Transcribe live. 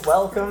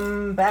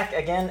Welcome back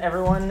again,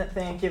 everyone.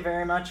 Thank you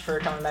very much for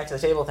coming back to the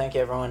table. Thank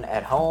you, everyone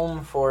at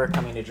home, for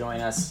coming to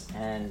join us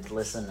and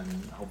listen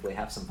and hopefully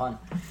have some fun.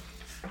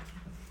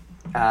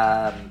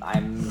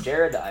 I'm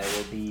Jared. I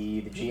will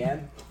be the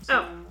GM.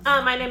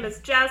 My name is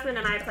Jasmine,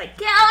 and I play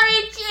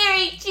Calree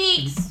Cherry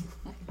Cheeks.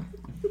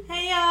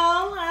 Hey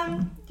y'all,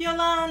 I'm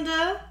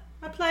Iolanda.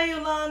 I play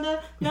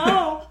Iolanda.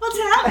 No, what's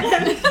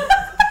happening?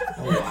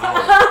 Oh,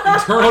 wow.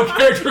 Internal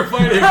character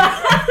fighting.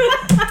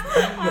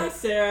 I'm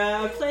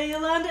Sarah. I play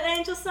Iolanda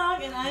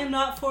Angelsong, and I am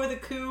not for the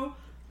coup,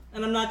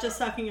 and I'm not just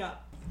sucking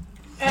up.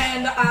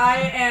 And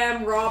I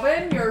am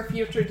Robin, your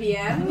future DM,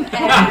 and for the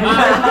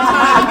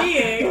time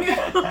being,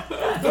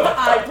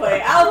 I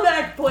play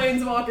Outback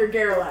Plainswalker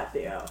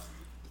Garalathio.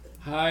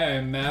 Hi,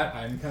 I'm Matt.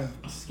 I'm kind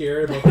of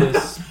scared about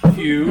this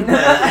feud, but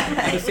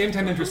at the same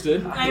time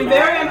interested. I'm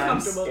very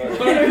uncomfortable.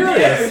 But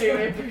I'm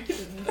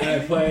curious. And I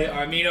play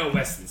Arminna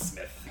Weston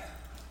Smith.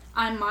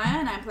 I'm Maya,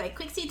 and I play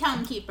Qixi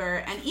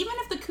Townkeeper, and even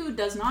if the coup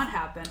does not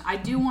happen, I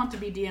do want to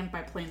be DM'd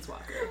by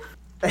Plainswalker.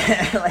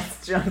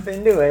 Let's jump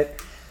into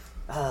it.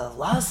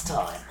 Last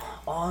time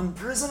on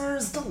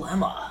Prisoner's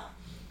Dilemma,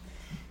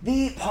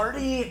 the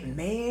party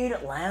made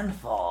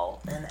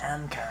landfall in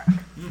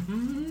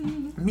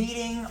Am-Karrak,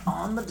 meeting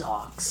on the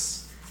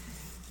docks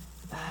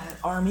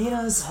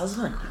Arminna's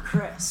husband,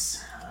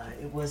 Chris.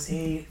 It was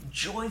a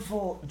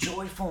joyful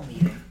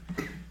meeting,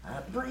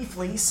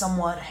 briefly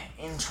somewhat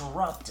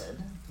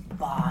interrupted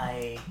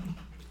by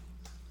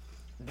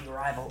the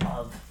arrival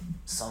of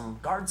some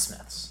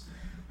guardsmiths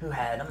who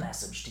had a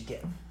message to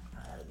give.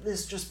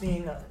 This just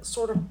being a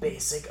sort of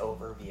basic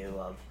overview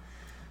of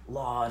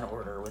law and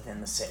order within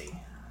the city.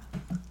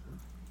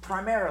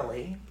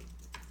 Primarily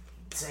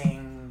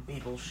saying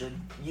people should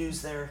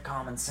use their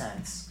common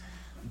sense,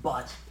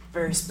 but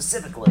very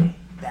specifically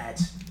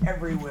that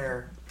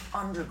everywhere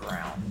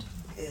underground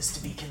is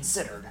to be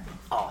considered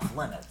off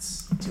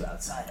limits to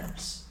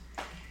outsiders.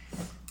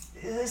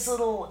 This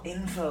little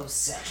info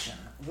session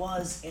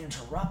was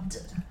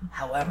interrupted,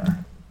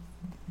 however,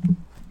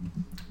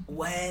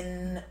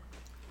 when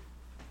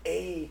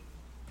a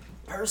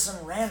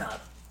person ran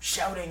up,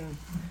 shouting,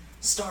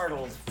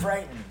 startled,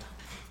 frightened,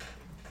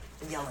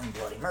 yelling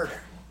bloody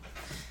murder.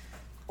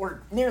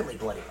 Or nearly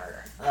bloody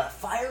murder.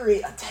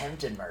 Fiery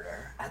attempted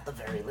murder, at the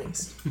very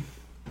least.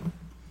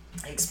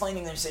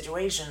 Explaining their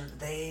situation,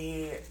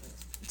 they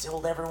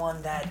told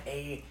everyone that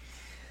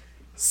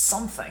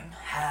something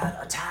had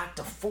attacked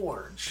a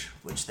forge,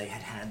 which they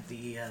had had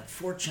the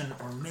fortune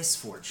or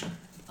misfortune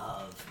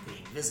of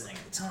being visiting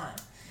at the time.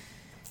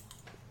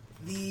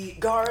 The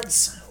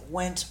guards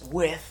went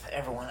with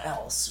everyone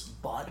else,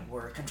 but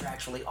were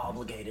contractually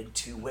obligated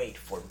to wait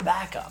for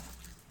backup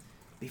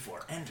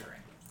before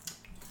entering.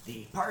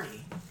 The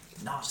party,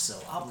 not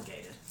so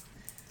obligated,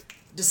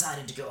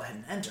 decided to go ahead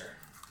and enter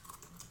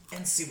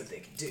and see what they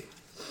could do.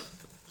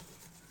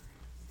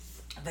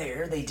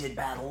 There, they did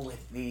battle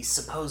with the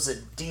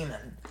supposed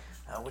demon,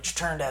 which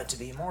turned out to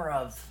be more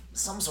of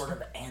some sort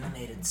of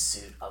animated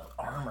suit of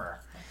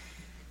armor.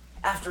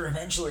 After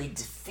eventually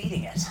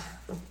defeating it,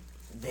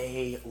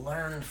 they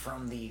learned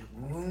from the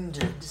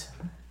wounded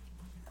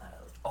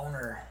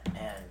owner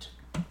and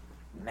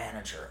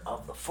manager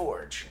of the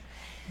forge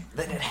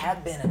that it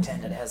had been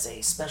intended as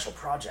a special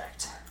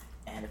project,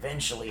 and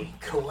eventually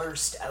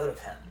coerced out of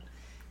him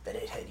that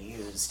it had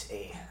used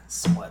a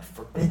somewhat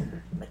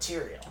forbidden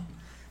material,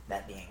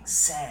 that being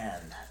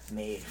sand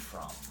made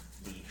from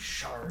the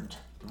shard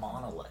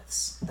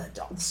monoliths that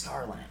dot the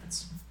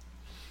Starlands.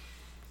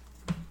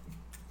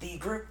 The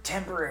group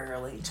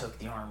temporarily took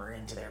the armor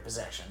into their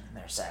possession,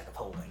 their sack of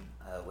holding,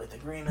 with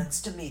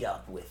agreements to meet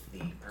up with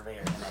the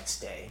purveyor the next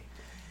day.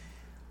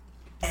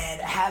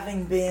 And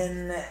having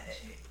been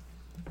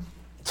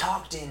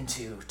talked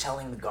into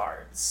telling the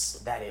guards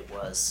that it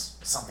was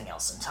something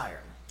else entirely,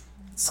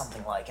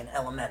 something like an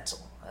elemental,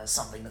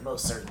 something that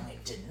most certainly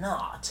did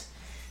not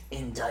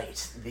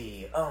indict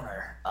the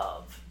owner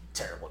of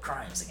terrible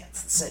crimes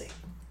against the city.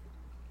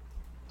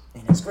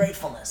 In his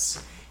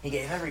gratefulness, he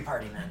gave every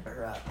party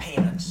member a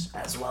payment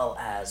as well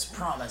as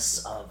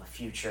promise of a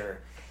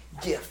future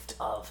gift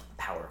of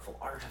powerful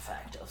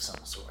artifact of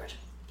some sort,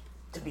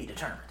 to be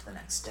determined the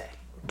next day.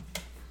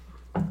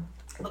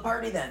 The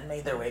party then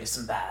made their way to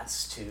some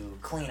baths to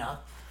clean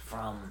up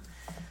from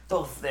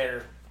both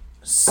their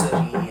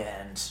sooty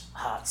and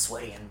hot,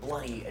 sweaty, and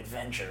bloody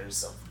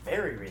adventures of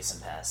very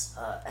recent past,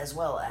 as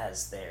well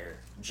as their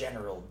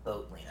general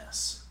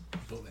boatliness.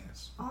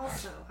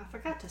 Also, I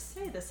forgot to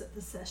say this at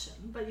the session,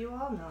 but you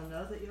all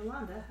know that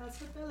Iolanda has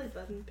her belly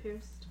button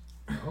pierced.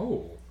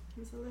 Oh.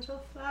 There's a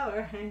little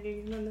flower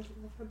hanging in the middle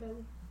of her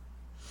belly.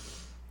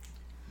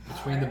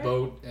 Between the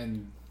boat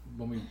and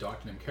when we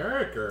docked in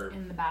Am-Karrak, or?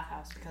 In the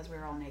bathhouse, because we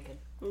were all naked.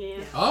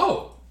 Yeah.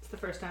 Oh! It's the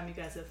first time you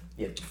guys have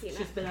Seen she's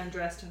it. been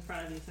undressed in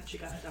front of you since she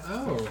got it done.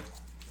 Oh.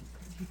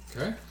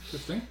 Okay,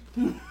 interesting.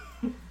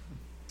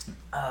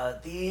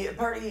 The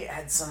party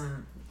had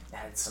some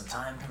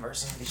time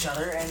conversing with each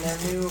other, and their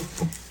new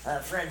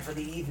friend for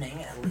the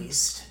evening, at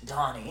least,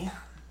 Donnie.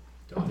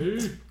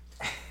 Donnie!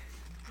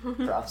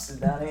 Props to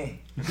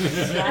Donnie.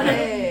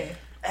 Hey.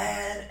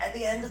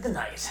 end of the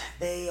night,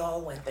 they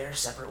all went their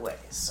separate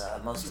ways.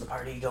 Most of the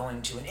party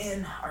going to an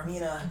inn,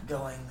 Arminna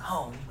going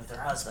home with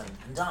her husband,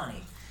 and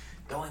Donnie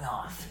going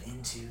off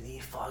into the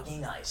foggy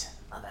night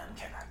of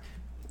Am-Karrak,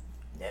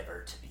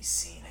 never to be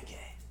seen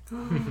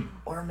again.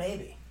 Or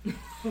maybe.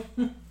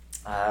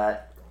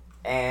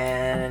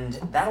 And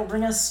that'll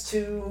bring us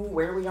to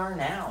where we are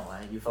now.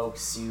 You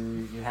folks,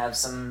 you have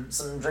some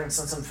drinks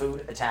and some food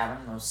at the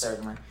tavern, most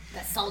certainly. The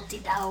salty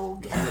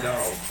dog.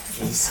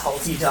 The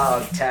Salty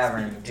Dog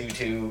Tavern, due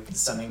to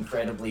some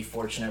incredibly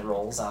fortunate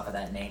rolls off of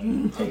that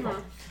naming table.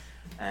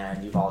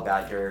 And you've all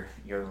got your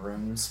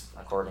rooms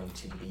according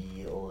to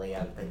the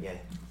layout that you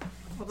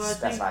Although I think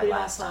specified we all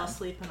last fell time.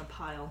 asleep in a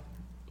pile.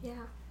 Yeah.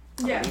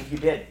 I believe you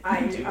did.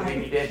 I do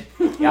believe you did.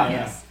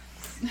 Yes.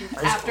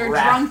 Just After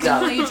wrapped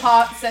up. drunkenly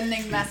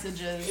sending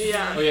messages.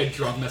 Yeah. Oh yeah,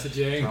 drunk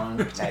messaging.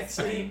 Drunk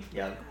texting.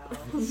 Yep.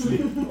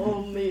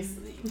 Only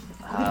sleep.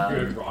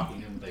 You're rocking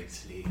him like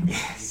sleep.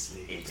 Yes,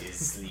 it is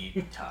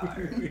sleep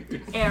time.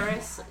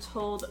 Eris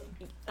told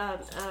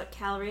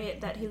Calree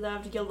that he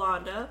loved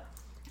Iolanda,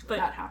 but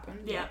That happened.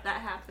 yeah,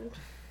 that happened.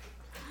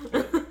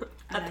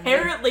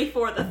 Apparently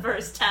for the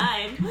first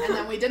time. And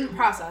then we didn't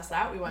process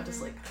that. We went to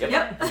sleep.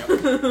 Yep.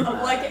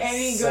 Uh, Like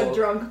any so- good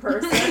drunk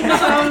person.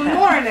 Some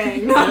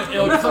morning.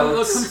 It'll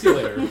come to you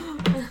later.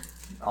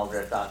 I'll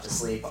drift off to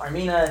sleep.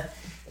 Arminna,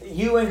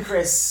 you and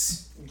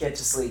Chris get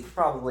to sleep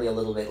probably a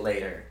little bit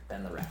later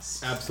than the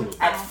rest. Absolutely.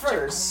 At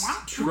first,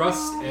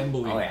 Trust and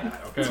believe Oh, yeah.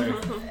 that,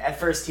 okay? at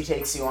first he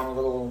takes you on a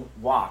little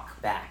walk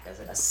back,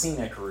 a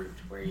scenic route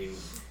where you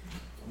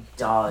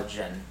dodge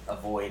and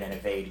avoid and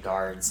evade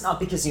guards. Not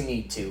because you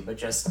need to, but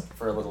just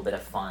for a little bit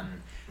of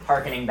fun.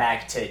 Harkening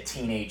back to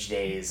teenage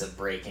days of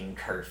breaking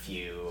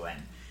curfew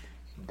and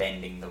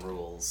bending the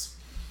rules.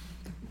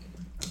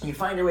 You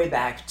find your way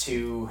back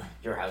to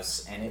your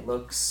house, and it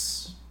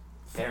looks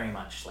very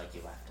much like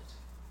you left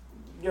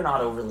it. You're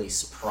not overly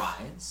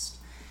surprised.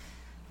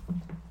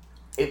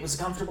 It was a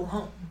comfortable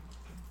home.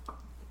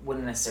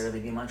 Wouldn't necessarily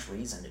be much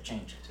reason to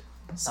change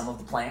it. Some of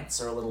the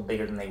plants are a little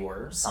bigger than they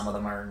were. Some of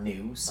them are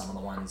new. Some of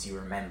the ones you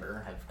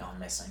remember have gone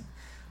missing.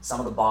 Some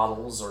of the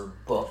bottles or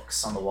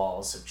books on the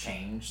walls have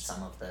changed.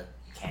 Some of the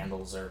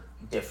candles are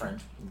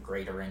different,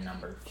 greater in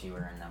number,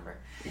 fewer in number.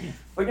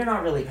 But you're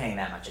not really paying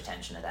that much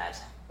attention to that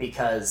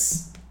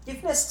because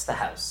you've missed the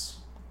house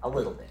a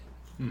little bit.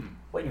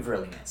 What you've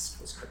really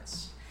missed was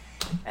Chris.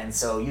 And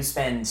so you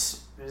spend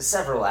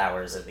several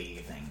hours of the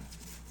evening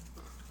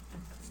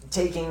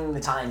taking the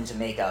time to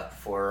make up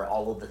for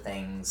all of the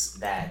things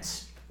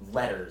that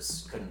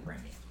letters couldn't bring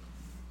you.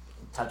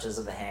 Touches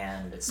of the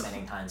hand,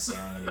 spending time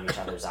staring into each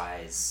other's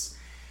eyes,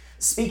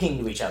 speaking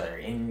to each other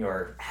in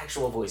your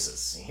actual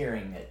voices,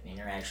 hearing it in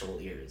your actual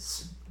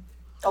ears.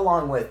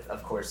 Along with,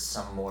 of course,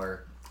 some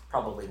more,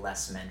 probably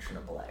less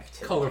mentionable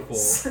activities. Colorful.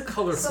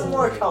 Some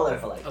more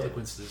colorful Other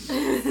activities.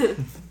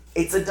 coincidences.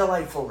 It's a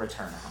delightful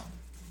return home.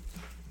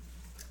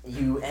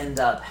 You end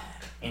up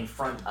in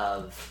front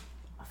of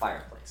a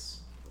fireplace.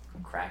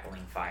 A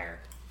crackling fire.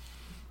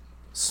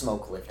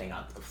 Smoke lifting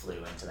up the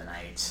flue into the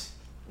night.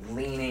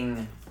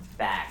 Leaning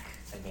back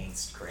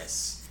against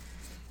Chris.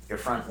 Your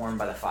front warmed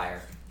by the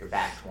fire. Your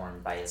back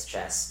warmed by his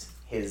chest.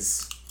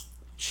 His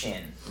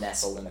chin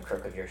nestled in the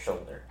crook of your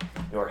shoulder.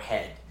 Your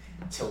head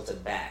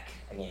tilted back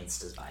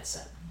against his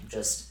bicep.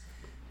 Just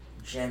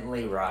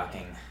gently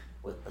rocking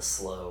with the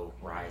slow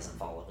rise and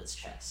fall of his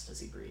chest as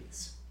he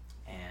breathes.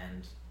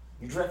 And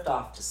you drift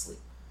off to sleep.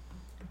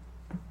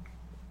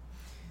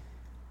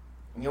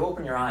 And you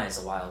open your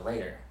eyes a while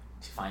later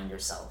to find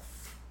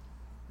yourself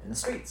in the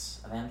streets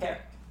of Am-Karrak.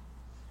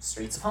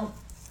 Streets of home.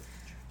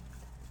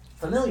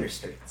 Familiar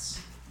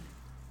streets.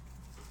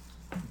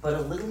 But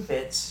a little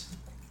bit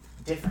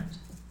different.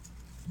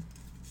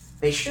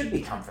 They should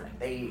be comforting.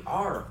 They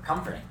are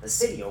comforting. The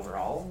city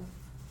overall,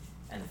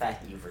 and the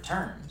fact that you've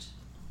returned,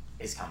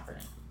 is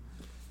comforting.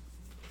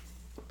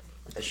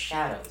 But the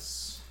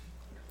shadows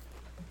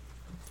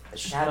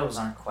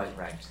aren't quite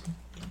right.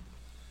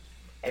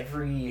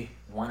 Every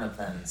one of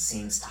them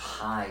seems to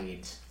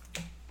hide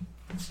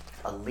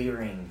a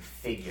leering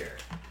figure,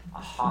 a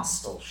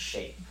hostile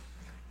shape,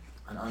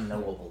 an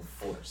unknowable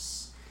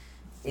force.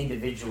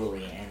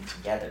 Individually and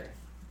together,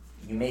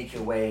 you make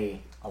your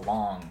way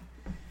along,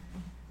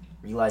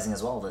 realizing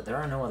as well that there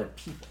are no other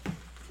people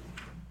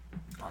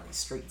on these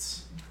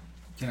streets.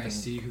 Can I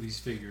see who these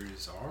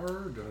figures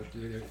are? Do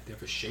they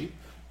have a shape?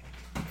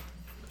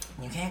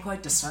 You can't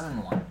quite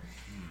discern one.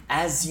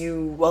 As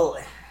you,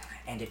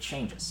 and it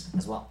changes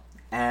as well.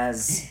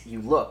 As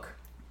you look,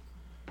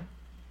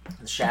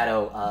 the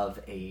shadow of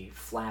a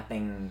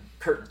flapping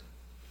curtain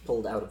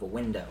pulled out of a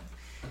window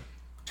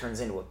turns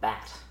into a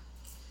bat.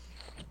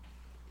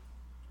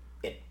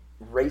 It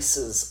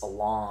races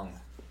along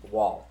the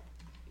wall.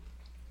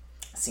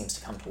 It seems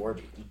to come toward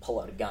you. You pull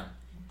out a gun.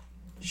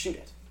 Shoot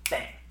it.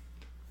 Bang.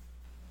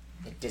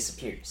 It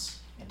disappears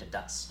into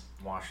dust,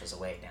 washes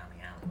away down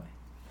the alleyway.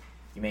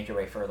 You make your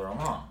way further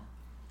along,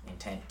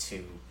 intent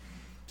to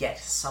get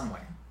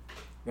somewhere.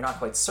 You're not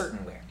quite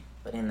certain where,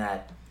 but in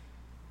that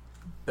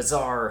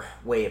bizarre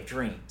way of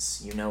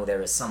dreams, you know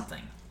there is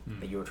something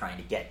that you were trying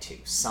to get to.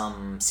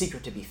 Some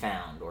secret to be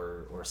found,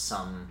 or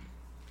some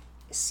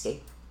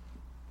escape.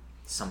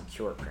 Some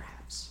cure,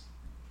 perhaps.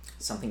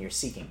 Something you're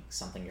seeking,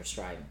 something you're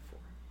striving for.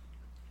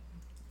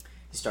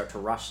 You start to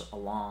rush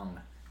along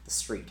the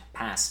street,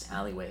 past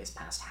alleyways,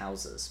 past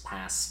houses,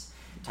 past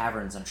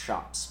taverns and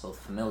shops, both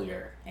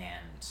familiar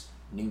and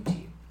new to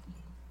you.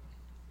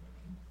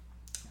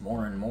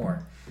 More and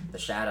more, the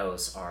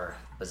shadows are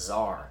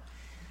bizarre.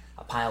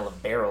 A pile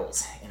of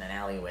barrels in an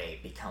alleyway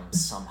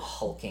becomes some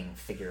hulking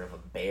figure of a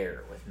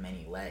bear with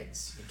many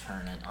legs. You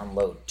turn and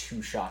unload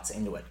 2 shots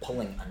into it,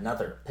 pulling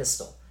another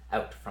pistol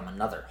out from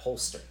another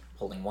holster,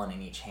 holding one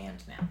in each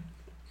hand now.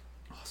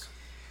 Awesome.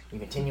 You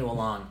continue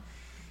along.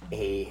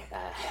 A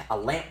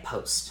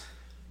lamppost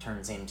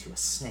turns into a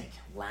snake,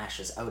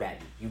 lashes out at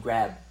you. You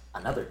grab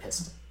another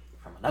pistol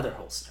from another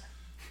holster,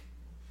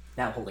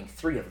 now holding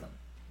 3 of them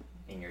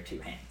in your 2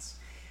 hands.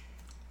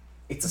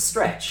 It's a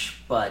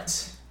stretch,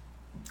 but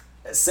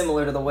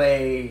similar to the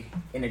way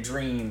in a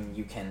dream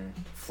you can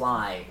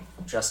fly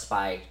just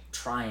by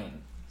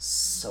trying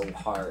so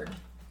hard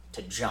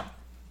to jump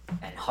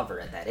and hover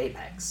at that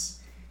apex.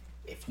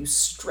 If you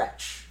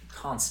stretch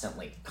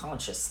constantly,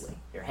 consciously,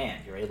 your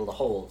hand, you're able to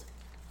hold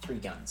 3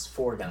 guns,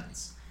 4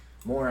 guns.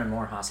 More and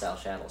more hostile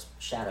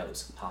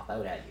shadows pop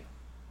out at you.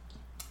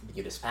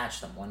 You dispatch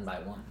them one by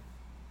one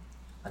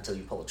until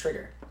you pull a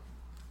trigger.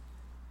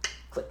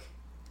 Click.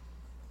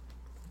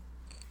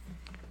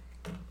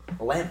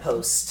 The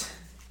lamppost,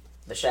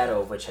 the shadow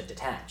of which had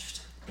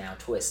detached, now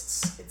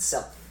twists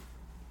itself.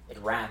 It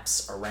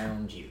wraps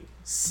around you,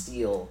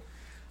 steel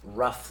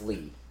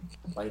roughly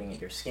biting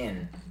at your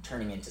skin,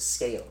 turning into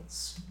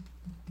scales.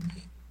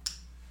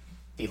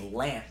 The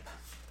lamp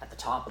at the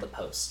top of the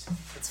post,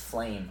 its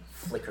flame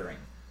flickering,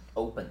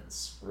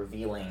 opens,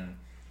 revealing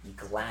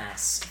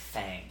glass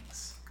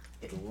fangs.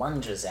 It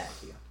lunges at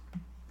you.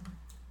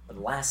 But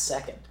the last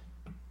second,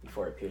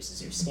 before it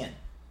pierces your skin,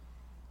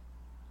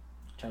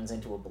 it turns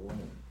into a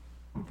balloon.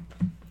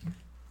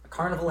 A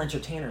carnival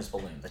entertainer's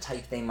balloon, the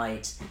type they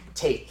might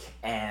take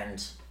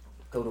and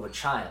go to a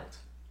child,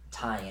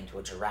 tie into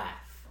a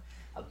giraffe,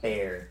 a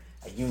bear,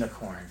 a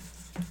unicorn,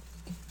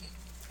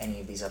 any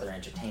of these other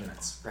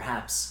entertainments.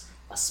 Perhaps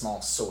a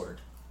small sword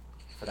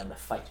for them to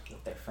fight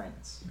with their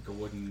friends. Like a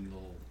wooden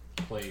little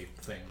play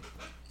thing.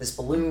 This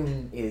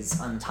balloon is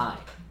untied,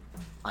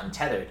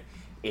 untethered.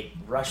 It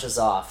rushes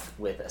off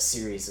with a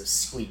series of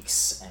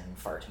squeaks and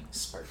farting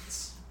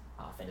spurts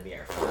off into the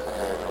air.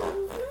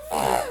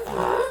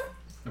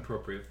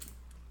 Appropriate.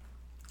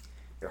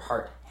 Your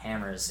heart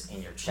hammers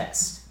in your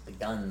chest, the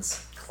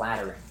guns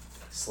clattering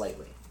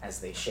slightly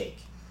as they shake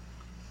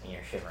in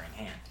your shivering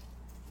hand.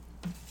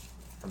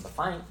 From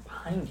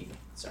behind you,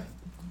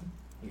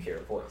 you hear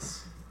a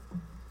voice.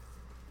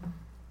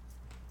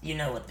 You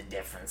know what the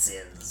difference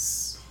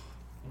is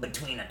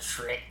between a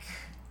trick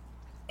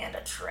and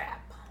a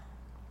trap?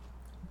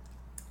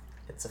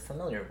 It's a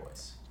familiar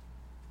voice.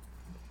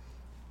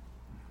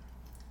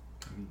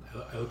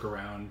 I look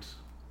around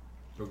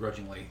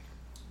begrudgingly.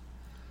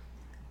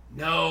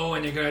 No,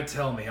 and you're gonna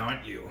tell me,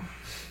 aren't you?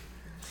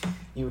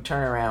 You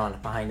turn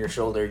around behind your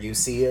shoulder, you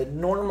see a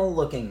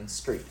normal-looking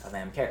street of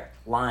Am-Karrak,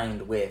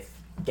 lined with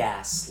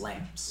gas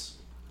lamps,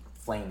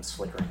 flames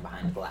flickering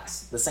behind the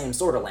glass. The same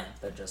sort of lamp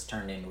that just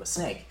turned into a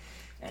snake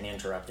and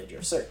interrupted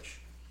your search.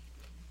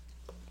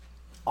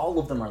 All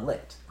of them are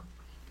lit,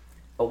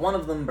 but one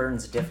of them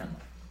burns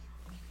differently.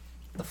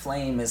 The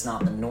flame is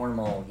not the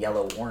normal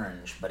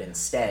yellow-orange, but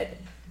instead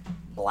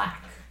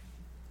black.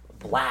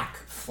 Black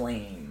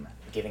flame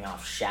giving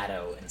off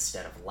shadow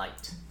instead of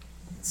light.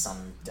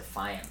 Some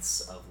defiance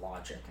of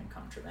logic and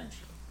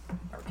convention.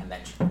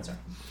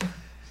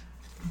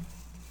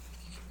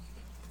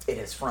 It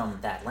is from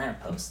that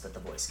lamppost that the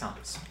voice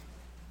comes.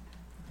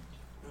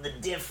 The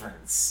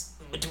difference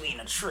between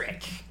a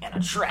trick and a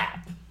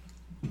trap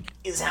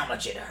is how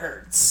much it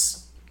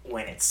hurts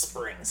when it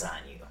springs on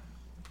you.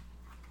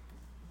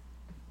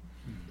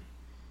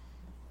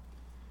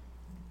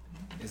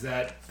 Is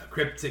that a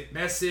cryptic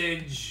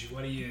message?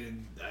 What do you...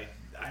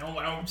 I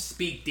don't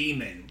speak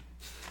demon.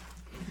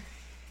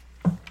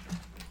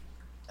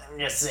 I'm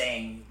just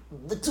saying,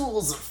 the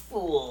tools of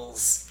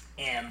fools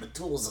and the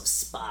tools of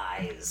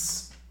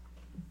spies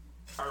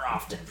are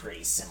often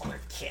pretty similar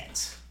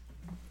kit.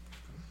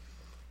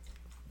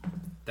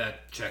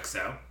 That checks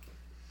out.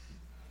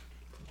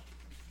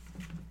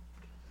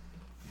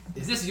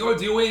 Is this your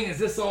doing? Is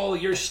this all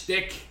your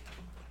shtick?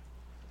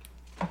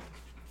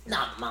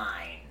 Not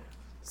mine,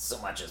 so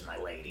much as my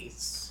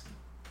lady's.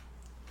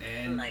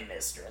 And my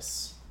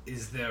mistress.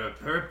 is there a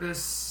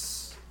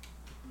purpose?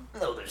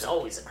 No, there's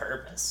always a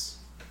purpose.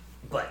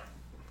 But,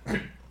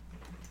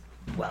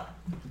 well,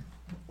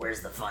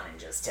 where's the fun in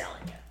just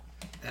telling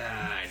you?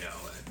 I know.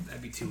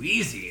 That'd be too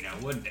easy, now,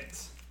 wouldn't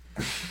it?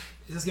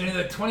 Is this gonna be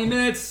like 20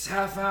 minutes,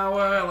 half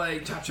hour?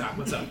 Like, chop,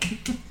 what's up?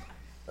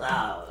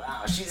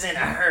 Oh, she's in a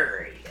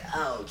hurry.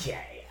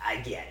 Okay, I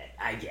get it.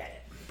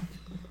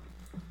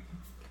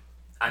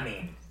 I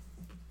mean,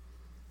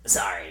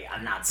 sorry,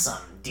 I'm not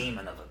some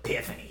demon of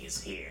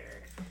epiphanies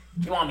here.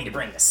 You want me to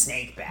bring the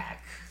snake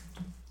back?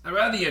 I'd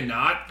rather you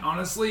not,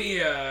 honestly.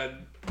 But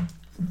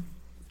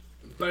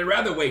I'd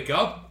rather wake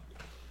up.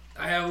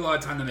 I have a lot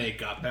of time to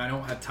make up, and I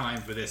don't have time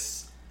for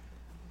this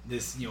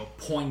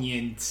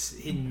poignant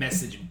hidden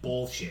message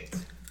bullshit.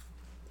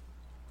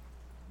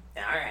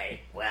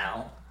 Alright,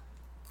 well,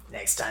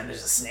 next time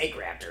there's a snake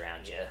wrapped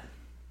around you,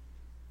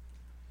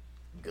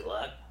 good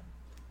luck.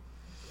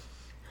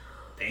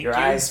 Thank Your you.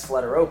 eyes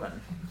flutter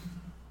open.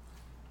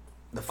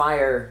 The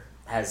fire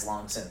has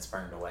long since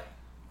burned away.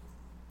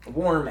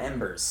 Warm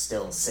embers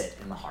still sit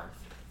in the hearth.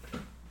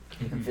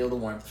 You can feel the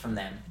warmth from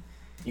them.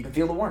 You can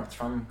feel the warmth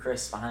from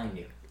Chris behind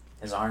you.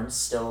 His arms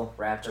still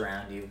wrapped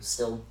around you,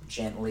 still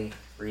gently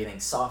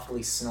breathing,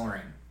 softly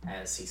snoring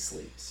as he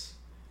sleeps.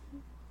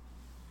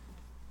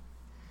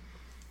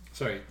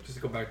 Sorry, just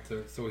to go back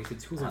to... So he said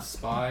tools of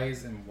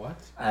spies and what?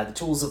 The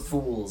tools of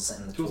fools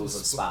and the tools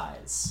of of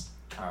spies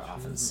are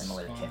often Tools of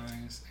similar kit.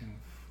 Spies and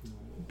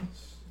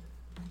fools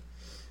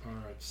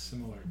are a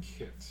similar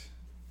kit.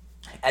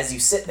 As you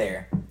sit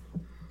there,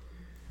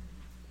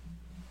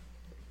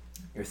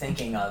 you're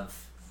thinking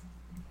of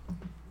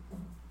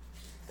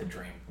the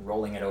dream,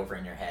 rolling it over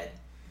in your head.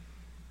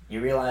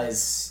 You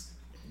realize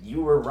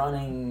you were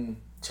running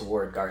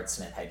toward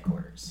Guardsmith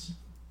headquarters.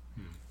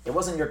 It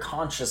wasn't your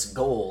conscious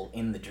goal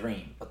in the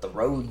dream, but the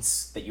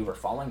roads that you were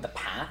following, the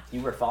path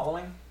you were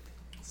following,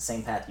 it's the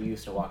same path you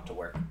used to walk to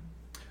work.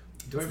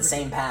 It's the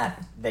same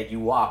path that you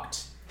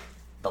walked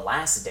the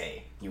last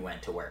day you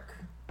went to work.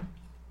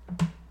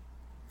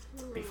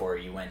 Before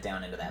you went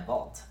down into that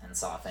vault and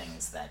saw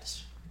things that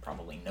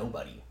probably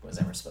nobody was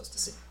ever supposed to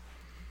see.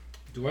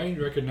 Do I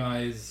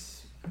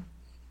recognize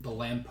the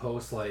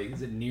lamppost? Like,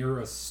 is it near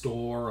a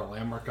store, a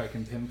landmark I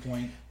can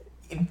pinpoint?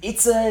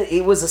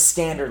 It was a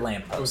standard Or was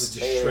lamppost. it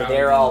just shrouded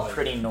They're in, all like-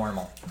 pretty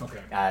normal. Okay.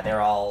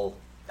 They're all,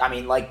 I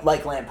mean, like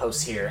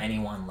lampposts here,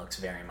 anyone looks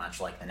very much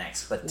like the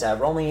next. But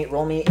roll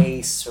me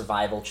a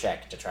survival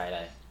check to try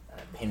to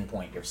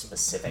pinpoint your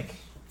specific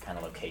kind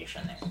of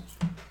location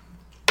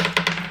there.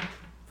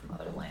 From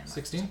other landmarks.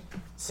 16?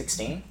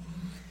 16.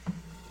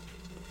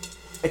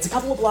 It's a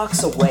couple of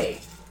blocks away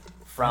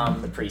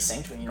from the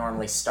precinct when you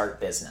normally start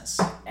business.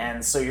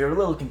 And so you're a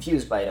little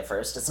confused by it at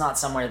first. It's not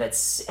somewhere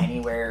that's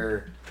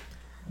anywhere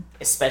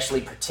especially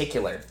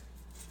particular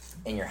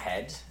in your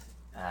head.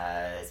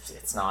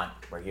 It's not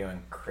where you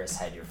and Chris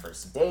had your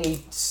first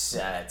date. It's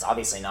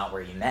obviously not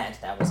where you met.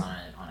 That was on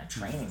a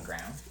training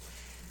ground.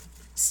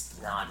 It's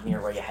not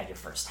near where you had your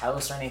first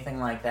house or anything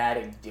like that.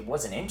 It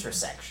was an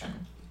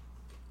intersection.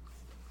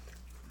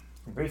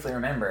 You briefly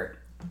remember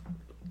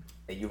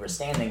that you were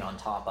standing on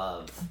top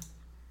of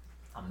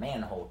a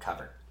manhole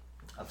cover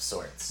of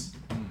sorts.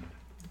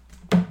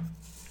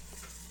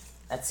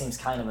 That seems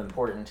kind of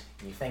important.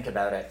 You think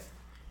about it,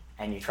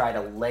 and you try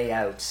to lay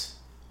out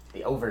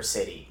the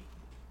Overcity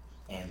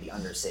and the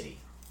Undercity,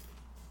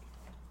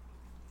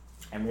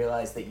 and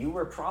realize that you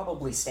were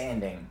probably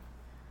standing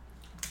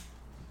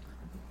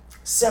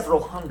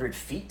several hundred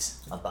feet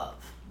above,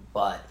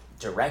 but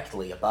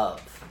directly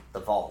above the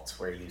vault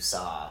where you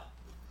saw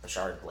the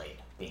shard blade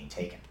being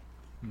taken.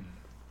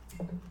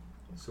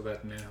 So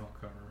that manhole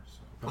cover.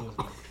 So that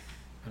was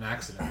an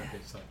accident or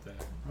things like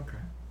that. Okay.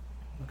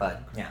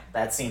 But yeah,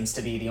 that seems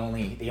to be the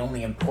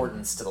only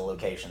importance to the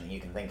location that you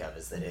can think of,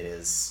 is that it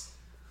is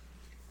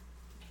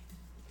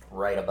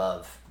right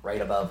above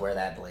where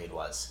that blade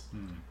was.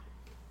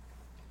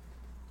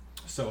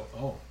 So,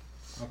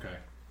 okay.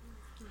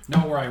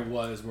 Not where I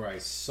was, where I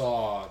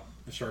saw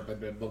the sharp blade,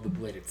 but above the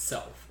blade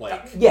itself.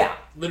 Like, Yeah,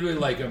 literally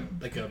like a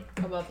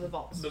Above the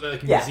vaults.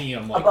 like a Yeah,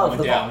 museum, like above going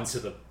the down vaults.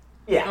 into the.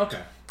 yeah.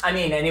 Okay. I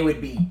mean, and it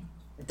would be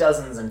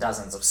dozens and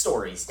dozens of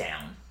stories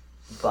down,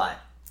 but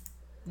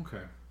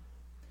Okay.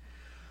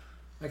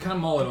 I kind of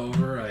mull it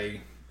over. I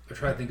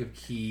try to think of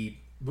key.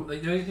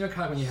 Like, kind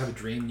of when you have a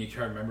dream, you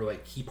try to remember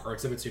like key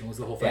parts of it, so you don't lose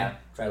the whole thing. yeah,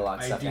 try to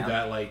lock I stuff do down.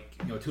 that, like,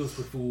 tools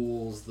for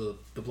fools, the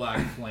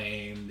black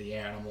flame, the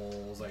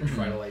animals. I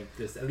try to like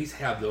just at least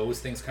have those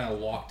things kind of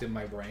locked in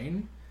my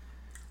brain,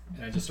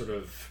 and I just sort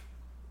of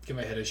give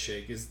my head a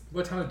shake.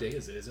 What time of day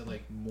is it? Is it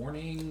like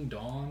morning,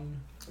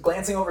 dawn?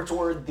 Glancing over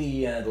toward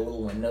the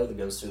little window that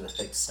goes through the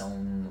thick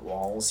stone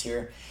walls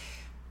here,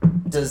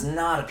 does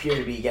not appear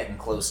to be getting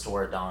close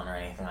toward dawn or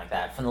anything like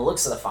that. From the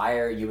looks of the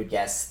fire, you would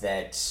guess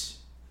that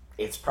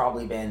it's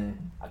probably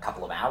been a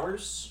couple of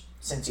hours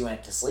since you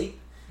went to sleep.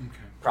 Okay.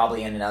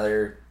 Probably in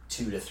another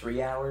 2 to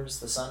 3 hours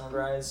the sun would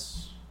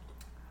rise.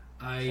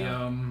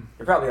 You're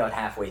probably about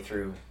halfway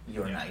through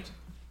your night.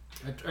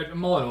 I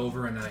mull it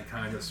over, and then I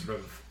kind of just sort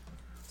of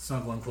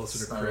snuggle in closer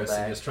to Snuggle Chris back.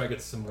 and just try to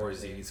get some more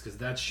Z's, because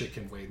that shit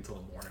can wait until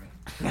the morning.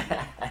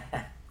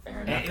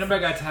 Fair enough. Ain't nobody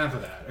got time for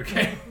that,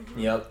 okay?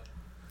 Yep.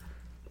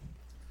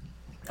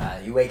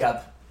 You wake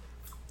up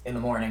in the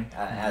morning,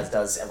 as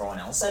does everyone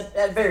else,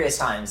 at various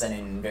times and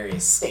in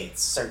various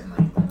states,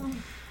 certainly.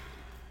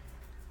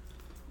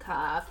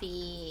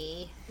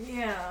 Coffee.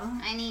 Yeah.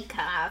 I need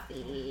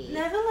coffee.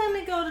 Never let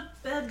me go to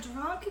bed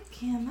drunk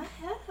again. My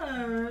head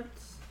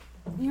hurts.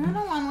 You're the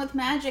one with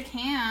magic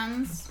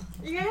hands.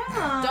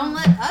 Yeah. Don't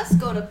let us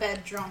go to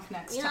bed drunk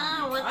next Yeah,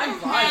 time. what the I'm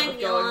fine heck,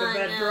 with going to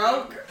bed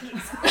Iolanda?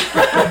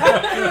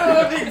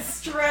 drunk. Big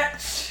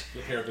stretch.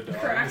 The hair of the dog.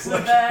 Cracks the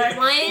back.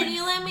 Why did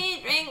you let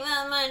me drink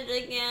that much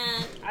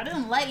again? I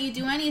didn't let you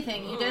do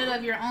anything. You did it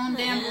of your own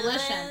damn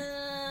volition.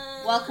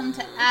 Welcome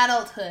to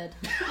adulthood.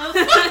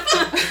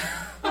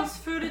 Those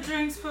fruity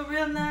drinks were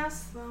real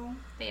nice, though.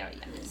 They are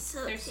yummy.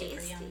 So They're super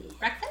tasty. yummy.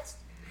 Breakfast?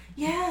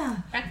 Yeah.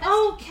 Breakfast?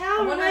 Oh, I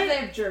Calree, wonder if they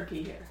have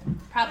jerky here.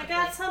 Probably. I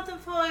got something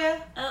for you.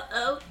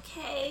 Oh,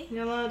 okay.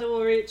 Yolanda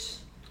will reach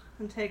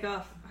and take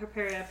off her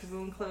periapter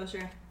wound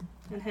closure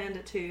and hand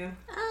it to you.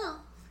 Oh,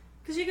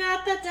 Because you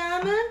got that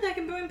diamond that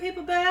can bring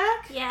people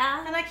back.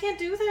 yeah. And I can't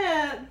do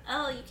that.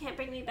 Oh, you can't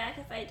bring me back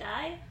if I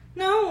die?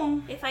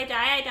 No. If I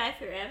die, I die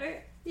forever?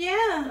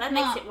 Yeah. That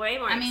Well, makes it way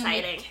more I mean,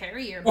 exciting. we'd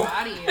carry your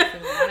body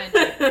if we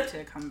wanted you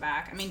to come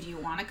back. I mean, do you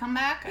want to come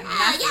back? I mean,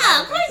 that's the Yeah,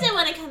 other of course thing. I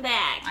want to come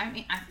back. I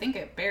mean, I think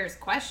it bears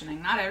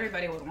questioning. Not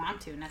everybody would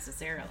want to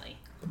necessarily.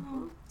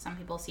 Some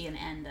people see an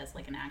end as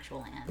like an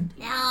actual end.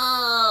 No,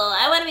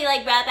 I want to be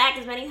like brought back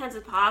as many times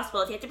as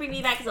possible. If you have to bring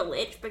me back as a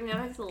lich, bring me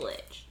back as a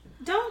lich.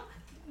 Don't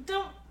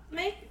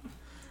make...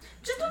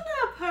 Just don't do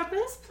it on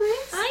purpose,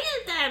 please. I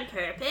ain't die on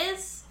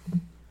purpose.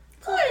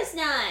 Of course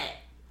not.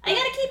 I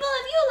gotta keep all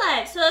of you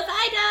alive. So if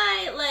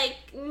I die, like,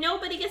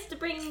 nobody gets to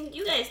bring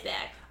you guys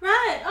back.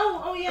 Right.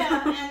 Oh,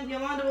 yeah. And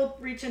Yolanda will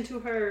reach into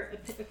her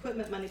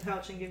equipment money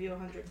pouch and give you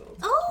 100 gold.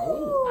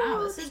 Oh.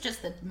 Wow, this is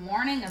just the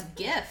morning of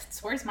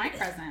gifts. Where's my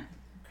present?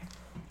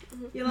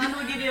 Yolanda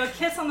will give you a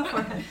kiss on the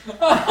forehead.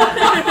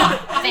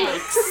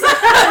 Thanks.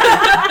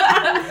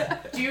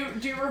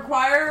 Do you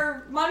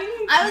require money?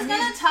 I was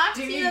gonna talk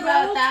do to you you need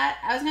about gold? that.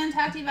 I was gonna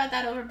talk to you about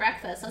that over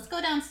breakfast. Let's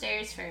go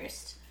downstairs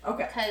first.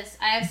 Okay. Because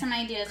I have some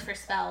ideas for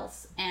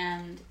spells,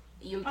 and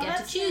you get to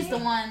that's choose the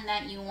neat. one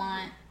that you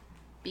want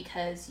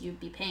because you'd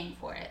be paying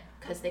for it.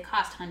 Because they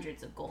cost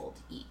hundreds of gold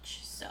each.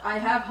 So I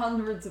have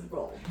hundreds of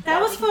gold. That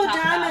Well, was we for can talk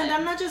about diamond. it.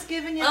 I'm not just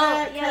giving you Oh,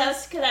 that. yeah,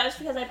 that was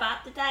because I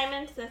bought the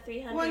diamond, the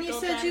 300 When you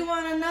gold said diamond. you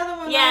want another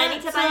one. Yeah, I right?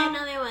 need to buy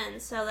another one.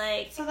 So,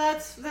 like, So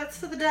that's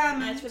for the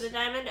diamond. that's for the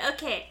diamond?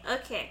 Okay.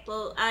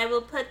 Well, I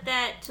will put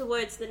that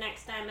towards the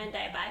next diamond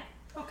I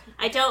buy. Okay.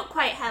 I don't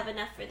quite have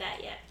enough for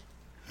that yet.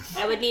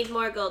 I would need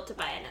more gold to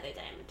buy another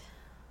diamond.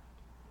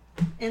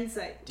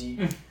 Insight. Do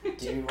you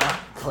want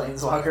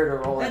Plainswalker to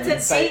roll That's an an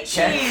insight 18.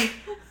 check?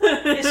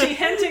 Is she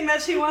hinting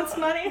that she wants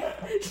money?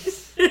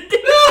 does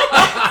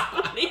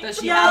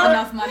she Yeah. have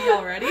enough money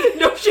already?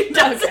 No, she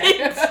doesn't.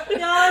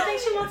 No, I think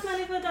she wants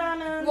money for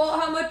diamond. Well,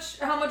 how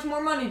much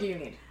more money do you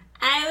need?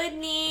 I would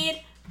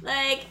need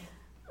like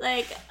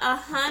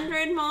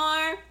 100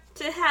 more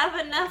to have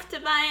enough to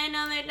buy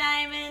another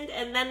diamond,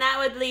 and then that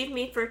would leave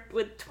me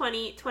with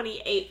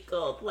 28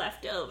 gold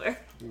left over.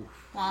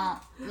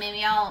 Well,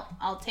 maybe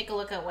I'll take a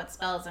look at what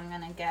spells I'm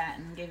gonna get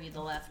and give you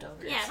the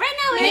leftovers. Yeah, right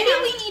now Maybe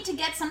we need to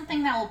get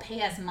something that will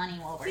pay us money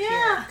while we're here.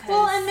 Yeah, 'cause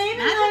well, and maybe,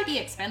 magic like, be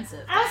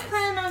expensive. I was guys.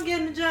 planning on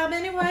getting a job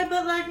anyway,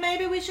 but like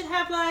maybe we should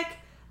have like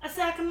a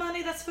sack of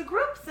money that's for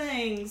group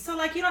things. So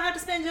like you don't have to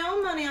spend your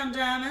own money on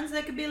diamonds.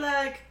 They could be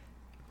like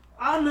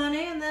our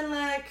money and then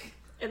like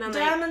and then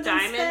diamonds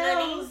like and diamond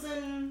money. spells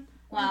and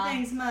Well,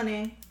 things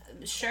money.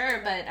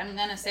 Sure, but I'm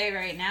gonna say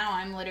right now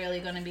I'm literally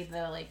gonna be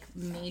the like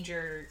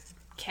major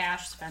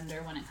cash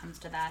spender when it comes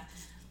to that.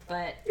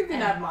 But You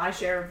can have my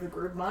share of the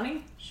group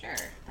money. sure,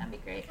 that'd be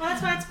great. Well,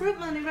 that's why it's group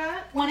money,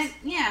 right? When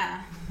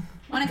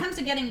it comes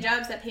to getting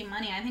jobs that pay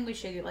money, I think we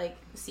should like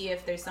see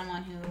if there's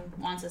someone who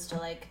wants us to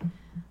like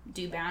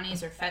do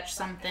bounties or fetch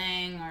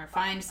something or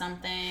find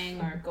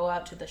something or go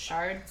out to the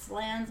shards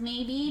lands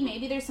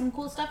maybe there's some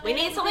cool stuff We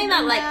there. need something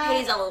that like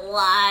pays a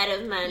lot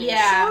of money.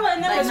 Yeah. Sure,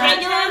 and then like it's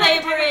regular right time,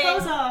 take laboring. our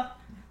clothes off.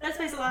 That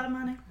pays a lot of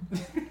money.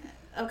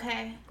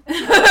 Okay.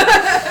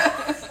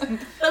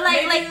 But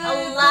like Maybe a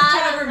the lot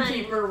of tavern money.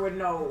 keeper would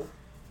know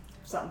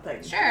something.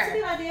 That's a Sure.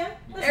 good idea.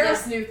 Let's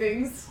Eris go. knew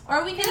things.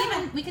 Or we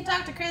could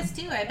talk to Chris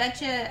too. I bet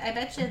you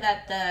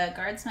that the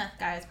guardsmith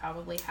guys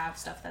probably have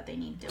stuff that they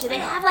need doing. Do they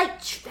have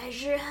like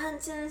treasure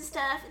hunts and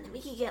stuff? And then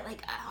we could get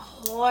like a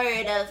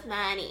horde of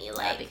money. That'd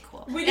Like be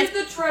cool. We did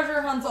the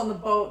treasure hunts on the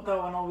boat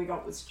though, and all we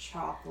got was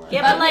chocolate.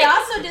 Yeah, But but we like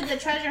also did the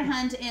treasure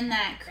hunt in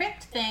that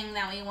crypt thing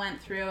that we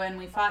went through, and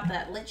we fought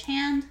that lich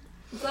hand.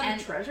 Was that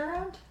and- a treasure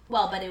hunt?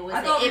 Well, but it was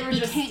I thought it we were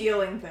just became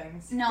stealing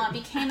things. no, it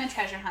became a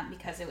treasure hunt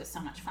because it was so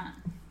much fun.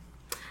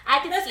 I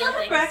could Let's steal go for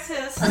things.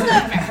 breakfast.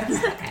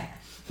 Okay.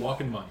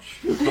 Walk and munch.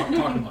 Talk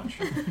and munch.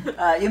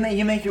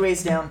 You make your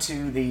ways down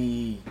to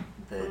the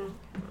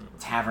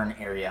tavern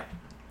area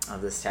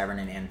of this tavern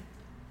and inn.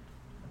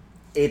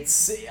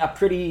 It's a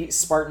pretty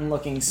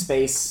Spartan-looking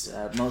space.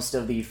 Most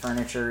of the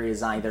furniture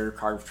is either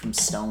carved from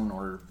stone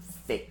or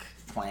thick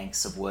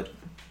planks of wood,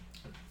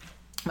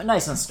 but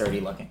nice and sturdy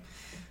looking.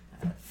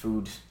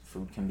 Food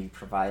can be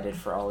provided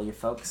for all your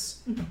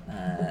folks.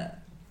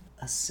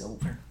 A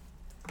silver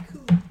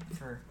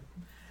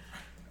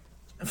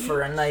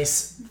for a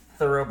nice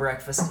thorough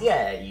breakfast.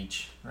 Yeah,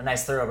 each a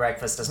nice thorough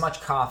breakfast. As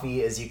much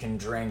coffee as you can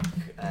drink.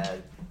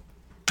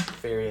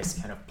 various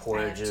kind of I have 2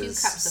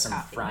 porridges, cups of some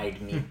coffee.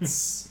 fried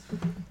meats,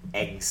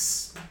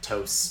 eggs,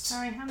 toast.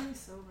 Sorry, how many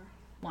silver?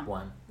 One.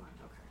 One.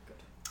 Okay,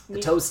 good.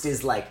 The toast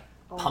is like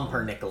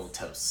pumpernickel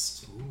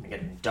toast, like a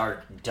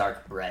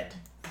dark bread,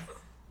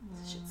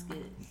 Shit's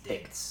good.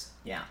 baked.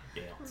 Yeah,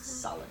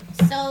 solid.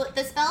 So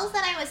the spells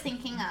that I was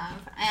thinking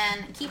of,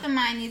 and keep in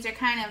mind these are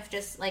kind of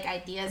just like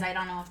ideas. I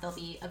don't know if they'll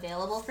be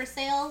available for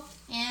sale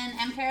in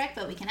Am-Karrak,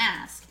 but we can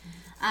ask.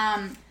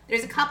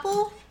 There's a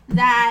couple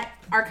that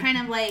are kind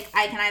of like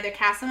I can either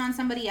cast them on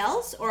somebody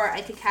else, or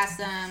I could cast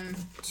them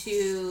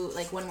to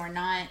like when we're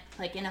not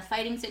like in a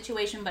fighting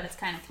situation, but it's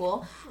kind of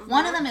cool.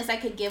 One of them is I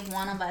could give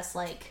one of us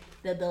like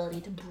the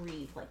ability to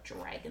breathe like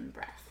dragon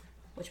breath,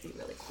 which would be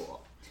really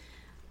cool.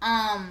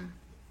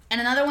 And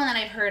another one that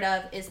I've heard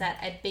of is that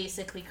I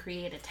basically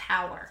create a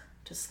tower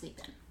to sleep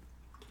in.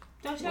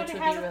 Don't you Which already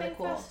would have be a really thing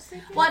for cool. us to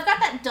sleep in? Well, I've got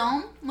that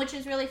dome, which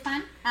is really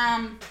fun.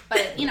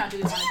 But do we want a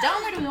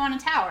dome or do we want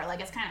a tower? Like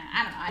it's kind of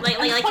I don't know. I'm Like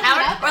putting it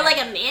tower out or there. like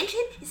a mansion?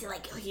 Is it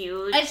like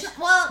huge?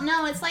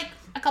 No, it's like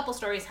a couple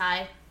stories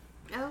high,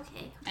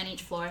 Okay. and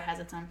each floor has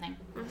its own thing.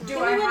 Do Then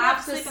I we wouldn't have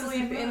have to to sleep on the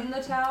sleep same in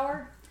the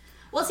tower?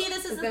 Well, see,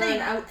 this is Is the there thing.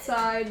 an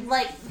outside?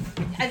 Like,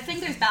 I think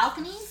there's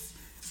balconies,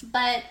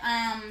 but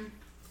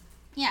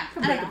yeah,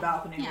 Could I don't make know. a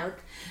balcony Yeah.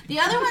 work. The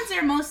other ones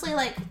are mostly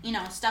like,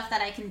 stuff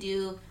that I can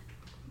do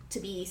to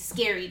be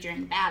scary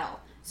during battle.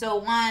 So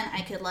one,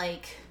 I could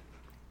like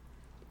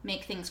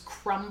make things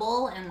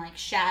crumble and like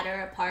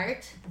shatter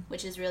apart,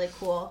 which is really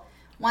cool.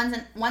 One's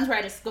where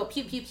I just go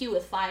pew pew pew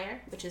with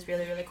fire, which is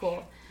really, really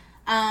cool.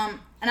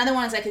 Another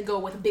one is I could go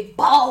with a big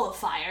ball of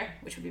fire,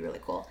 which would be really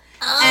cool.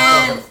 Oh,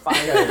 And,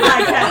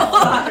 I can't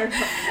fire.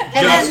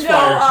 and There's then,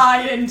 no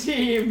I in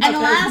team, but And the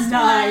there's last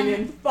 9 one-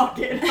 and fuck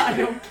it, I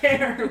don't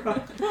care.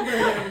 But we're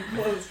getting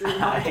close to the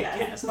I podcast.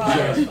 guess.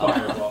 Fire. Just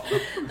fireball.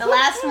 the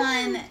last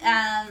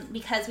one,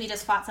 because we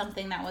just fought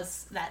something that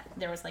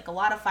there was like a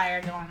lot of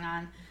fire going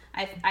on.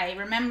 I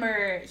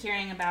remember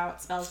hearing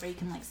about spells where you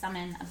can like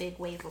summon a big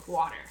wave of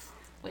water,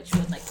 which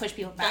would like push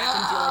people back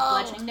and do like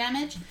bludgeoning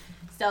damage.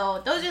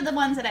 So those are the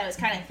ones that I was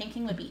kind of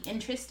thinking would be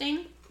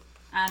interesting.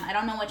 I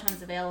don't know which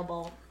one's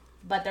available,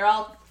 but they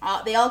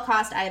all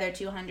cost either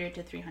 200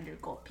 to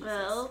 300 gold pieces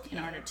Okay.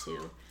 in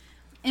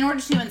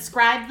order to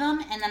inscribe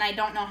them, and then I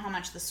don't know how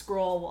much the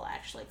scroll will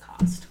actually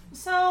cost.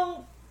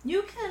 So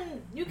you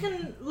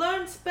can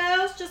learn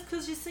spells just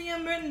because you see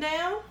them written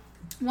down.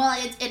 Well,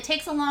 it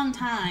takes a long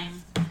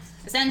time.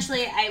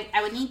 Essentially,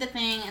 I would need the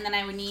thing, and then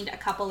I would need a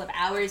couple of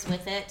hours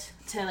with it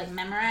to like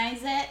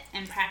memorize it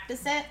and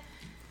practice it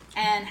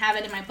and have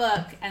it in my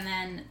book. And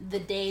then the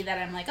day that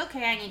I'm like,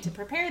 okay, I need to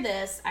prepare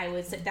this, I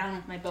would sit down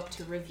with my book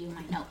to review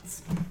my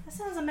notes. That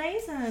sounds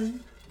amazing.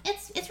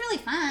 It's really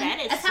fun. That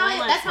is that's so how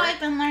much that's how work. I've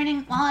been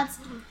learning. Well,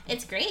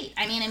 it's great.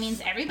 I mean, it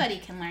means everybody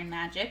can learn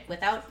magic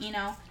without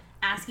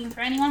asking for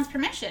anyone's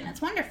permission.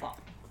 It's wonderful.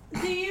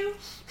 Do you?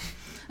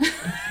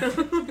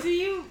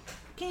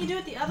 Can you do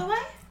it the other way?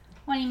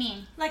 What do you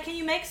mean? Like, can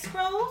you make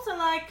scrolls or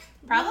like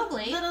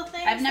Probably. little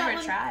things? I've never that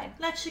would tried.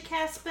 Let you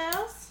cast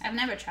spells. I've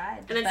never tried.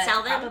 And then but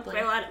sell them probably.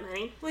 for a lot of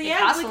money. Well, It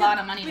costs we a could- lot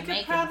of money we to could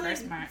make in the probably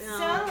first part.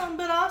 sell them,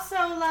 but also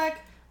like,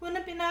 wouldn't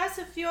it be nice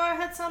if Fiora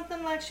had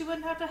something like she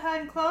wouldn't have to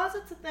hide in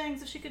closets of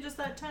things if she could just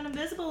like turn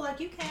invisible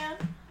like you can?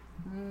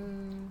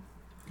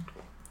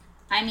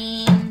 I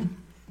mean,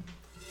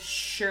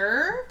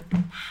 sure.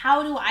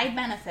 How do I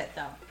benefit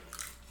though?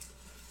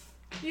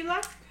 You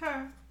like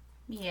her?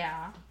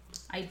 Yeah,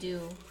 I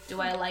do. Do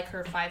I like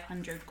her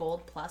 500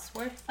 gold plus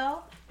worth though?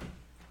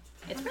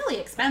 It's really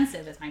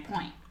expensive, is my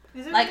point.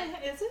 Is it? Like-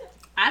 really, is it?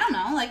 I don't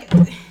know. Like,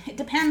 it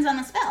depends on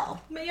the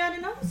spell. But you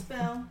already know the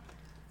spell.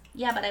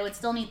 Yeah, but I would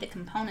still need the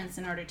components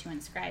in order to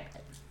inscribe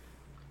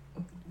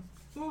it.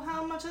 Well,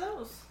 how much are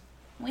those?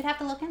 We'd have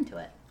to look into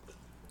it.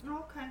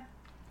 Okay.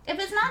 If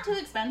it's not too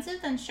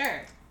expensive, then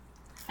sure.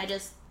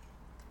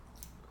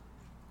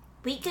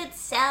 We could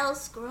sell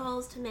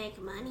scrolls to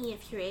make money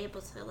if you're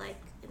able to like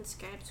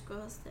inscribe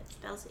scrolls that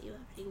spells that you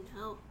already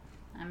know.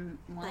 I'm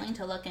willing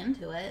to look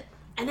into it.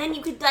 And then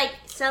you could like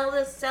sell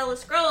the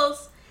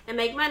scrolls and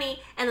make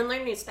money and then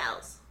learn new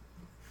spells.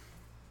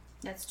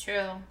 That's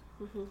true.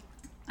 Mhm.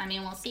 I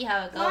mean, we'll see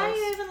how it goes. Why are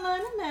you even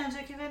learning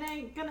magic if it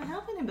ain't gonna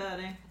help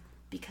anybody?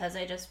 Because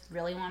I just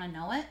really want to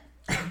know it.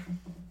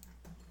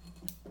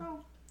 Oh.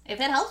 If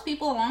it helps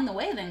people along the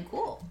way, then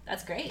cool.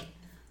 That's great.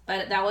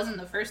 But that wasn't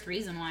the first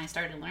reason why I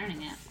started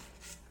learning it.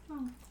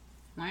 Oh.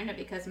 Learned it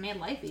because it made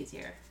life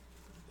easier.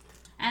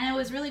 And it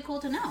was really cool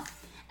to know.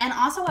 And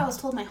also I was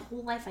told my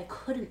whole life I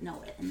couldn't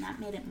know it, and that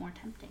made it more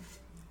tempting.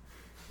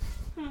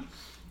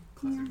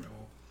 Classic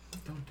rebel.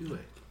 Don't do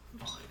it.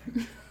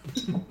 Fine.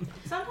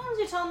 Sometimes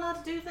you're told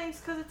not to do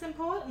things because it's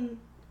important.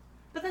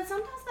 But then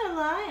sometimes they're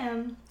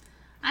lying.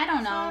 I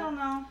don't know. So I don't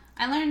know.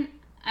 I learned,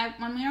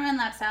 when we were in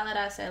Lab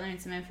Saladas, I learned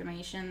some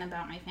information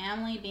about my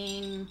family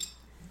being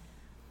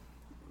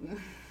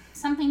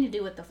something to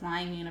do with the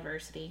Flying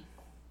University.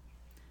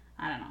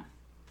 I don't know.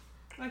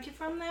 Like you're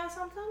from there or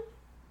something?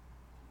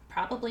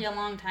 Probably a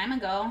long time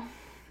ago.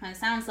 And it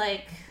sounds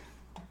like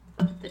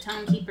the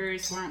Tome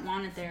Keepers weren't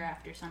wanted there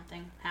after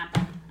something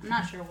happened. I'm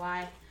not sure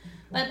why.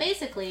 But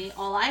basically,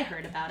 all I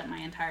heard about it my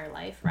entire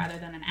life, rather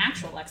than an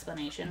actual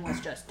explanation, was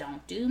just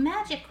don't do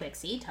magic,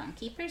 Qixi. Tome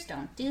keepers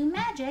don't do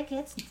magic.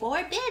 It's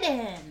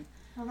forbidden.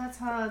 Well, that's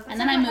hard. And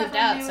then I moved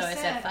out, so I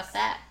said, fuck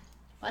that.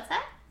 What's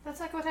that? That's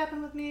like what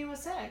happened with me with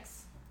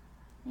sex.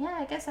 Yeah,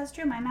 I guess that's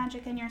true. My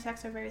magic and your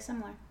sex are very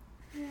similar.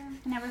 Yeah.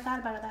 I never thought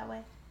about it that way.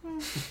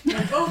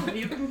 Both of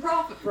you can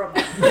profit from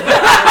it.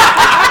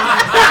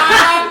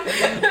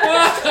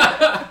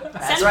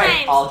 That's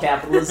right. All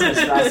capitalism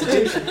is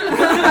prostitution.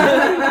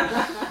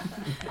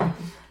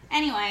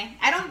 Anyway,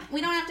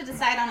 we don't have to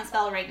decide on a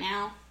spell right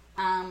now.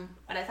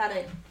 But I thought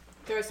I'd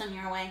throw some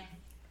your way,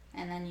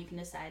 and then you can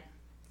decide.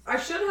 I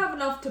should have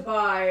enough to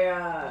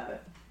buy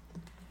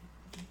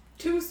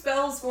 2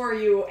 spells for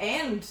you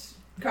and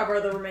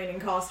cover the remaining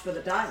cost for the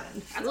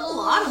diamond. That's a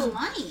lot of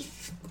money.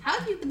 How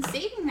have you been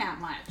saving that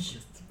much?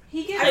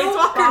 He gets I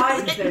don't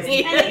buy things. and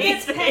he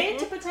gets paid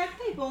to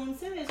protect people in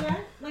cities,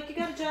 right? Like you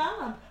got a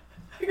job.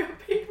 I got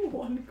paid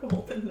 1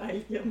 gold a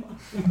night a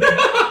month.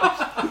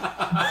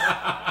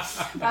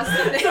 That's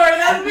the thing. Sorry,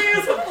 that's me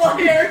as a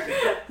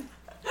player.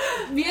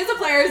 Me as a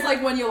player is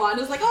like when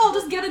Yolanda's like, oh, I'll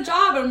just get a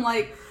job. And I'm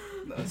like,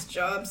 those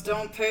jobs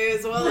don't pay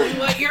as well as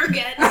what you're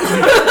getting.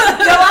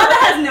 Iolanda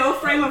has no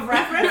frame of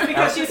reference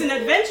because she's an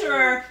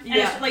adventurer. And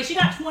Yeah. like she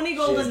got 20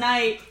 gold a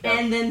night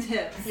and then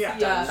tips. Yeah.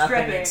 Nothing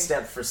Stripping.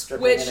 except for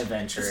stripping Which and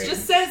adventuring. It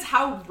just says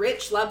how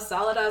rich Lab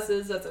Saladas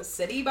is as a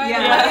city, by the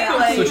Yeah. way.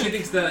 Like, So she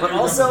thinks that. But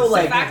also, the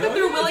like, fact that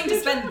they're willing to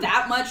spend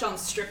that much on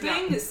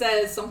stripping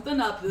says something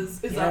up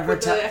is you up ever,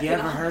 with the you ever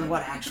economics. heard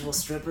what actual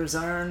strippers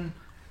earn?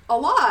 A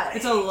lot.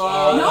 It's a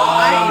lot. No,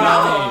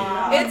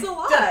 I know. It's a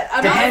lot.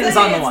 I'm Depends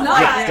not on saying the it's one.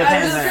 not. Yeah,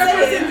 depends I'm on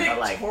just the saying, one. But,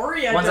 like,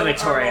 Victoria one's a don't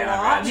Victoria, earn a I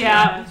lot. imagine.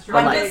 Yeah. But,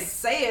 I'm like, just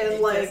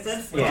saying, like,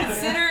 Yeah.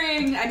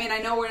 considering, I mean, I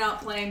know we're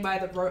not playing by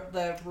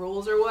the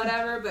rules or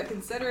whatever, but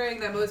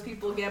considering that most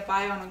people get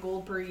by on a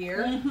gold per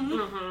year,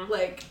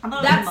 like, I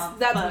thought it was a month,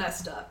 that's but-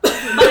 messed up. But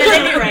at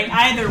any rate,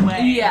 either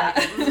way. Yeah.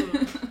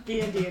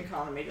 D&D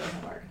economy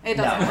doesn't work. It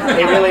No, doesn't work.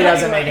 it really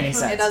doesn't make any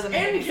sense. It doesn't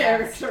make In any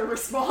sense. character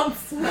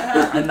response.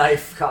 A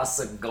knife costs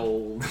a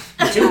gold.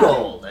 2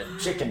 gold. A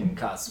chicken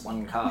costs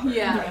 1 copper.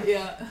 Yeah,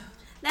 yeah.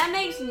 That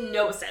makes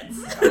no sense.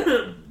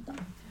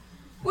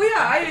 Well,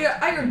 yeah,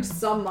 I earned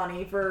some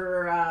money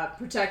for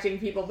protecting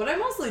people, but I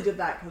mostly did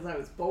that because I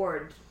was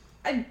bored.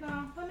 No,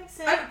 that makes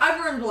sense.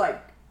 I've earned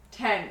like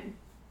 10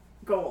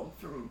 gold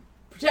from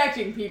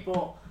protecting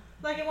people.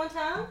 Like at one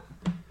time?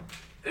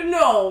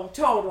 No,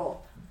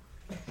 total.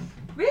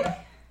 Really?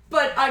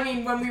 But I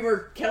mean, when we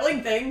were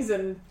killing things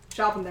and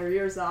chopping their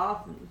ears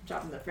off and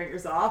chopping their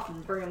fingers off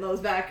and bringing those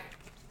back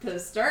to the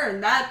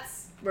stern,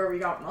 that's where we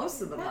got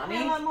most of the That'd be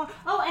money. a lot more.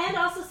 Oh, and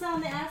also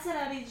selling the acid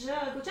out of each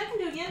jug, which I can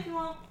do again if you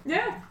want.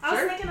 Yeah, I was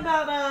sure. thinking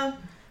about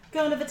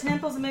going to the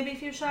temples and maybe a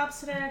few shops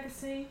today I could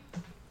see.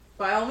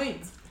 By all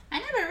means. I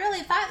never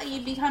really thought that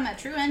you'd become a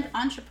true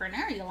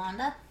entrepreneur,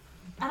 Yolanda.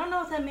 I don't know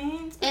what that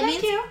means, but It thank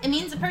means you. it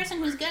means a person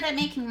who's good at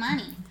making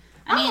money.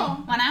 I mean,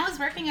 Oh. when I was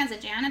working as a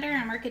janitor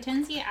in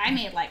Mercatinsia, I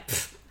made like,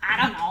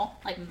 I don't know,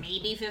 like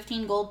maybe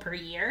 15 gold per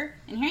year.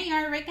 And here you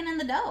are raking in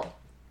the dough.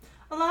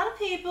 A lot of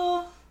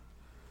people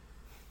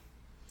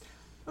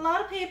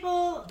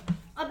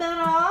are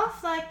better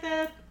off, like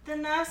they're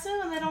nicer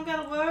and they don't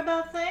gotta worry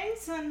about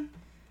things, and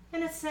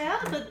it's sad,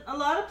 but a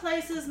lot of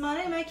places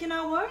money make you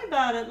not worry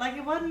about it. Like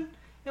it wasn't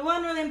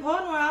really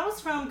important where I was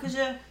from because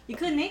you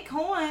couldn't eat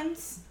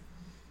coins.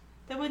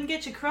 They wouldn't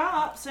get you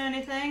crops or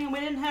anything, and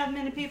we didn't have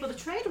many people to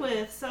trade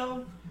with,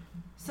 so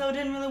it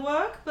didn't really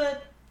work.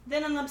 But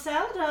then in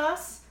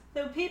Saladas,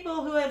 there were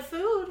people who had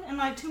food and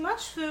like too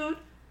much food,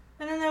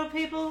 and then there were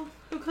people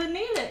who couldn't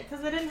eat it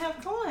because they didn't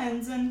have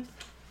coins, and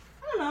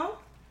I don't know.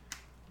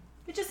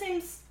 It just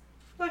seems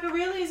like a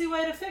real easy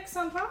way to fix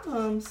some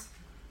problems,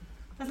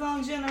 as long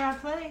as you're in the right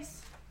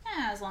place.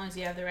 Yeah, as long as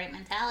you have the right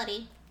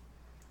mentality.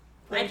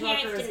 My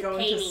parents Plainswalker is didn't going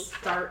pay to me.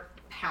 start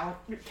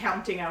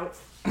counting out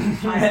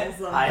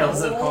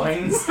piles of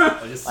coins.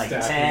 I just Like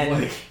stack 10,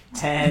 them, like,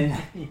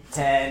 10,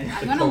 10.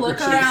 I'm gonna poker look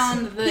chips.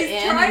 around the He's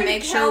inn trying and to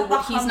make sure count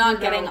the he's not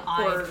 100 getting out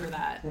eyed for- for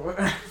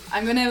that.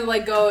 I'm gonna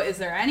like go, is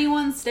there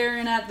anyone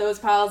staring at those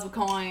piles of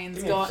coins,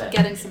 Give me a second.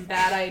 getting some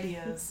bad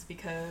ideas,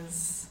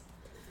 because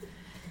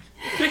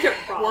We're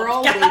we're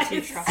all way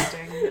too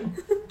trusting.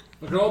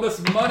 Look at all this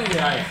money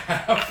I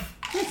have.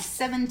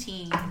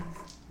 17.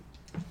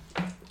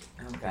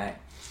 Okay.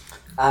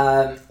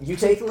 You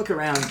take a look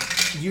around.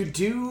 You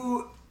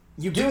do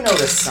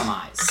notice some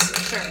eyes.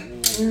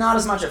 Sure. Not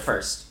as much at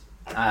first,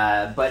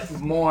 but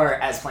more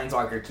as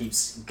Plainswalker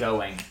keeps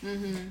going,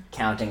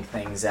 counting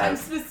things I'm out.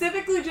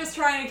 specifically just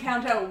trying to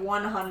count out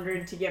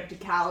 100 to give to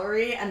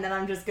Calree, and then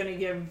I'm just gonna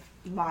give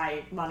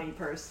my money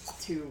purse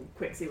to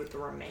Qixi with the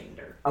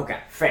remainder. Okay,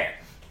 fair.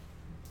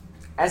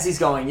 As he's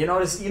going, you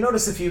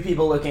notice a few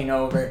people looking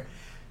over.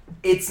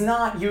 It's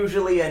not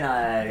usually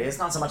it's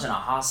not so much in a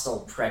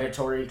hostile,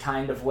 predatory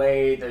kind of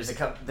way.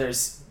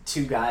 There's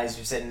 2 guys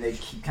who sit and they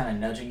keep kind of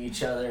nudging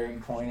each other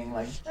and pointing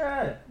like, look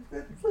at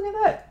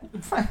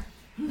that.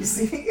 You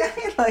see the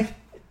guy? Like,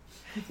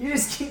 he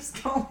just keeps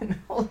going.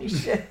 Holy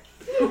shit.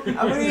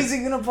 How many is he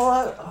gonna pull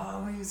out?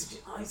 Oh, he's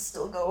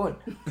still going.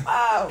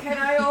 Wow. Can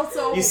I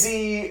also You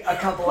see a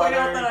couple point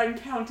out that other. I'm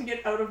counting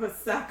it out of a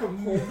sack of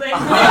holding?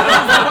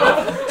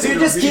 So you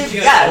just keep,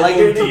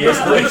 you're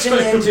just reaching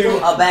into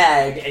a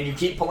bag and you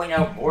keep pulling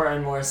out more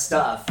and more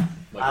stuff.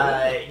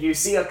 You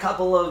see a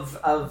couple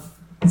of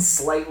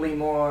slightly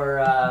more,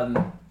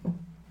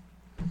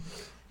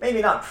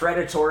 maybe not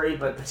predatory,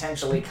 but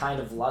potentially kind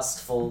of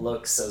lustful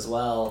looks as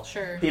well.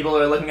 Sure. People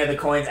are looking at the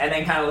coins and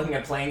then kind of looking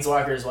at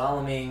Plainswalker as well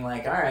and being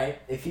like, all right,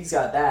 if he's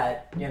got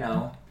that,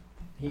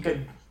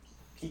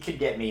 he could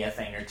get me a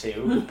thing or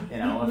two,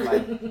 if I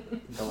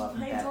go up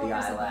and pat the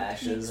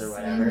eyelashes or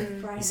whatever.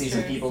 You see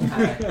some people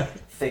kind of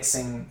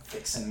fixing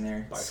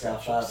their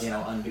stuff up,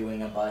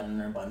 undoing a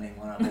button or buttoning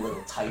one up a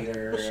little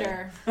tighter.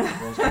 Sure.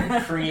 Or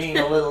preening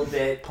a little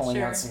bit,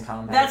 pulling out some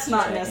combat. That's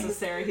not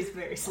necessary. He's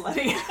very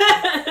slutty.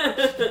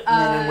 Men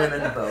and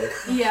women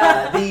both.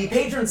 Yeah. The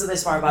patrons of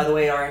this bar, by the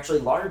way, are actually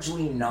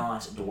largely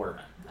not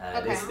dwarven.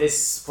 Okay.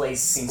 This place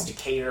seems to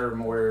cater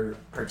more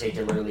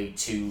particularly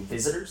to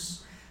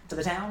visitors to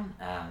the town.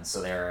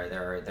 So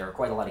there are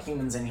quite a lot of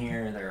humans in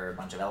here. There are a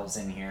bunch of elves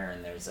in here,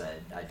 and there's a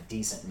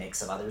decent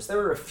mix of others. There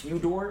are a few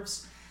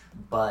dwarves,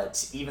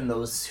 but even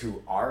those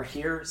who are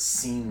here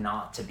seem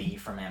not to be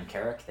from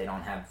Am-Karrak. They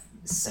don't have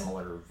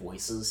similar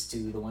voices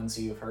to the ones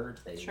who you've heard.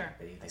 They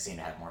seem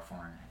to have more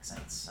foreign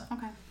accents. So.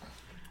 Okay.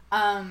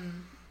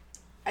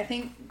 I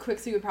think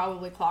Qixi would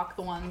probably clock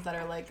the ones that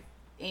are like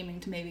aiming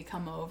to maybe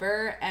come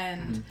over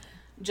and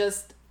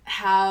just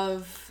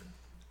have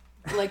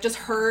like just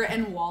her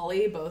and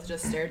Wally both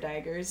just stare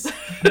daggers.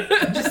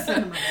 Just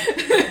send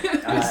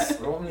them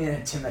roll me an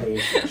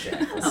intimidation check.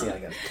 Let's see how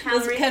it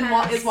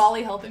goes. Is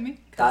Wally helping me?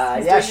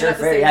 Yeah, sure.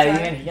 Fair.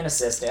 Yeah, you can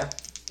assist. Yeah,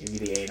 give you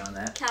the 8 on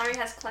that. Calree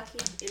has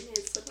Clucky in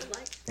his little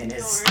like In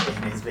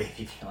his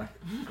baby Bjorn.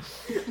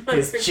 Oh,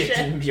 His for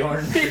chicken shit.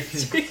 Bjorn.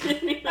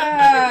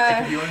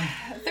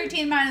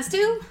 13 minus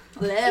 2,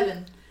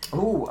 11.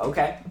 Ooh,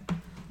 okay.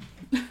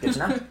 Good to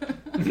know.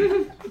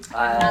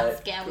 Not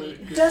scary.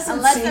 Doesn't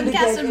Unless seem them to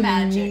cast get some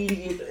magic.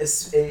 immediate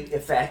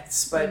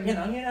effects, but you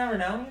never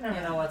know. You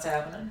never know what's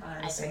happening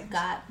behind I the scenes.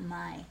 forgot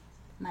my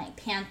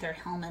panther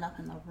helmet up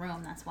in the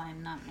room. That's why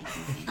I'm not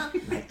making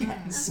it. My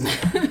cats.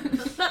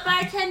 But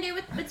bartender,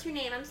 what's your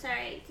name? I'm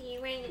sorry. Do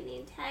you wearing a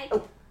name tag?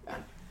 Oh,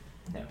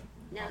 no.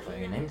 No, I'll you're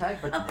your not. name tag,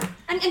 but Oh,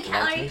 I'm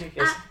Calree.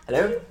 yes.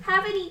 Hello. Do you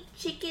have any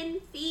chicken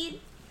feed?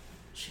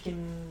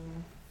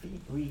 Chicken feed.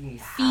 We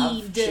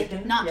have Feed,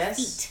 chicken. not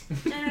yes.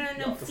 feet.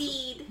 No,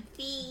 feed.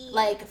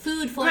 Like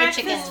food for Breakfast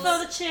chickens. for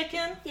the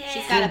chicken. Yeah.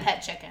 She's got a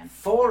pet chicken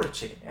For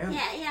chicken. Oh.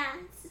 Yeah.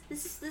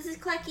 This is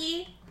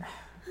Clucky.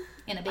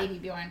 and a baby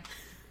Bjorn.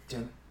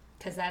 Don't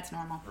Because that's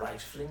normal.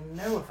 rightfully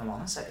know, if I'm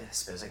honest. I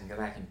suppose I can go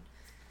back and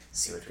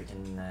see what we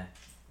can.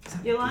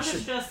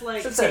 Yolanda's just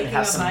like should certainly taking a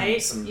have some,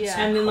 bite some Yeah.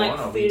 and then like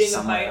corn over feeding a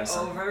somewhere or bite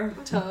something.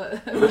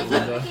 over.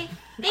 Okay.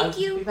 Thank I'll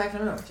be you. back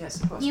in a moment.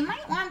 Yes, of course. You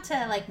might want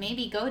to like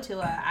maybe go to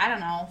a, I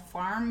don't know,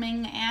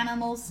 farming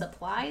animal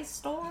supply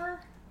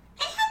store.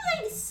 I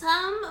have like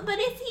some, but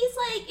if he's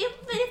like,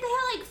 if they have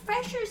like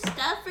fresher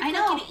stuff for I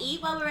know. Clucky to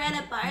eat while we're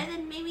at a bar,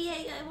 then maybe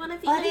I want to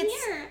feed But him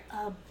it's here.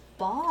 a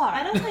bar.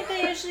 I don't think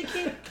they usually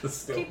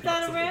keep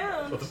that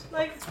around.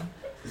 Like,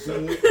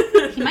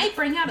 He might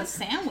bring out a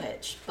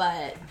sandwich,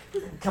 but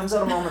Comes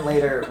out a moment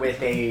later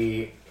with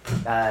a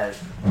kind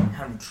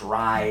of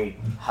dry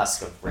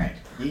husk of bread.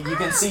 You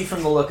can see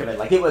from the look of it,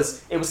 like it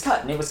was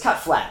cut and it was cut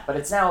flat, but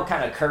it's now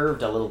kind of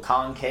curved, a little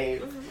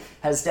concave.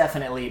 Has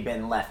definitely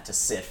been left to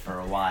sit for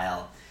a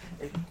while.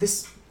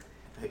 This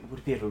would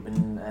appear to have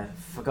been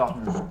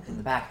forgotten in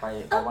the back by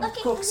one of the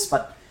okay, cooks,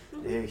 but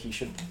he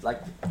should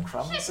like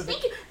crumbs Sure, of it.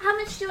 thank you. How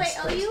much do I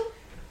owe you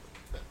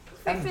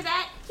for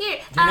that? Here,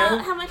 You know,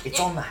 how much? it's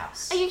on the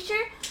house. Are you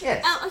sure?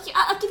 Yes. Oh, okay.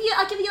 I'll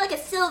give you like a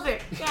silver.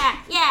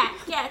 Yeah.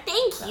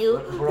 Thank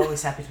you. We're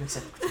always happy to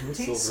accept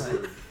gratuities.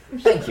 Silver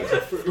Thank you.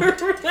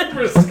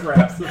 for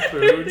scraps of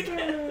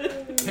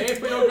food. Pay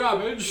for your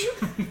garbage.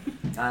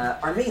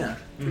 Arminna,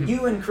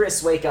 you and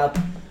Chris wake up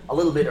a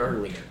little bit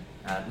earlier.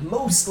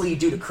 Mostly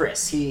due to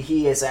Chris.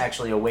 He is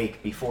actually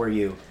awake before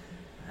you.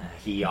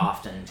 He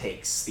often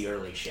takes the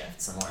early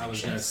shifts and morning I was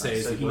shifts. gonna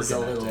say, so is he he's a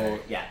working that little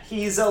day?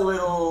 he's a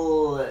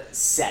little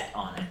set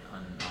on it,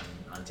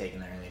 on taking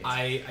the early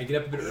days. I get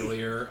up a bit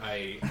earlier.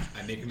 I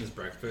make him his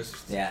breakfast.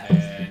 Yeah.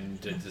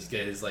 And just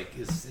get his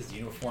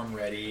uniform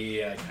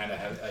ready. I kind of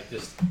have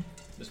just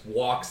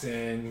walks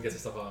in, gets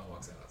his stuff on, and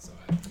walks out. So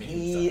I make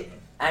him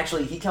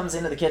stuff. He comes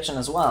into the kitchen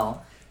as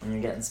well when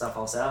you're getting stuff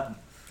all set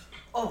up.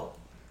 Oh,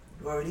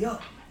 you're already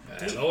up.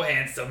 Hello,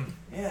 handsome.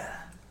 Yeah.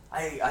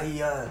 I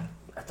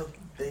took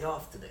the day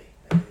off today.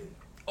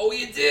 Oh,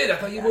 you did. I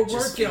thought you Yeah, were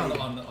just working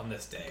kidding. on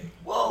this day.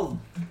 Well,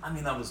 I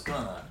mean, I was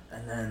gonna,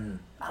 and then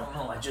I don't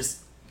know. I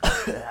just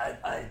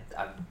I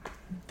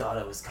thought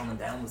I was coming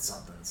down with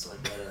something, so I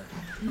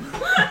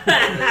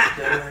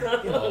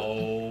better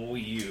Oh,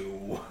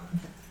 you.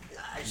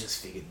 I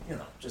just figured,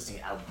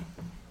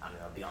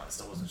 I'll be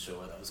honest. I wasn't sure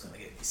whether I was gonna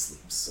get any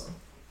sleep, so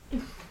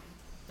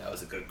That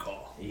was a good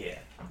call. yeah.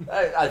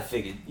 I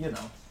figured,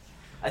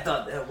 I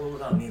thought, what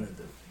would Arminna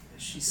do?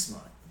 she's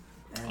smart.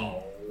 And,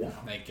 Oh, you know,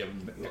 I give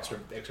him extra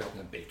help in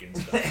the bacon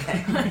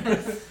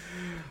stuff.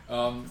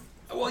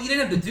 Well, you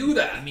didn't have to do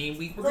that. I mean,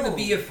 we're going to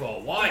be here for a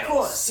while. Of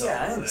course, so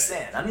yeah, I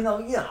understand. I mean,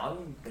 I'm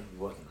going to be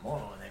working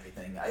tomorrow and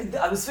everything.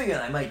 I was figuring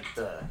I might,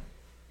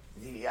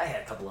 I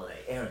had a couple of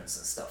errands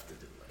and stuff to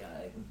do. Like,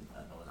 I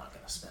know we're not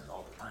going to spend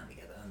all the time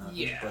together.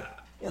 Yeah. But,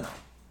 you know.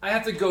 I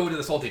have to go to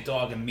the Salty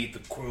Dog and meet the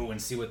crew and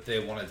see what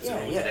they want to do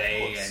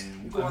today. of course.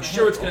 And Go I'm on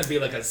sure ahead, it's going to bro.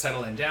 be like a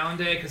settling down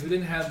day because we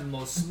didn't have the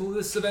most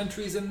smoothest of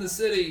entries in the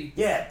city.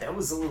 Yeah, that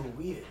was a little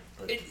weird.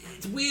 But,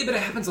 It's weird, but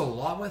it happens a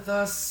lot with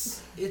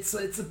us. It's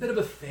a bit of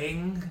a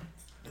thing.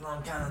 you know,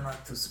 I'm kind of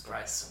not too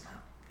surprised somehow.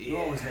 You Yeah.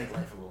 always make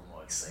life a little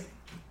more exciting.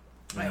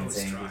 I always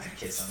Saying try.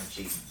 kiss on the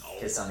cheek,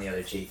 kiss on the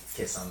other cheek,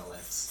 kiss on the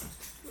lips.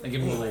 I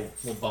give him a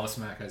little bum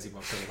smack as he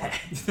walks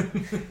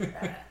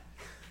over.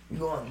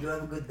 You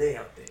have a good day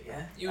out there,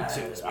 yeah? You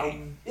too,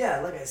 sweetie.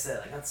 Like I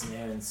said, I got some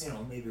errands, you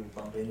know, maybe we'll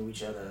bump into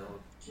each other, or,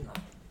 you know,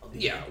 I'll be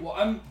Yeah, well,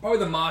 I'm probably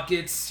the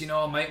markets. You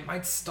know, I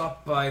might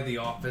stop by the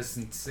office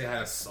and say hi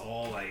to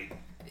Saul. I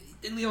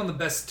didn't leave on the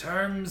best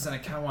terms, and I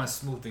kind of want to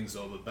smooth things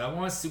over, but I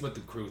want to see what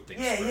the crew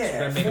thinks first. We're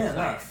gonna make fair a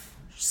plan. enough.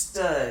 Just,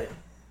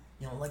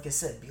 you know, like I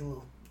said, be a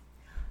little,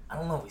 I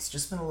don't know, he's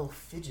just been a little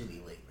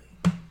fidgety lately.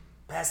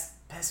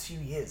 Past few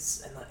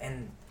years,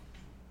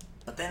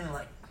 but then,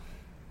 like,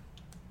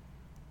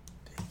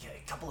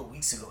 a couple of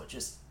weeks ago, it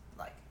just,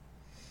 like,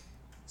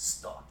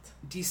 stopped.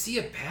 Do you see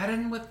a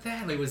pattern with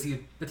that? Like, was he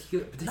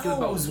particular No,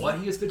 about it was- what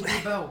he was particular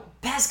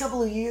about? Past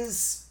couple of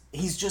years,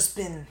 he's just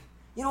been,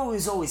 you know, he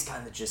was always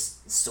kind of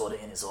just sort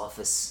of in his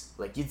office.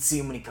 Like, you'd see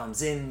him when he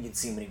comes in, you'd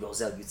see him when he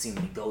goes out, you'd see him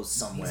when he goes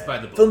somewhere. He's by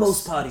the For the books.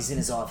 most part, he's in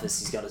his office,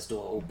 he's got his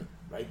door open,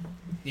 right?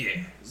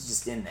 Yeah. He's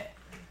just in there.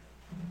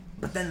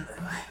 But then,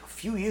 a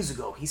few years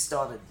ago, he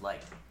started,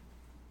 like,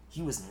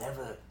 he was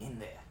never in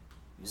there.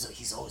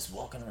 He's always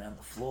walking around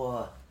the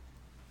floor,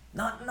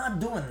 not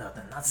doing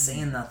nothing, not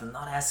saying nothing,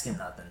 not asking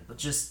nothing, but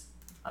just,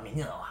 I mean,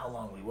 you know, how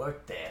long we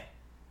worked there,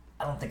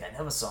 I don't think I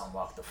never saw him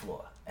walk the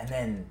floor. And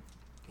then,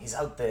 he's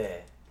out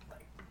there,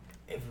 like,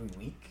 every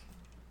week,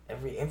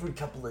 every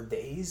couple of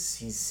days,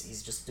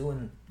 he's just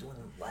doing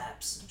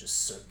laps and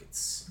just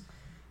circuits.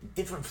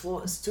 Different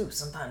floors, too.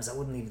 Sometimes I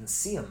wouldn't even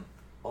see him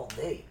all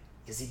day,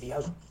 because he'd be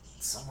out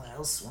somewhere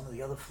else, one of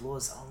the other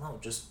floors, I don't know,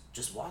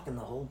 just walking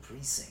the whole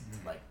precinct,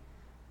 like,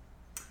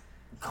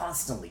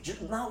 constantly,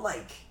 just not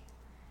like,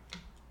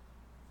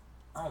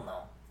 I don't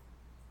know,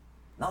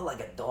 not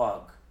like a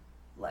dog,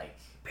 like,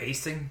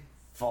 Pacing?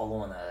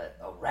 following a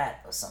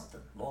rat or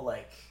something, more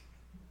like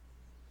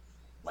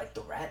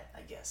the rat,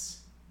 I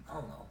guess, I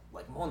don't know,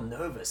 like, more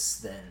nervous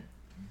than,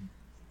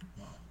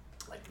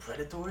 like,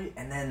 predatory.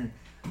 And then,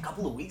 a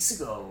couple of weeks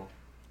ago,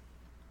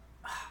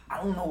 I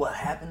don't know what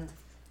happened.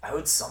 I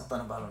heard something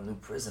about a new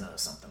prisoner or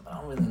something, but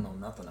I don't really know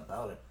nothing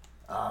about it.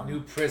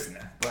 New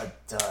prisoner.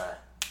 But,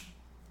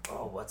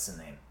 what's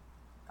the name?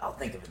 I'll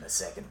think of it in a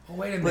second. Oh,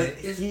 wait a But minute.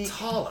 It's he-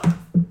 Tala.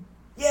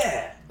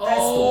 Yeah, that's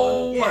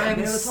Oh, the one. Yeah, I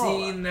haven't Maritala.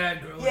 seen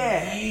that girl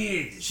Yeah, in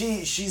years.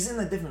 she's in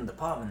a different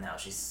department now.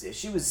 She was.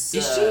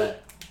 Is she?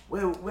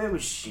 Where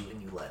was she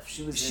when you left?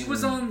 She was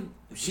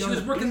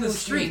working the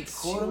was she in streets.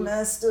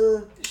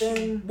 Quartermaster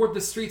thing. Worked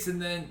the streets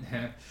and then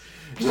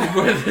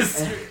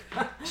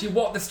she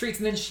walked the streets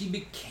and then she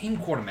became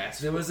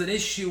quartermaster. There was an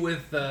issue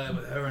with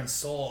her and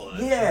Saul.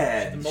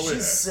 Yeah, demoted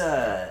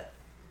her.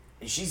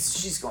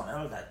 she's gone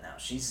out of that now.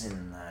 She's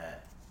in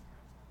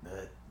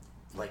the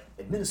like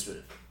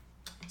administrative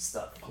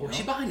stuff. Oh, is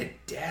she behind a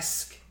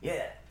desk?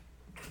 Yeah.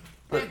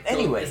 But That girl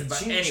anyway, isn't-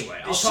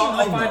 I'll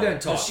I'll find her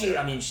and talk to her.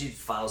 I mean, she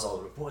files all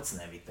the reports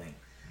and everything.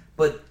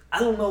 But I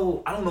don't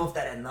know if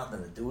that had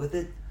nothing to do with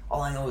it.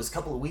 All I know is a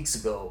couple of weeks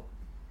ago,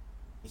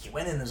 he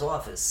went in his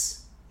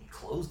office, he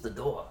closed the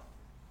door,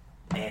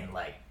 and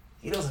like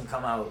he hasn't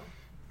come out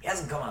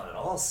at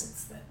all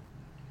since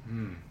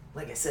then.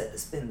 Like I said,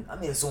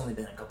 it's only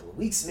been a couple of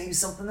weeks. Maybe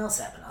something else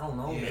happened. I don't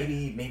know. Yeah.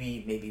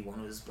 Maybe one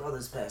of his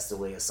brothers passed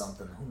away or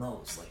something. Who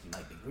knows? Like he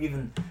might be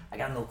grieving. I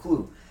got no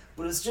clue.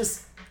 But it's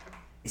just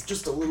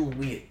a little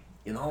weird,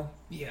 you know?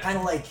 Yeah. Kind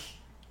of like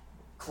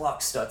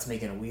clock starts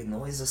making a weird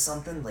noise or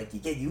something. Like you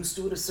get used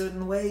to it a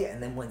certain way,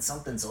 and then when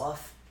something's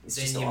off, it's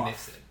Then just you off.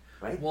 miss it.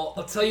 Right? Well,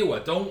 I'll tell you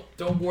what. Don't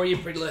worry your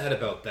pretty little head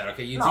about that.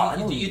 Okay, you No, I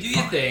know do you'll your be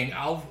fine. thing.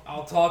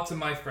 I'll talk to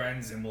my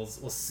friends and we'll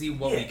see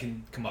what we Yeah.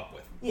 can come up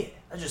with. Yeah,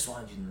 I just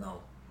wanted you to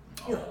know.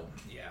 You know,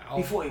 Yeah.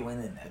 before you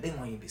went in there, I didn't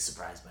want you to be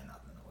surprised by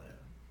nothing or whatever.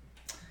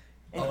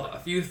 Anyway, A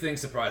few things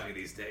surprise me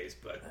these days,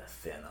 but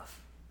fair enough.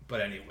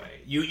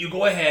 anyway, you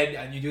go ahead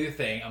and you do your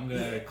thing. I'm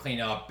gonna Yeah.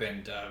 clean up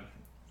and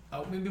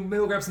maybe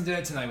we'll grab some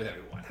dinner tonight with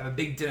everyone. Have a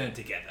big dinner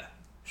together.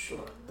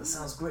 Sure, that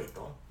sounds great,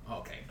 though.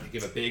 Okay. I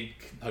give a big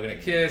hug and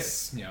a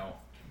kiss. You know,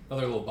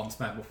 another little bump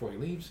smack before he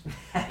leaves,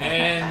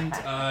 and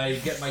I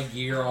get my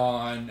gear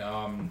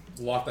on.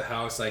 Lock the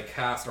house. I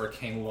cast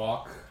arcane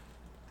lock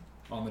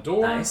on the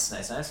door. Nice.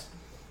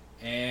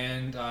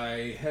 And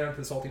I head up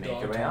to the Salty Make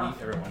Dog your way to off.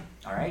 meet everyone.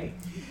 Alrighty.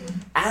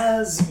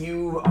 As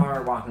you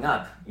are walking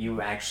up,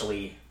 you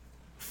actually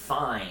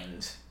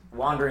find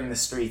wandering the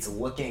streets,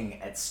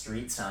 looking at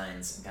street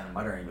signs and kind of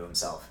muttering to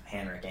himself.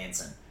 Henrik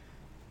Anson.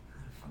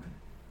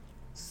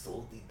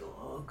 Salty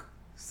dog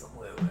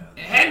somewhere around.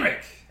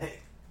 Henrik! Hey.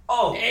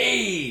 Oh!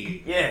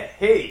 Hey! Yeah,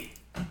 hey!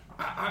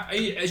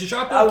 Is your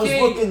shop okay? I was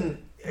looking...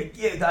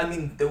 Yeah, I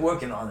mean, they're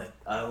working on it.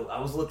 I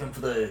was looking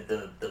for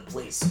the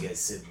place you guys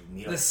said we'd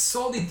meet up. The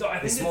salty dog. I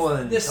think This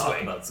morning this talk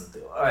way. about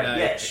something. Alright,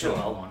 yeah, sure.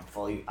 come I'll on.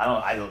 follow you.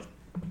 I don't...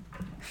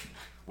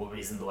 What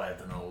reason do I have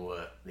to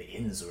know the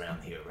inns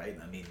around here, right?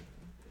 I mean,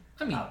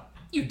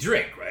 you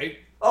drink, right?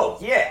 oh,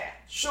 yeah,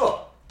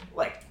 sure.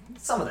 Like,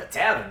 some of the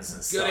taverns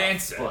and stuff. Good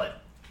answer.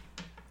 But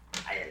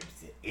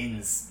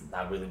inns,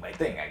 not really my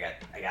thing. I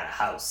got a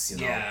house, you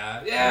know?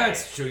 Yeah,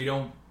 it's true. You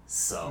don't...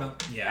 So, No,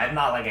 yeah. I'm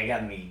not like I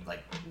got any, like,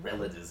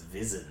 relatives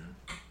visiting.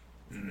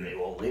 They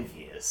all live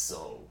here,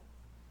 so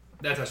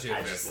That's actually a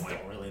I fair just point.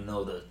 don't really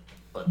know the...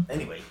 But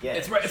anyway, yeah.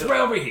 It's right sure.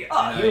 over here.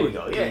 Oh, And here we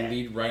go, yeah. You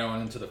lead right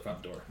on into the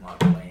front door.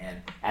 Walk away,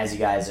 and as you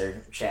guys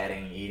are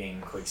chatting, eating,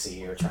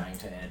 Qixi, or trying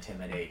to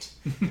intimidate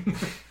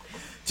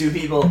two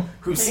people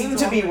who seem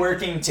to be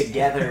working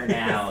together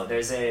now.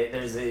 There's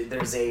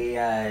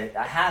a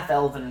half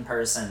elven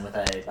person with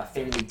a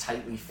fairly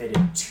tightly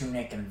fitted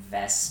tunic and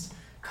vest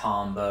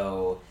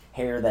combo,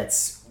 hair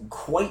that's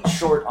quite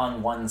short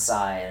on one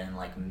side and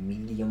like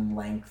medium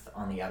length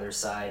on the other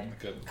side.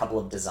 Good. A couple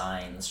of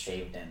designs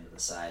shaved into the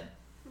side.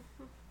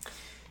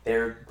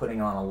 They're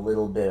putting on a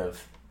little bit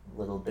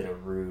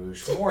of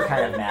rouge, more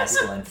kind of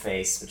masculine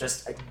face, but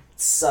just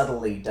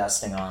subtly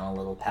dusting on a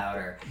little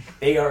powder.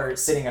 They are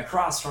sitting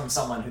across from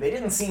someone who they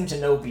didn't seem to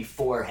know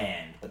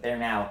beforehand, but they're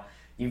now,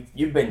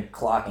 you've been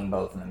clocking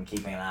both of them,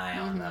 keeping an eye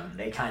on them.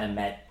 They kind of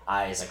met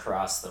eyes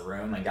across the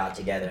room and got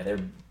together. They're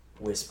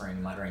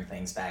whispering, muttering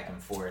things back and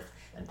forth,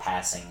 and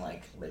passing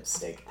like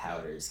lipstick,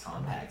 powders,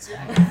 compacts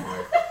back and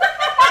forth.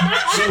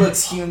 She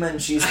looks human.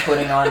 She's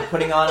putting on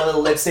a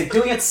little lipstick,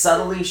 doing it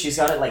subtly. She's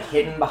got it like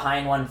hidden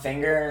behind one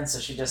finger, and so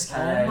she just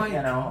kind of,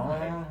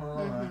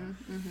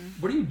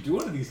 What are you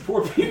doing to these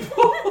poor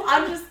people?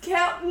 I'm just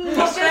counting. He's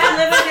just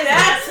living his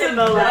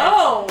maximum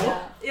life.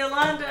 No.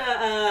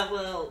 Yolanda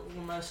will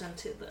motion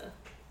to the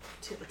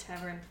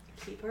tavern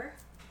keeper.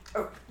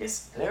 Oh,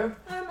 yes. Hello.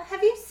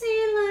 Have you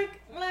seen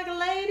like a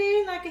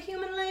lady, like a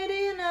human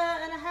lady and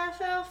a half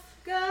elf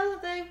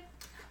girl?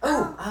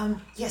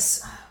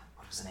 Yes.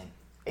 What was her name?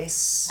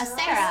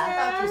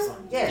 Sarah.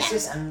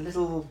 Yes, and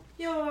little.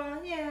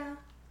 Yeah.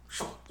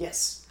 Sure.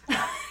 Yes.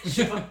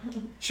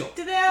 Sure.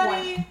 Do they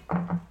already?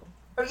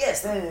 Oh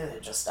yes, they're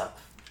just up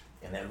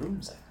in their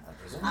rooms. I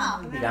presume. Oh.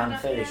 They'll be down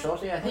fairly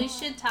shortly. I We think.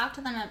 should talk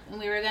to them.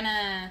 We were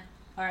gonna,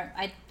 or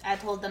I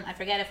told them, I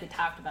forget if we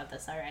talked about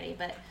this already,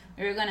 but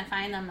we were gonna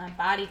find them a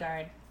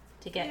bodyguard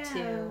to get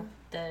to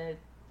the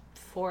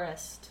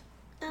forest.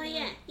 Oh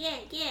yeah.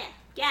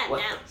 What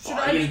Now. the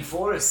Bargaining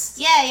Forest?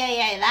 Yeah,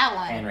 that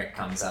one. Henrik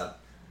comes up.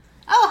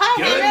 Oh,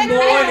 hi, Good Henrik.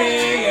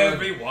 morning,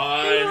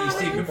 everyone. You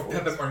see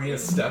Peppa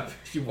Armina's step.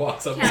 She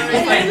walks up.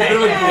 Calree Like,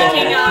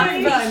 picking off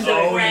good the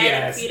Oh, bread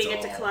yes. and feeding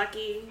it to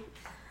Clucky.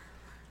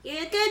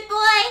 You're a good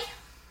boy.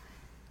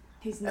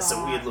 He's not. That's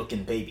a weird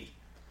looking baby.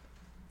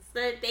 It's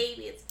not a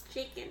baby, it's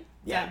chicken.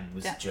 Yeah, it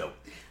was a joke.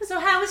 So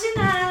how was your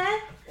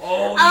night?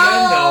 Oh,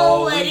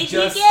 Oh, what we did you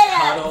just get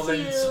up cuddled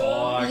and to?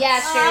 talked. Yeah,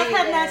 Oh, sure. I've you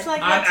had did. nights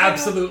like I'm that too.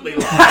 absolutely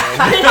lying.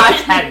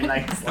 I've had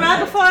nights like Right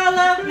before I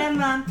left, never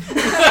mind.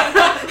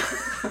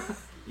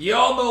 You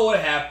all know what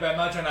happened. I'm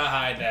not trying to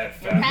hide that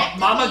fact. practically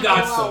Mama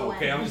got glowing. so,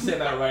 okay? I'm just saying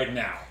that right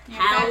now.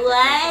 How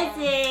was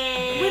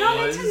it? We don't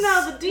need to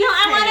know the No, details.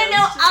 I want to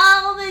know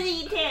all the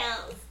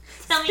details.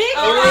 Tell me Speak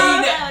all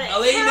about it.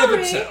 Elaine never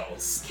Calree.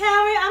 tells.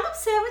 Calree, I'm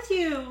upset with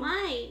you.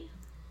 Why?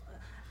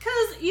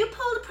 Because you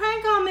pulled a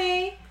prank on me,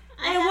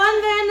 I and it haven't-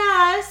 wasn't very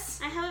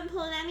nice, I haven't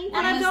pulled anything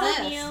When and I was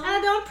don't, this? and I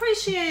don't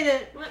appreciate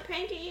it. What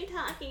prank are you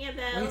talking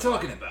about? What are you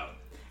talking about?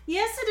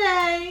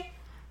 Yesterday,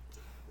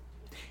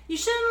 you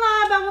shouldn't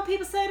lie about what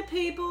people say to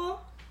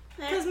people,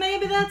 because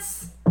maybe they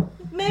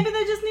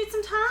just need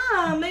some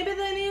time. Maybe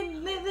they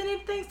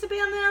need things to be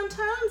on their own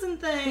terms and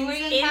things. Who are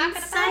you talking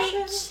about?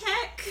 Insight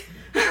check.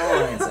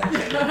 Oh,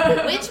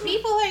 inside. Which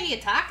people are you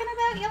talking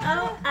about,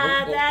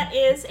 Yolanda? That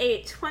is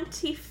a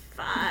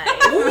 25.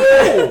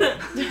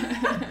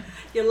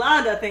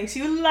 Yolanda thinks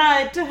you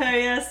lied to her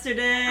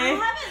yesterday. I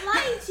haven't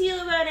lied to you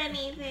about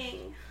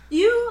anything.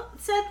 You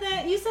said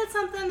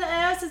something that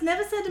Eris has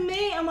never said to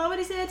me, and why would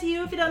he say it to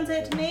you if he doesn't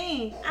say it to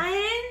me? I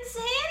didn't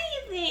say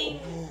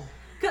anything.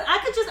 Cause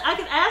I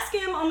could ask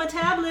him on my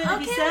tablet if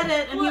he Okay, said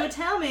it, and he well, would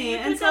tell me. you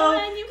And can so go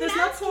and you can there's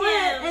no ask point.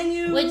 him. And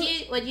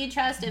you Would you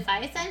trust if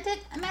I sent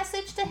a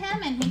message to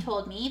him and he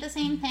told me the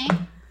same thing?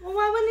 Well,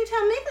 why wouldn't he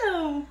tell me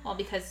though? Well,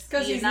 because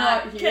he's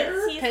not here.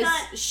 Because he's Because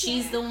not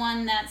she's here. the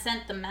one that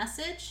sent the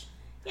message.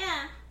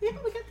 Yeah. Yeah,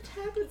 but we got the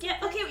tablet. Yeah.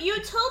 Okay.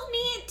 You told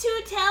me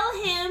to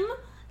tell him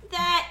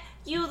that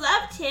you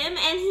loved him,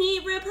 and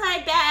he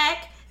replied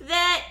back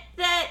that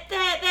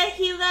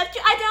he loved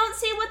you. I don't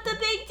see what the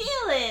big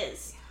deal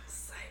is.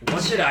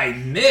 What did I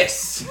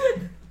miss?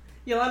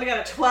 Yolanda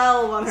got a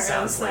 12 on her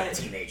Sounds like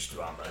insight. teenage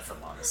drama, if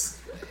I'm honest.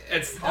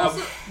 It's Also,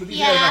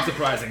 yeah, yeah. not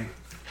surprising.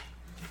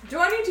 Do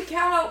I need to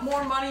count out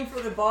more money for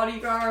the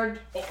bodyguard?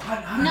 No.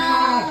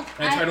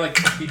 And I try to like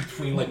be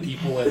between like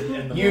people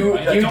and the You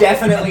money. you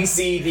definitely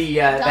see the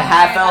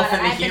half elf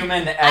and the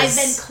human I've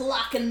been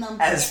clocking them.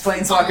 as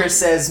Plainswalker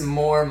says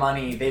more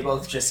money. They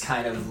both just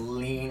kind of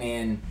lean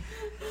in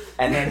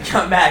and then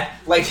come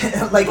back like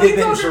they've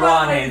been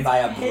drawn in by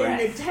a Paying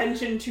breath.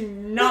 attention to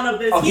none of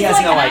this. Oh, he He's has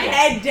like no idea.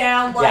 head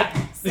down, like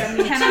Yeah.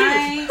 72, Can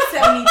I-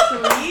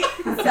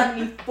 73,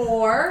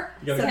 74,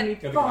 You gotta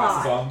get the 75.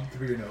 glasses on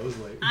through your nose,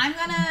 like. I'm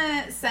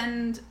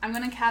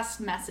gonna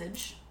cast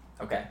message,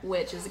 Okay.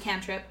 which is a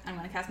cantrip. I'm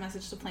gonna cast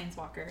message to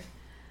Plainswalker.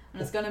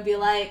 And it's gonna be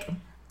like,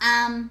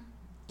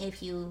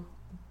 if you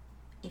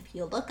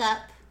look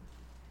up,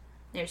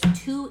 there's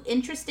 2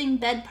 interesting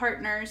bed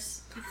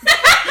partners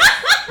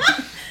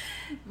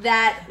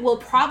that will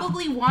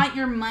probably want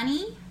your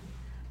money,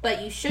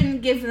 but you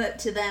shouldn't give it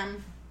to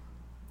them.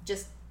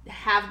 Just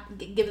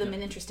give them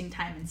an interesting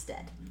time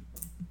instead.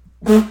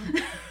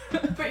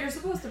 But you're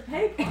supposed to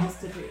pay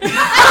prostitutes.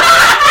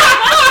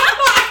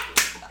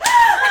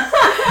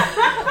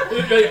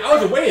 I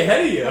was way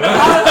ahead of you.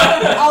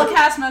 I'll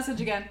cast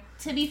message again.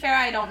 To be fair,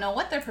 I don't know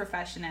what their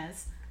profession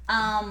is.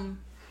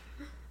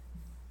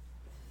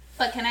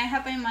 But can I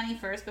have my money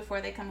first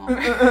before they come over?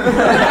 Before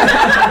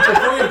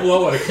you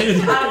blow it,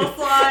 I'll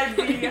slide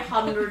the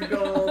 100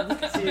 gold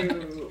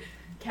to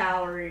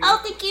Calree. Oh,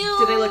 thank you.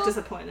 Do they look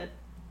disappointed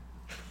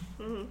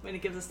when he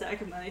gives a stack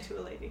of money to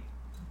a lady?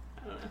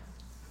 I don't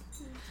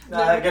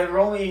know. Gonna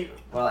roll me.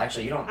 Well,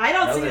 actually, you don't. I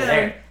don't know see they're them.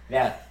 there.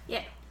 Yeah.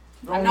 Yeah.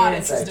 Roll I'm me not an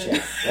insight interested.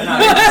 check. They're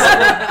not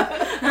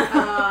interested.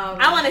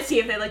 I want to see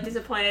if they look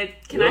disappointed.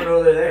 Can You don't I?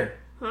 know they're there.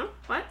 Huh?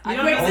 What? You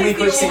don't know, know. Only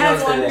Qixi has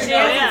knows one. they're She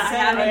there. hasn't Yeah,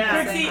 said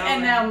yeah, Qixi yeah.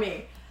 and now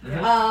me.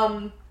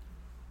 Mhm.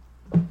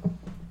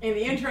 In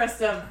the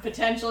interest of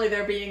potentially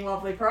there being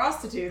lovely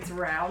prostitutes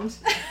around,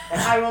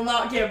 I will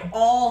not give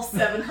all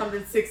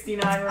 769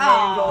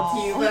 remaining gold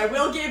to you, but I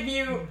will give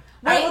you.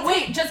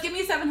 Wait, just give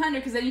me 700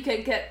 because then you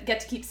can get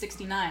to keep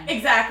 69.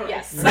 Exactly.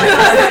 Yes.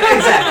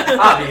 Exactly.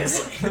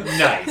 Obviously.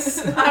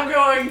 Nice. I'm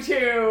going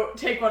to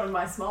take one of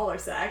my smaller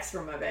sacks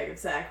from my bag of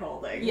sack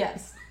holding.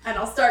 Yes. And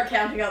I'll start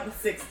counting out the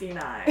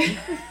 69.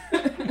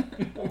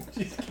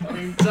 She's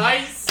counting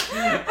dice.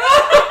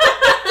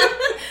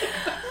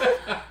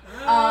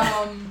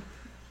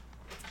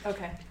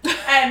 Okay.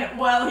 And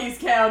while he's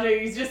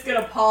counting, he's just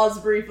gonna pause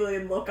briefly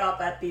and look up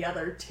at the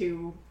other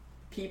 2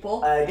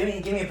 people, Give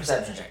me a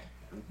perception check.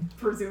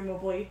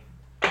 presumably.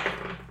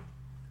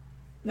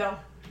 No.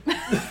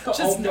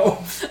 Just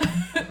no.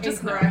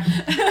 Incorrect.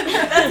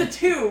 That's a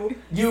 2.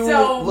 You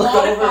So look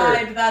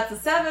modified, over that's a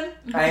 7.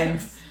 and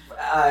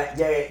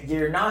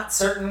you're not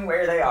certain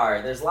where they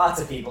are. There's lots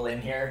of people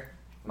in here.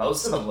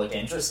 Most of them look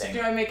interesting.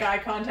 Do I make eye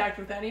contact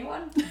with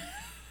anyone?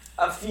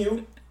 A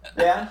few.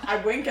 Yeah. I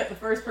wink at the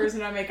first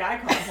person I make eye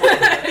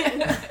contact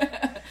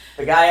with.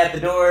 The guy at the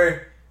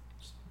door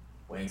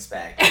winks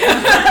back.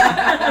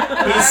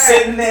 He's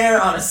sitting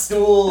there on a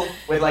stool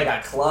with like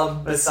a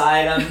club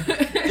beside him,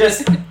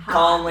 just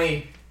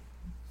calmly.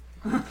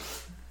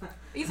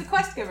 He's a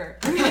quest giver.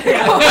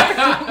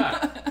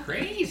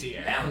 Crazy.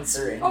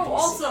 Bouncer NPC. Oh,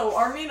 also,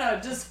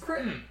 Arminna, does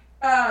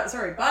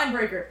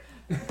Bindbreaker.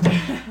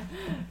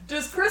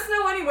 Does Chris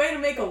know any way to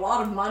make a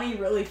lot of money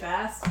really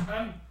fast?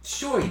 I'm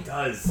sure he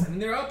does. I mean,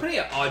 there are plenty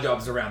of odd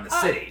jobs around the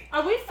city.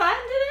 Are we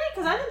fighting today?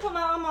 Because I didn't put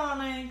my armor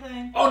on or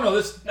anything. Oh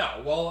no,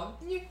 well,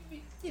 you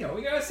know,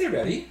 we gotta stay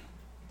ready.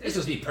 This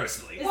was me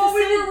personally. Is Well, the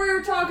city- we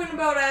were talking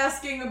about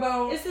asking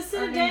about Is the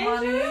city earning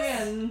money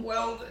dangerous? and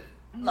Well,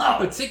 not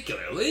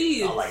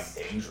particularly. Not like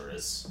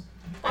dangerous.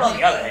 But on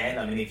the other hand,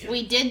 I mean, if you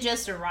We did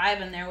just arrive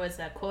and there was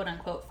a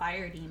quote-unquote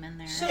fire demon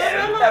there. Should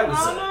Yeah, I run that my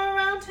was armor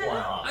around town?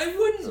 wow. I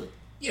wouldn't.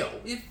 You know,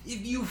 if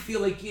you feel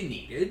like you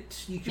need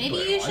it, you can Maybe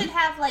put you it on. should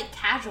have, like,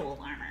 casual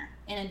armor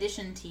in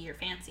addition to your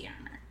fancy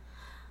armor.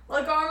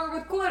 like armor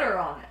with glitter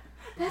on it.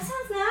 That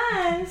sounds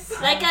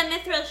nice. Like a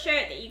mithril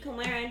shirt that you can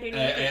wear underneath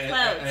your And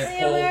clothes. I Yeah,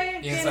 pull where you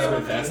the get inside of it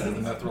the vest on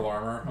and the mithril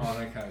armor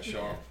on it, kind of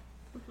show up.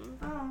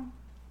 Oh.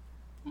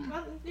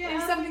 Well, Maybe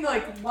yeah. something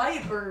like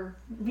light or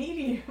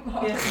medium.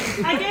 Yeah.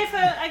 I gave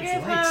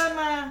It's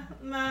her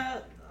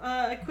my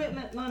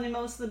equipment money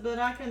mostly, but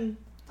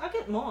I'll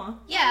get more.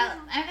 Yeah,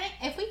 I think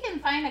if we can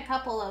find a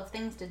couple of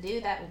things to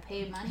do that will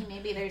pay money,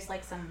 maybe there's,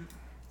 like, some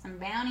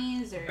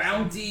bounties or...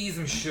 Bounties,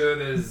 I'm sure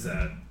there's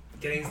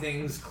getting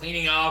things,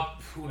 cleaning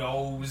up, who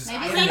knows. Maybe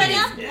I don't somebody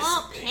know.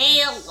 else Won't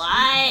pay a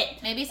lot.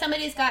 Maybe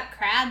somebody's got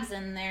crabs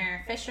in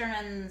their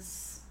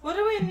fisherman's What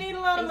do we need a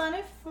lot of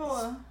money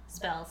for?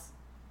 spells.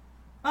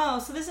 Oh,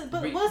 so this is,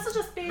 but Re- this will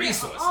just be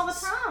resources. all the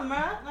time,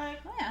 right? Like,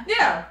 Oh, yeah.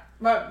 Yeah,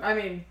 but I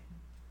mean,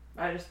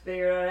 I just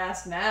figured I'd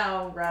ask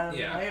now rather than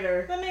Yeah.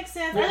 later. that makes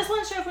sense. Well- I just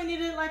wasn't sure if we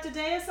needed it like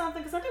today or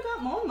something, because I do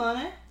got more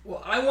money.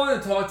 Well, I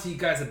want to talk to you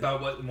guys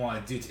about what we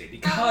want to do today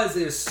because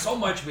there's so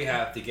much we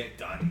have to get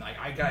done.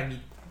 I kind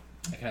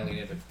of lean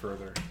in a bit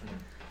further.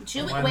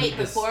 Should we Why wait don't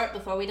we just-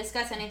 before we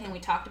discuss anything? We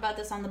talked about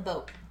this on the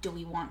boat. Do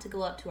we want to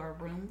go up to our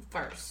room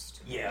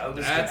first? Yeah, I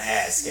was That's- gonna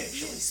ask,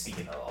 actually,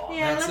 speaking of all.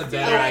 Yeah, That's a let's do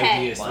better that.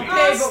 idea. Okay. Sweet.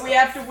 Okay, but we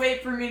have to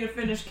wait for me to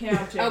finish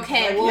counting.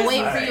 Okay, Like, we'll yes,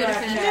 wait all for you to right.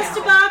 finish. Now.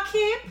 Mr.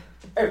 Barkeep,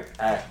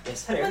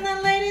 Yes, when hello.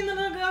 that lady and the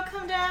little girl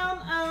come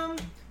down,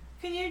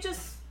 can you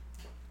just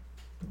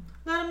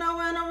let them know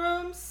we're in our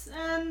rooms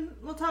and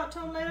we'll talk to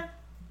them later?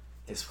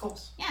 Yes, of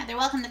course. Yeah, they're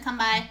welcome to come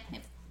by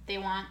if they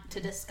want to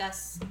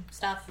discuss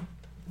stuff.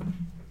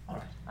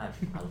 Alright,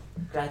 I'll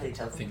gladly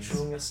tell them Things. which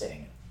room you're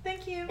staying in.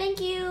 Thank you. Thank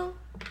you.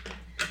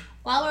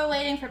 While we're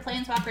waiting for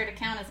Plainswalker to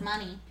count his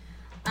money,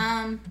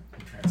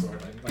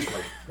 Transport, like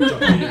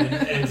jumping in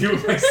and do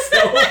it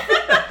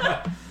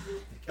myself.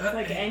 It's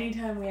like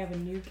anytime we have a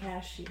new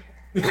cashier.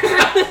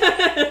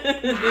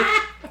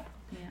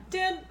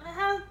 Dude,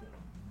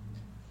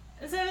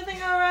 is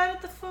everything alright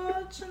at the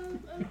forge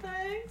and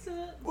things? Is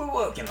it... We're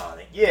working on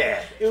it.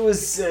 Yeah, it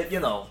was,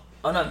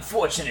 an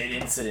unfortunate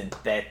incident,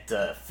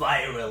 that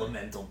fire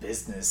elemental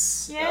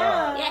business.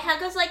 Yeah. Yeah, how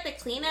goes like the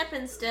cleanup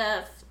and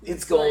stuff?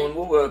 It's going.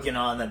 We're working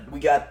on it. We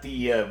got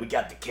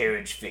the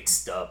carriage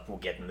fixed up. We're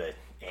getting the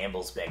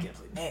ambles back in.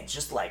 Man,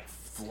 just like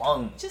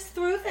flung. Just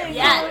through things.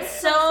 Yeah,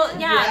 so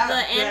the animal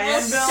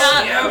anvil.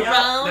 stuck Yeah,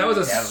 around. That was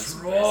a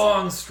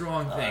That was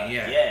strong thing.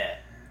 Yeah. Yeah.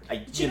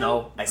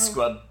 I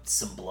scrubbed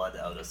some blood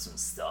out of some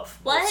stuff.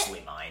 What?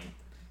 Mostly mine.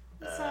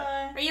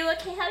 Are you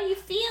okay? How are you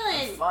I'm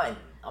feeling? fine.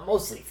 I'm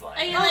mostly fine.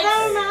 Are you Oh, like?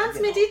 that reminds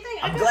me. Do you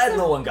think I'm I got glad some,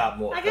 no one got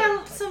more. I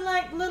got some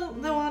like little.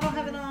 No, I don't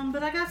have it on,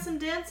 but I got some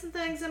dents and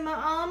things in my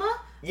armor.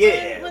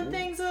 Yeah. When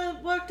things are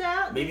worked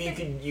out. Maybe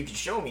you can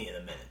show me in a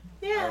minute.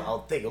 Yeah.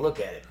 I'll take a look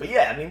at it. But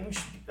yeah, I mean,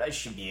 I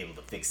should be able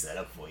to fix that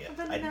up for you.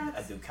 That'd be I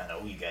nice. do kind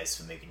of owe you guys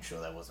for making sure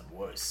that wasn't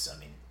worse. I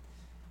mean,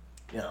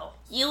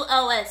 You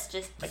owe us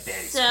just Like that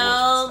explosion so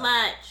stuff.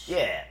 much.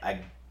 yeah,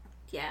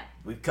 Yeah.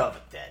 we've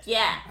covered that.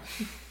 Yeah.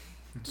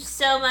 Just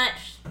so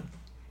much.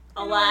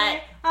 A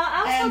lot.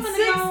 I And was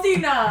hoping to go.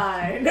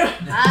 69. I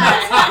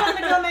was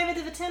hoping to go maybe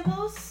to the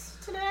temples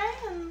today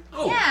and.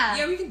 Oh, Yeah.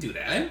 yeah, we can do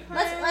that.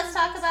 let's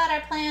talk about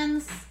our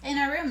plans in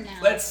our room now.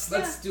 Let's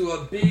do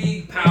a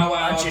big powwow.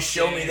 Why don't you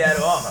show me that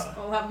armor?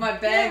 I'll have my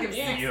bag of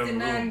Yeah.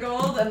 69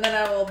 gold, and then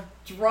I will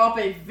drop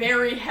a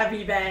very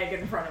heavy bag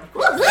in front of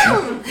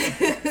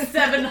you.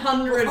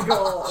 700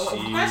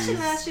 gold. That should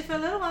last you for a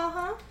little while,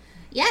 huh?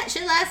 Yeah, it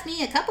should last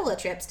me a couple of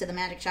trips to the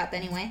magic shop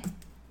anyway.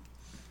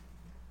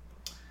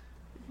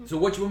 So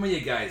which room are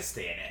you guys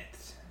staying at?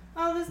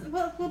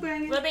 Oh, we'll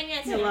bring it. We'll bring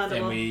it to Yolanda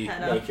Then will we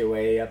head up. Make your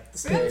way up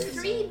the Room stairs.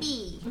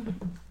 3B.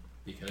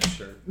 Because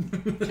sure.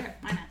 Sure,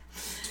 why not?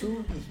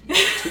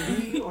 To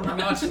be or I'm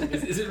not? not.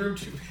 Is it room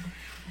 2?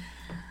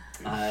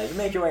 You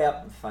make your way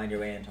up and find your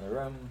way into the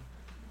room.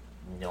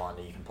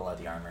 Iolanda, you can pull out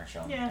the armor,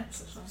 show him. Yeah. He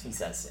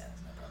says, yeah,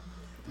 it's no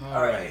problem.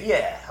 Alright,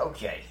 yeah,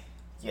 okay.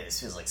 Yeah,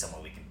 this feels like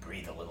somewhere we can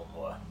breathe a little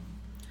more.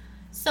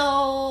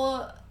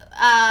 So,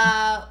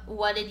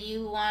 what did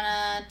you want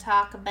to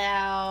talk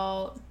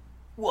about?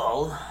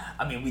 Well,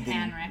 I mean, we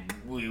didn't. Henrik.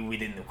 We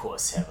didn't, of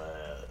course, have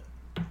a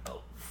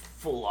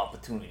full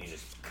opportunity to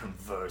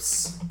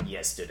converse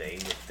yesterday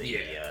with the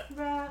Yeah.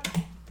 Right.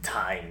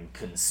 time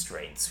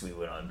constraints we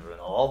were under and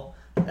all.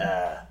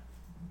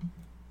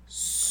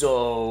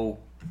 So,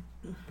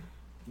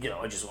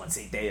 I just want to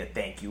say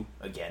thank you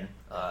again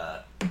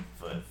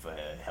for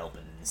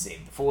helping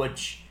save the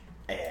forge,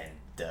 and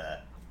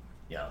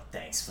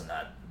thanks for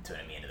not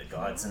turning me into the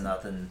guards and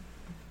nothing.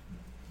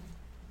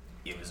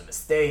 It was a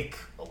mistake,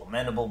 a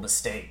lamentable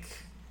mistake,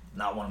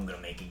 not one I'm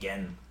gonna make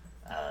again.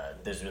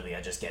 There's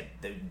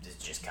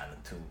just kind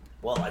of two.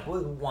 Well, like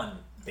one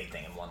big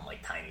thing and one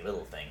like tiny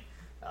little thing.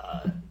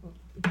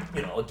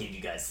 I gave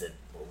you guys a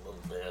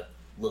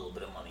little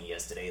bit of money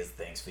yesterday as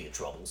thanks for your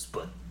troubles,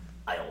 but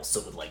I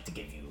also would like to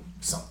give you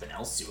something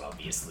else. You're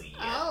obviously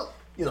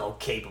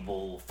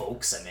capable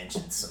folks. I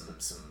mentioned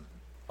some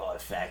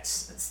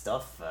artifacts and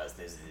stuff.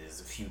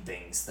 There's a few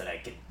things that I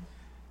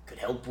could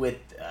help with.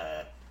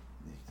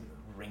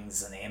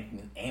 Rings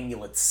and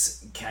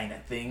amulets kind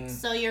of thing.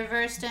 So you're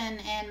versed in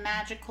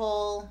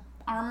magical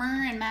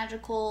armor and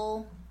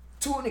magical...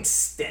 To an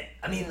extent.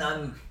 I mean,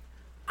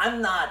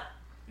 I'm not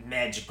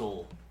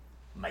magical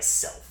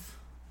myself,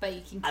 But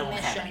you can I won't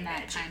have commission any that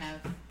magic. kind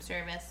of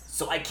service.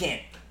 so I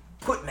can't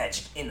put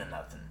magic into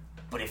nothing.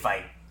 But if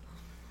I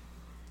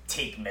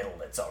take metal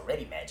that's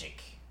already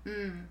magic,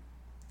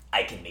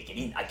 I can make it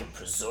in. I can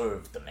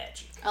preserve the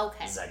magic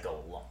Okay. as I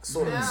go along.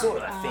 Sort of a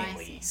I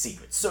family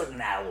secret.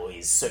 Certain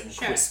alloys, certain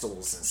Sure.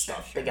 crystals and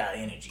stuff. sure. They got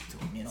energy to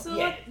them, So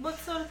Yeah. what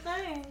sort of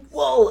things?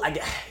 Well,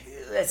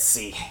 let's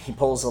see. He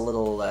pulls a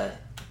little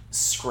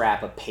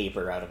scrap of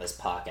paper out of his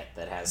pocket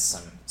that has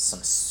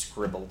some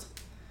scribbled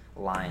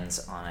lines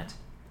on it.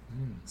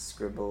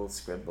 Scribble,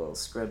 scribble,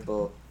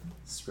 scribble,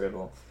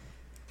 scribble.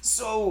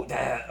 So,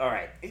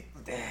 alright.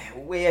 The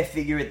way I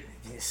figure it,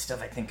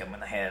 stuff I think I'm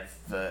gonna have,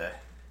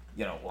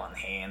 on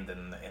hand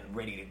and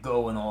ready to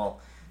go and all,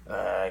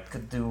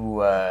 could do,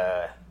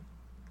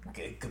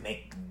 could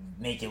make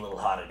it a little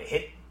harder to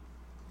hit.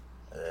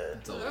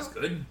 It's always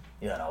good.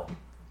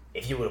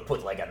 If you were to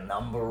put like a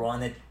number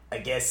on it, I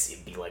guess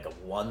it'd be like a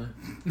 1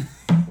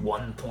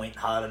 point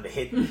harder to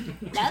hit.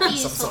 That'd be Some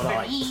useful sort of for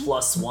like me.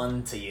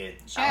 +1 to your,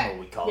 Sure. I don't know what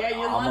we call Yeah, it,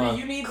 Yolanda, armor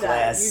you need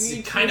class. that. You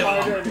need Kind two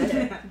of harder to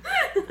hit.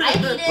 I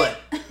need it.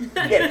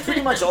 But yeah,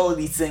 pretty much all of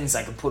these things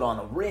I could put on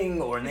a ring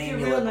or an If you're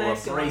amulet real or a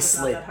nice, Yolanda's not that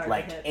bracelet, hard to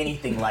like hit.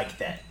 anything like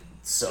that.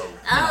 So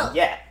Oh.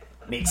 yeah,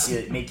 make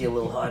you a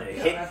little harder to You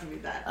don't hit. have to be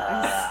that.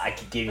 I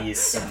could give you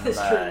some. That's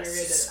true, you're good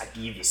at I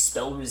could give you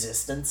spell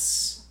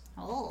resistance.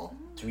 Oh.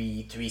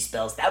 Three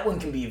spells. That one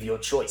can be of your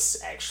choice,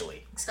 actually.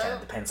 It kind Oh. of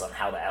depends on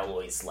how the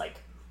alloys like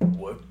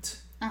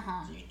worked.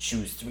 Uh-huh. So you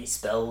choose 3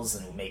 spells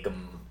and make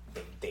them.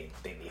 They'd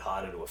be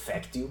harder to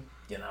affect you.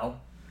 You know.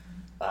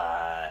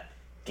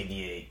 Give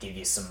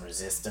you some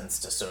resistance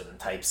to certain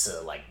types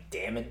of like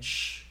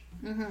damage.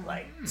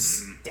 Like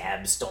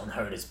stabs don't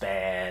hurt as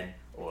bad,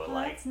 or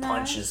like that's nice.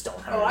 punches don't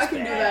hurt Oh, as I can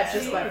do bad. that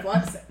just by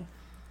flexing.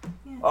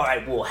 All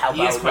right. Well, how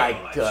He is about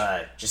quite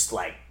like just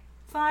like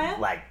Fire?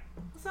 like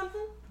Or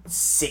something?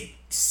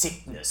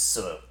 sickness,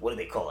 or what do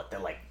they call it? They're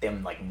like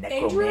them like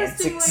Interestingly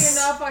necromantics.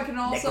 enough, I can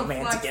also flex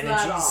necromantic that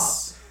off.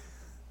 energies.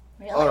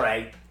 Really? All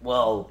right.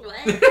 Well,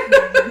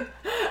 What?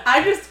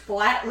 I just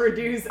flat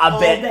reduce I all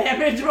bet-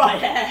 damage I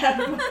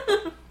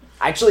have.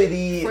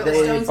 actually, For the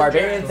the stone's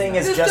barbarian endurance. thing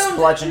is The just stone's-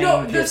 bludgeoning,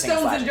 no, the piercing,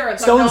 stone's slashing.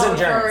 endurance. I'm Stone's not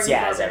endurance. referring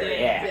Yeah, to is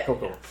everything. barbarian. Yeah,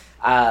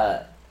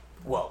 cool.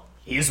 Well,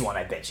 here's one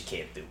I bet you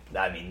can't do.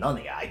 I mean, none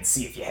of you. I'd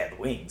see if you had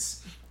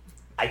wings.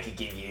 I could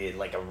give you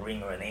like a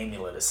ring or an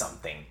amulet or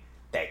something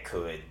that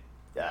could,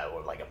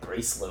 or like a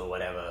bracelet or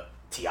whatever,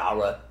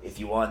 tiara if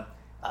you want.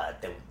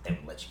 That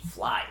would let you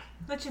fly.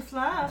 Let you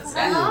fly for Is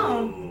how that-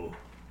 long?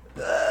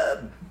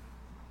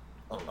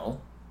 I don't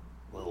know,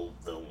 little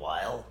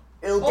while.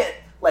 It'll get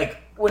like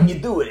when you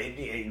do it,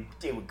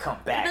 it would come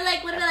back. But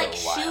like, what about after like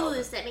a while.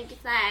 shoes that make you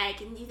fly? I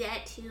can do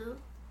that too.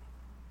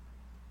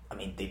 I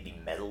mean, they'd be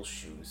metal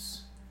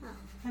shoes.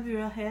 That'd be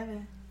real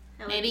heavy.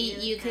 That would Maybe be you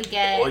really could good.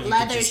 get Or you could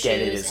leather just get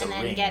it shoes as a and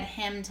then ring. get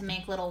him to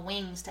make little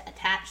wings to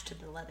attach to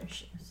the leather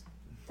shoes.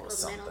 Or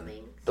Little metal something.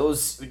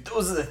 things.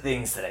 Those are the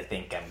things that I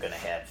think I'm gonna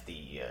have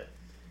the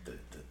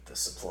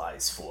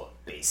supplies for,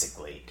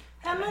 basically.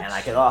 How much? And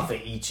I could offer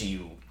each of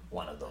you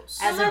one of those.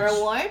 As a much?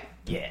 reward?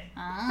 Yeah,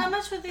 How Oh.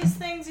 much would these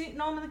things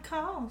normally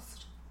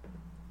cost?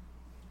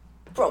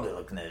 probably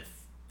looking at a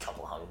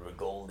couple hundred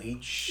gold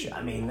each.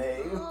 I mean,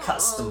 they're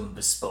custom,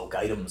 bespoke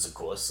items, of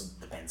course.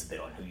 It depends a bit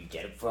on who you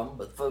get it from.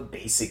 But for a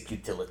basic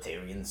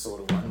utilitarian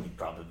sort of one, you'd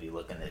probably be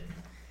looking at,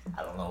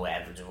 I don't know,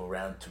 average of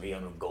around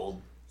 300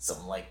 gold,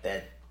 something like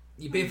that.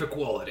 You pay for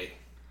quality.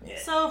 Yeah.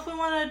 So if we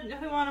wanted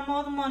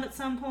more than one at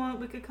some point,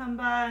 we could come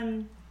by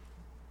and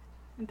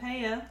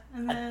pay you,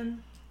 and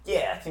then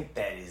Yeah, I think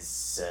that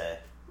is.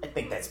 I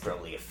think that's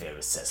probably a fair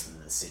assessment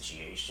of the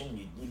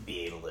situation. You'd be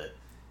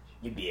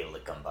able to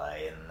come by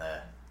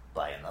and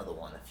buy another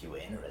one if you were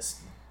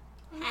interested.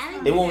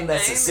 Having They won't an armor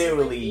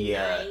necessarily, would be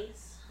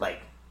nice.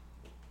 Like,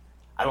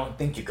 I don't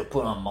think you could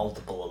put on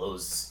multiple of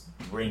those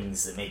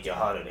rings that make you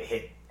harder to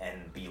hit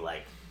and be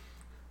like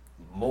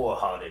more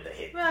harder to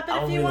hit. right. I But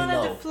don't if you really wanted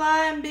know. to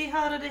fly and be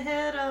harder to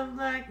hit, or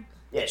like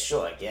Yeah,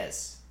 sure, I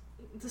guess.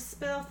 the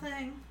spell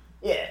thing,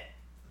 Yeah,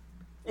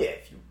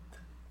 if you.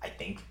 I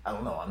think I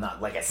don't know. I'm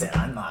not, like I said,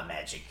 I'm not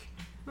magic,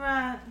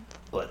 right?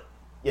 but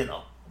you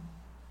know.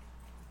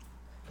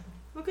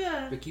 We're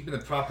good. But keeping the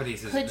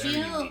properties is Could very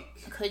you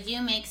unique. could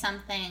you make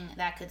something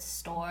that could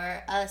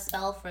store a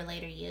spell for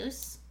later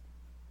use?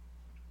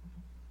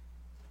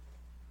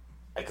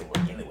 I could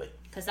look into it.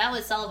 Because that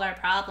would solve our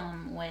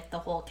problem with the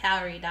whole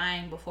Calree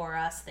dying before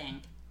us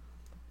thing.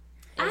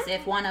 Is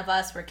if one of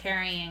us were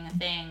carrying a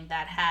thing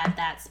that had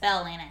that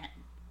spell in it,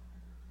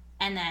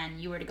 and then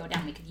you were to go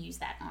down, we could use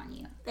that on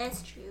you.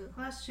 That's true.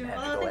 That's true. Have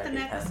to Well, I go think the every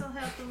necklace time. will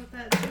help you with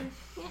that too.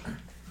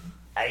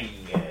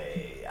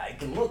 I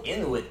can look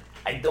into it.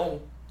 I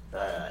don't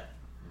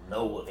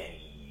know of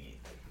any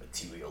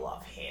material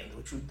offhand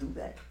which would do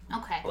that.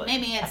 Okay, But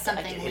maybe I it's could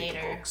hit something the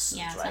later. books and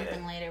Yeah, try something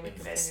to later we could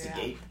figure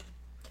investigate. out.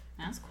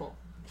 That's cool.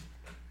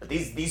 But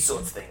these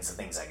sorts of things are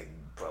things I could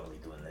probably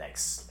do in the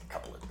next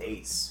couple of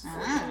days,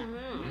 Ah.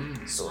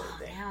 sort of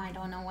thing. Now I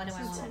don't know what do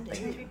I want to Thank do.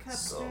 you. Maybe a couple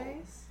So-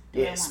 days. Do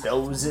I Yeah, wanna spell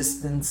fly?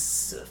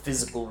 resistance,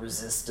 physical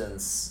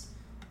resistance,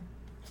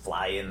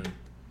 flying,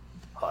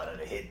 harder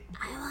to hit.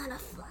 I wanna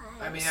fly.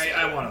 I mean,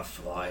 I want to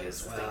fly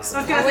as well.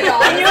 Okay.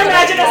 Can you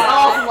imagine us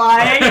all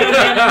flying?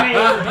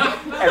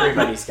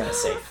 Everybody's gonna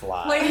say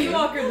fly.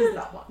 Plainswalker does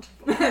not want to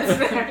fly. That's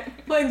fair.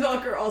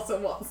 Plainswalker also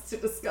wants to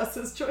discuss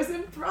his choice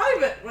in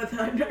private with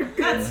Hunter.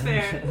 That's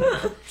fair.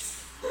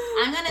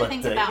 I'm gonna But,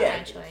 think about yeah,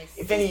 my choice.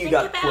 If any of you Think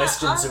got about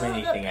questions all or of the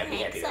anything, I'd be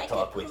happy pranks to I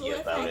talk could with you pull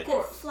if about I it.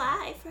 could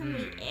fly from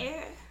the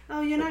air.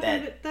 Oh, you're not But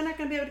gonna. They're not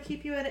gonna be able to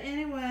keep you at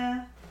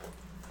anywhere.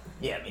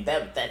 Yeah, I mean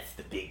that's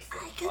the big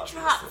thing. I could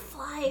obviously. drop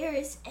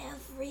flyers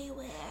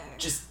everywhere.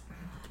 Just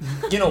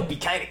be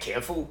kind of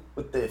careful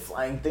with the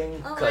flying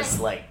thing, Oh, because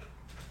right.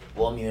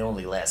 well, I mean, it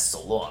only lasts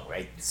so long,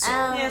 right? So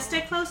Oh. Yeah,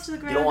 stay close to the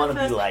ground. don't wanna at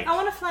be first. like- I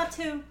want to fly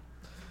too.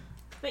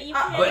 But you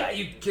But But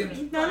you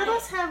can. None of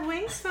us have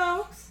wings,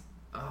 folks.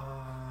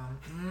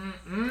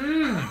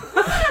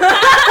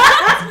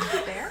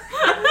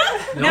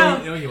 No,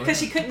 No. you Because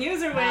she couldn't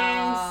use her wings.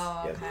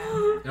 Oh, Yep.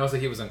 okay. And also,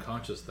 he was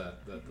unconscious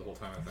that the whole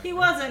time. I think. He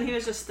wasn't. He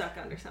was just stuck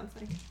under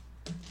something.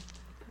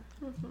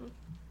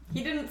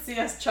 He didn't see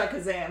us chuck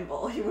his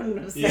anvil. He wouldn't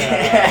have said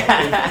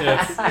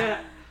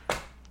Yeah.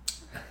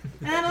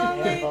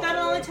 Yeah.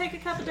 That'll only take a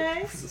couple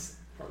days.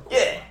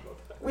 Yeah.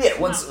 Yeah,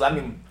 once, I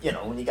mean, you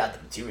know, when you got the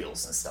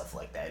materials and stuff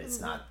like that, it's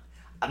not,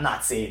 I'm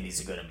not saying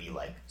these are going to be,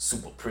 like,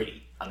 super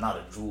pretty. I'm not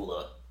a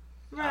jeweler.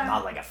 Right. I'm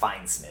not, like, a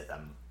fine smith.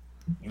 I'm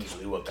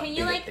usually work on Can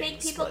you bigger like make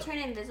things, people but- turn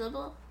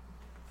invisible?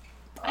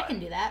 I can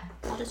do that.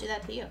 I'll just do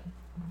that to you.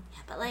 Yeah,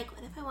 but like,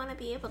 what if I want to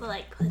be able to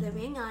like put the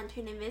ring on,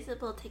 turn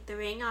invisible, take the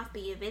ring off,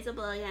 be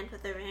invisible again,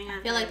 put the ring on?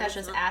 I feel turn like that's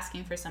just invisible?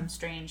 asking for some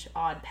strange,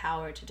 odd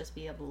power to just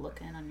be able to look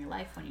in on your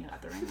life when you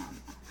got the ring on.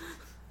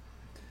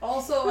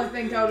 Also, I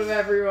think out of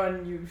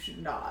everyone, you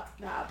should not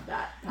have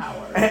that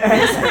power.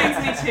 This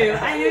brings me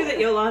to, I knew that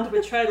Iolanda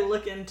would try to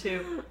look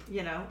into,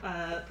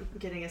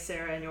 getting a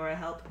Sarah and Yora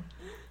help.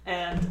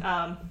 And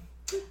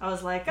I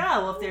was like,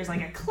 well, if there's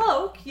like a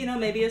cloak,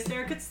 maybe a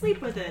Sarah could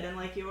sleep with it, and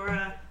like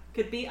Yora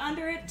could be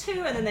under it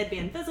too, and then they'd be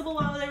invisible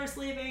while they were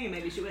sleeping, and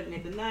maybe she wouldn't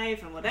need the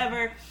knife and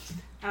whatever.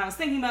 And I was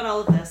thinking about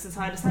all of this, and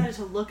so I decided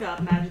to look up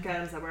magic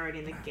items that were already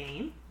in the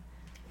game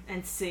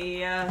and see,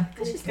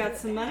 because she's got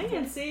some money,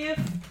 and see if,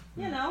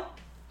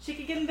 she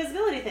could get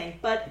invisibility thing.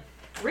 But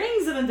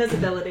rings of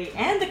invisibility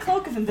and the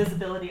cloak of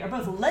invisibility are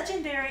both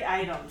legendary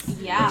items.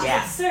 Yeah. Which is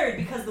Yeah. absurd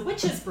because the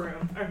witch's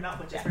broom, or not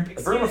witch's broom,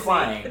 The broom of excuse me,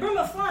 flying. the broom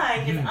of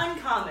flying is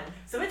uncommon.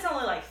 So it's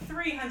only like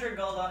 300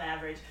 gold on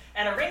average.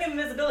 And a ring of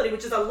invisibility,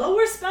 which is a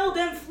lower spell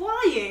than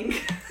flying.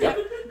 Yep.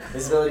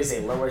 Invisibility is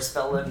a lower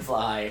spell than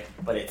fly,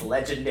 but it's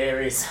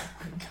legendary. So,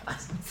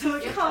 So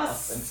it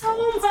costs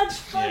so much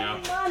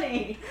fucking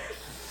money.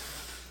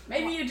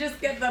 Maybe you just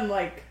get them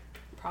like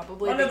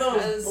Probably one of those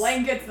because-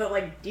 blankets that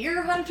like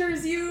deer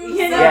hunters use.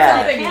 Yeah, yeah.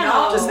 Something Yeah.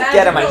 not Just magical.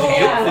 get 'em a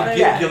The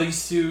Yeah. gil- ghillie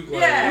suit.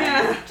 Like,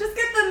 Yeah. Just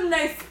get them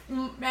nice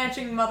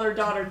matching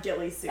mother-daughter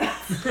ghillie suits.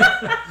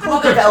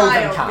 Cloak of elven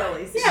Mother-child kind.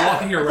 ghillie suits. Yeah.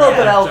 Walking around. Cloak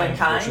of elven giant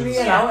kind, bushes.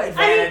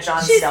 advantage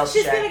on stealth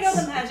she's checks. gonna go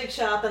to the magic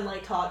shop and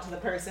like talk to the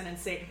person and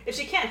see if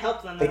she can't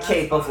help them. The then that's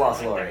Cape of fine.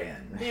 Lothlorien.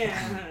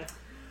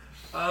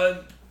 Yeah.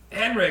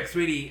 Henrik,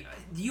 sweetie,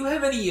 do you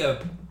have any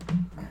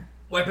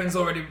weapons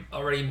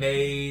already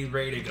made,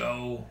 ready to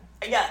go?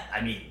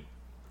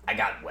 I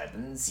got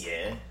weapons,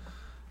 yeah.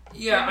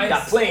 Yeah, I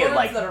got plenty of Swords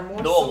like that are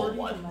more normal swordy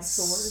than my ones.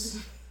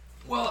 sword.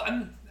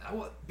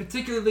 Well,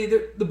 particularly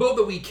the boat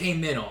that we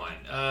came in on,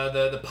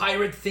 the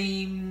pirate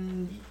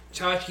theme,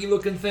 tchotchke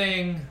looking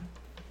thing.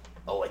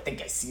 Oh, I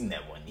think I seen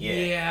that one. Yeah.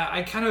 Yeah,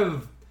 I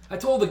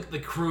told the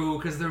crew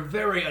because they're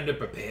very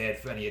underprepared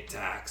for any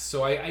attacks.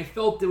 So I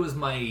felt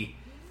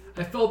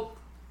I felt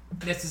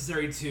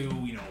necessary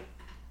to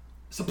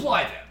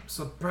supply them.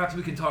 So perhaps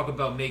we can talk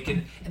about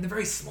making, and they're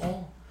very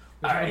small.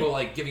 We're talking Alright. about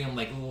like giving them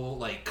like little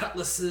like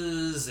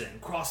cutlasses and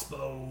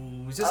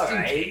crossbows just in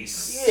Alright.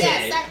 case.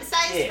 Yeah.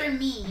 sized yeah. for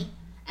me,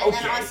 and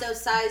then Okay. also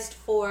sized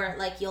for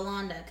like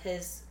Iolanda,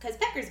 because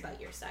Becker's about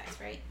your size,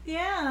 right?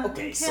 Yeah.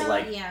 Okay, so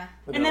like Yeah,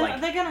 we're And gonna then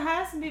like they're gonna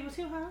hire some people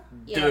too, huh?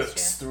 yeah, that's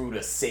dirks true. through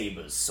the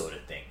sabers sort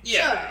of thing.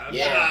 Yeah, Sure,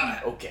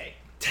 Yeah. Okay.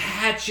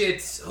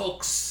 hatchets,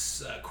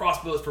 hooks,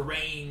 crossbows for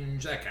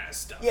range, that kind of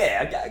stuff.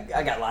 Yeah,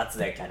 I got lots of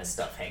that kind of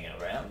stuff hanging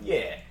around.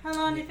 Yeah. How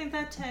long do you think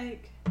that'd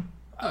take?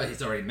 Oh,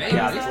 he's already made I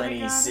got Yeah. plenty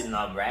Got it. sitting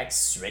on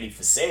racks ready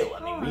for sale.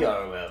 I mean, we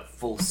are a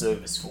full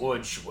service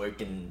forge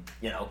working,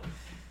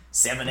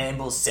 7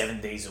 anvils,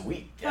 7 days a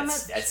week. How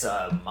That's much? that's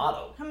a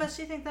motto. How much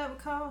do you think that would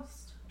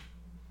cost?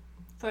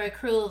 For a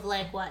crew of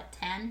like what,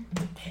 10?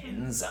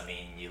 Depends. I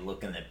mean, you're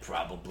looking at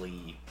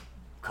probably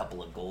a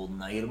couple of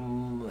golden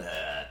item.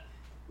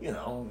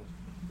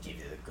 Give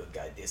you the good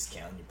guy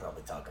discount. You're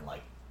probably talking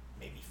like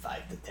maybe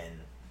 5 to 10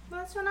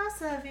 That's when I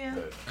serve you.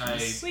 per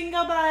piece. We can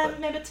go buy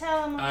maybe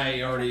tell them. I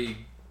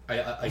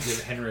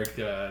give Henrik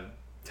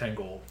 10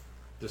 gold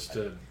just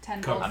to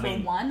 10 cover. gold I for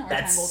mean, one, or 10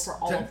 that's- gold for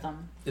all 10 of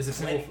them? Is it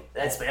single?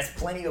 That's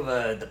plenty of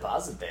a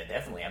deposit there,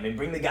 definitely. I mean,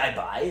 bring the guy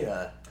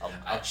by.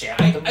 I'll chat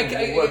with him. I and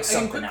we'll can work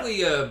something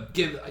quickly out.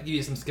 give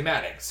you some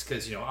schematics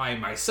because I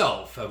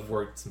myself have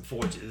worked some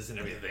forges and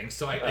everything,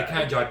 so I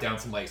kind of jot down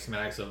some like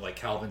schematics of like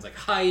Calvin's like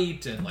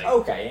height and like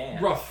Okay, yeah.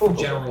 rough Cool.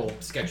 general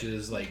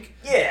sketches. Like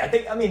Yeah,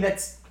 I mean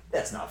that's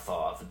not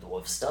far off of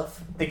dwarf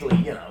stuff.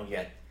 Particularly, you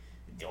got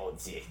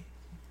dogs. It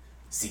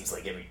seems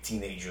like every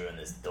teenager and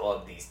this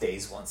dog these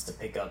days wants to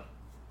pick up,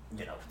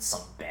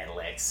 some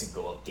battle axe and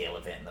go out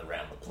gallivanting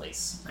around the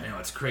place. I know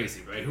it's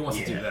crazy, right? Who wants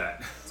to do Yeah.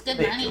 that? It's good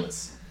money.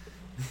 Ridiculous.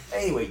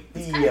 Anyway,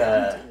 Kind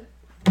of fun,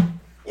 too.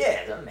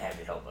 yeah, I'm happy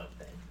to help out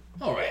then.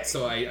 All right,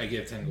 so I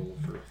give 10 gold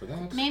for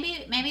that.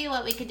 Maybe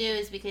what we could do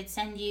is we could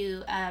send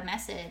you a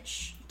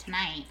message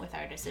tonight with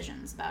our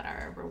decisions about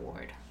our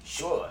reward.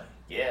 Sure.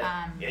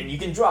 Yeah. Um, And you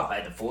can drop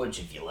by the forge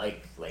if you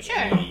like. Like Sure.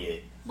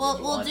 any, We'll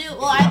you want. If you either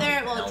want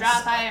anything we'll else.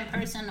 drop by in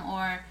person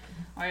or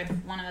if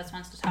one of us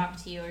wants to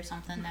talk to you or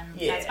something, then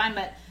Yeah. that's fine.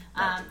 But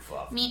Not too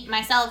far from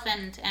myself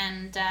and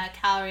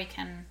Calree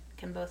can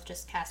both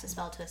just cast a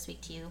spell to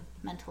speak to you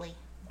mentally.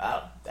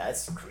 Wow,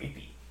 that's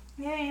creepy.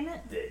 Yeah, ain't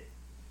it?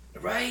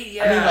 Right?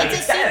 Yeah. I mean, like, It's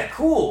it's a kind of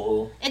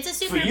cool. It's a For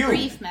super you.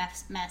 brief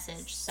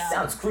message, so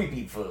Sounds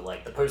creepy for,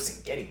 like, the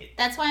person getting it.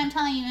 that's why I'm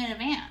telling you in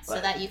advance, so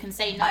But that you can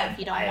say no if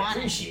you don't I want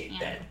appreciate it.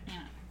 that. Yeah.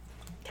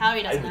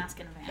 Calree doesn't I would- ask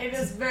in advance. It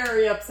is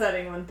very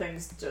upsetting when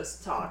things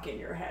just talk in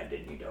your head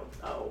and you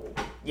don't know.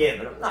 Yeah,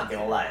 but I'm not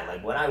gonna lie.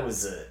 Like, when I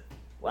was a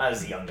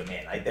younger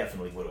man, I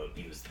definitely would have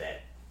abused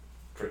that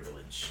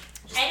privilege.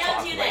 Just I don't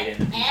talk do right that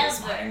into people's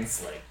ever.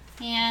 minds, like,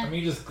 Yeah. I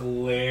mean, just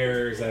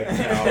glares at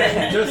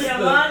Calree. Just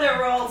Iolanda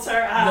rolls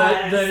her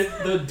eyes.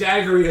 the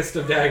daggeriest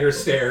of dagger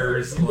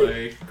stares.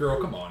 Like, girl,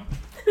 come on.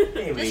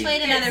 anyway, Just wait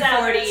Gets another out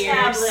 40 her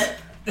years.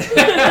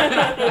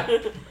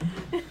 tablet.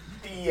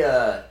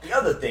 the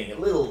other thing, a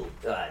little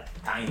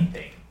tiny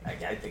thing.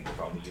 I think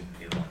probably you'd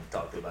be the one to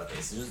talk to about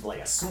this. It's just like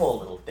a small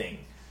little thing.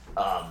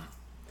 I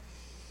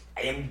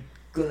am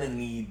gonna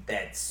need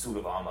that suit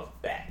of armor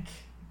back.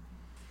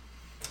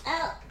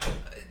 Oh,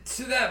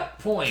 To that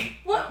point,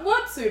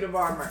 What suit of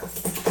armor?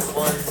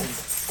 One,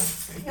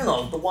 you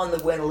know, the one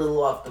that went a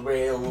little off the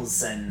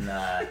rails and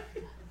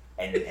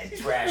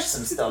trashed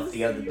some stuff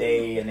the other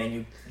day, and then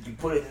you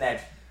put it in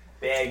that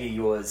bag of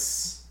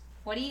yours.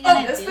 What are you Oh,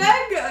 gonna this do?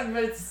 bag?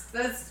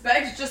 This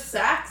bag's just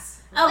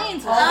sacks.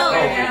 Plainswalker. All the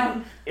way Oh.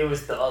 down. It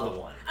was the other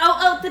one.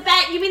 oh, the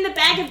bag. You mean the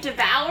bag of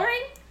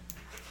devouring?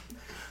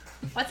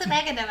 What's a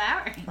bag of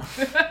devouring?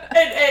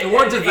 It The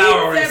word eats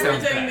devouring sounds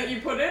everything bad. that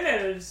you put in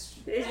it is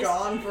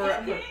gone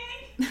forever.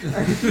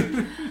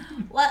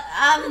 What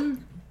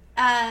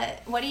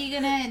what are you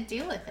gonna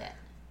do with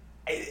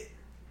it?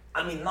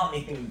 I mean,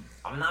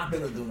 I'm not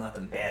gonna do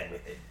nothing bad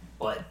with it,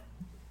 but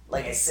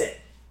like I said,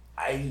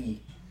 I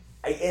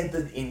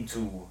entered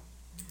into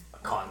a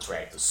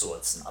contract of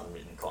sorts, an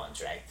unwritten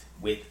contract,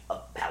 with a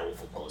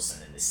powerful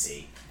person in the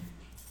city.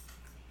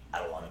 I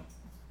don't want to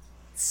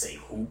say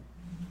who,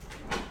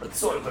 but the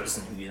sort of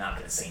person who you're not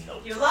gonna say no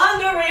to.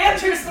 Iolanda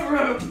re-enters the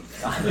room.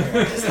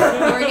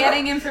 We're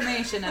getting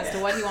information as to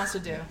what he wants to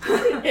do.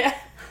 Yeah.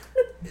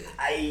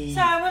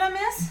 Sorry, what I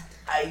miss?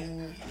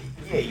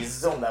 Yeah, you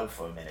zoned out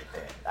for a minute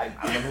there. I'm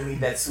gonna need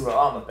that suit of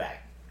armor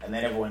back. And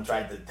then everyone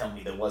tried to tell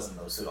me there wasn't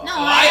no suit of No,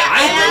 armor.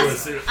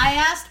 I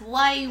asked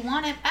why you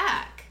want it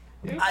back.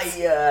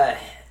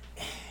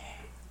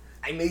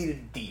 I made a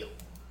deal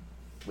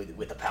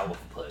with a powerful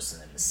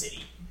person in the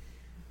city.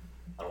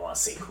 I don't want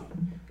to say who,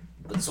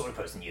 but the sort of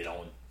person you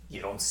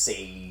don't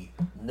say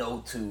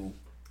no to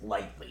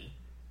lightly,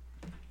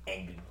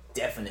 and you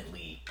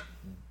definitely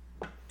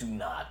do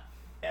not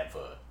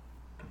ever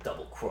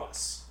double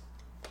cross.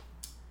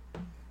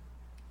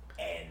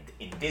 And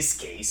in this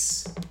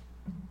case,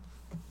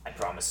 I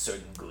promise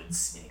certain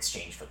goods in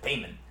exchange for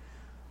payment.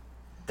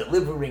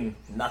 Delivering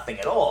nothing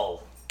at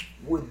all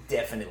would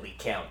definitely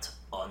count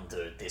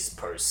under this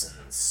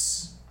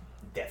person's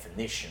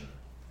definition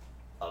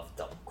of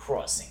double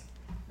crossing.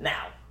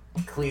 Now,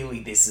 clearly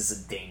this is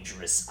a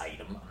dangerous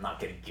item. I'm not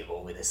going to give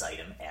over this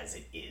item as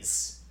it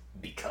is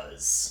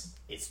because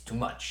it's too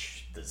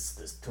much.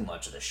 There's too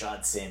much of the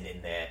shard sand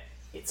in there.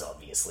 It's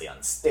obviously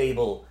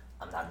unstable.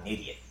 I'm not an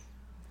idiot.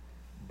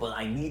 But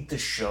I need to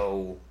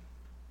show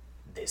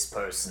this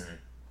person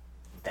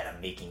that I'm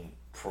making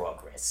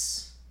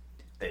progress,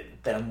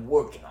 that I'm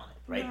working on it,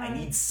 right? I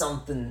need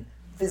something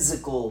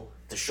physical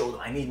to show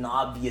them. I need an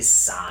obvious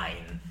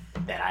sign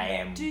that I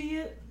am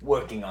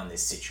working on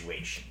this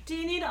situation. Do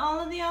you need all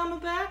of the armor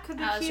back? Could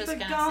we I was keep just a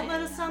gonna gauntlet say,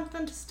 or yeah.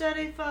 something to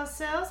study for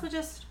ourselves? We're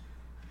just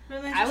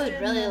really I would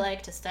interested really in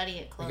like to study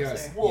it closer.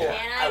 Yes. Well,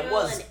 Can I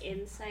roll was. an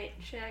insight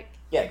check?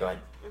 Yeah, go ahead.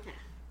 Okay.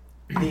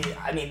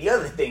 The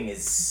other thing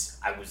is,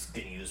 I was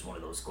gonna use one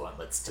of those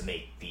gauntlets to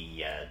make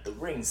the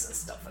rings and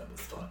stuff I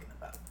was talking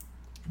about.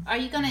 Are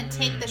you gonna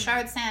take the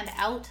shard sand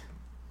out?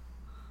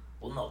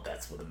 Well, no,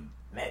 that's where the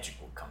magic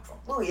will come from.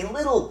 Louis, in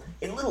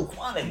little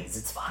quantities,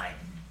 it's fine.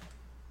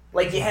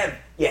 Like you have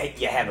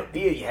a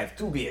beer, you have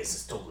 2 beers,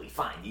 it's totally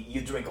fine.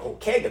 You drink a whole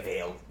keg of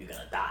ale, you're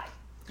gonna die.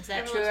 Is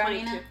that I true, rolled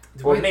Arminna?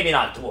 22. Or maybe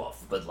not dwarf,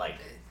 but like.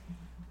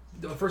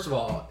 First of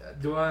all,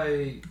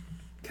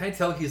 can I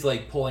tell he's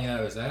like pulling out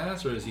of his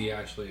ass, or is he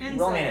actually? Insight.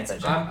 Roll me an insight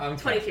check. I'm kind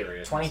of 22.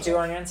 curious. 22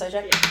 on your insight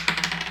check?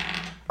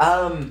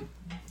 Yeah.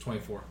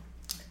 24.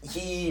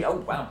 Oh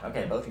wow,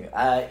 okay, both of you.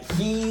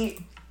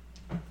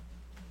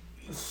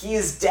 He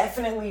is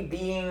definitely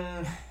being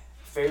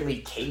fairly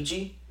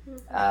cagey,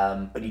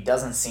 but he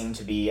doesn't seem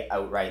to be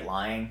outright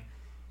lying.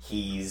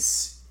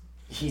 He's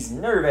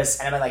nervous,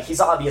 and I mean, like,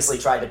 he's obviously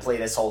tried to play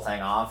this whole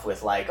thing off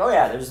with like, oh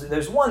yeah,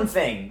 there's one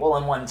thing, well,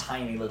 and one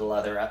tiny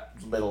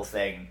little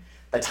thing.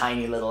 The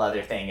tiny little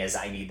other thing is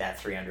I need that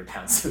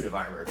 300-pound suit of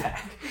armor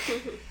back.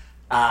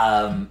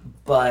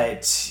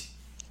 But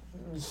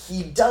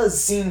he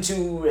does seem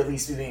to at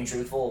least be being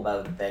truthful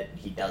about that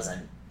he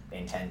doesn't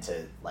intend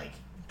to like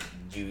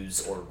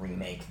use or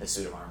remake the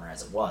suit of armor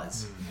as it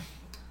was.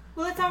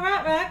 Well, it's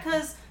alright, right?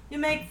 Because you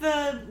make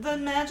the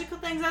magical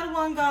things out of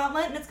one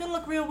gauntlet, and it's going to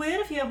look real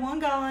weird if you have one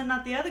gauntlet and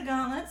not the other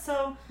gauntlet,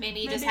 so... Maybe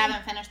you just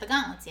haven't finished the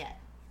gauntlets yet.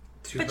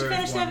 But you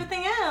finished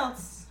everything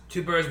else.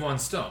 2 birds, 1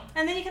 stone.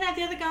 And then you can have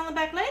the other gauntlet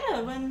back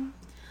later when...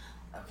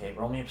 Okay,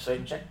 roll me a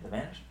persuasion check,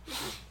 advantage.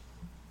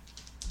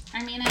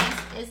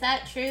 Arminna, is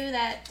that true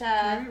that,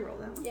 Can I roll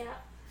that one? Yeah.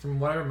 From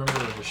what I remember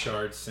of the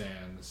shard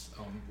sands,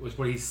 was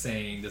what he's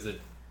saying. Does it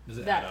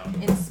add up?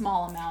 in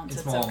small amounts, In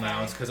it's small okay.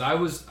 amounts, because I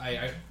was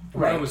I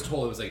was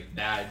told it was like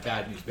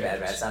bad news bears.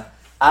 Bad stuff.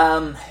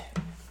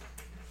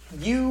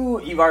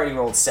 You've already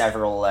rolled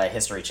several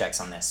history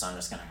checks on this, so I'm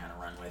just gonna kind of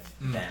run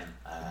with them.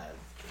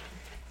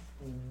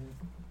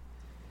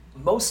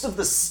 Most of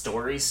the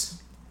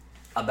stories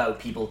about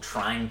people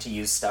trying to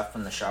use stuff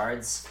from the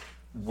shards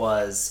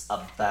was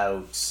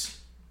about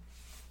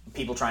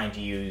people trying to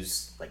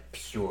use like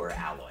pure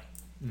alloy,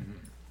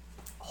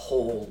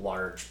 whole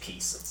large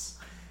pieces,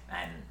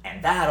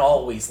 and that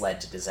always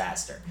led to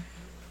disaster.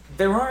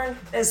 There aren't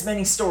as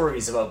many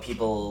stories about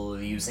people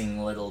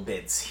using little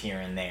bits here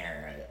and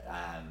there.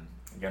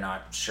 You're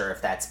not sure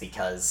if that's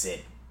because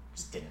it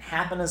just didn't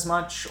happen as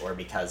much, or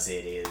because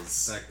it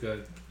is That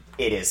good.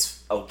 it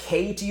is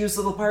okay to use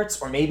little parts,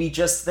 or maybe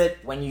just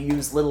that when you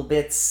use little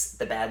bits,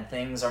 the bad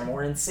things are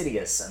more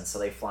insidious, and so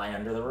they fly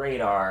under the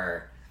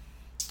radar.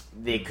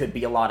 They could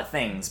be a lot of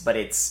things, but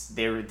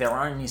there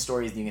aren't any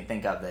stories that you can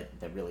think of that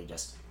really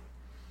just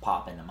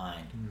pop into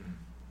mind.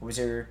 What was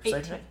your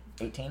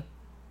 18?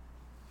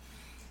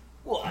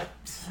 What?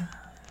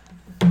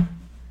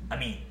 I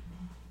mean,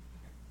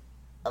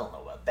 I don't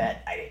know about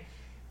that.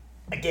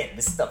 Again,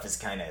 this stuff is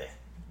kind of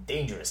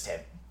dangerous to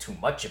have too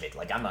much of it.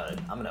 Like I'm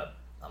gonna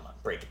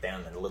break it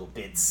down into little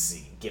bits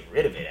and get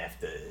rid of it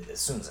as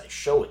soon as I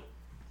show it.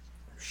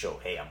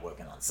 Hey, I'm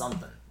working on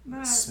something.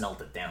 Right.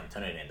 Smelt it down,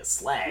 turn it into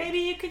slag. Maybe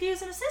you could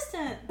use an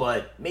assistant.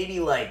 But maybe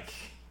like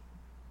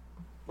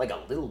a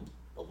little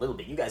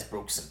bit. You guys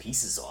broke some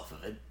pieces off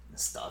of it and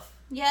stuff.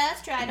 Yeah,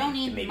 that's true. I don't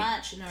Maybe- need maybe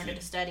much in order keep-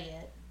 to study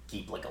it.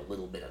 Keep like a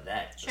little bit of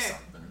that or Sure.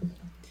 something.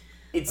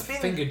 It's A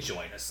been finger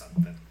joint or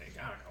something. Like,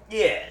 I don't know.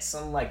 yeah,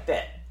 something like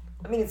that.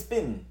 I mean, it's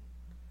been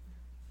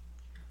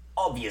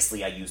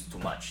obviously I used too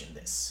much in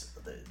this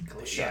the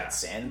shard Yeah.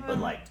 sand, but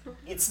like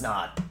it's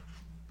not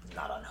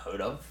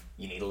unheard of.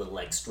 You need a little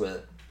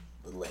extra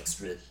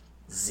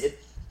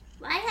zip.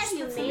 Why have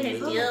you made a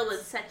deal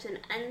with such an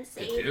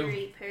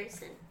unsavory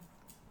person?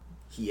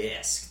 He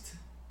asked.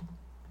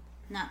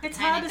 Not It's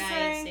the kind hard of to guy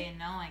say. who'd say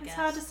no, I It's guess.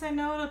 hard to say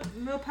no to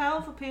real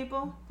powerful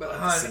people. But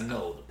I say hon,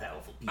 no to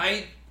powerful people.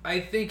 I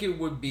think it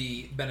would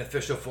be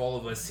beneficial for all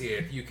of us here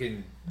if you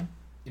can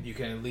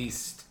at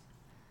least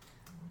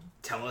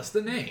tell us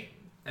the name.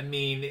 I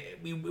mean,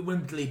 we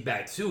wouldn't lead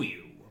back to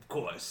you, of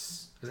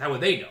course, because how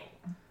would they know?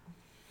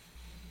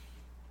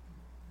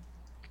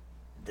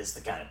 This is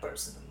the kind of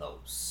person who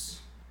knows.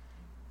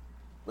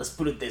 Let's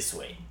put it this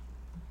way.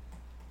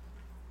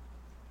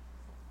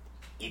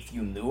 If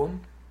you knew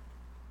him,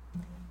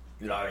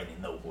 you'd already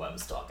know who I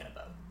was talking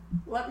about.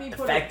 Let me The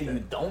put fact it. that you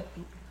don't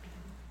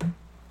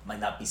might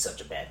not be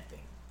such a bad thing.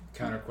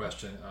 Counter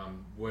question.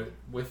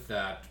 With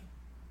that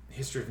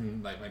history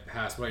from like my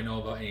past, what I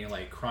know about any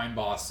like crime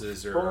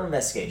bosses Roll or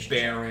investigation.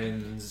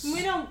 barons?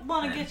 We don't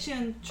want to get you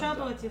in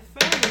trouble with your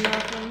friend or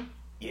nothing.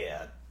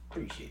 Yeah,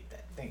 appreciate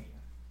that. Thank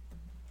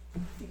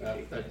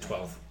you.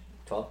 12.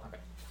 12? Okay.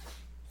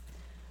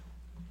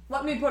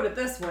 Let me put it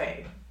this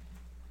way.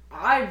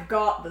 I've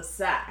got the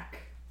sack,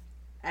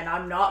 and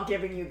I'm not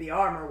giving you the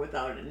armor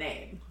without a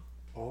name.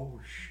 Oh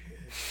shit.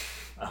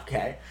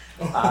 Okay.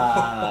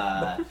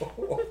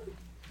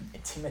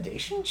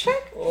 Intimidation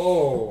check?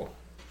 Oh.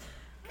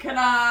 Can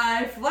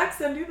I flex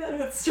and do that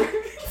with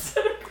strength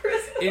instead of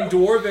charisma? In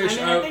Dwarvish,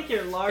 I mean, I think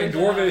you're large. in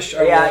Dwarvish,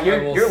 Yeah, I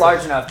will you're say-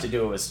 large enough to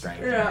do it with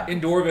strength. Yeah.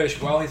 In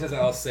Dwarvish, while he says that,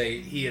 I'll say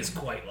he is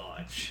quite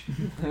large.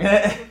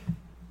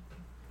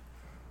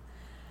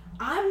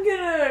 I'm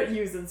gonna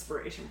use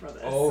inspiration for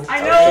this. Oh,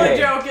 I know okay.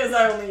 the joke is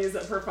I only use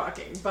it for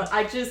fucking, but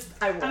I want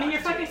I mean, you're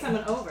to. fucking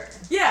someone over.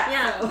 Yeah.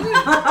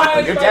 Yeah.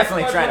 You're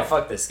definitely trying to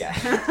fuck this guy.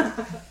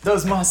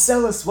 Does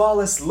Marcellus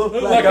Wallace look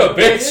Like a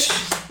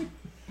bitch.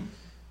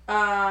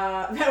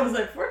 That was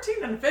like 14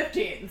 and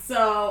 15,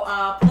 so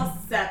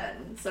plus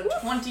 7, so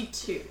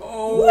 22.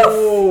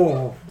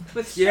 Oh.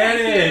 With strength, Get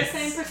you're it. the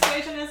same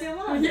persuasion as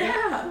Iolanda.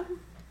 Yeah.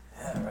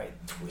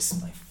 Alright,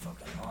 twist my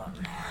fucking arm.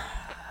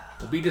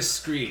 We'll be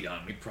discreet,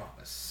 we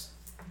promise.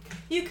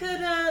 You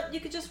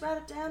could just write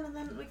it down and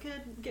then we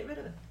could get rid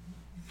of it.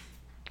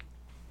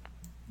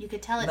 You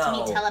could tell it to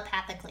No. me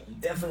telepathically.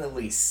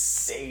 Definitely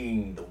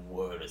saying the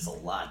word is a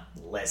lot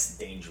less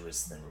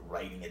dangerous than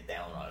writing it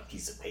down on a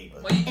piece of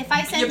paper. If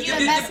I send you a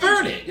you message,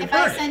 burn it. You if burn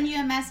I it. send you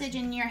a message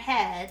in your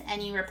head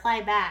and you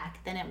reply back,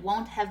 then it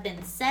won't have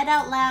been said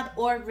out loud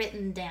or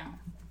written down.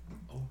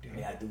 Oh damn.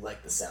 Yeah, I do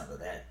like the sound of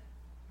that.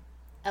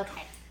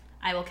 Okay.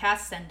 I will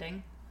cast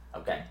sending,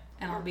 Okay.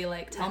 and I'll be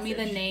like, tell me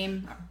the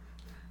name.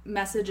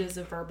 Message is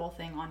a verbal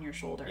thing on your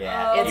shoulder.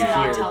 Yeah, It's you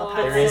not hear-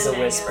 telepathic. There is a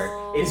Sending.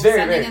 whisper. It's very,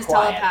 Sending very is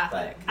quiet.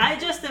 telepathic. I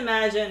just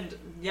imagined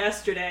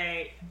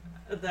yesterday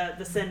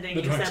the sending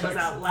The you drunk said was text.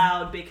 out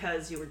loud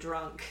because you were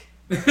drunk.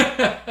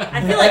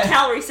 I feel like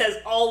Calree says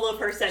all of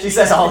her sentences. She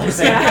says all her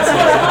sentences.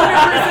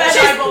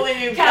 I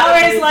believe.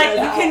 Calree's like,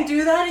 you can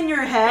do that in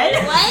your head?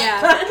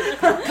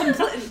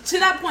 Yeah. To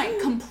that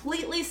point,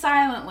 completely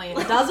silently.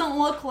 It doesn't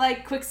look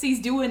like Quixi's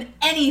doing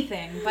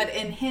anything, but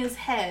in his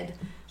head,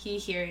 he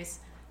hears,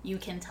 you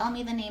can tell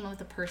me the name of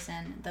the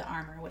person the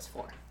armor was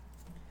for.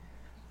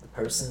 The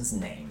person's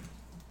name.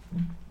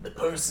 The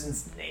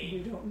person's We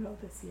name. don't know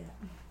this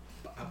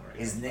yet.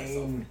 His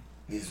name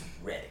is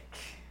Reddick.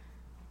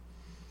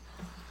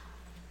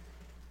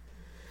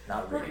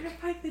 Not We're Reddick. gonna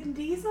fight Vin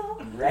Diesel?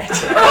 Reddick.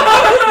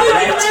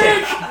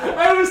 Reddick.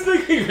 I was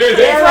thinking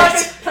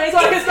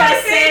Plainswalker's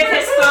gotta save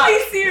his spot.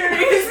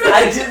 series.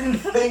 I didn't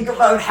think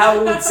about how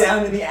it would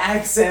sound in the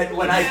accent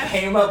when I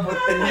came up with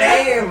the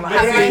name.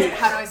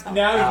 How do I spell it?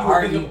 Now you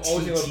R think E of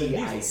always T think of Vin T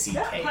Diesel. I C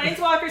K.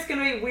 Plainswalker's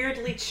gonna be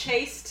weirdly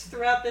chased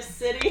throughout the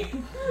city.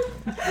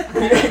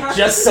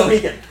 Just so he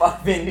can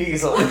fuck Vin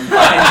Diesel. And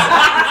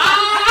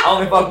I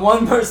only fuck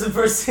one person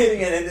per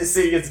city, and in this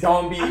city it's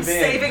gonna be I'm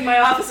Vin. saving my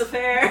office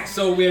affair.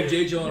 So we have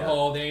J.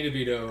 Gyllenhaal, Danny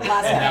DeVito,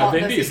 Last and now call,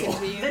 Vin this Diesel. is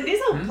Vin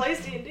Diesel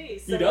plays D&D.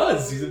 So. He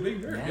does. He's a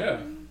big nerd.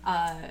 Yeah.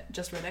 Yeah.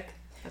 Just Riddick.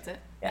 That's it.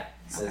 Yeah,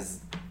 it says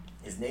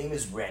his name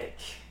is Reddick.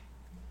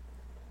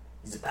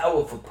 He's a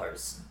powerful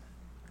person.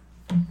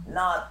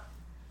 Not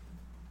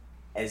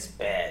as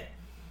bad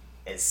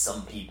as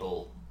some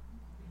people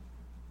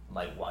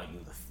might want you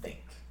to think.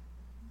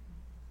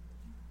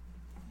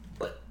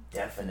 But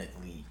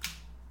definitely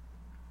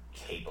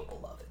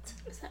capable of it.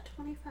 Is that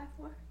 25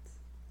 words?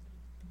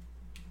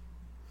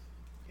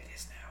 It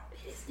is now.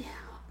 It is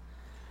now.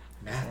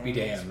 Math be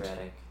damned.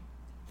 Reddick.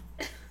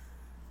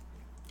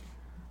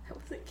 I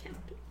wasn't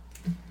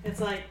counting. It's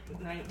like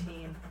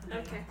 19.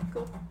 Okay,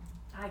 cool.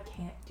 I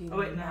can't do Oh,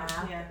 wait, no,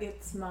 math. yeah.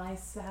 It's my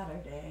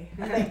Saturday.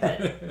 I think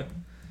that.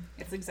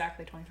 It's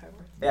exactly 25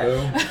 words. Yeah.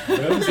 Boom.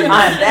 Boom.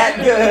 I'm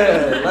that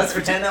good. Let's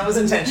pretend that was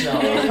intentional.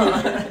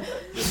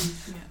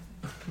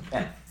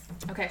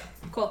 Okay,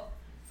 cool.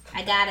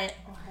 I got it.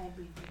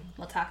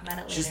 We'll talk about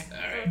it later. Just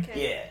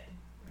Okay. yeah.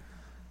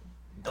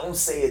 Don't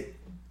say it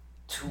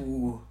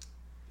too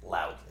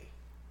loudly.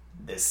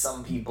 There's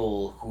some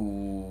people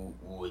who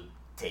would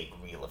take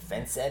real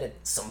offense at it.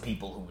 Some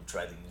people who would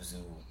try to use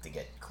you to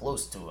get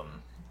close to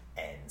them,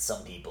 and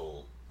some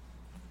people.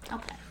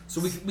 Okay.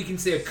 So we can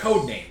say a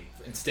code name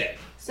instead.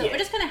 So Yeah. we're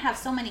just gonna have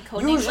so many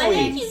code Usually,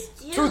 names.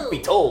 truth be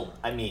told,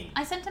 I mean,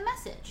 I sent a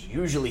message.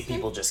 usually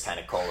people just kind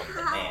of call him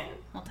the man.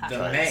 We'll talk The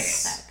about man. it in a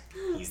sec.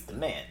 He's the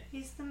man.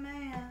 He's the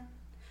man.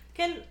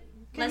 Can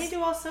Let's- he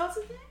do all sorts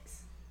of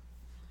things?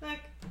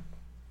 Like,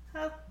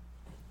 how? You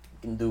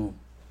can do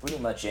pretty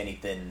much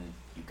anything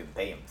you can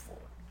pay him for,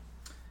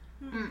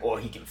 or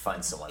he can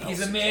find someone else.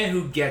 He's a who man can.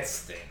 who gets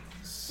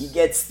things. He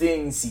gets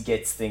things. He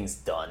gets things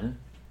done.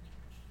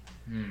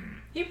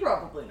 He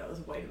probably knows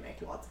a way to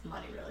make lots of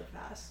money really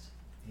fast.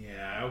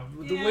 Yeah,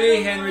 the Yeah, way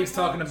I Henry's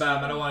want talking about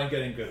him, I to. don't want to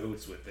get in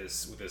cahoots with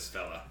this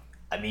fella.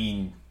 I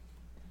mean,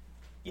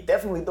 you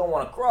definitely don't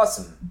want to cross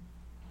him.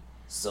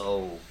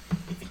 So,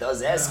 if he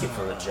does ask you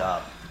for a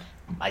job,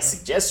 my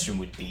suggestion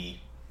would be,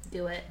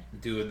 Do it.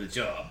 Doing the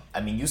job. I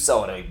mean, you saw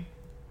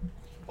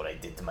what I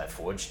did to my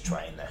forge,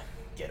 trying to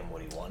get him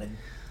what he wanted.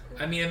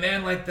 I mean, a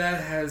man like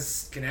that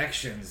has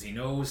connections. He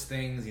knows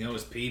things. He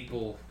knows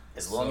people.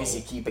 As long as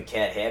you keep a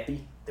cat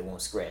happy, they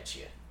won't scratch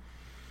you.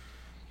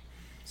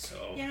 So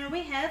You know,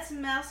 we had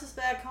some mouses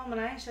back home in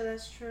Asia.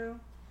 That's true.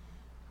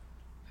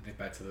 I think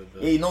back to the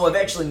Yeah, you know, I've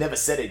actually never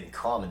said it in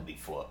common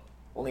before.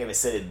 Only ever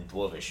said it in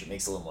Dwarvish. It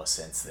makes a little more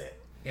sense there.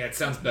 yeah, it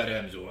sounds better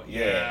in Dwarf.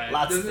 Yeah, it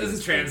lots of doesn't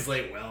things.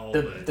 translate well.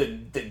 but The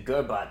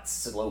Gerbot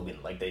slogan,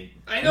 like they.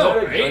 I know,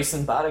 right?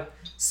 Gerson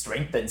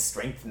strength and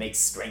strength makes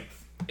strength.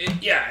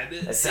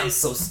 That sounds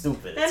so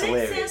stupid. That It's makes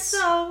hilarious.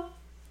 sense, though.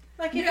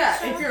 Like,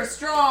 If you're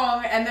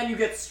strong and then you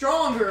get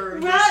stronger,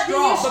 Right, you're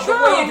then you're strong. But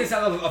the way it just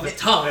out of the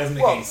tongue doesn't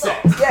make Well, any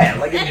sense. yeah,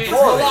 like in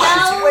Dwarvish,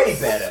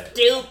 it's way better.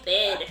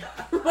 Stupid.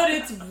 But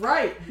it's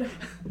right.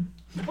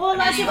 Or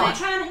like if Anyway. you're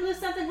trying to lift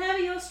something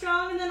heavy, you're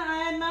strong, and then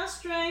I add my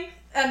strength,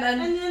 And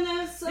then and then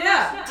there's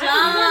Yeah.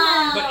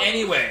 Dumb. But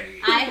anyway,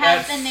 I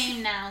have that's- the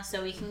name now,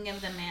 so we can give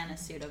the man a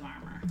suit of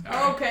armor.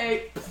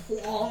 okay,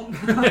 plonk.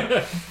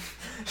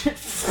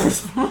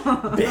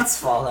 Bits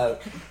fall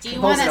out. Do you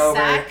Pulls want it a over,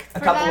 sack a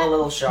for couple that? of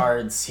little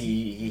shards.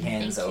 He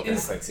hands Thank over you.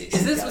 the quick.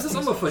 Is this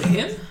almost for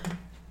him?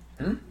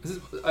 Hmm? Is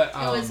this, It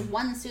was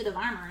one suit of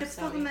armor. It's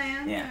so for the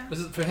man. Yeah. this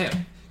is for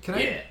him. Can I?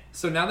 Yeah.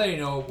 So now that I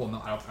know, well,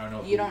 no, I don't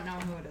know. you don't know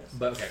who it is.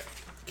 But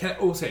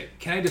okay.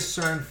 Can I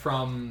discern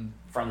from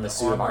From the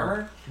suit of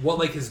armor? what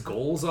like his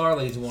goals are?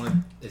 Like,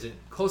 is it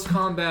close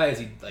combat? Is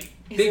he like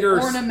Is bigger?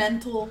 it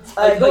ornamental?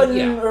 Go Like, ahead and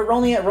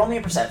yeah. roll me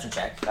a perception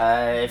check.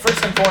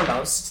 First and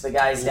foremost, the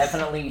guy's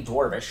definitely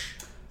dwarvish.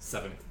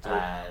 7.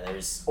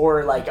 There's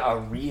or like a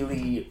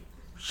really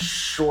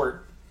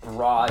short,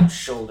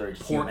 broad-shouldered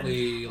human,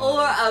 Portly.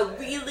 Or a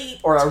really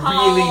or a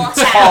tall really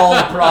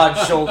tall,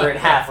 broad-shouldered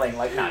halfling.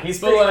 Like no, he's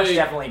But, pretty much like-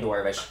 definitely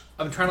dwarvish.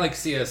 I'm trying to like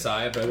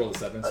CSI, but I rolled a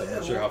 7, so I'm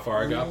not sure how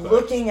far I got. But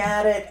Looking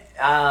at it,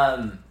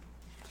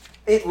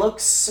 it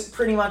looks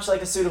pretty much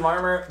like a suit of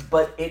armor,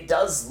 but it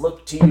does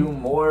look to you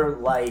more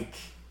like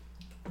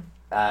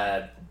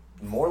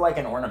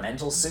an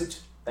ornamental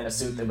suit than a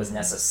suit that was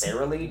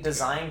necessarily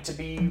designed to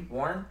be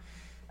worn.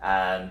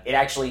 It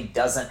actually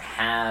doesn't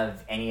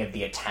have any of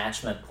the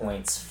attachment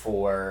points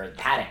for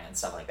padding and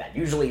stuff like that.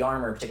 Usually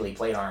armor, particularly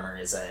plate armor,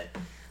 is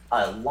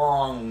a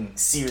long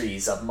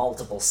series of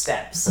multiple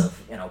steps of,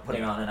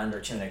 putting on an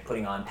undertunic,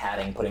 putting on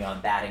padding, putting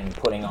on batting,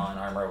 putting on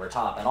armor over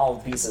top, and all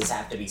the pieces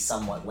have to be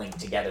somewhat linked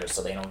together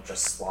so they don't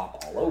just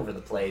slop all over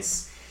the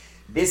place.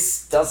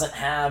 This doesn't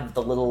have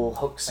the little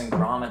hooks and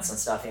grommets and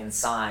stuff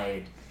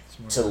inside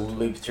to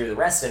loop through the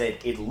rest of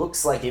it. It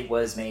looks like it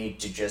was made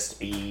to just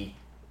be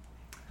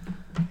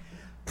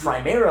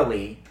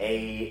primarily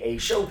a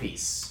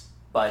showpiece,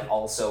 but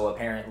also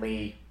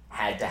apparently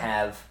had to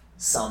have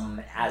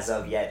some as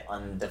of yet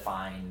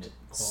undefined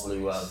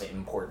slew of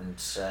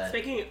important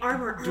Making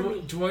armor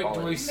army. Do I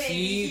Maybe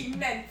see? he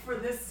meant for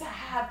this to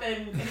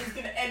happen, and he's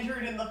gonna enter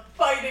it in the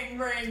fighting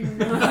ring.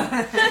 Do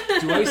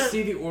I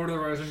see the Order of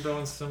the Rising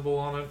Dawn symbol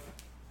on it?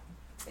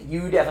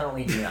 You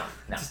definitely do not.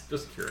 No.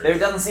 Just curious. There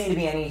doesn't seem to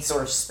be any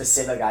sort of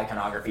specific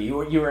iconography. You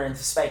were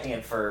inspecting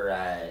it for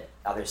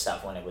other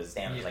stuff when it was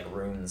damaged, like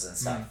runes and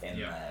stuff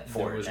in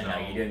Fort. And no,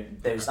 you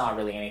didn't. There's not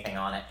really anything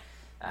on it.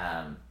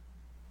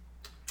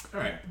 All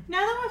right. Now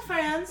that we're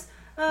friends,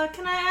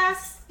 can I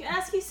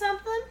ask you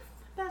something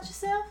about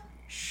yourself?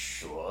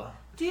 Sure.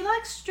 Do you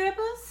like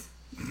strippers?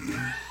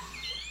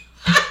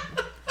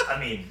 I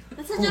mean,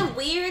 That's such a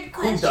weird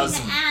question to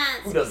doesn't?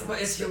 ask. who doesn't?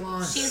 But it's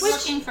Iolanda. She's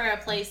looking for a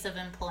place of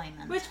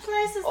employment. Which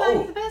place is Oh,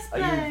 like the best are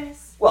you-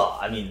 place? Well,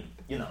 I mean,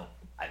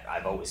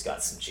 I've always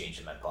got some change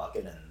in my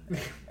pocket, and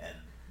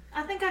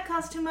I think I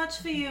cost too much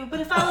for you, but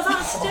if I was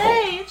on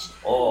stage,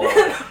 oh,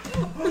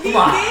 come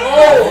on.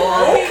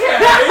 Oh,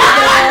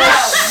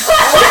 okay.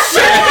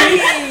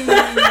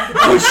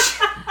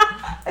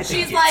 I think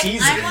She's you're like,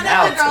 teasing I'm me one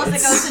now, of the girls that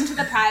Toots. goes into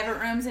the private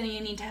rooms and you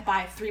need to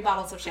buy 3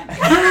 bottles of champagne.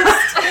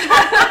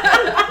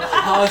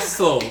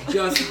 Hustle.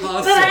 Just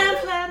but I am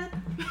hustle. flattered.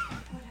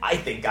 I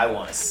think I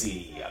want to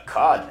see a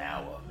card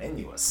now, or a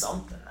menu or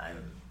something.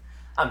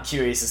 I'm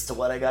curious as to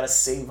what I gotta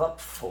save up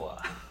for.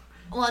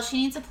 Well, she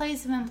needs a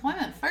place of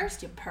employment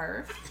first, you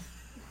perv.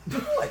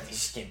 What, you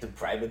just can't do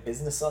private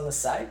business on the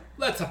side?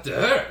 That's up to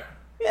her.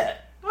 Yeah.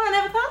 Well, I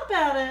never thought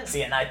about it.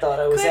 See, and I thought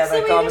I was Quixi, having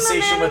a were you my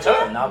conversation with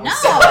manager? her, not with No.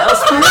 someone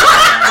else. On the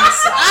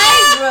side.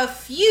 I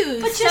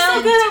refuse. But you're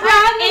so good at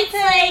writing It's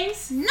like things.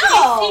 50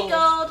 No.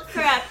 gold for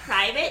a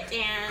private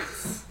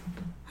dance.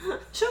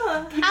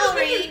 Sure.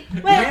 Calree.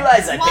 You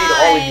realize I paid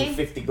all of Why? you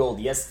 50 gold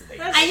yesterday.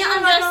 That's I know, true,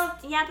 I'm like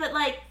just, yeah, but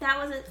like, that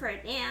wasn't for a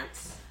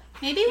dance.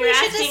 Maybe You're we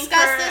should asking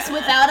discuss for, this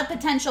without a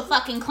potential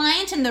fucking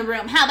client in the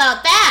room. How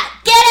about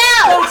that? Get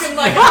out! Spoken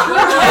like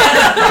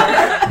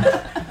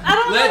a I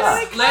don't know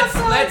any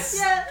concepts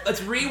yet.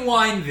 Let's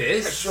rewind I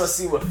this. sure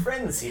see we're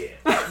friends here.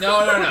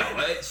 No.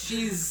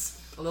 She's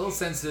a little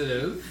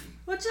sensitive.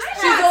 What just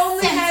She's happened?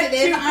 only had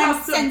sensitive, 2 I'm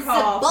cups of sensible.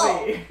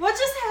 coffee. What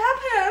just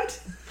happened?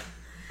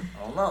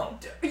 Oh no.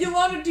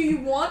 Yolanda, do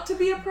you want to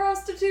be a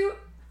prostitute?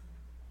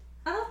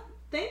 I don't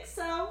think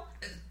so.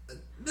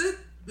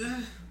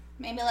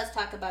 Maybe let's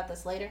talk about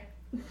this later.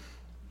 I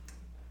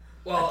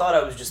Well, thought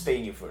I was just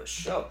paying you for a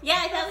show. Yeah,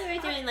 I thought we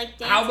were doing like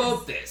dances. how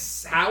about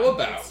this? How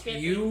about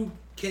Stripping. you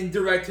can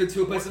direct her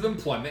to a place of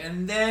employment,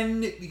 and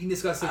then we can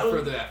discuss it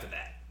further after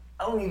that.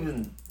 I don't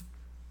even...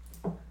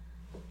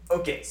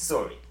 Okay,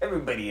 sorry.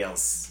 Everybody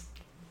else...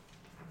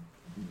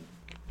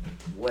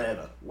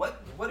 Whatever. What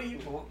are you...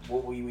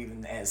 What were you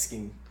even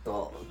asking?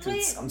 Oh,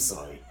 Toots, I'm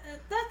sorry.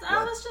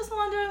 I was just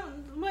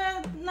wondering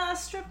where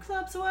nice strip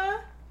clubs were.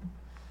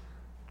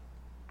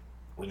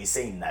 When you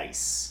say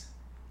nice...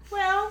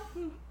 Well,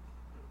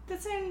 they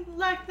seem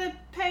like they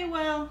pay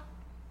well.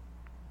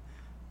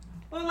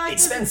 Or like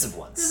Expensive there's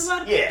ones. a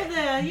lot of Yeah. people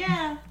there,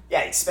 yeah. Yeah,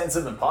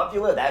 expensive and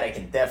popular, that I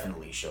can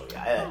definitely show you.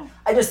 I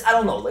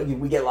don't know, like,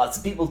 we get lots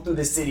of people through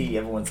the city,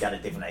 everyone's got a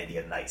different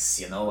idea of nice,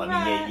 you know? I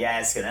mean, Right. you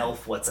ask an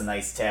elf what's a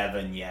nice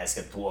tavern, you ask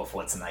a dwarf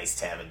what's a nice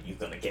tavern, you're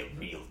gonna get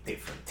real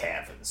different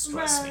taverns,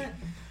 trust me.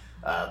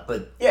 Right.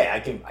 But, yeah, I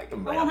can write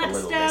won't up a have to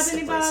little stab list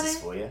of places anybody.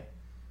 for you.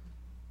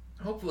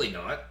 Hopefully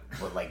not.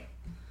 What, like,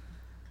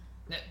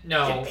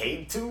 No. get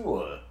paid to,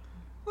 or?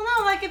 Well,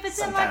 no, like if it's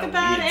Some in like kind a of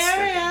bad weird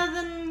area,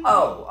 then.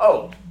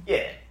 Oh,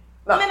 yeah.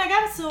 No. I mean, I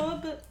got a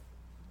sword, but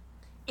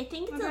I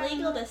think it's Okay.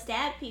 illegal to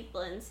stab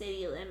people in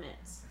city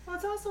limits. well,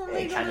 it's also It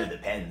illegal. kind of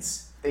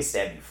depends. They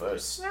stab you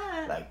first.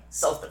 Right. Like,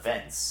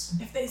 self-defense.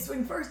 If they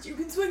swing first, you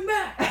can swing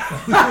back.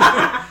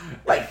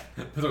 Like,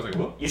 I was like,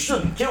 what? you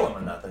shouldn't kill him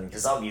or nothing,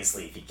 because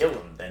obviously if you kill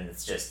him, then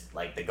it's just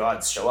like the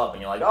gods show up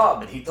and you're like, oh,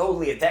 but he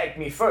totally attacked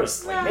me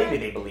first. Like, Right. maybe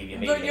they believe you,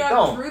 maybe Don't they you have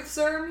don't. truth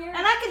serum here?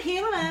 And I could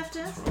heal him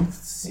after.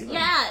 See, like,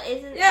 Yeah,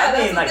 isn't Yeah, I that's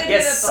mean, what I they did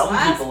guess at the some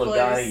last people have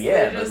got place. it,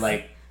 yeah, They but just-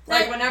 like,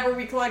 Like whenever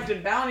we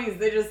collected bounties,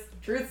 they just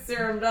truth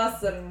serumed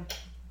us and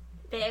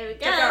There we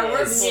Took our go.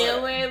 word We for knew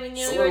it. where we it's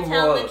knew a we were little more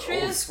telling the old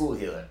truth. school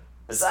here.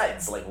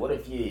 Besides, like, what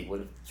if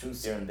truth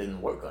serum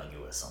didn't work on you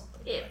or something?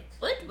 It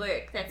Like, would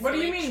work. That's What the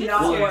do you way mean truth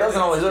not well, works. it work?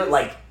 doesn't always work.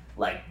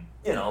 Like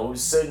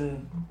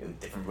certain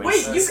different races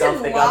wait, and you stuff.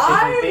 can They got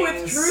lie different with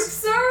things. truth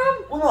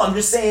serum? Well, no, I'm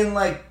just saying,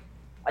 like,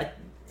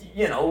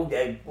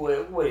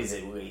 what is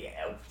it?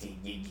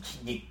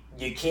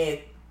 You can't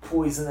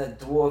poison a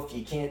dwarf.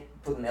 You can't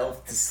put an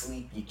elf to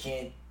sleep. You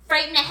can't.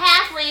 Frighten a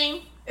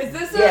halfling. Is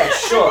this Yeah, a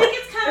sure. I think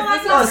it's kind of Is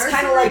like this No, a it's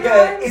kind of nursery like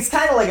rhyme? it's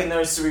kind of like a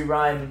nursery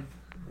rhyme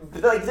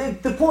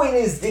Like the point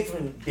is,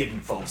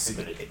 different folks are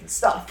good at different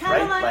stuff, Kind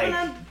right? of like when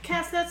I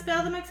cast that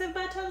spell that makes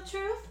everybody tell the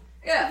truth.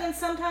 But Yeah. then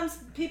sometimes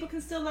people can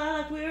still lie,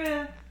 like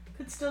Weirya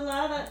could still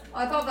lie. That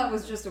I thought that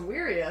was just a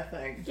Weirya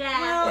thing. Yeah.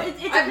 well, it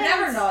I've depends.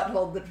 never not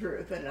told the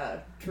truth in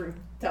a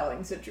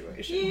truth-telling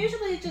situation. You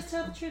usually just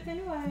tell the truth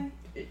anyway.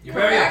 You're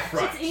very Correct.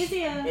 upfront. It's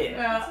easier.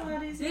 Yeah. It's a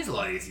lot It easier. is a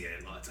lot easier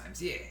a lot of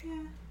times, yeah.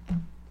 Yeah.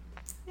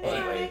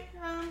 Anyway,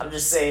 Alright, I'm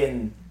just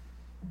saying,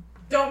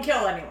 Don't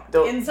kill anyone.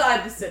 Don't-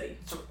 Inside the city.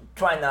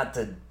 try not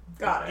to.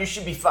 Got You it.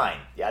 should be fine.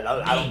 Yeah,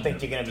 I don't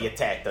think you're gonna be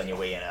attacked on your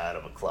way in and out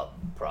of a club.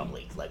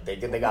 Probably, like they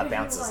got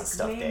bouncers and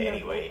stuff there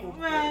anyway.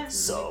 Right.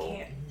 So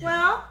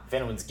well, if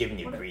anyone's giving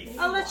you grief,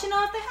 I'll let you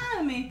know if they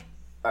hire me.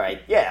 all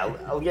right, yeah,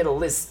 I'll get a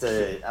list.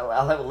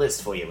 I'll have a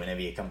list for you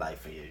whenever you come by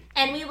for you.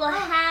 And we will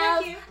thank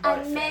have you. a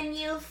Alright, fair.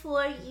 menu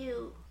for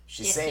you.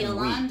 She's If saying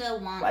Iolanda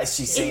we. wants Why is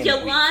she to. saying If we?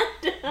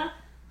 Yolanda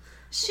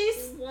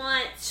She's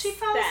wants she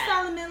follows that.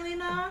 fundamentally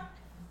now.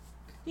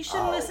 You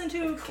shouldn't Oh, listen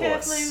too of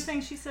carefully course.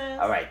 everything she says.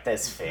 All right,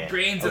 that's fair.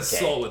 Grains of Okay.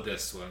 salt with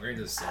this one.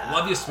 Grains of salt.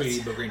 Love you,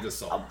 sweetie, but grains of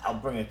salt. I'll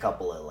bring a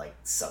couple of like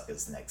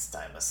suckers next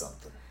time or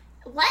something.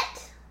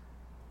 What?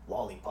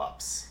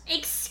 Lollipops.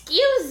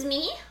 Excuse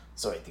me?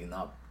 Sorry, do you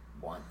not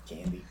want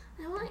candy?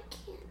 I want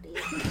candy.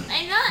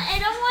 I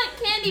don't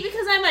want candy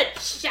because I'm a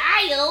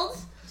child.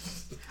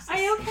 Are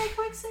you okay,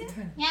 Quixie?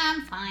 Yeah,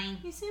 I'm fine.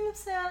 You seem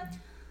upset.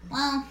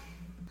 Well,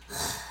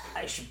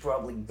 I should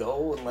probably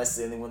go unless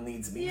anyone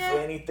needs me Yeah. for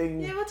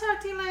anything. Yeah, we'll talk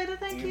to you later.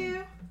 Thank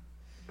you.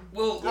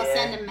 Well, I'll Yeah.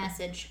 send a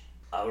message.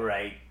 All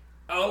right.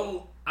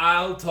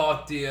 I'll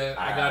talk to you.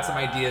 I got some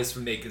ideas for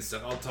making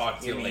stuff. I'll talk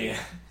to you Give me- later.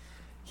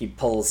 He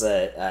pulls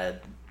a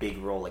big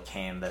roll of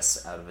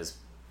canvas out of his,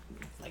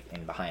 like,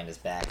 in behind his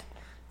back,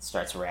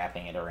 starts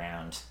wrapping it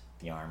around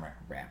the armor.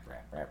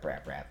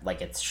 Wrap,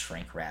 like it's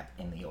shrink wrap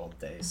in the old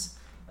days.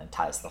 Then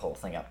ties the whole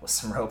thing up with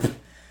some rope.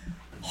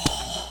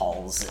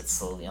 Hauls it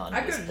slowly onto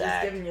I his could have just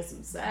back. given you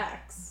some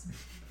sacks.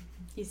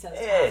 He says.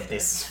 Yeah, after.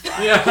 this is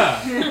fine.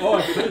 Yeah. Oh,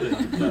 I could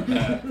have done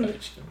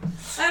that.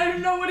 I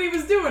didn't know what he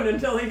was doing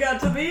until he got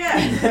to the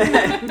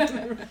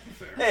end.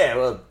 Yeah,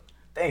 well,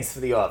 thanks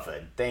for the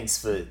offer.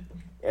 Thanks for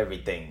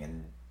everything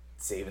and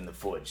saving the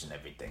forge and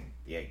everything.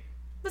 Yeah,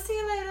 We'll see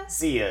you later.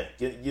 see ya.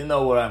 You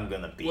know where I'm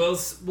gonna be. We'll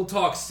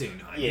talk soon,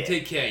 hon. You Yeah.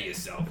 take care of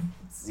yourself.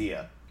 See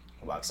ya.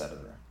 He walks out of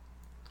the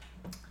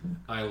room.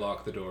 I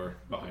lock the door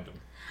behind him.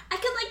 I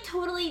could like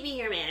totally be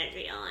your manager,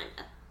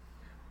 Iolanda.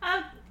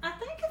 I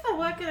think if I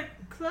work at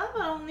a club,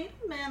 I don't need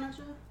a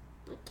manager.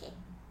 Okay.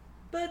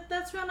 But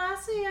that's real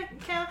nice of you.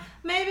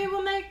 Maybe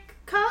we'll make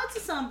cards or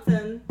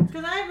something.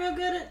 Because I ain't real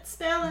good at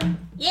spelling.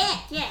 Yeah.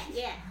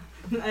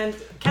 And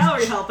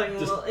calorie helping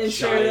will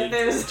ensure that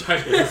there's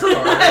giant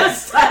card.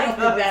 Slightly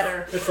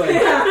better. It's like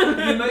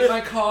you make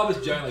my call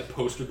this giant like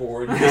poster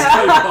board. And just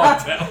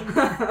pop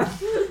down.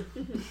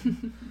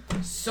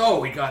 So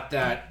we got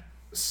that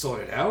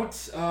sorted out.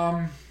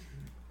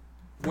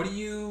 What do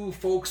you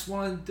folks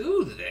want to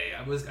do today?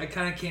 I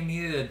kind of came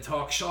here to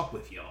talk shop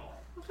with y'all.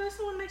 Well, first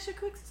I want to make sure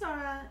Quixie's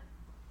alright.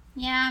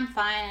 Yeah, I'm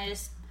fine.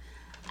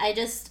 I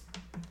just,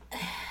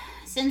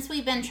 since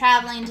we've been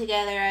traveling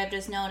together, I've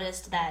just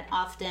noticed that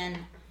often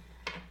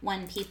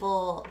when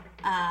people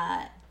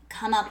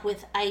come up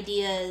with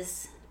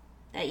ideas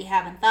that you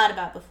haven't thought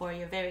about before,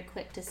 you're very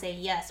quick to say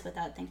yes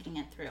without thinking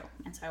it through.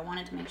 And so I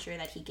wanted to make sure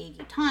that he gave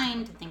you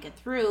time to think it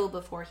through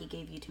before he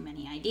gave you too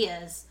many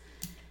ideas.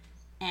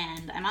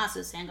 And I'm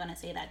also going to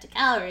say that to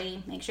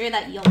Calree. Make sure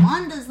that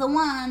Yolanda's the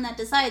one that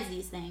decides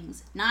these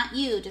things, not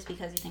you, just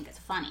because you think it's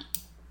funny.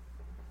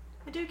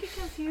 I do get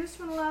confused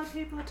when a lot of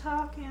people are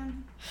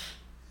talking.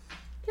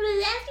 He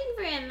was asking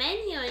for a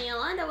menu and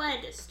Yolanda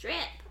wanted to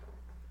strip.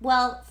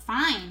 Well,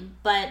 fine,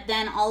 but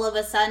then all of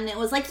a sudden it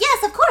was like,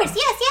 yes, of course,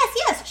 yes.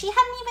 She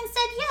hadn't even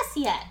said yes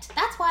yet.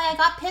 That's why I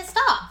got pissed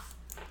off.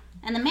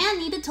 And the man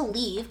needed to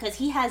leave because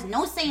he has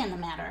no say in the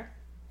matter.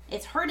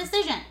 It's her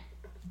decision.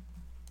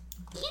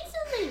 Can't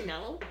still say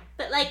no.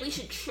 But like we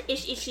should,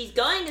 if she's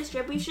going to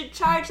strip, we should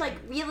charge like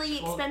really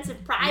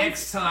expensive price.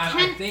 Next time,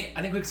 Can-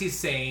 I think Quixie's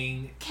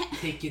saying Can-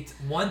 take it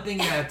one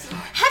thing at a time.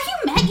 Have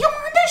you met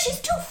Yolanda? She's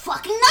too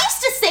fucking nice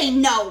to say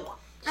no.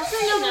 I I said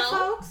say no, no.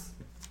 folks.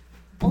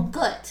 Well,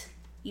 good.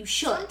 You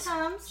should.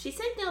 Sometimes. She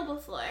said no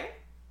before.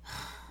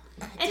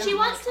 And she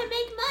wants to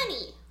make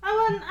money.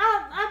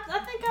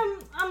 I think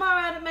I'm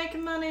alright at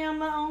making money on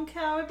my own,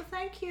 Calree, but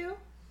thank you.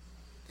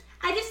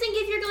 I just think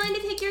if you're going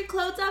to take your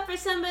clothes off for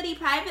somebody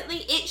privately,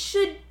 it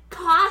should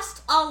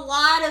cost a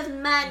lot of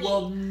money.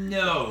 Well,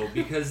 no,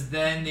 because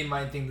then they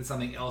might think that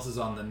something else is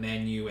on the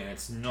menu and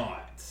it's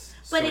not. but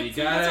So it's,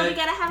 you that's why we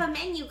gotta. gotta have a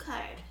menu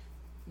card.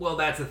 Well,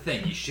 that's the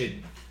thing. You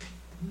should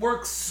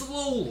work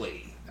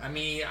slowly. I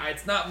mean,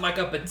 it's not my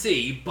cup of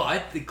tea,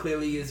 but it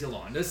clearly is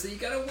Yolanda, so you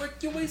gotta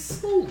work your way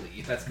slowly.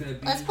 If that's gonna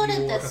be Let's put it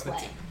your this cup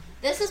of way. tea.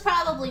 This is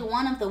probably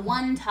one of the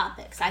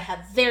topics I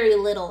have very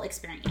little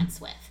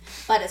experience with.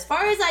 But as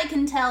far as I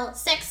can tell,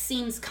 sex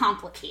seems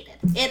complicated.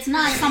 It's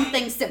not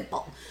something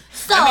simple.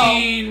 So, I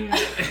mean,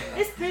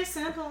 It's pretty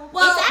simple.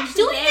 well, It's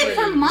actually doing it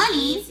for very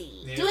money,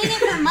 easy. doing it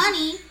for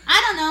money,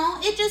 I don't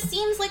know, it just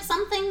seems like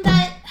something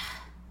that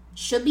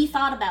should be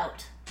thought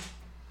about.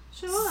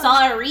 Sure.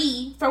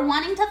 Sorry for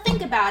wanting to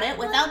think about it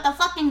without the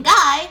fucking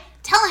guy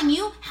telling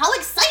you how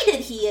excited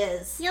he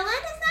is.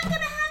 Yolanda's not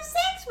gonna have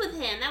sex with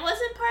him. That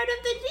wasn't part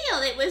of the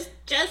deal. It was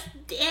just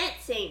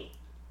dancing.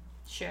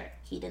 Sure,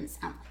 he didn't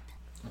sound like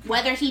that.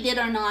 Whether he did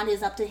or not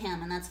is up to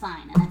him, and that's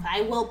fine. And if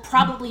I will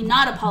probably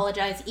not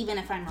apologize, even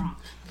if I'm wrong.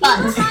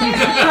 But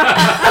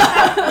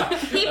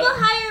People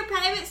hire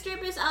private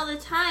strippers all the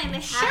time. They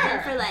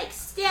have them for like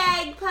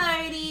stag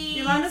parties.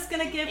 Yolanda's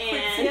gonna give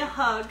And- Qixi a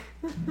hug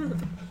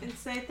and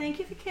say, "Thank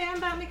you for caring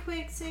about me,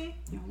 Qixi."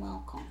 you're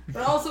welcome.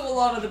 But also a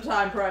lot of the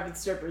time, private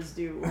strippers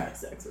do have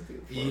sex with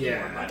you. For Yeah,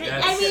 more money.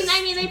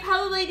 I mean, they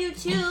probably do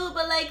too,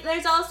 but like,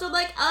 there's also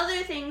like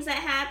other things that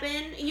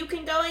happen. You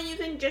can go and you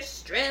can just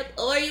strip,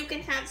 or you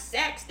can have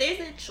sex. There's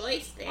a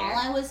choice there. All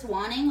I was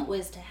wanting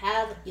was to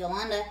have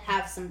Iolanda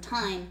have some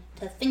time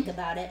to think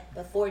about it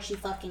before she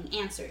fucking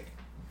answered.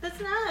 That's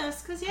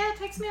nice, because, yeah, it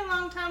takes me a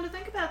long time to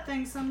think about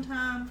things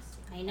sometimes.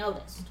 I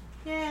noticed.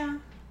 Yeah.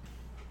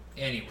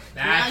 Anyway,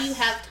 Now that's... you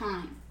have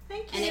time.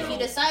 Thank And you. if you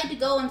decide to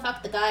go and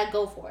fuck the guy,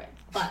 go for it.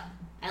 But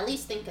at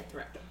least think it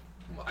through.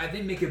 Well, I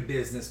think make a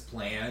business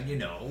plan, you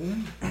know.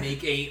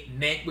 Make a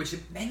which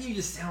menu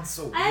just sounds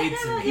so weird I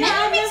to know, me. yeah.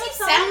 That I've makes never you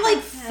thought sound like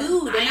about that.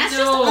 food, and I that's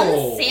know.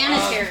 just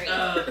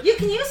unsanitary. You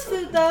can use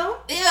food, though.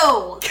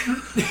 Ew.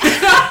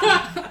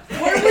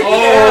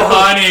 Oh,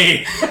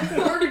 honey!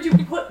 Where did you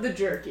put the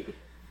jerky?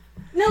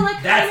 No,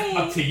 like That's honey.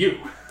 up to you.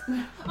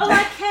 Oh,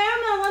 like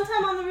caramel one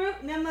time on the roof.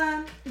 Never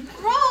mind.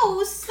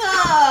 Gross.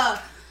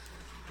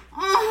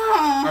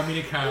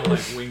 Arminna kind of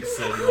like winks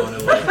at you on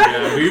it, like,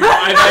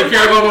 yeah, I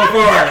care about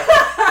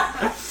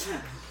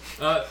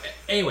before.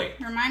 Anyway.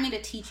 Remind me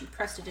to teach you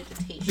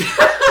prestidigitation.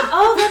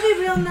 Oh, that'd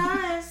be real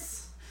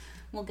nice.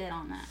 We'll get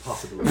on that.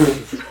 Possibly.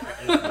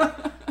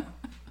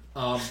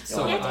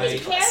 So You have to I... be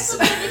careful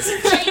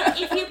because,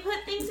 like, if you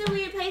put things in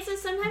weird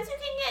places, sometimes you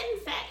can get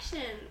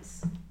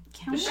infections.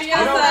 Can we She I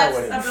has don't know that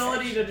what it is.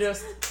 ability to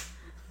just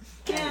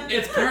Yeah.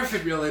 It's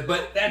perfect, really,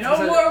 but that's...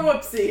 no more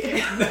whoopsie.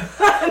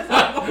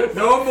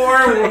 No more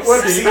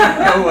Whoopsie.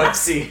 No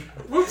whoopsie.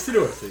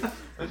 Whoopsie.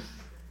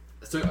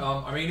 So,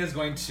 Armina's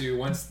going to,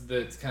 once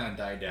it's kind of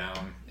died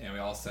down, and we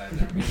all sat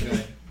there, she's going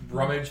to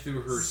rummage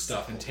through her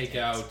stuff and take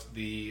out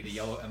the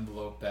yellow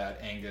envelope that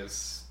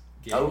Angus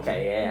gave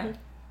Okay, yeah.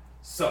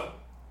 So,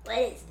 What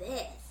is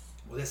this?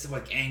 well, this is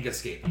what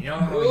Angus gave me. You know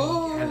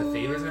how he had the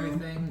favors and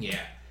everything? Yeah.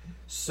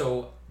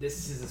 So,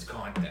 this is his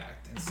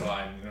contact. And so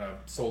I'm going to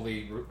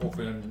slowly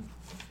open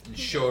and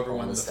show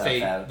everyone the the,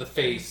 stuff out. the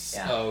face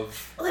Yeah.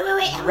 of...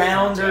 Wait.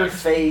 Rounder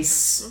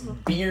face,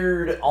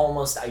 beard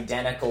almost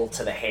identical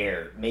to the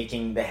hair,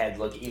 making the head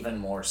look even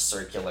more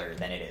circular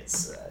than it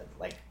is.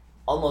 Like,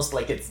 almost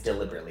like it's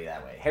deliberately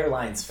that way.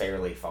 Hairline's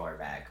fairly far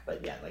back,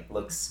 but yeah, like,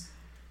 looks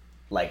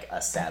like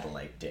a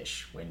satellite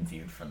dish when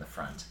viewed from the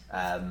front.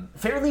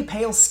 Fairly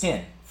pale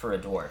skin for a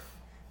dwarf,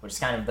 which is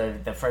kind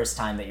of the first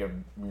time that you're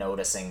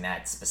noticing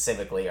that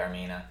specifically,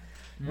 Arminna.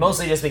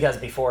 Mostly just because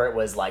before it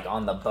was like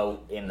on the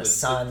boat in the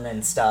sun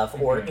and stuff,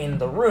 or in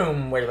the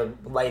room where the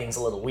lighting's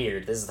a little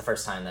weird. This is the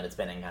first time that it's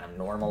been in kind of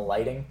normal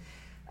lighting,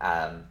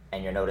 and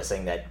you're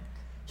noticing that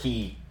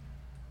he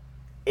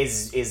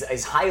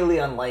is highly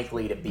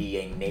unlikely to be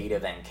a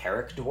native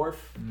Am-Karrak dwarf.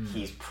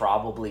 He's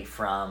probably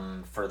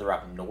from further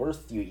up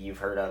north. You've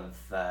heard of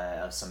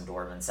some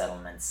dwarven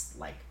settlements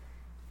like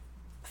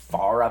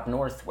far up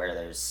north where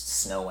there's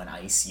snow and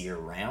ice year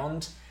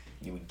round.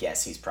 You would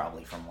guess he's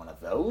probably from one of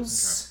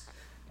those.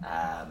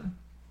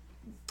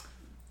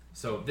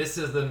 So this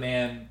is the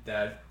man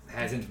that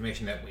has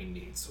information that we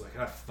need. So I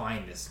gotta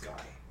find this guy.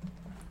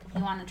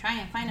 You want to try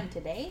and find him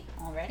today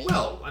already?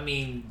 Well, I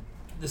mean,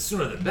 the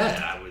sooner the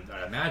better.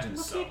 I imagine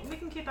We'll so. we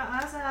can keep our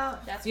eyes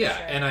out. That's Yeah,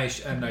 for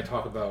sure. and I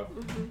talk about.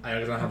 I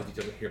don't have the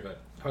details here, but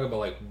talk about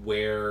like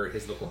where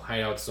his local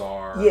hideouts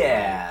are.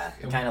 Yeah,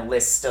 and- kind of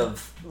list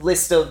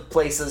of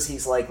places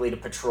he's likely to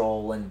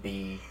patrol and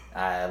be.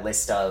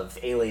 List of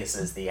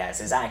aliases that he has.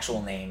 His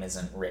actual name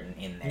isn't written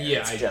in there. Yeah,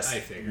 it's I just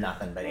figured.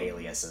 nothing but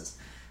aliases.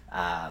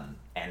 And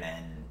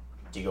then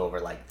do you go over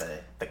like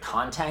the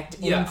contact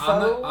Yeah,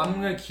 info? I'm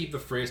gonna keep the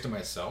phrase to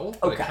myself.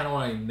 But Okay. I kind of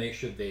want to make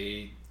sure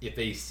if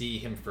they see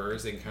him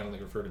first, they can kind of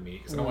like refer to me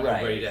because I don't want Right.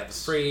 everybody to have the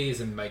phrase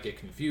and might get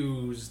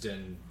confused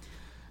and.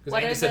 Because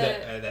What Angus are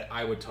said that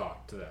I would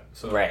talk to them,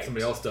 so Right. if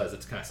somebody else does,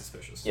 it's kind of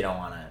suspicious. You don't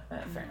want to.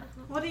 Fair enough.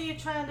 What are you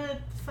trying to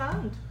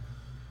find?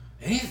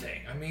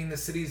 Anything. I mean, I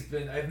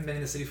haven't been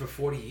in the city for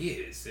 40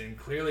 years, and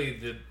clearly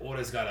the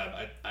Order's got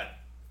a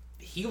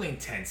healing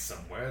tent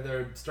somewhere.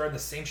 They're starting the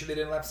same shit they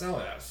did in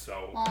Lapsella,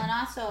 so... Well, and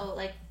also,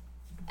 like,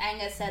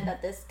 Angus said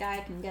that this guy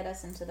can get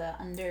us into the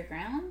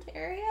underground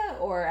area,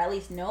 or at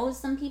least knows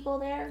some people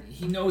there.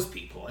 He knows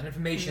people, and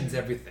information's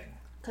everything.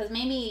 Because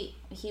maybe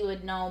he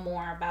would know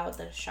more about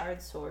the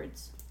shard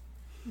swords.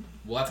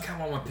 Well, that's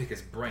kind of why I want to pick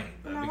his brain,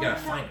 but No, we I gotta wanna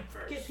find help him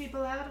first. Get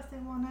people out if they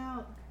want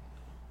out.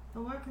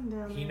 are working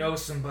down there. He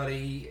knows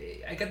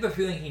somebody. I get the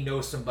feeling he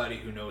knows somebody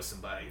who knows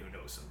somebody who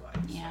knows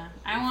somebody. Yeah,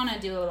 I want to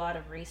do a lot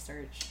of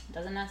research.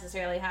 Doesn't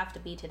necessarily have to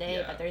be today,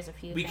 Yeah. but there's a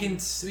few We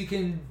things.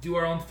 can do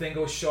our own thing,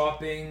 go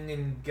shopping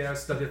and get our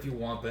stuff if you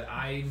want. But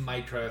I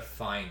might try to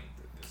find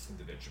this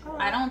individual.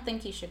 I don't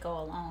think you should go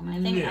alone.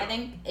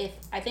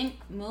 I think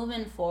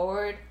moving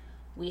forward,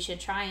 we should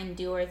try and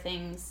do our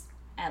things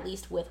at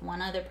least with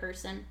one other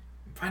person.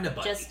 Find a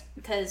buddy. Just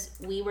because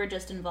we were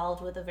just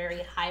involved with a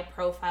very high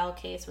profile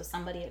case with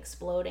somebody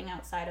exploding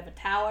outside of a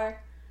tower.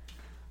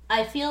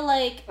 I feel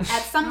like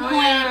at some point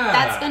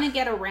that's going to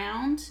get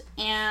around,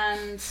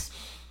 and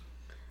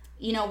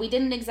we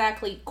didn't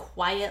exactly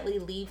quietly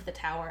leave the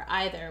tower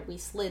either. We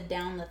slid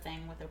down the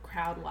thing with a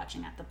crowd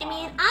watching at the bottom.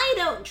 I mean, I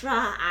don't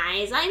draw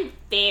eyes. I'm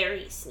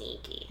very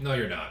sneaky. No,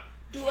 you're not.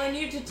 Do I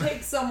need to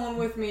take someone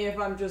with me if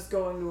I'm just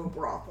going to a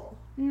brothel?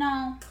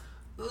 No.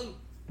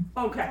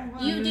 Okay.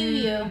 You do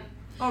you.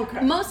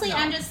 Okay. Mostly,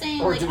 I'm just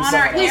saying, Or like, do on our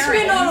something We've else.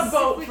 been on a errands.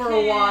 boat for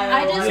a while.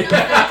 I just know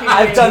that-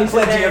 I've done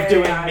plenty of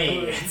doing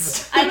Today, me.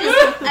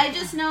 I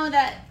just know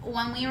that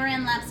when we were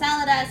in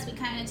Lapsaladas, we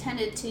kind of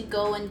tended to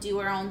go and do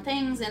our own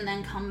things and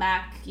then come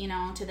back,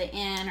 to the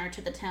inn or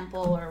to the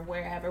temple or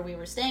wherever we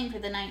were staying for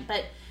the night.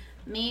 But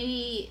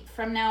maybe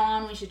from now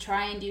on, we should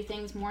try and do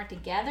things more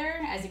together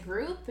as a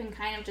group and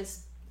kind of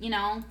just,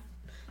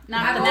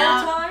 knock At them all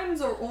out.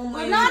 times or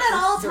only? Well, not at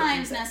all certain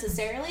times things?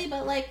 necessarily,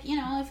 but like,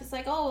 if it's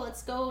like, oh,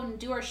 let's go and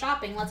do our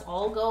shopping, let's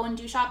all go and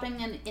do shopping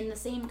in the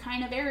same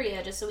kind of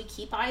area just so we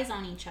keep eyes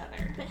on each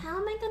other. But how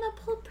am I gonna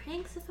pull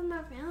pranks if I'm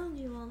around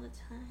you all the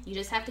time? You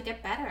just have to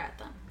get better at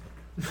them.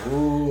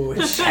 Ooh,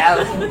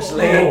 challenge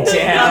laid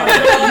down.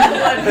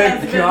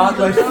 The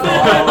gauntlet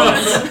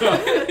falls.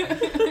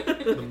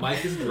 The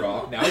mic is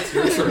dropped. Now it's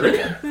your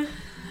turn.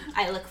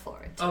 I look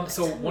forward to it.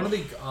 So one of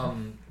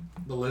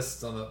the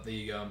lists on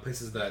the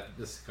places that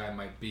this guy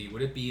might be,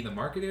 would it be in the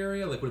market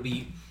area? Like, would it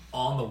be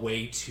on the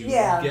way to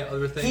get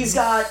other things?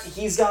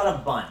 He's got a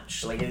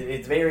bunch. Like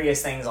it's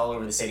various things all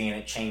over the city, and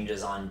it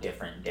changes on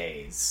different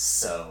days.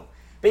 So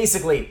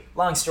basically,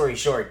 long story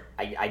short,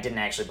 I didn't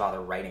actually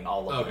bother writing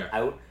all of them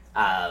out.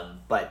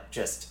 But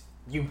just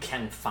you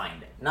can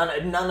find it.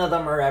 None of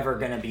them are ever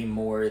going to be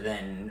more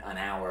than an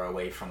hour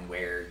away from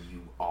where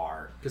you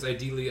are. Because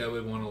ideally, I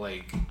would want to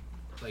like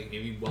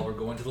maybe while we're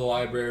going to the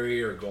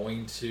library or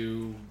going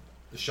to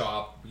the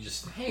shop, we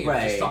just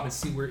just stop and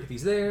see if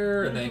he's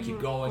there, and then keep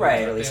going.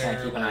 Right, at least kind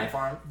of keep an eye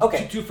for him.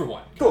 Okay, two for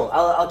one. Cool.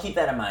 I'll keep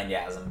that in mind.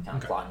 Yeah, as I'm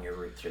kind of plotting your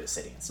route through the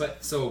city. And stuff.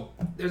 But so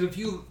there's a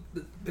few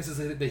places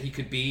that he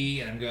could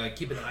be, and I'm gonna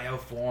keep an eye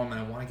out for him, and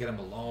I want to get him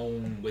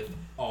alone with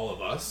all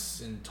of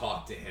us and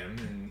talk to him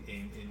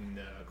in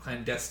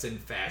clandestine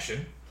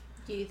fashion.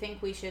 Do you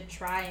think we should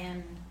try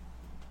and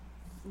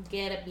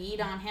get a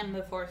bead on him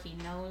before he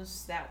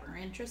knows that we're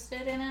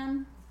interested in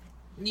him?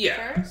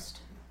 Yeah. First?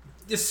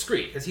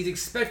 Discreet, because he's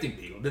expecting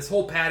people. This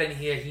whole pattern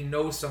here, he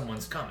knows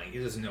someone's coming. He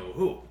doesn't know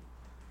who.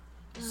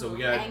 So we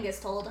gotta... Angus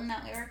told him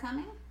that we were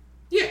coming?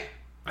 Yeah.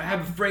 I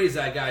have a phrase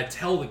that I gotta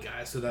tell the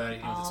guy so that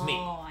he knows it's me.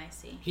 Oh, I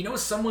see. He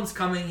knows someone's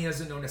coming, he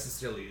doesn't know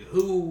necessarily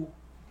who,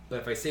 but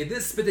if I say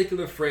this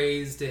particular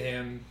phrase to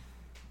him,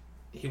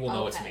 he will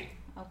know it's me.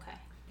 Okay.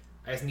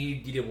 I just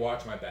need you to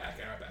watch my back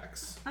and our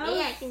backs.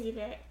 I can do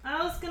that.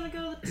 I was gonna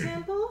go to the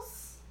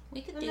temples.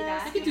 We could And do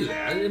that's that. We can do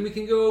that, and we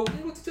can go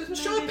do some Maybe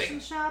shopping. some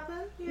shopping.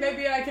 Yeah.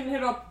 Maybe I can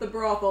hit up the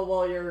brothel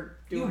while you're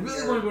You doing really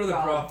your want to go to the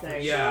job brothel?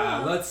 thing. Yeah,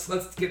 Sure.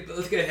 let's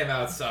get him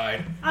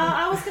outside.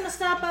 I was gonna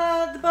stop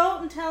by the boat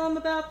and tell him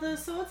about the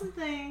swords and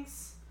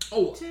things.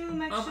 Oh, To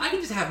make sure. I can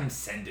just have him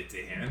send it to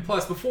him. And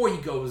plus, before he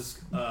goes,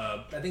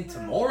 I think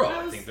tomorrow.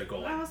 I think they're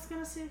going. I was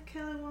gonna see if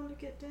Kelly wanted to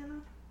get dinner.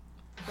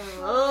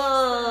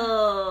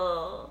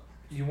 Oh.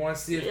 You want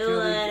to see if You Kelly?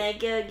 wanna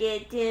go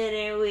get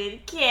dinner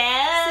with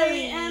Calree?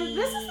 See, and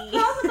this is the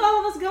problem with all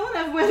of us going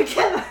everywhere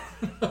together.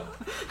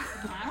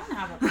 I don't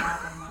have a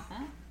problem with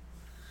it.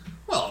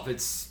 Well, if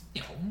it's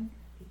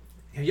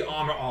have your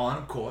armor on,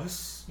 of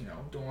course.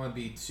 Don't want to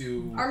be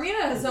too.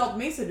 Arminna has helped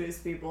me seduce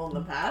people in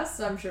the past.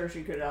 I'm sure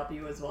she could help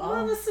you as well.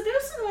 Well, the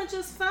seducing went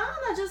just fine.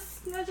 I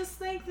just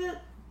think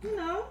that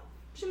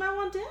she might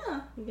want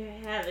dinner. You're gonna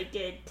have a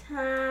good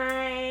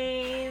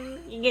time.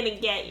 You're gonna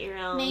get your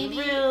own Maybe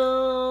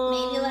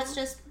room. let's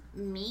just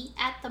meet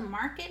at the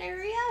market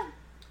area.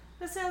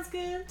 That sounds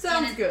good.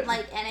 Sounds and good.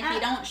 And if you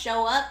don't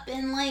show up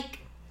in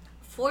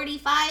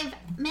 45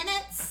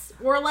 minutes,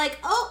 we're like,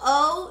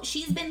 oh,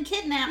 she's been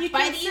kidnapped You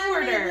by can the send me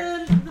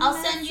order. the I'll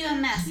send you a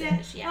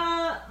message.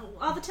 Yeah.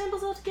 Are the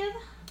temples all together?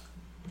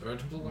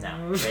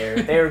 No,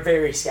 they're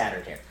very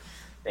scattered here.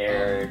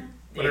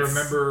 But I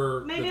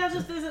remember. Maybe I'll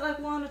just visit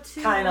one or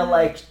two. Kind of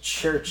like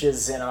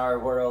churches in our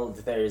world.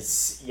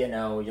 There's,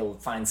 you'll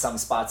find some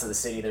spots of the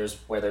city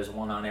where there's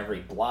one on every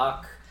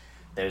block.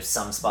 There's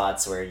some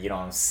spots where you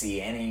don't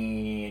see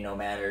any, no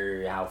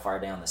matter how far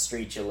down the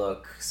street you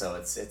look. So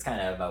it's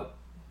kind of about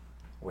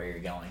where you're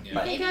going. Yeah.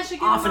 But Think I should get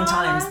them all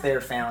oftentimes right?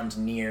 they're found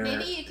near.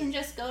 Maybe you can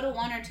just go to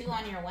 1 or 2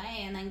 on your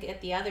way and then get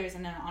the others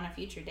on a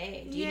future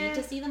day. Do you Yeah. need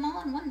to see them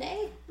all in one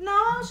day? No,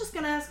 I was just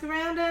gonna ask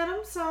around at them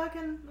so I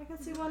can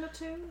see 1 or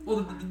 2.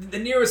 Well, the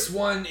nearest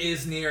one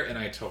is near, and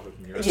I told her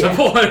the nearest Yeah.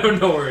 temple. I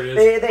don't know where it is.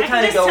 They I can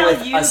kind of just go tell with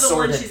you the one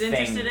assorted she's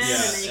interested in, things.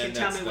 and then you and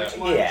can tell me that's which that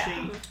one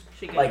Yeah.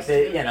 she goes Like to.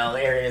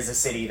 the areas of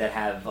city that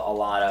have a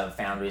lot of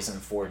foundries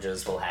and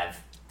forges will have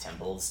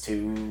temples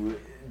to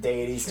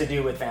deities to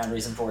do with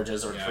foundries and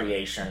forges or Yeah.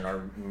 creation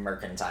or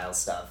mercantile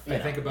stuff. I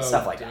think about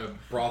stuff like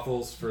that.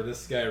 brothels for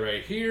this guy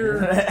right here.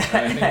 And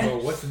I think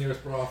about what's the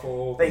nearest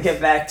brothel. They get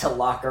back to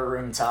locker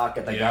room talk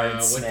at the what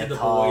guardsmith did the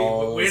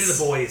halls. where did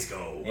the boys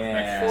go?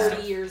 Yeah.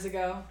 40 years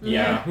ago.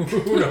 Yeah,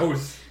 who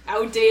knows?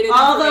 Outdated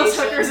All those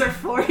information. hookers are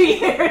 40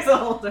 years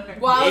older.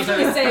 Well, I was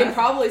going to say,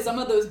 probably some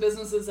of those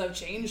businesses have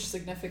changed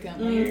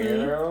significantly.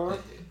 Yeah.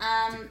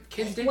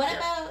 Kids daycare. What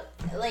about,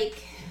 like,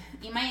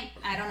 you might,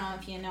 I don't know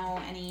if you know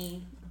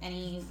any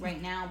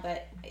right now,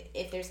 but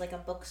if there's like a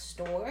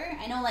bookstore,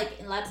 I know like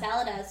in Lab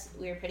Saladas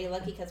we were pretty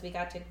lucky because we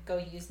got to go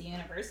use the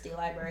university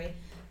library.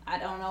 I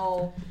don't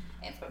know,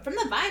 from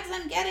the vibes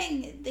I'm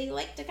getting, they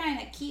like to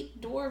kind of keep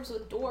dwarves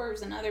with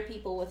dwarves and other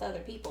people with other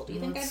people. Do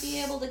you think I'd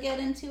be able to get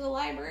into a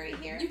library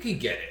here? You can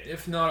get it.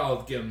 If not,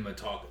 I'll give them a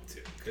talking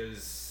to.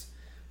 Because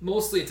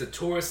mostly it's a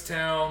tourist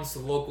town,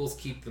 so locals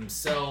keep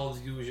themselves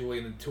usually,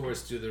 and the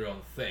tourists do their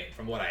own thing,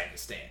 from what I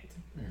understand.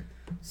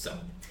 So,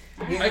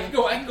 I can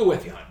go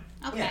with you, hon.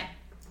 Okay. Yeah.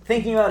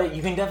 Thinking about it,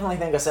 you can definitely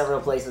think of several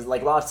places.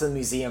 Like lots of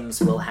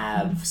museums will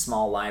have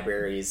small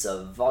libraries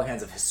of all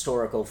kinds of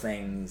historical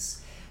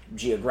things,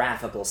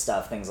 geographical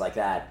stuff, things like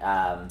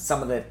that.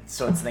 Some of the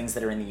sorts of things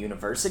that are in the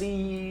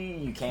university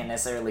you can't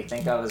necessarily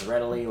think of as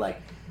readily,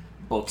 like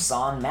books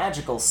on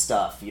magical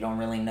stuff. You don't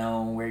really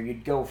know where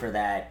you'd go for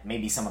that.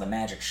 Maybe some of the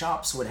magic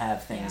shops would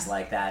have things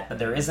like that, but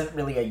there isn't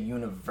really a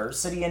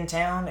university in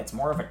town. It's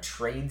more of a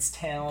trades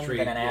town than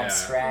an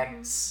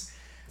abstracts.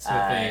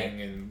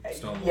 Smithing and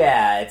stonework.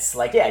 Yeah, it's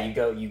like you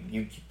go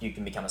you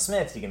can become a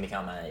smith, you can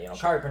become a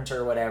carpenter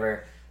or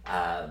whatever.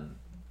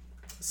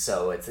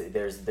 So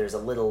there's a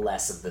little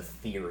less of the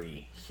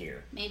theory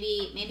here.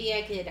 Maybe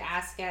I could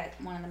ask at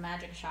one of the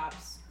magic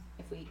shops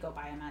if we go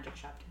by a magic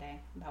shop today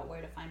about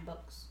where to find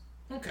books.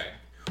 Okay.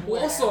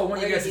 Well, also I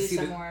want you guys to see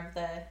some more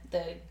of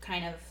the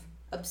kind of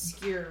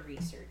obscure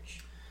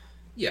research.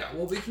 Yeah,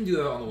 well, we can do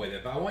that on the way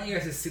there, but I want you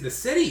guys to see the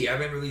city. I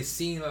haven't really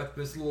seen like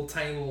this little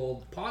tiny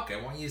little pocket.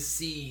 I want you to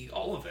see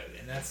all of it,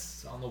 and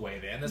that's on the way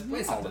there. And there's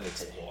places All to of it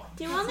today. explore.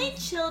 Do only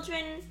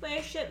children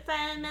worship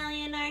by the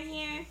millionaire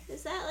here?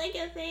 Is that like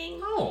a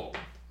thing? No,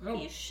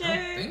 You sure? I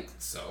don't think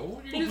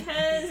so.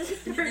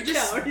 Because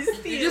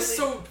You're just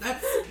so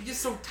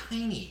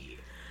tiny.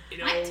 You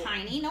know? I'm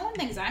tiny. No one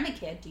thinks I'm a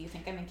kid. Do you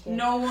think I'm a kid?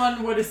 No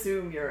one would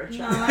assume you're a No,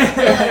 child. I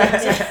feel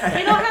like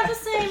you don't have the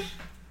same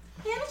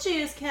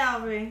energy as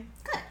Calree.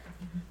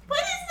 what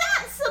is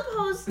that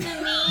supposed to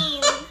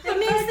mean? It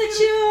means that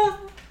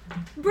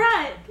you're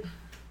bright.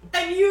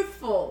 And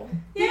youthful.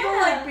 People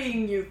Yeah. like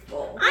being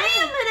youthful. I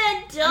am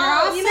an You're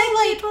adult. also You make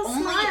like people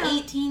only smile.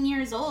 18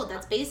 years old.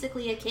 That's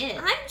basically a kid.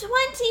 I'm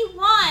 21.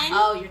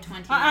 Oh, you're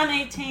 20. I'm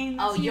 18.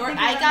 Oh, You think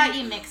I about got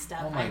me. you mixed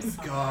up. Oh my I'm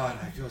sorry. god,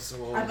 I feel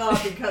so old. I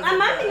thought because I of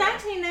might be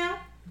that. 19 now.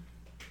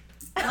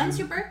 When's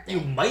your birthday?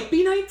 You might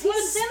be 19? Well,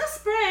 it's in the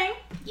spring,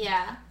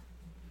 Yeah.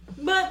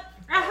 but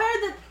I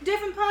heard that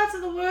different parts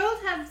of the world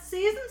have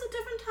seasons at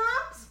different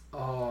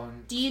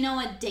times. Do you know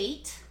a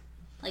date?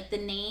 Like the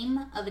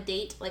name of a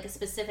date? Like a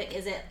specific,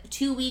 is it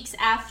 2 weeks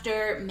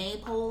after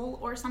Maypole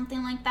or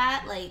something like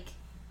that? Like,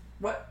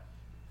 What?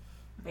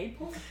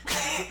 Maple?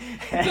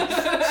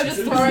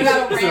 Just throwing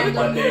out a random.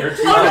 Monday or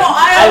Tuesday. Oh no,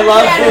 I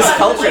love understand this what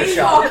culture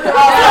shock. Plainswalker-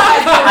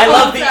 I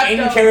love the concept of-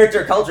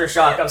 in-character culture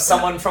shock of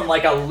someone from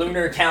like a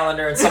lunar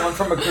calendar and someone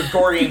from a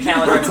Gregorian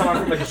calendar and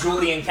someone from a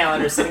Julian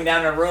calendar sitting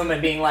down in a room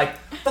and being like,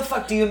 "The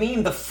fuck do you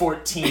mean the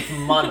 14th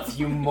month,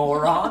 you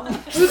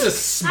moron?" This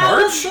is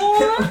I was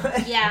smart.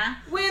 born yeah.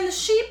 when the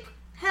sheep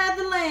had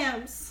the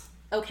lambs.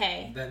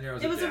 Okay. That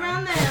narrows It was down.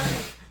 around there.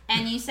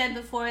 And you said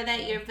before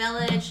that your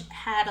village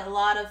had a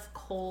lot of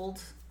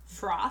cold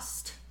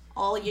frost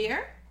all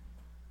year?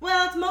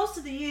 Well, it's most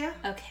of the year.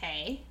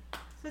 Okay.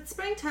 So it's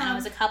And I springtime.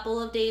 was a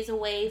couple of days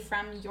away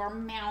from your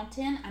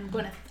mountain. I'm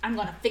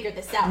gonna figure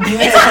this out. He's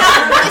like,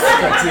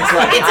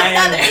 I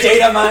am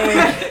data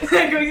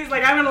mining. He's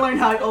like, I'm gonna learn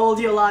how old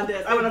Iolanda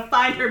is. I'm gonna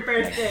find her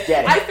birthday.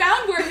 Get I it.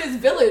 found where his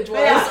village was,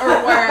 Yeah.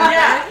 or wherever.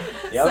 Yeah.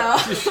 Yep.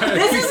 So,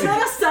 This has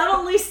been a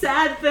subtly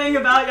sad thing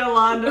about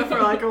Iolanda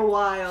for like a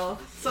while.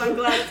 So I'm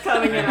glad it's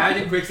coming I in.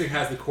 imagine Qixi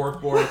has the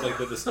corkboard with like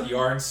the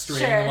yarn string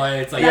Sure.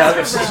 lights. Like, Yeah,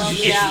 That's it's- around,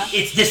 it's- yeah.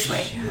 it's this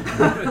way.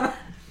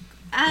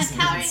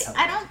 Calree,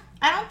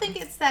 I don't think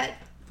it's that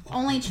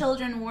only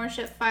children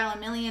worship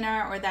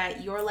Philomillionaire or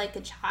that you're like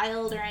a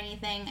child or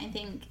anything. I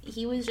think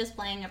he was just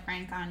playing a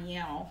prank on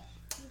you.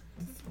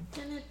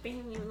 Gonna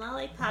bring me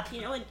lollipop.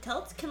 You know,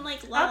 adults can like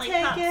I'll take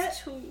lollipops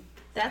it. too.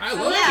 That's I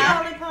love yeah,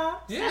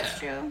 Lollipop. yeah. that's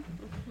true.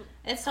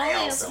 It's I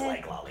totally also okay.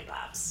 like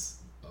lollipops.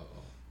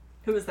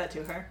 Who is that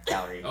to her?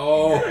 Calree.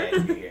 Oh. Okay,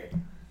 you're here.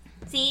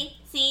 See,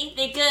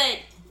 They're good.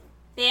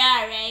 They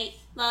are, right?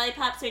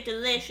 Lollipops are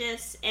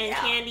delicious, and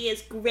candy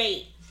is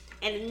great.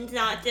 And it's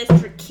not just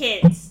for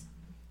kids.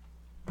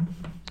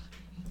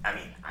 I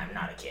mean, I'm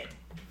not a kid.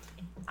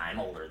 I'm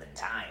older than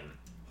time,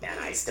 and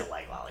I still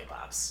like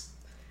lollipops.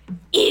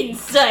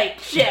 Insight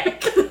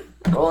check.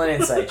 Roll an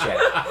insight check.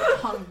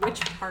 On which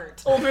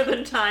part? Older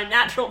than time,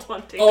 natural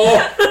 20.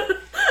 Oh!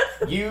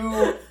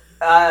 You,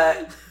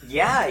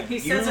 He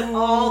says it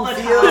all the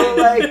feel time.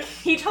 like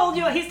He's told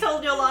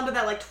Iolanda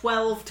that like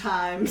 12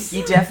 times.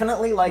 he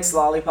definitely likes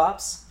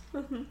lollipops.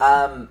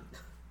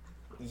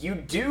 You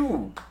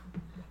do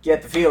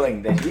get the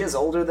feeling that he is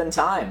older than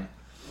time.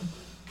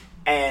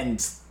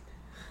 And,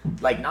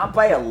 like, not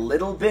by a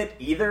little bit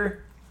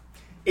either.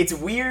 It's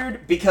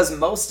weird because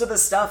most of the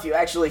stuff you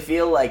actually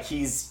feel like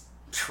he's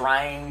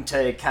trying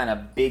to kind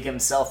of big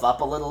himself up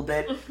a little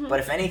bit. But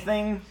if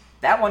anything,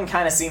 that one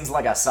kind of seems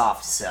like a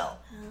soft sell.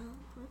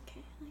 Oh,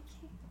 okay.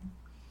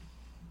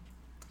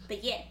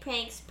 But yeah,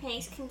 pranks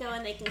can go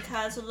and they can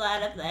cause a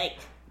lot of, like,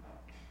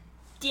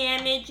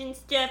 damage and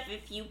stuff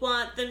if you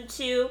want them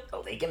to.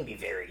 Oh, they can be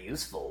very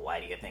useful. Why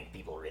do you think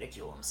people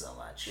ridicule him so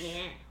much?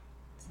 Yeah.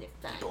 They're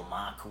fun. People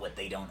mock what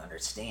they don't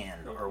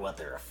understand or what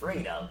they're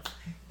afraid of,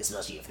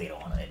 especially if they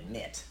don't want to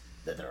admit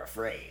that they're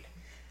afraid.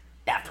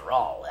 After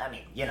all, I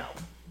mean, you know,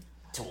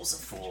 tools of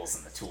fools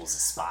and the tools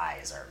of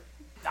spies are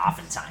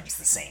oftentimes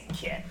the same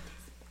kit.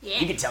 Yeah.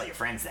 You can tell your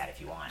friends that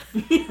if you want.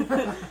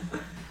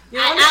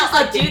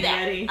 I'll do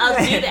that.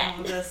 I'll do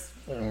that.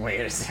 Wait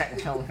a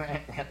second.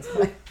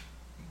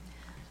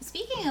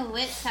 Speaking of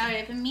which,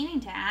 Calree, I've been meaning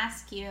to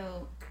ask you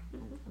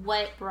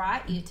what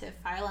brought you to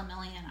File a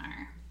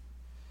Millionaire.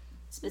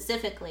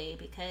 Specifically,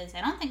 because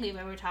I don't think we've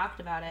ever talked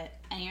about it,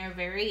 and you're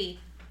very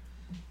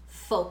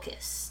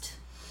focused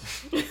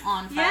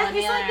on File a Yeah,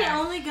 he's like the Millionaire.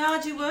 only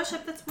god you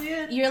worship. That's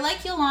weird. You're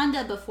like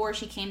Iolanda before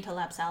she came to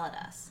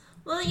Lapsaladas.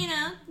 Well, you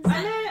know.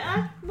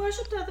 I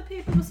worshipped other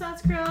people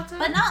besides Crealta.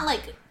 But not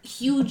like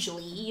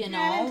hugely, you know,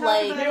 I didn't talk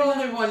like about The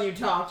only one you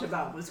talked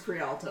about was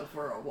Crealta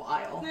for a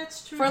while.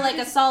 That's true. for like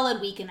a solid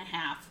week and a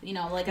half, you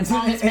know, like as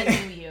long as we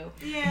knew you,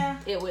 Yeah,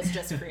 it was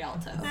just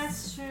Crealta.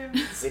 that's true.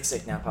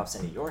 ZykZyk now pops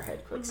into your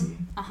head, Qixi.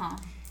 Uh-huh.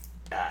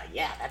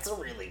 Yeah, that's a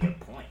really good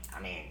point. I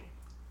mean,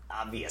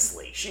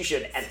 obviously, she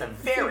should, at the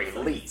very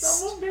least,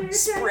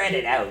 spread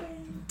it out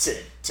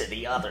to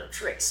the other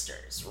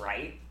tricksters,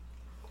 right?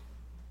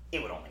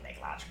 It would only make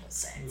logical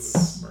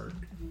sense.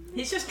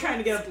 He's just trying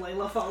to get a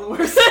Blayla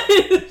followers.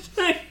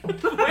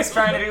 He's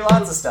trying to do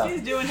lots of stuff.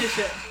 He's doing his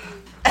shit.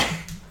 Yeah,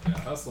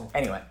 hustle.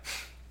 Anyway.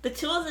 The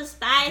tools of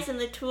spies and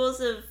the tools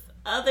of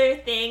other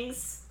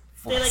things.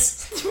 They're like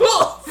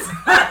tools.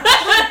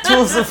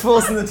 Tools of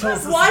fools and the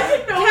tools of Why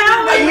did no one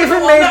I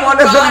even made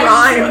one of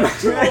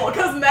them rhyme.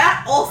 Because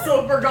Matt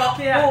also forgot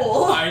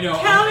fool. I know.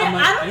 Callie, I'm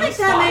like, I don't know think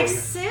that spies.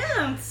 makes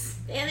sense.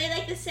 And they're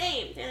like the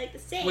same. They're like the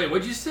same. Wait,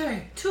 what'd you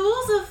say?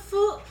 Tools of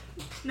fool.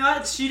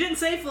 No, she didn't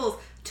say fools.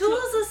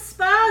 Tools of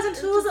spies and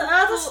tools of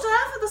other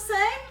stuff are the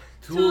same.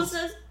 Tools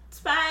of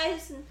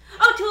spies and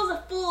tools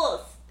of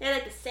fools. They're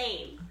like the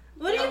same.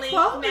 What the are you only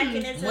quoting?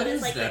 mechanism What is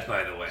is like that, the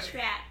by the way?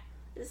 trap.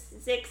 This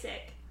is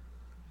ZykZyk.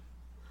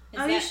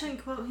 Oh, you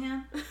shouldn't quote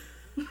him.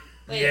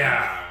 Wait,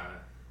 Yeah.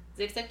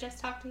 ZykZyk just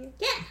talked to you?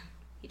 Yeah.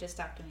 He just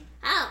talked to me.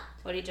 Oh.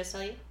 What did he just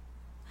tell you?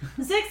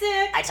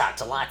 ZykZyk. I talk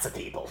to lots of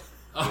people.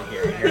 Oh.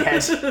 Here in your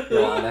head,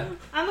 Iolanda.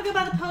 I'm gonna go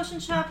by the potion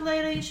shop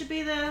later. You should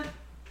be there.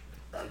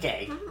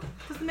 Okay.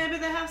 Because maybe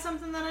they have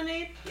something that I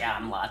need. Yeah,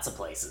 I'm lots of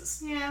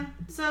places. Yeah.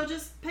 So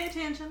just pay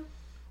attention.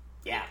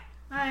 Yeah,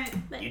 Alright.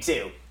 you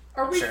too.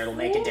 Are I'm we sure it'll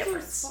make a fools or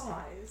difference.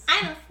 spies?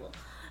 I'm a fool.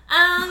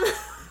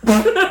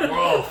 We're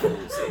all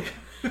fools here.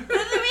 But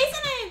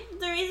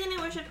the reason I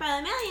worship File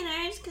a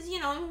Millionaire is because, you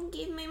know,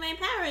 give me my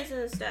powers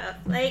and stuff.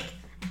 Like,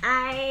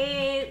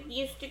 I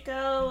used to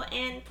go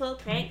and pull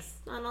pranks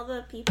on all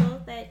the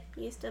people that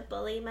used to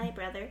bully my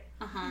brother.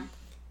 Uh-huh.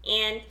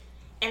 And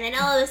then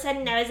all of a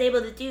sudden I was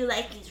able to do,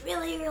 like, these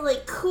really, really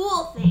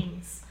cool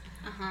things.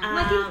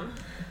 Uh-huh.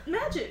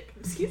 Magic.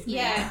 Excuse me.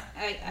 Yeah,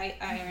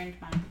 I earned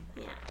mine.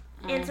 Yeah.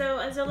 And so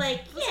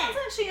like, Sounds yeah,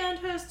 like she earned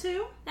hers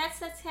too. that's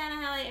kind of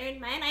how I earned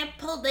mine. I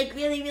pulled, like,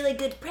 really, really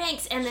good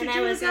pranks, and then She I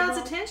drew was the god's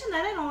able, attention.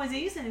 That ain't always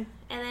easy. and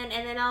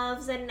then all of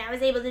a sudden I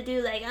was able to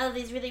do, like, all of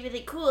these really,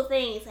 really cool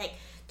things, like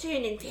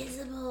turn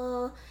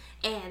invisible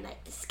and,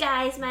 like,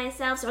 disguise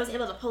myself. So I was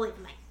able to pull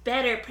even, like,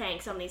 better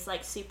pranks on these,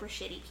 like, super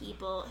shitty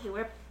people who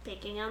were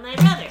picking on my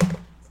brother.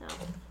 So,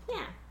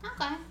 yeah.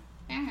 Okay,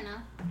 fair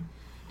enough.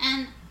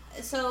 And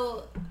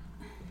so,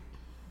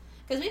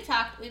 because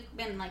we've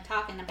been like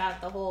talking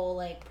about the whole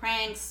like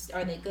pranks.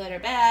 Are they good or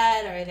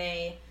bad?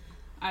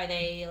 Are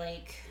they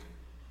like,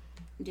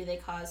 do they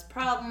cause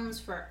problems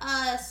for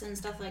us and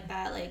stuff like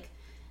that? Like,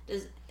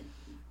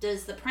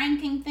 does the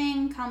pranking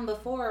thing come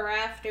before or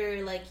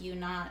after like you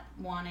not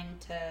wanting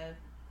to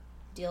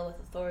deal with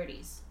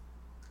authorities?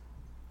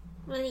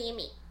 What do you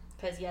mean?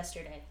 Because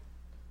yesterday.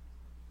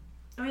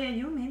 Oh yeah,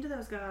 you were mean to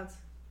those gods.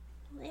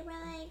 They were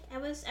like, I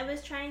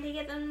was trying to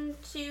get them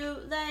to,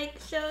 like,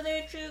 show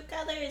their true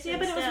colors. Yeah, and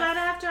but it was stuff. right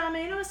after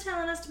Arminna was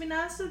telling us to be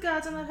nice to the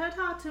gods and let her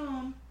talk to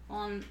them.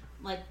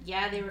 like,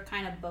 yeah, they were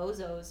kind of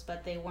bozos,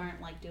 but they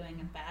weren't, like, doing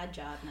a bad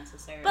job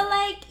necessarily. But,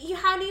 like,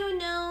 how do you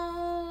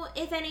know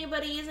if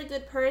anybody is a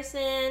good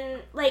person?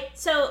 Like,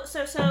 so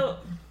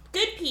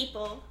good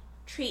people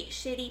treat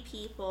shitty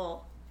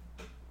people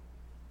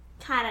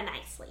kind of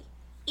nicely.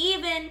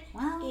 Even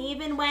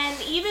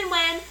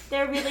when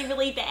they're really,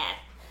 really bad.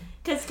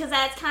 Because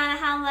that's kind of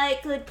how,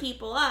 like, good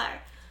people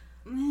are.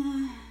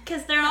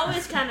 Because they're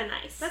always kind of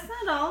nice. That's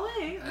not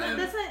always.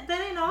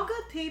 That ain't all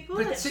good people.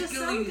 It's just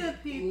some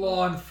good people.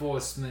 Law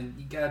enforcement,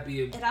 you gotta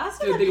be. It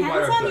also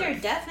depends on your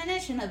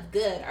definition of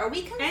good. Are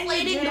we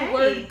conflating the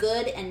word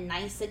good and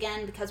nice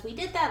again? Because we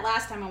did that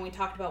last time when we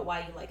talked about why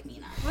you like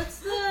Mina. What's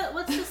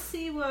the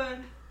C word?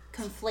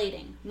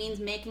 Conflating means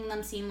making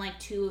them seem like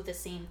two of the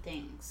same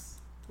things,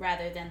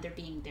 rather than there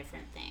being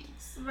different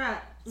things. Right.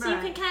 So you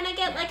can kind of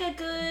get like a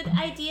good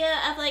idea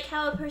of like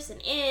how a person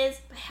is,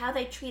 but how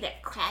they treat a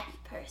crappy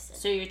person.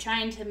 So you're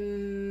trying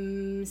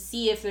to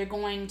see if they're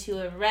going to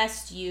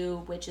arrest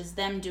you, which is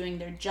them doing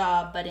their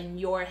job, but in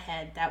your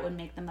head that would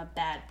make them a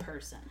bad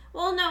person.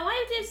 Well, no,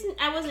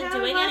 I wasn't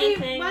doing why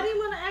anything. Why do you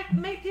want to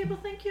make people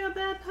think you're a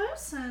bad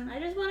person? I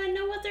just want to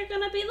know what they're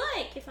gonna be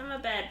like if I'm a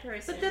bad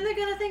person. But then they're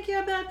gonna think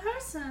you're a bad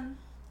person,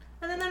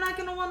 and then they're not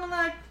gonna want to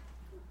like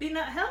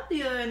not help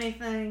you or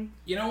anything.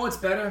 You know what's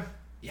better?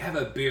 You have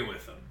a beer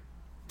with them.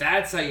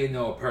 That's how you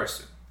know a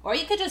person. Or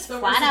you could just So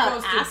flat we're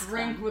out supposed ask to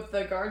drink them. with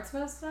the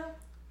guardsmith stuff?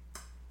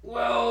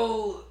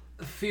 Well,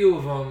 a few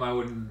of them I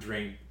wouldn't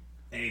drink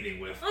anything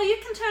with. Oh, you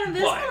can turn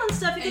invisible and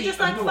stuff. You can just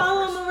like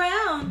follow them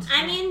around.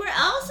 I mean, we're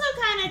also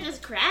kind of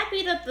just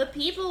crappy to the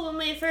people when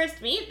we first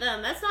meet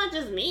them. That's not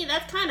just me.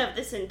 That's kind of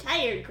this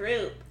entire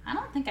group. I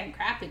don't think I'm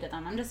crappy to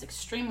them. I'm just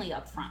extremely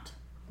upfront.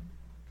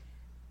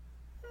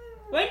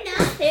 We're not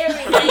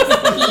very nice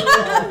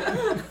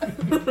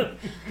people.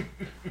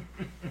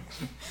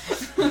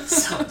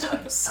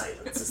 Sometimes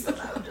silence is the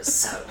loudest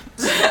sound.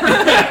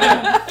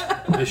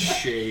 The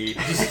shade.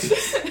 And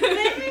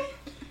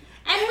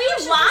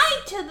we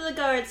lied to the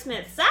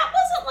guardsmiths. That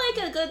wasn't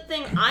like a good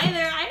thing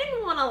either. I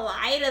didn't want to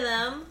lie to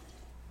them.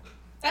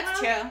 That's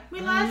true.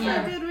 We lied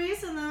for a good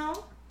reason,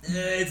 though.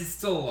 It's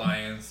still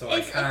lying, so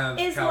Is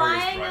Calree's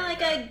lying right like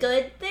there. a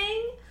good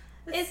thing?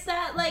 Is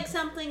that like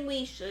something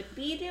we should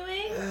be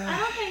doing? I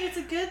don't think it's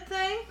a good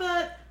thing,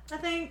 but I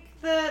think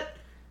that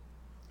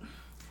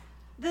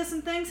there's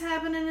some things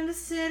happening in the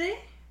city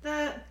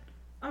that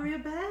are real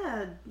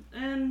bad,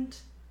 and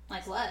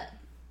Like what?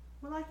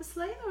 well, like the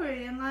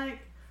slavery and like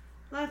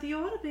the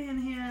order being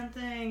here and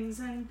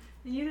things, and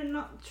you did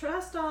not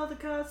trust all the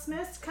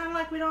guardsmiths. Kind of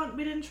like we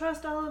didn't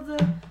trust all of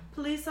the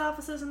police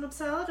officers in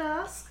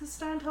Upsaladas because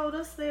Stern told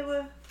us they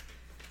were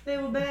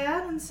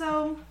bad, and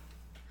so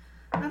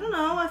I don't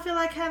know. I feel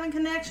like having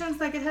connections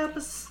that could help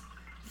us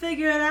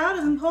figure it out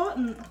is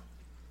important.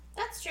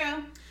 That's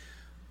true.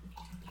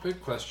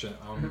 Quick question.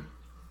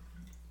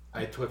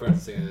 I totally forgot to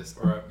say this,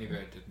 or maybe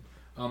I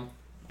didn't.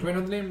 Do I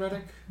know the name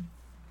Reddick?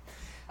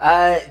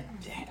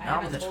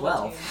 Not with the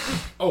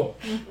 12. Oh,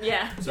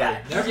 Yeah. sorry.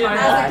 Yeah. Never No,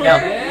 mind.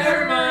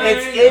 Never mind.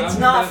 It's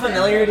not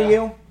familiar to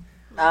you.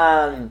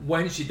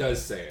 When she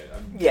does say it,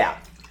 Yeah.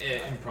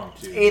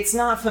 impromptu. It's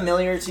not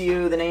familiar to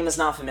you. The name is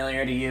not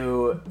familiar to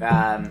you.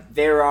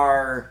 There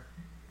are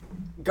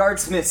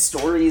guardsmith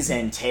stories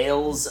and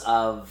tales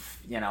of,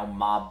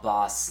 mob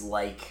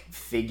boss-like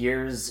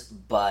figures,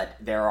 but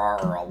there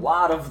are a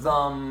lot of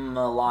them.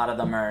 A lot of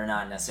them are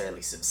not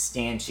necessarily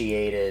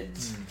substantiated,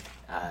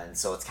 and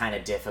so it's kind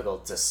of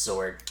difficult to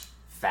sort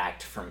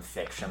fact from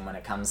fiction when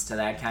it comes to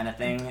that kind of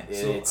thing.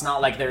 So, It's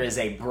not like there is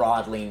a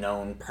broadly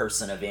known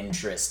person of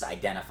interest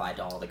identified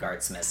to all the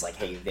guardsmiths, like,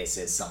 hey, this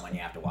is someone you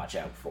have to watch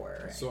out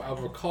for. So I'll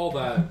recall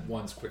that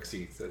once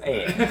Qixi said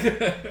Hey.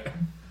 that.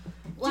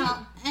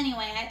 Well,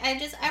 anyway,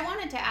 I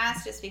wanted to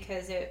ask just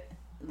because it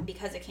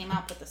came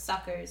up with the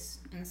suckers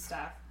and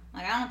stuff.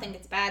 Like, I don't think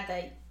it's bad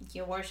that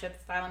you worship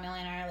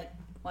Philomillionaire, like,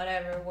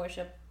 whatever,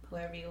 worship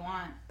whoever you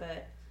want,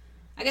 but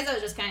I guess I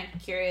was just kind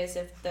of curious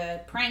if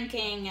the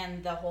pranking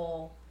and the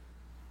whole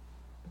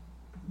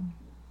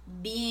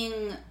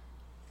being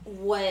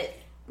what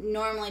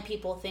normally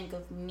people think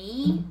of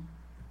me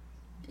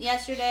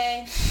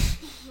yesterday,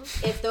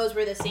 if those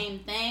were the same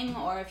thing,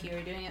 or if you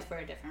were doing it for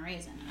a different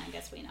reason, and I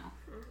guess we know.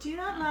 Do you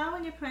not lie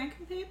when you're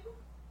pranking people?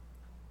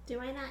 Do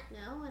I not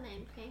know when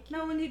I'm pranking?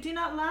 No, when you do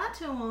not lie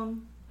to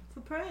them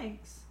for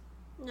pranks.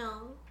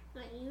 No,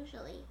 not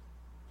usually.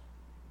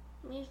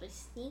 I'm usually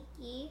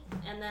sneaky,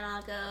 and then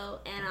I'll go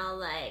and I'll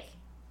like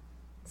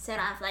set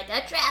off like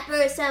a trap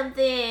or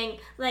something.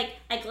 Like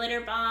I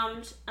glitter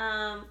bombed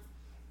a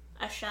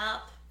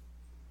shop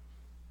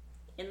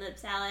in the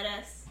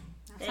Saladas.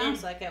 That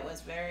sounds like it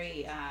was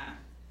very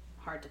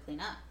hard to clean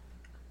up.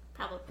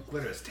 Probably.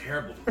 Glitter is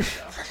terrible to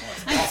pick up.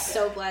 I'm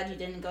so glad you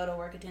didn't go to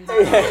work at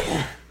Tinsdale.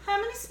 How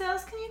many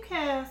spells can you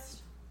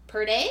cast?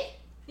 Per day?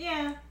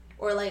 Yeah.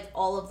 Or like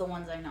all of the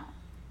ones I know?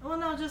 Well,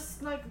 no,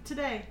 just like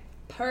today.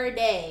 Per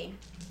day.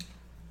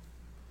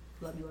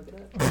 Let me look it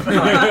up.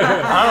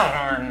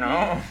 I don't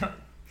know.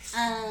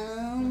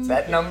 Um,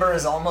 That number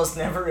is almost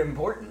never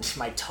important.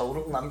 My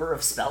total number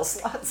of spell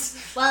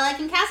slots. well, I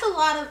can cast a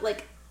lot of,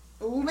 like,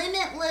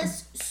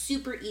 limitless,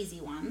 super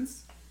easy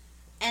ones,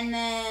 and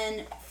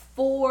then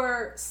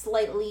 4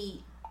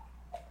 slightly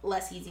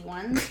less easy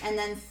ones, and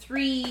then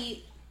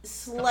 3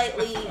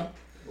 slightly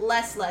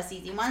less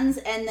easy ones,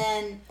 and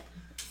then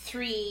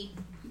 3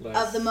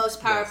 of the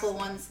most powerful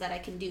ones that I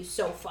can do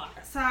so far.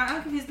 Sorry,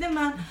 I'm confused. Never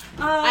mind.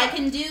 I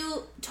can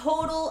do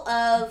total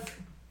of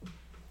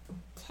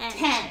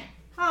 10.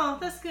 Oh,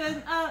 that's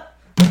good.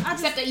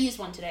 Except I used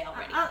one today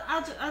already.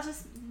 I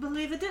just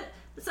believe it did.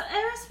 So,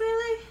 Eris,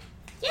 really?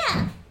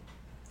 Yeah.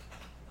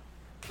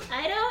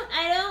 I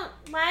don't.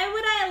 Why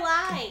would I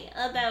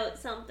lie about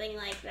something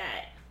like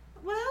that?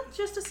 Well,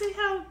 just to see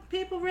how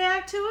people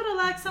react to it, or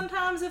like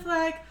sometimes if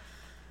like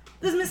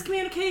there's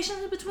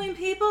miscommunication between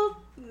people,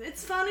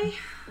 it's funny.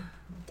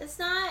 That's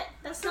not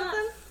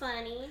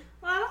funny.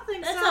 Well, I don't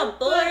think That's so. a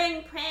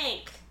boring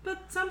prank.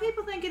 But some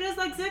people think it is.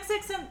 Like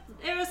ZykZyk sent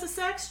Eris a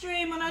sex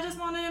dream when I just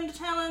wanted him to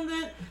tell him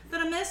that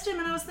I missed him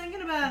and I was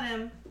thinking about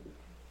him.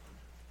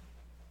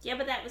 Yeah,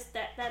 but that's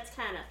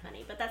kind of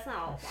funny, but that's not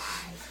a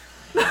lie.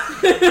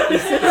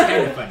 It's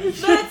kind of funny.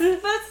 But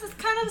it's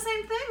kind of the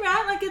same thing,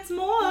 right? Like it's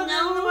more than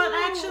what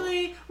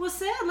actually was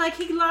said. Like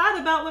he lied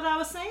about what I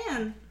was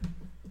saying.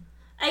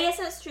 I guess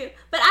that's true.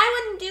 But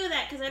I wouldn't do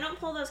that because I don't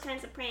pull those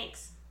kinds of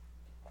pranks.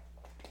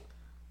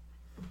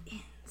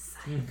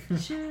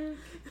 Sure.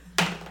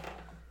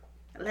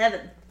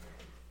 11.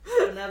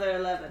 Another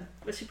 11.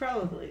 But she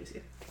probably believes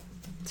you.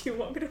 Do you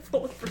want me to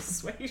roll a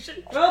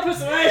persuasion? Roll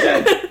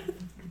persuasion!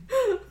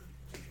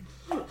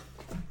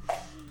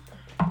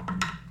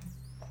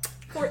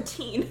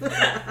 14.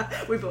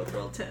 We both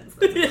rolled 10s.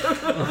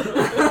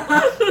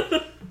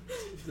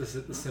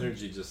 The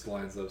synergy just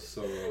lines up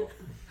so well.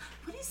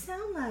 What did he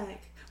sound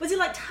like? Was he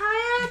like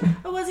tired?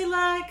 Or was he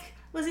like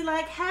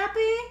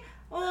happy?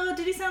 Or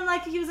did he sound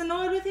like he was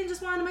annoyed with you and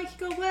just wanted to make you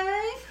go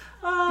away?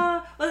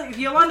 Well,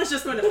 Iolanda's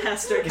just going to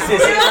pester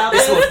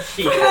This will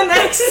keep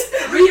next.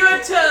 We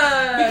have to.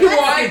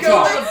 walk and go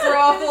talk. to the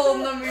brothel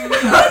and then we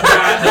meet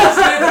up. This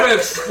thing would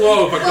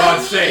explode, for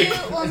God's sake.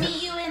 We'll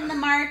meet you in the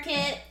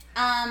market.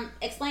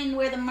 Explain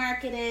where the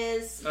market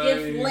is.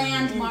 Give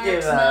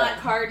landmarks, not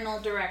cardinal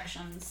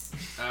directions.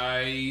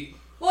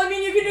 Well, I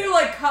mean, you can do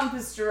like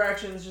compass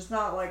directions, just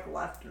not like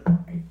left and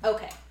right.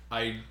 Okay.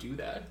 I do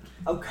that.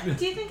 Okay.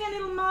 Do you think I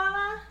need a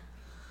Marla?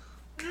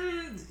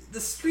 The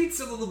streets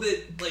are a little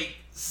bit like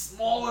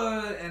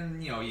smaller,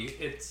 and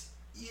it's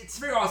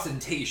very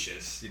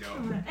ostentatious,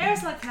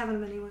 Eris likes having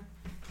him anyway.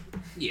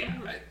 Yeah.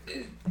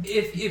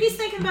 If He's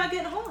thinking about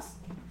getting a horse.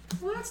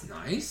 well, that's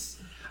nice.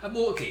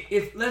 Well, okay.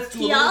 Let's do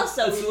He let's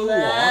do a also little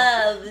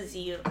walk. loves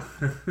you.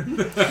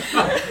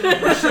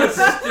 Just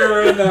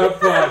stirring that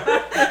pot.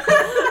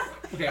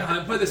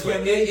 Okay, put it this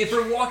way: if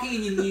we're walking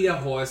and you need a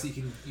horse, you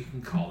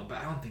can call him, but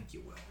I don't think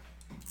you will.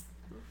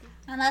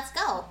 And let's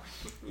go.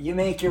 You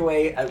make your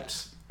way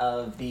out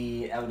of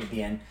the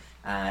inn.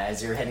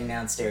 As you're heading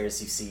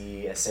downstairs, you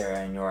see Sarah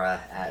and Yora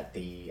at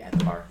the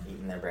bar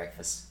eating their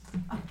breakfast.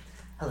 Oh,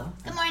 hello.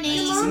 Good morning.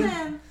 Nice to see you.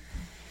 Morning.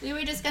 We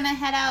were just gonna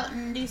head out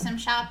and do some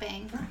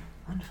shopping.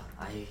 Wonderful.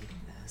 I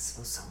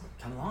suppose so.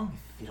 Come along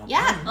if you don't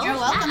Yeah, mind. you're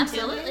welcome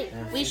absolutely.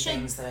 There are a We few should.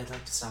 things that I'd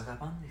like to stock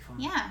up on before.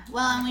 Yeah.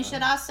 Well, and we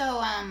should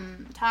also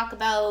talk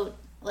about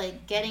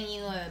like getting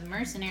you a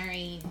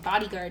mercenary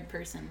bodyguard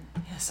person.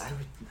 Yes, I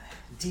would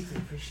deeply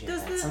appreciate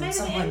Does that. maybe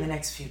Sometime in the the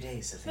next few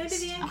days, at Maybe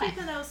least. the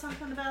innkeeper knows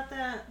something about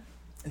that.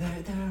 There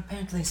are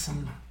apparently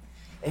some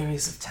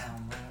areas of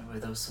town where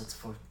those sorts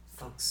of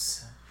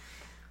folks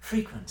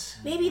frequent.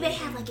 Maybe they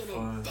have like waiting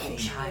an for being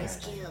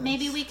adventurous hired. guild.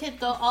 Maybe we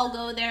could all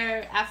go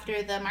there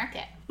after the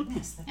market,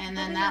 Yes, and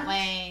then that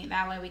way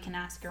we can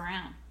ask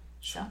around.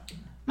 So,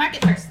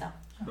 market first though.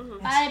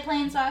 Bye,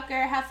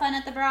 Plainswalker. Have fun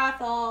at the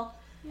brothel.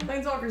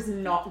 Plainswalker's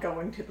not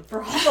going to the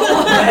brothel.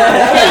 Don't do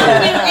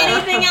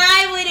anything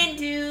I wouldn't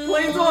do.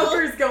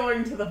 Planeswalker's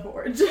going to the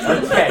forge.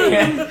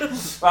 Okay.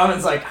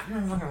 Robin's like,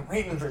 I'm not fucking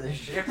waiting for this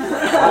shit. All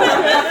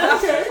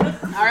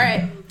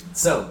right.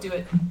 So, Do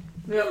it.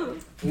 Yep.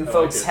 you I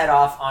folks like it. head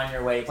off on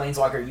your way.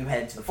 Planeswalker, you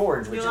head to the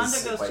forge, which Iolanda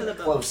is goes quite to the a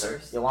bit boat closer.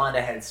 first.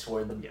 Yolanda heads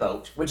toward the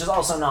boat, which is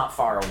also not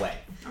far away.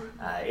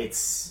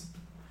 It's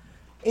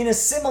in a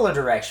similar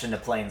direction to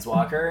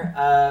Plainswalker,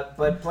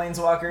 but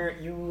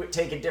Plainswalker, you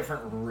take a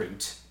different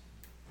route.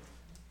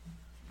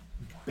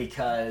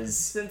 Because...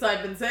 Since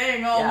I've been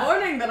saying all Yeah.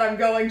 morning that I'm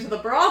going to the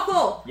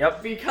brothel.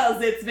 Yep.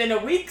 Because it's been a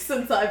week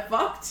since I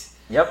fucked.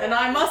 Yep. And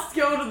I must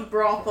go to the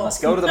brothel.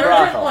 Must go to the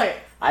brothel. Urgently.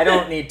 I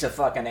don't need to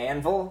fuck an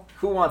anvil.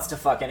 Who wants to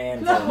fuck an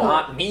anvil? No.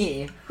 Not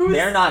me. Who's-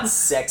 They're not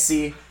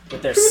sexy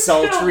with their Who's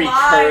gonna sultry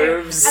lie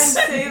curves. and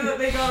say that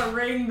they got a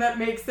ring that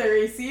makes their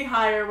AC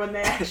higher when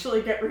they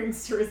actually get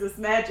rings to resist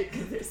magic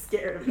because they're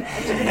scared of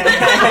magic?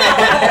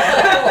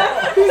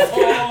 Who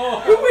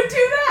would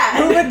do that?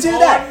 Who would do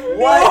that?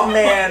 What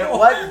man,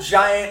 what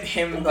giant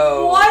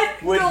himbo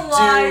What would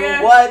Goliath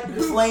do, what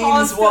who planeswalker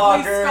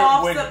constantly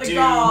scoffs would at the do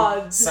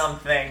gods?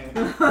 something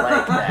like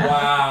that?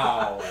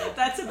 Wow.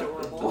 That's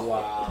adorable.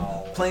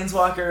 Wow.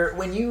 Planeswalker,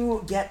 when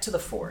you get to the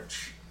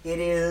forge, It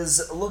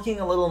is looking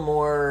a little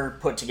more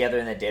put together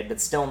than it did,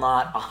 but still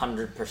not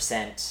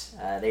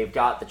 100%. They've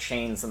got the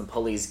chains and the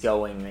pulleys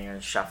going.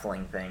 They're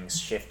shuffling things,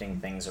 shifting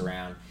things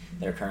around.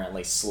 They're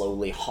currently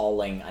slowly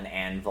hauling an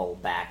anvil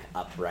back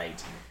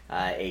upright.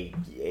 A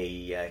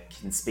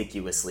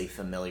conspicuously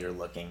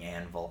familiar-looking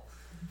anvil.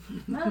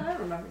 Well, I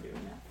remember doing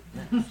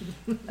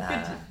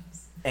that.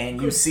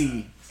 And you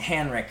see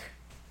Henrik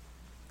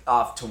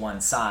off to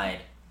one side.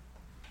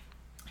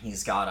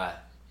 He's got a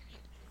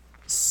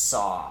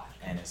saw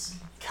and is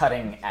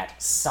cutting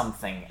at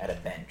something at a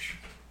bench.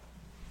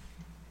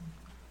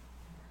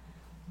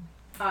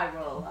 I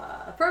will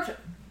approach him.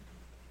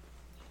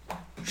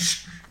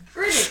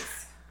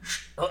 Greetings.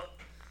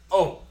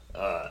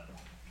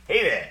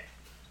 Hey there.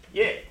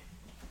 Yeah.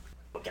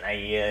 What can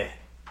I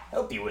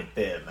help you with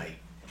there, my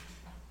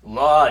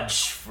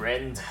large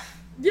friend?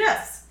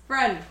 Yes,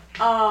 friend.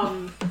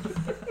 Friend.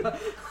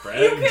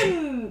 You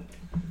can...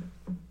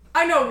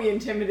 I know we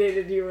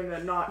intimidated you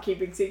into not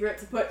keeping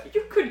secrets, but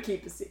you could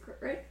keep a secret,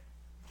 right?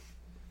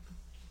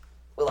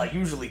 Well, I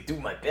usually do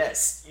my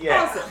best.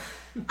 Yeah. Awesome.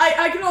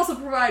 I can also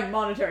provide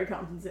monetary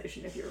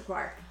compensation if you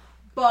require.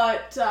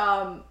 But,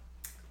 I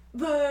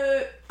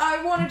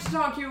wanted to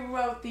talk to you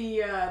about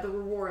the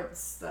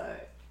rewards, the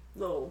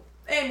little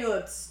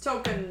amulets,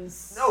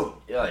 tokens.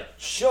 No,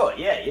 sure,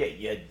 yeah.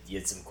 You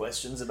had some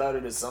questions about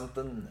it or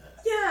something?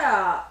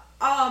 Yeah,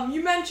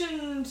 you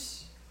mentioned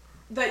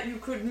that you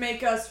could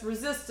make us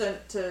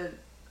resistant to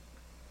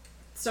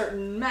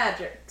certain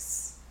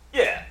magics.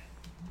 Yeah.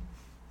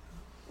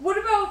 What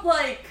about,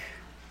 like,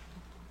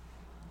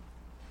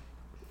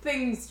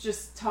 things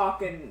just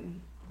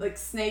talking, like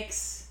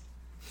snakes?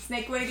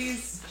 Snake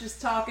ladies just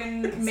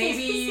talking,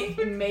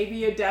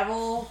 maybe a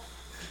devil.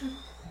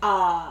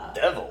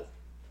 Devil?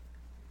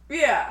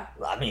 Yeah.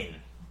 I mean,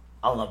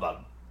 I don't know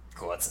about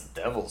gods and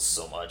devils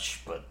so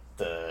much, but,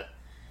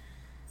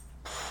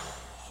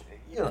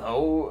 you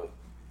know...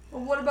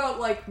 Well, what about,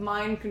 like,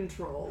 mind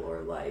control, or,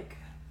 like,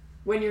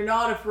 when you're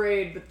not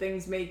afraid, but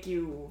things make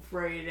you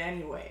afraid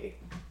anyway?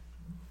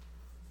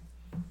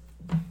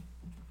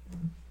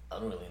 I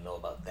don't really know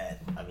about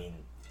that. I mean,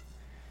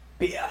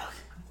 yeah.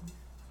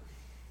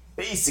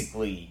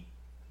 Basically,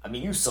 I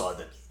mean, you saw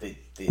the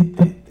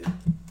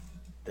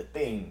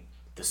thing,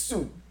 the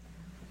suit.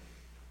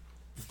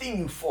 The thing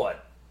you fought,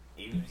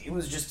 it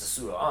was just a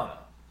suit of armor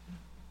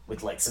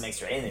with like some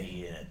extra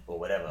energy in it or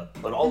whatever.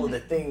 But all of the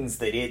things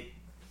that it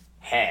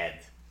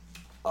had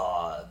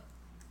are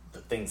the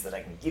things that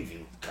I can give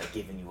you, like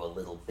giving you a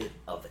little bit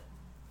of it.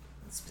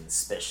 It's been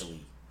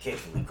specially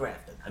carefully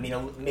crafted. I mean,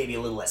 maybe a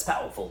little less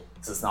powerful,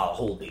 because it's not a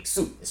whole big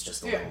suit. It's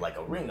just a little like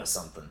a ring or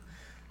something.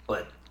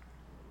 But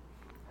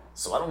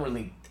so I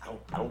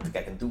don't think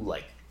I can do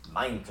like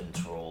mind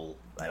control.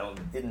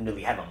 Didn't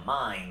really have a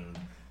mind,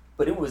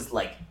 but it was,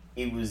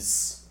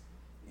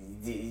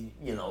 you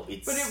know,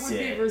 it's... But it would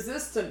be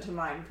resistant to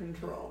mind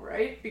control,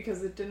 right?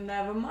 Because it didn't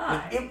have a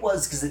mind. It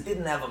was, because it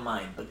didn't have a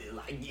mind, but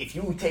if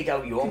you take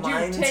out your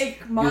mind, you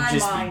take my you'll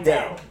just mind be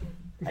dead, out?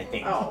 I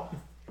think. Oh.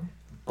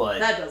 But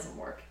that doesn't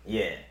work.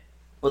 Yeah.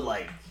 But,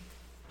 like,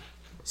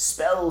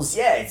 spells,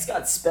 yeah, it's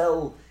got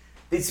spell...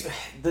 There's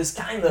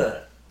kind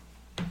of...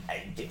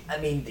 I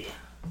mean,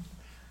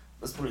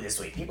 let's put it this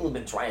way. People have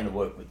been trying to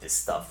work with this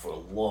stuff for a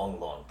long,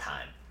 long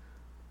time.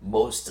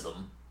 Most of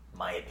them,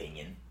 my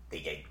opinion, they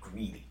get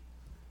greedy.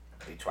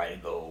 They try to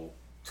go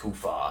too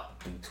far,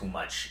 do too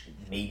much.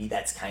 Maybe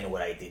that's kind of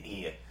what I did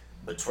here.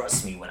 But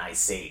trust me when I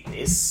say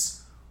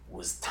this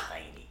was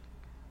tiny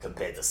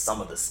compared to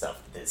some of the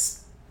stuff that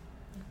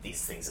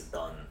these things have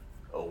done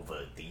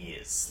over the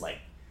years. Like,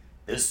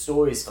 there's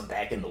stories from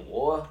back in the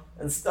war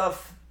and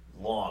stuff,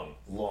 long,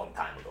 long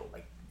time ago,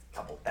 like a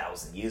couple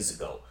thousand years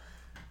ago.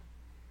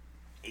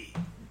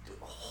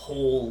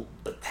 Whole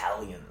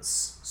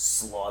battalions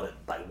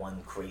slaughtered by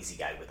one crazy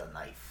guy with a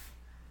knife.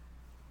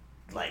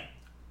 Like,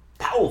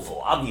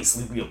 powerful,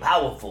 obviously real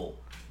powerful,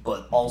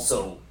 but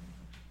also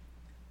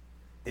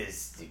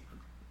there's a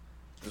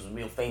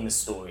real famous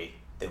story.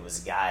 There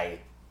was a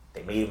guy,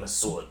 they made him a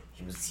sword.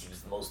 He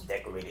was the most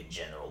decorated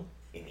general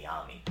in the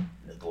army,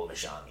 in the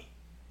Dwarvish army.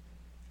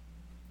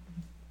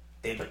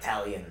 Their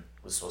battalion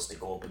was supposed to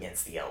go up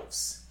against the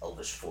elves.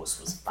 Elvish force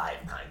was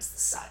 5 times the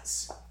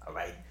size,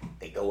 alright?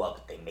 They go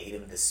up, they made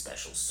him this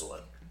special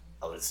sword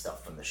out of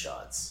stuff from the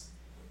shards.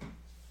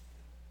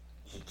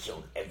 He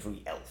killed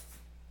every elf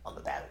on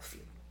the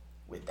battlefield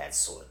with that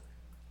sword.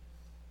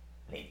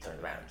 And he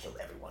turned around and killed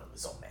every one of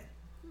his own men.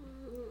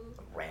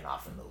 And ran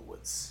off into the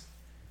woods.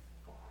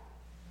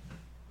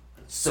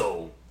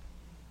 So,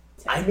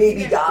 I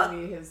maybe got a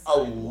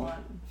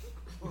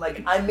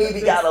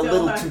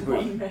little too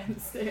greedy.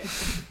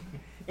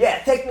 Yeah,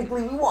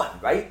 technically we won,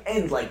 right?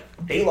 And, like,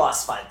 they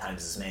lost 5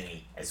 times as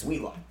many as we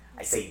lost.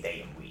 I say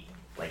they and we.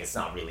 Like, it's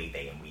not really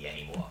they and we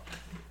anymore.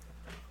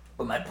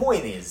 But my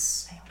point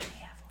is,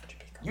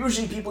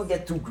 usually people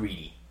get too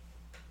greedy.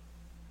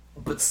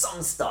 But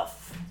some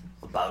stuff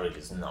about it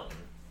is known.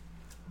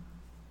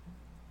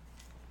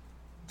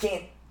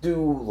 Can't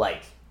do,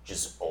 like,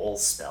 just all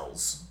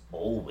spells,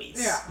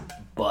 always. Yeah.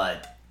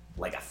 But,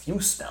 like, a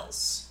few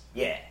spells.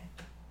 Yeah.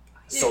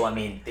 So, I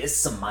mean, there's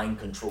some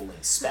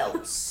mind-controlling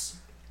spells.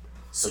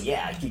 So,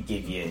 yeah, I could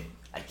give you...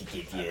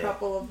 A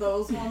couple of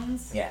those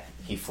ones. Yeah,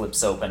 he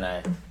flips open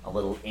a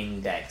little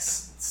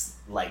index. It's,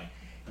 like,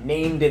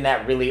 named in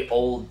that really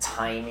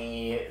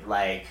old-timey,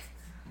 like...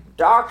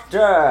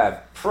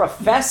 Dr.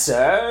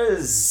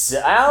 Professor's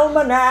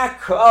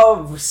Almanac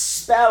of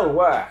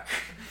Spellwork.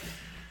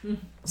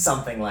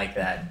 Something like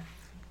that.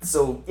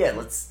 So, yeah,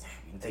 we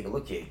can take a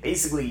look here.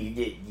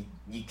 Basically,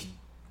 you could,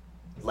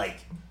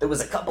 like, there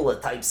was a couple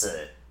of types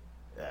of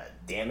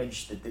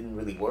damage that didn't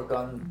really work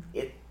on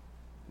it,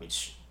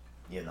 which,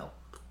 you know,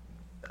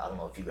 I don't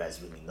know if you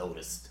guys really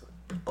noticed,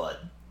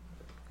 but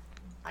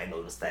I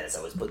noticed that as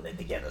I was putting it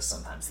together,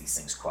 sometimes these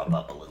things crop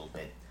up a little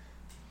bit.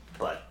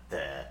 But,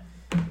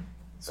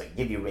 so I can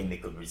give you a ring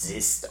that could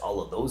resist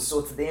all of those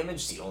sorts of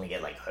damage, so you only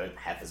get, like, hurt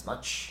half as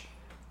much.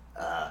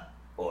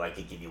 Or I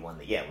could give you one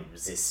that, would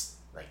resist,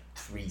 like,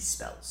 3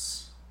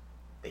 spells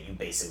that you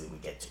basically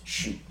would get to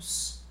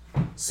choose.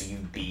 So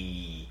you'd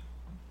be...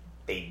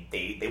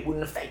 They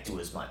wouldn't affect you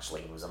as much.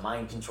 Like, if it was a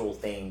mind control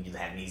thing, you'd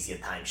have an easier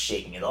time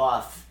shaking it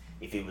off.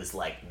 If it was,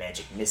 like,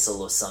 magic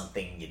missile or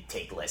something, you'd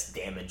take less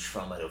damage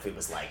from it. Or if it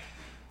was, like,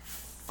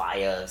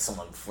 fire,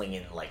 someone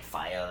flinging, like,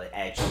 fire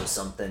at you or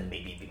something,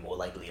 maybe you'd be more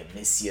likely to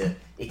miss you.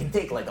 It can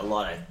take, like, a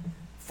lot of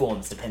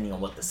forms depending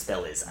on what the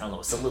spell is. I don't know,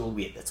 it's a little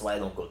weird. That's why I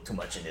don't go too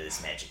much into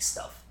this magic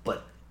stuff.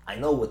 But I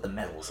know what the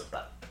metal's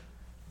about.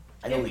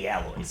 I know the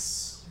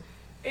alloys.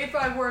 If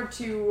I were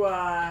to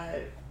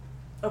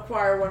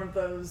acquire one of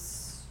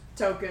those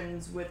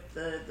tokens with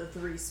the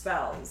 3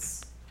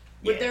 spells,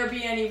 would there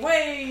be any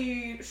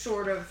way,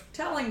 short of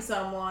telling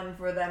someone,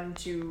 for them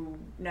to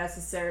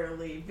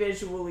necessarily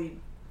visually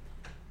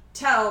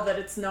tell that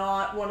it's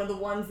not one of the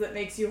ones that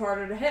makes you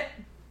harder to hit?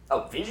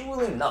 Oh,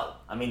 visually, no.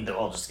 I mean, they're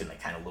all just gonna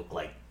kind of look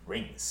like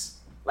rings.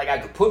 Like, I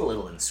could put a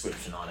little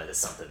inscription on it as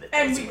something that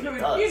tells you what it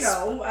does. And we could, you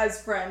know,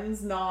 as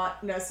friends,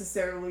 not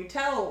necessarily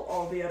tell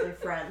all the other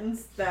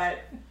friends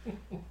that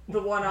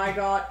the one I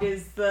got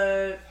is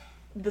the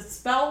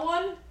spell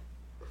one.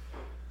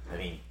 I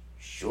mean,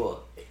 sure.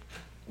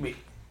 Wait.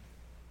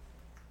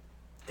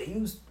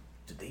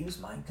 Did they use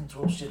mind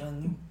control shit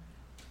on you?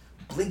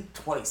 Blink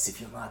twice if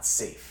you're not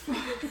safe. Not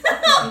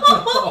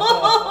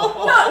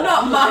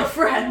my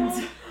friend.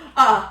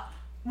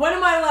 When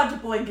am I allowed to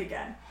blink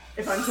again?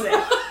 If I'm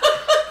safe.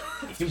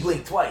 If you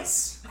blink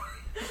twice.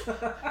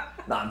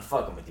 Nah, I'm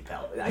fucking with you,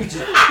 pal. I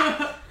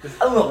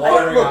don't know.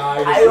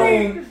 I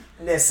don't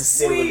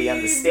necessarily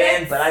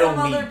understand, but I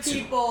don't need to. Some other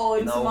people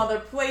in some other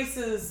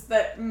places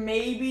that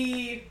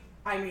maybe,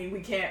 I mean,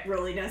 we can't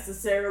really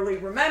necessarily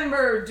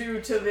remember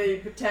due to the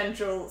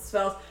potential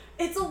spells.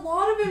 It's a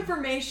lot of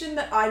information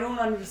that I don't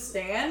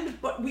understand,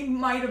 but we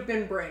might have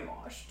been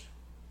brainwashed.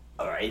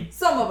 Alright.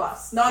 Some of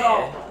us, not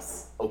all of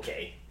us.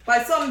 Okay.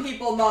 By some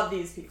people, not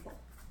these people.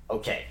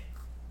 Okay.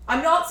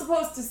 I'm not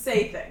supposed to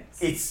say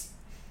things.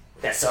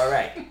 That's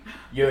alright.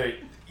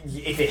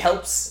 If it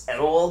helps at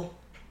all,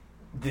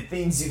 the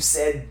things you've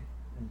said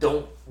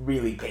don't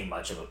really paint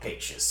much of a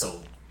picture,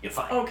 so you're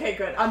fine. Okay,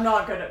 good. I'm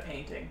not good at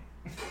painting.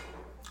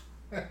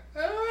 I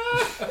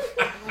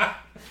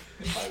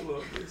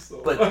love this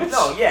so But much.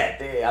 no,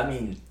 yeah, I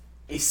mean,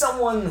 if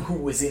someone who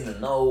was in the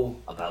know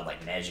about,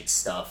 like, magic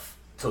stuff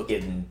took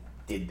it and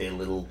did their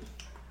little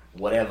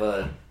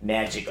whatever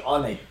magic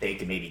on it, they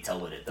could maybe tell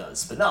what it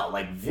does. But no,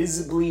 like,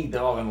 visibly,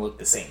 they're all gonna look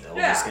the same. They're all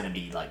just gonna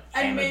be, like,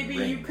 and hammered maybe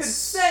rings. you could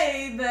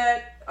say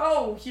that,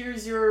 oh,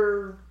 here's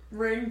your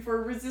ring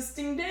for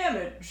resisting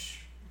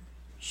damage.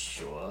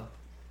 Sure.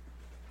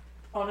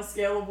 On a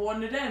scale of 1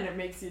 to 10, it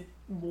makes it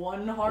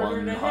 1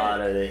 harder to hit. 1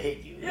 harder to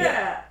hit you.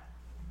 Yeah.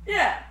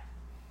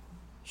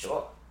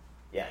 Sure.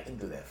 Yeah, I can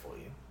do that for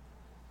you.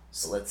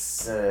 So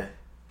let's, I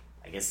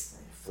guess,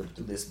 flip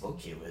through this book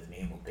here with me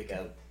and we'll pick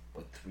out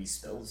what 3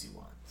 spells you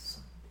want. So.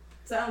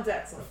 Sounds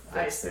excellent.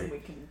 I assume we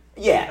can.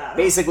 Yeah,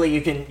 basically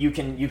you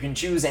can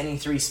choose any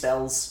 3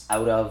 spells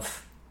out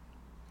of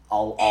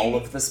all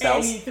of the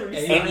spells.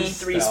 Any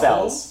 3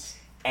 spells.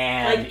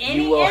 And Like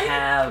any you will end?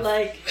 have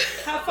Like,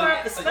 how far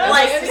up the spell?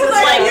 Like, I feel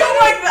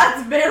like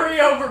that's very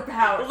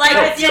overpowered.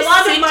 Like,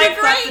 Yolanda might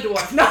fuck the disintegrate?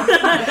 dwarf. No.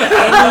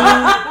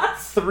 any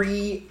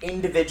 3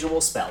 individual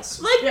spells.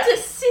 Like, Yeah.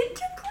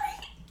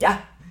 disintegrate?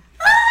 Yeah.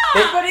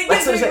 But it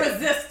That's gives what you I'm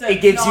saying. resistance.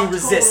 It gives you not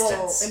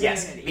resistance. total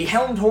Yes. immunity. The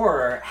Helmed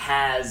Horror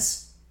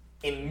has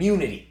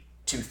immunity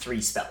to 3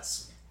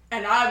 spells.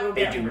 And I will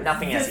They get do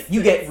nothing else. resistance.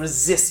 You get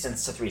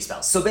resistance to 3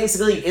 spells. So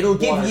basically, it'll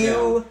give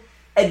you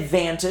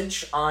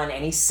advantage on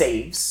any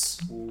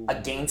saves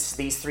against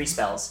these 3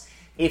 spells.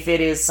 If it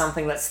is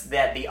something that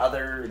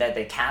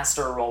the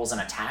caster rolls an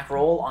attack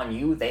roll on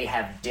you, they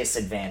have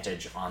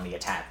disadvantage on the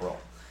attack roll.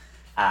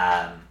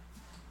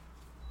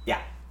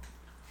 Yeah.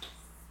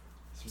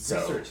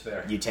 So research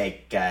there. you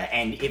take,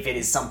 and if it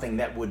is something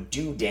that would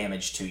do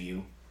damage to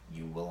you,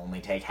 you will only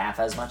take half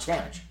as much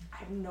damage. I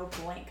have no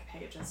blank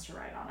pages to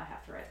write on. I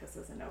have to write this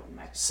as a note in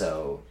my.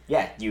 So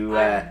yeah, you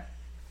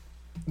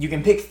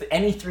can pick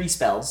any 3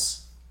 spells.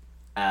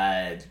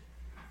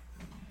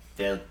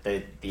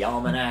 The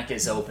almanac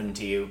is open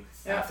to you.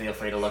 Yeah. Feel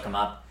free to look them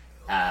up.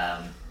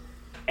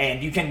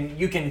 And you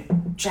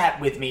can chat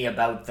with me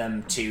about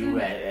them too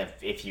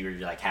if you're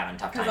like having a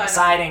tough time 'Cause I don't-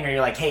 deciding, or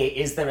you're like, hey,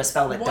 is there a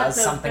spell that What does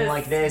does something this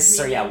like this?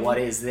 Or mean? what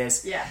is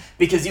this? Yeah.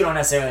 Because you don't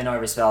necessarily know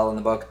every spell in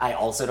the book. I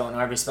also don't know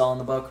every spell in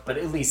the book, but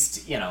at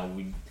least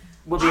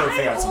we'll be able to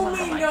figure out I someone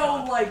only from my know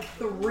con. like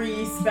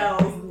 3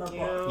 spells in the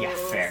book. Yeah,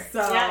 fair.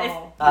 So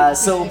Yeah,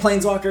 So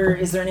Plainswalker,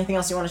 is there anything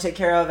else you want to take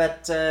care of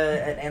at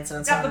Anson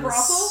and At the Sons?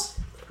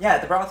 brothel? Yeah,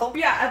 at the brothel.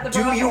 yeah, at the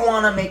Do brothel. you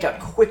want to make a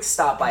quick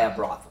stop by a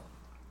brothel?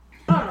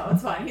 Oh no,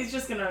 it's fine. He's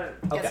just gonna.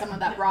 Get Okay. some of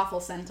that brothel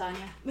scent on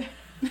you.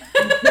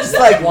 Just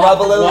like rub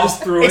a little. walk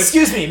through it.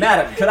 Excuse me,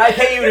 madam. Could I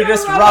pay you to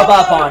just rub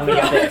up on me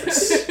a bit?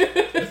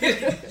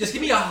 Just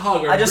give me a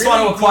hug. I just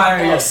want to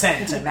acquire your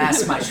scent and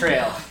mask my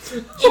trail.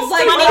 It's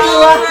like,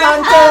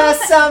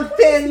 hunter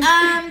something?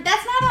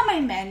 that's not on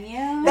my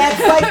menu. That's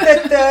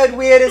like the third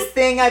weirdest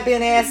thing I've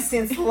been asked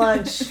since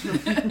lunch.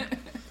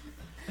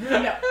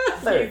 No,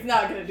 Third. he's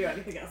not gonna do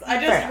anything else. I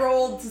Fair just enough.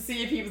 rolled to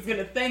see if he was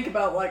gonna think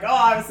about like, oh,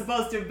 I was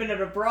supposed to have been at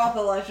a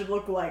brothel. I should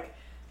look like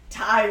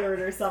tired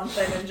or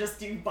something and just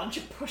do a bunch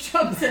of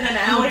push-ups in an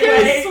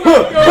alleyway.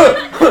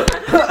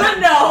 But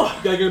no.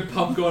 Got a good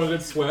pump going, a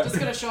good sweat. Just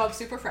gonna show up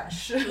super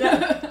fresh.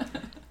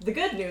 The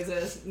good news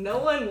is no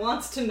one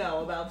wants to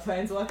know about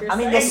Plainswalker. I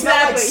mean, they smell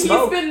like Exactly.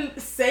 smoke. He's been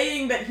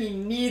saying that he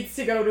needs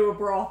to go to a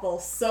brothel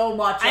so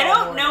much. I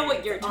all don't know morning.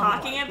 what you're It's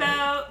talking unlikely.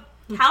 about.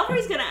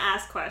 Calree's gonna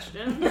ask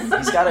questions.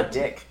 He's got a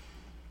dick.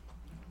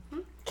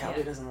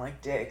 Calvary doesn't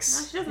like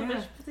dicks. She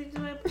doesn't.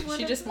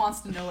 She just wants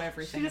to know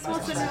everything. She just about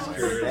wants to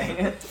herself.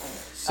 know.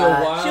 So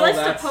while She likes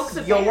that's to poke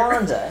the bear.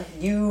 Yolanda,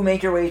 you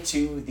make your way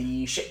to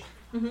the ship.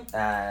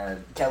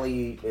 Mm-hmm.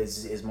 Kelly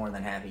is more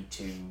than happy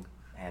to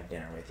have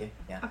dinner with you.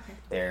 Yeah,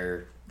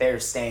 Okay. they're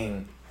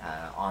staying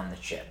on the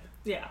ship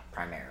Yeah.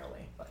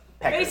 primarily, but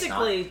Pecker's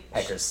Basically- not.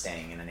 Pecker's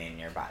staying in an inn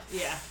nearby.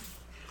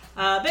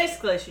 Yeah.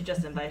 Basically, she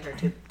just invite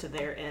her to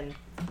their inn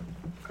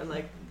for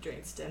like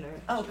drinks, dinner.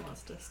 Oh. She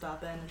wants to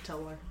stop in and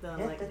tell her the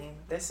Yeah, like name.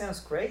 that sounds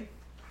great.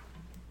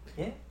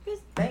 Yeah, Good.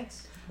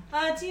 thanks.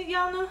 Do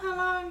y'all know how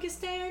long you're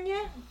staying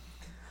yet?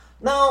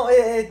 No,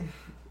 I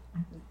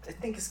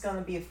think it's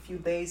gonna be a few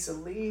days at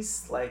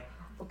least. Like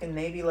looking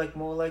maybe like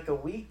more like a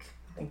week.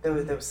 I think there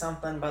was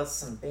something about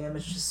some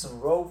damage to some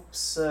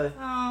ropes. Oh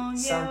yeah.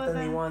 Something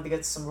they well, wanted to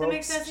get some that ropes.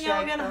 makes sense.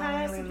 Y'all checked. gonna I don't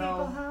hire really some know.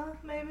 people, huh?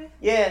 Maybe.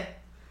 Yeah,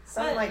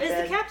 something like is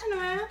that. the captain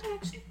around?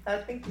 Actually. I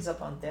think he's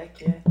up on deck.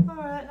 Yeah. All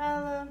right.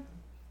 I'll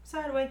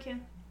sorry to wake you.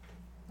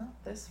 No,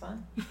 that's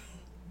fine.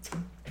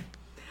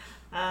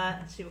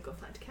 She will go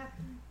find the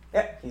captain.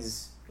 Yeah,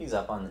 he's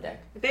up on the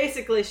deck.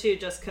 Basically, she would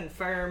just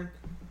confirm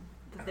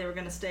that they were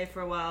going to stay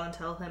for a while and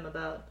tell him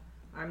about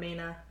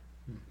Arminna.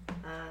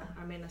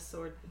 Arminna's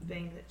sword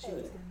thing that she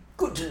was going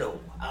Good to know.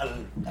 I'll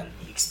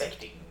be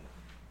expecting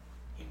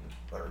him.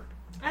 Or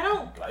I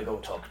don't. do I go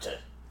talk to?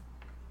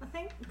 I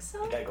think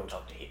so. Did I go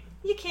talk to him?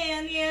 You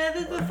can, yeah.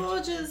 The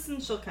forges,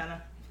 and she'll kind of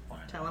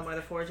tell him where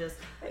the forge is.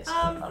 Yes,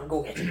 I'll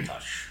go get in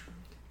touch.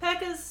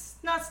 Pekka's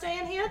not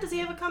staying here. Does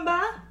he ever come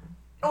by?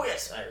 Oh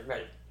yes,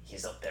 right.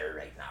 He's up there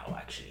right now,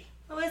 actually.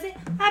 Oh, is he?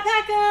 Hi,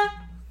 Pekka.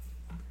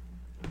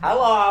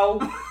 Hello.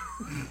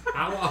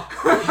 Hello.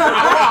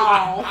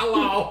 Hello.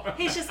 Hello.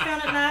 He's just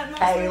gone at night. And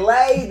Hey,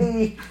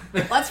 lady.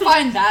 Let's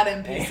find that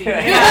NPC.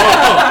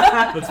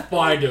 Let's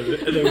find him.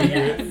 And then we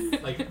hear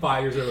it like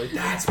 5 years later, like,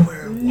 that's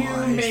where it New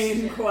was.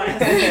 main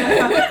quest.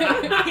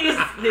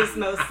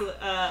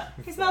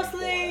 he's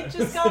mostly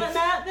just gone at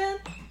night then.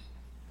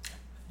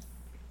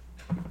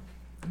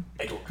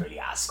 I don't really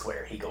ask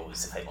where he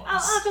goes if I want.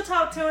 I'll go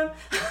talk to him.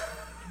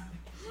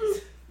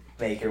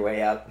 Make your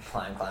way up,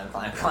 climb.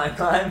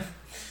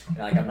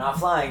 You're like, I'm not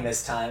flying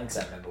this time because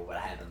I remember what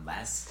happened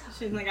last.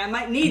 She's like, I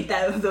might need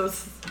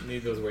those.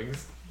 Need those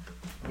wings.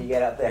 You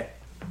get up there.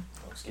 Oh,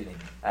 excuse me.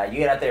 You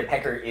get up there.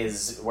 Pecker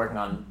is working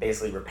on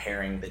basically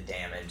repairing the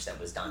damage that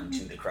was done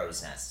to the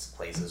crow's nests,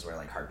 places where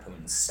like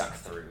harpoons stuck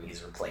through.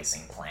 He's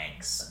replacing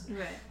planks and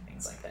Right.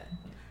 things like that.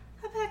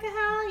 Hi, Pekka.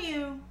 How are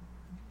you?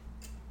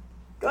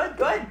 Good.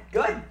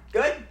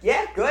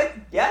 Yeah, good.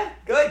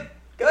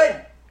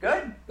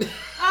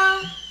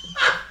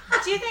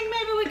 Do you think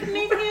maybe we could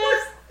meet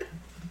here?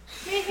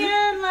 Meet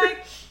here in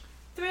like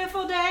 3 or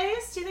 4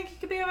 days? Do you think you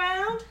could be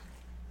around?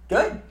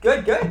 Good.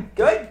 Yeah,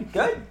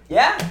 good.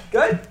 Yeah,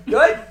 good.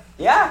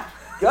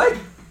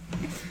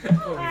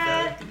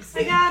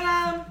 I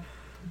got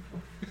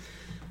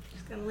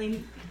Just gonna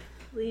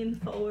lean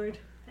forward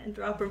and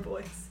drop her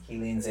voice. He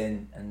leans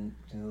in and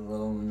a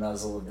little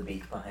nuzzle of the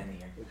beak behind the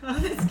ear. Oh,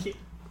 that's cute.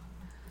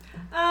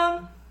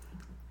 I've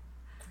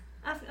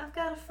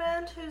got a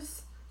friend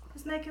who's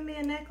making me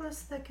a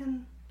necklace that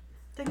can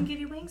give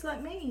you wings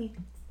like me.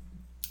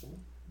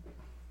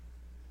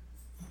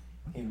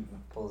 He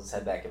pulls his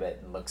head back a bit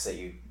and looks at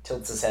you,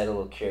 tilts his head a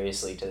little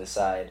curiously to the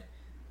side,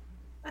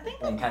 I think.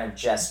 and kind of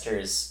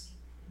gestures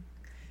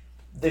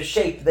the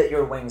shape that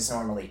your wings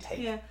normally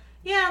take.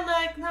 Yeah,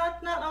 like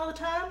not all the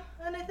time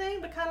or anything,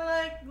 but kind of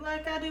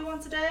like I do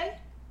once a day.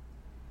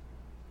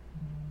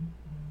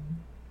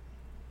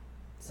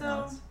 So,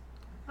 Nods.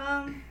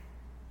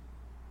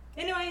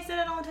 anyway, he said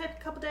it'd only take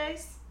a couple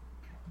days.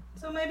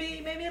 So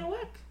maybe it'll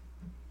work.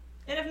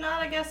 And if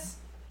not, I guess,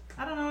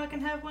 I don't know, I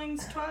can have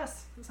wings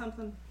twice or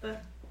something.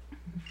 But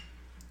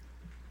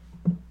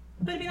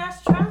it'd be nice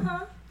to try,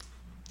 huh?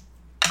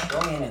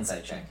 Roll me an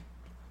insight check.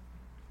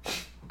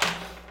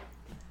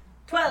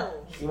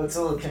 12. He looks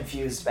a little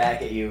confused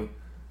back at you.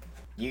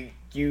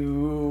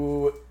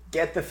 You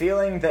get the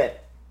feeling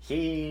that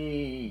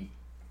he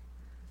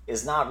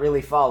is not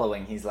really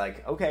following. He's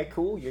like, okay,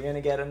 cool, you're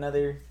gonna get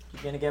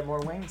more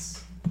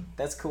wings.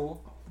 That's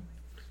cool.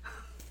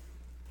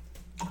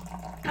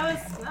 I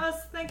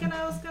was thinking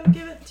I was gonna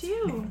give it to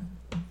you.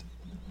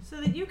 So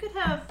that you could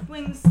have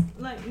wings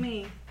like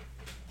me.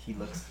 He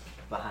looks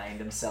behind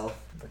himself,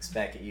 looks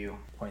back at you,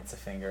 points a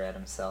finger at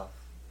himself.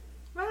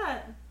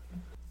 Right.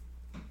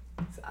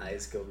 His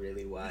eyes go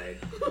really wide.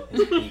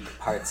 His beak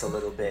parts a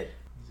little bit.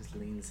 He just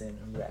leans in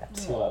and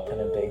wraps you up in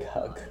a big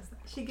hug.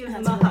 She gives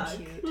him That's a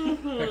really hug.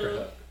 cute. Pecker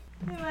hug.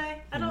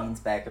 Anyway, I He don't leans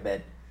back a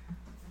bit.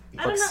 He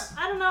I looks-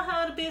 don't know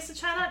how it'll be, so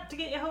try not to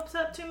get your hopes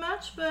up too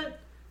much, but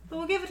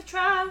we'll give it a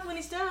try when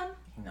he's done.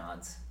 He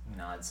nods.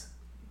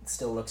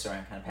 Still looks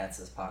around, kind of pats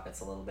his pockets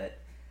a little bit,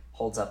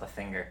 holds up a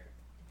finger,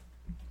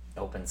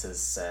 opens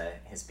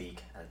his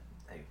beak.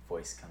 A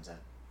voice comes out.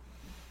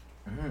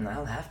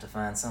 I'll have to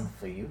find something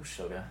for you,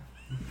 sugar.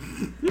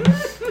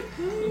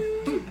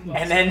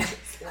 And then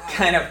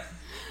kind of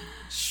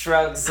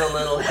shrugs a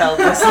little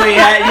helplessly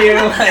at you,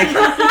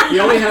 like,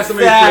 You only have so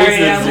many sorry,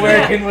 places. I'm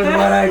working with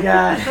what I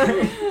got.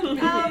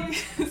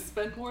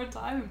 Spend more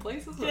time in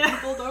places where Yeah.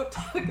 people don't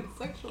talk in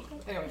sexual.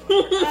 Anyway,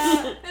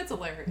 whatever. It's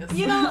hilarious.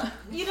 You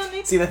don't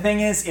need See, the thing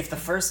is, if the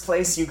first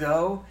place you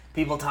go,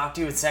 people talk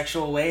to you in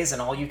sexual ways,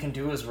 and all you can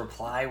do is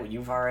reply what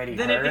you've already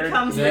then heard, it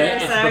becomes Yeah.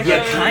 very you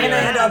sexual. kind of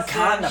Yeah. end up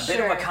caught in a bit of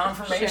Sure, a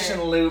confirmation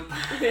sure. loop.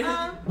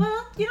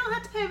 Well, you don't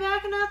have to pay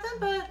back or nothing,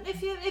 but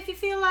if you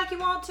feel like you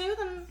want to,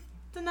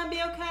 then that'd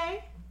be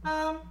okay.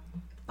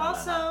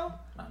 Also,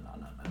 No.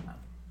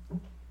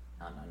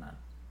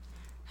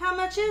 how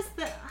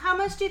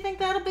much do you think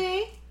that'll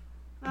be?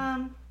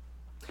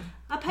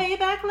 I'll pay you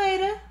back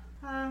later.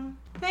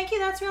 Thank you,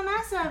 that's real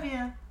nice of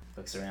you.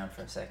 Looks around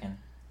for a second,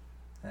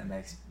 then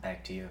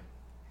back to you.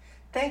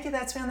 Thank you,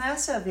 that's real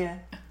nice of you.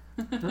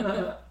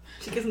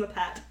 She gives him a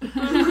pat.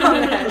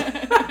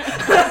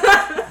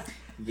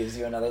 He gives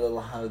you another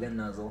little hug and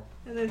nuzzle.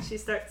 And then she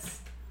starts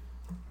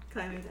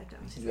climbing back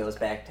down. He goes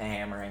back to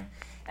hammering.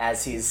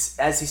 As he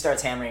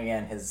starts hammering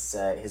again,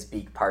 his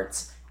beak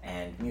parts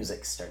and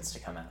music starts to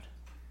come out.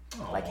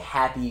 Like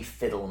happy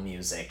fiddle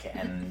music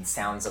and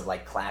sounds of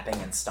like clapping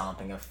and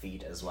stomping of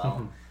feet as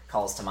well.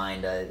 Calls to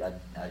mind a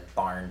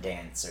barn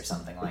dance or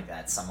something like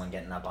that. Someone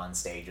getting up on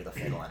stage with a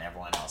fiddle and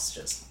everyone else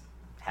just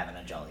having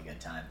a jolly good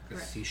time.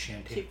 Sea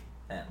shanty.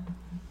 Yeah.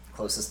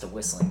 Closest to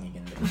whistling you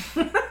can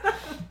do.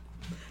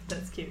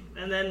 That's cute.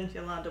 And then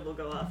Iolanda will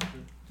go off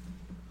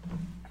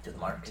To the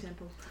mark.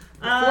 temple.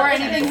 Before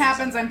anything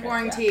happens, I'm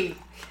pouring tea.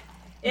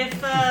 If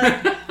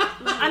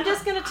I'm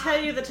just gonna tell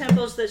you the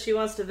temples that she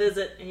wants to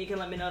visit, and you can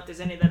let me know if there's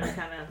any that are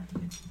kind of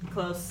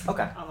close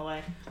Okay. on the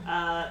way.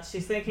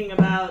 She's thinking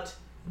about.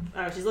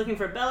 She's looking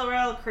for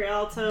Bellarel,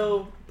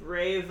 Crialto,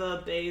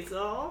 Brava,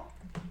 Basil.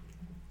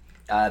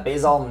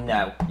 Basil,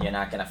 no. You're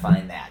not going to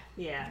find that.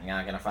 Yeah. You're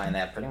not going to find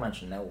that pretty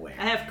much nowhere.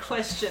 I have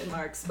question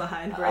marks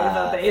behind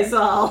Brava,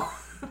 Basil.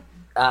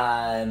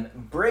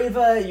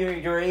 Brava,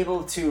 you're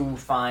able to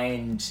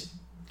find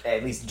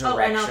at least Oh,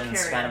 and directions,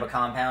 Am-Karrak. kind of a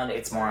compound.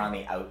 It's more on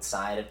the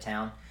outside of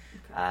town.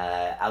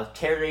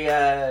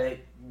 Al-Karia,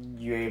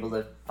 you're able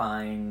to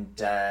find.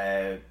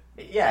 Yeah,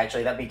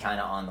 actually, that'd be kind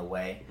of on the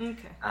way.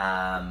 Okay.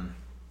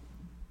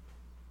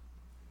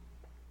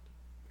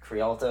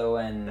 Crialto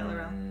and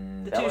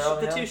Bellarel. The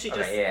Bellarel, two she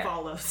just Okay, yeah.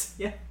 follows.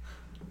 Yeah.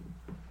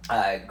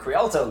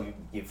 Crialto,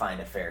 you find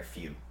a fair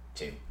few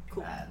too.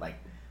 Cool. Like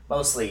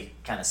mostly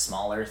kind of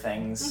smaller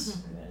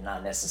things,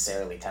 not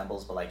necessarily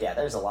temples, but like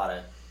there's a lot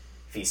of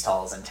feast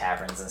halls and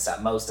taverns and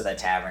stuff. Most of the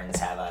taverns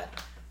have a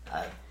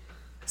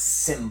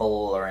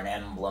symbol or an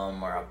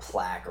emblem or a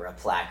plaque or a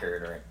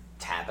placard or a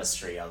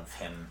tapestry of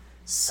him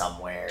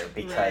somewhere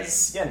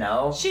because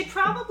She'd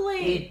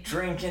probably. eat,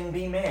 drink, and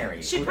be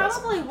merry. She Who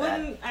doesn't probably want that?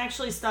 wouldn't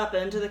actually stop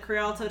into the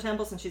Crialto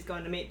temple since she's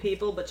going to meet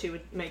people, but she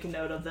would make a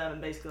note of them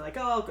and basically like,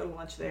 I'll go to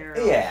lunch there,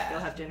 or Yeah. I'll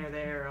have dinner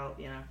there, or I'll.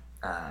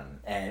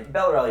 And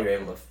Bellarel, you're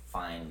able to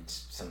find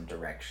some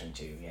direction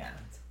to. Yeah.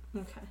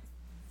 Okay.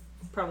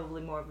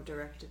 Probably more of a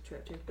directed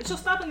trip too. But she'll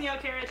stop in the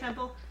Am-Karrak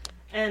temple,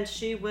 and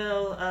she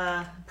will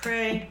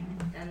pray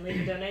and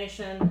leave a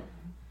donation,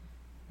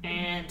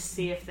 and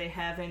see if they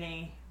have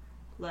any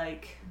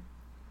like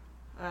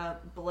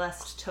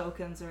blessed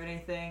tokens or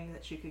anything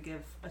that she could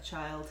give a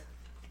child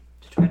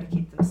to try to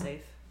keep them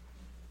safe.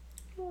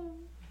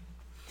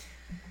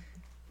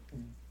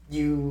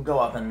 You go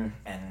up and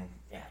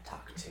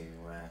talk to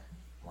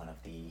one of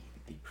the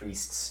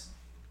priests.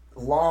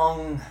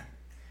 Long,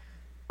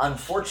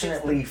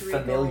 unfortunately Gives them 3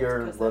 familiar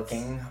gold, 'cause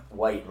looking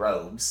white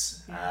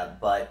robes,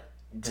 but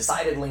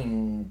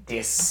decidedly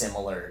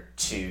dissimilar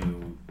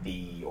to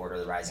the Order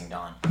of the Rising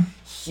Dawn.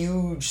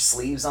 Huge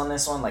sleeves on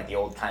this one, like the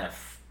old kind of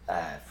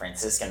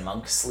Franciscan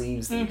monk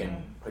sleeves that you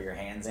can put your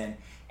hands in,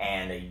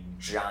 and a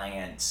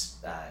giant,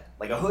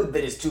 like a hood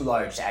that is too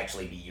large to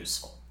actually be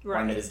useful. Right.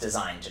 One that is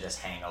designed to just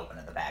hang open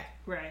at the back.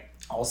 Right.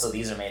 Also,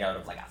 these are made out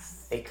of like a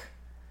thick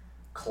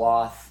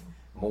cloth,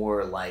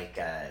 more like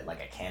a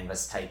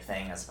canvas type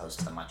thing, as opposed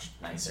to the much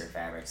nicer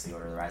fabrics, the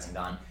Order of the Rising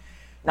Dawn.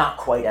 Not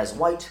quite as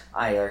white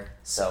either,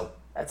 so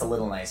that's a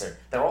little nicer.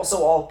 They're also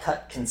all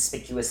cut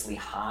conspicuously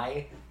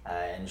high,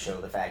 and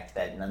show the fact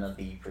that none of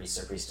the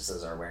priests or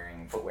priestesses are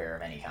wearing footwear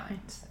of any kind.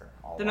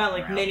 They're not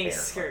walking like around mini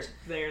barefoot. skirt.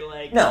 They're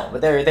like No,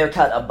 but they're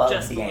cut above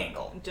just the below-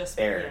 ankle. Just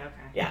They're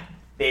yeah,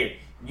 okay.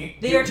 they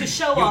They are to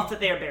show off that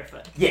they are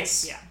barefoot.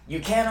 Yes. Yeah. You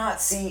cannot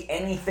see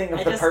anything of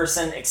I the just-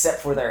 person except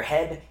for their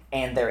head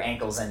and their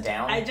ankles and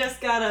down. I just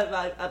got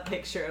a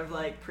picture of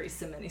like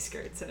priests in mini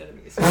skirts in an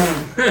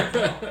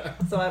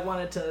amusement. So I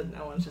wanted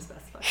to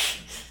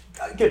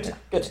specify. Good to know.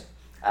 Good to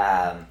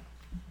know.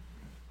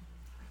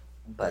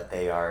 But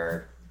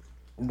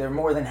they're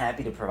more than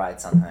happy to provide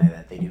something like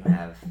that. They do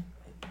have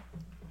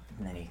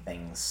many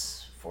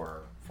things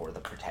for the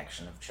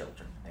protection of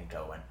children. They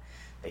go and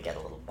they get a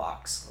little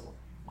box, a little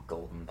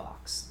golden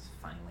box,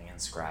 finely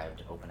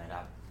inscribed, open it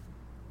up,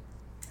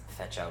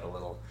 fetch out a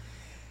little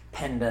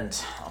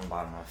pendant on the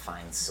bottom of a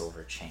fine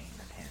silver chain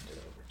and hand it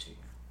over to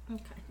you.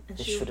 Okay. And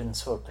This she, should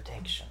ensure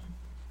protection.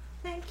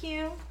 Thank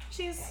you.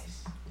 She's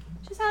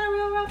Yes. had a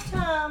real rough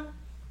time,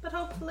 but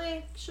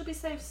hopefully she'll be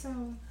safe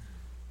soon.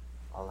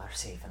 All are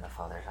safe in the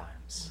Father's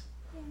arms.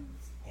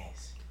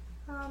 Yes.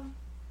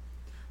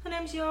 Her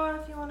name's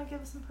Yora, if you want to give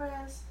her some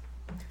prayers.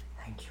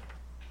 Thank you.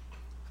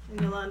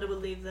 and Iolanda will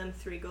leave them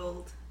 3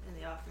 gold in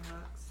the offering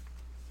box.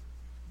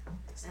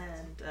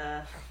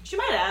 And she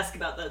might ask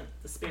about the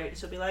spirit.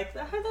 She'll be like,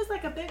 I heard there's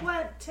like a big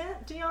white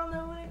tent. Do y'all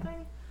know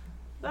anything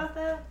about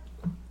that?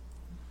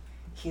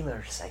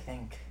 Healers, I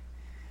think.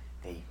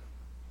 They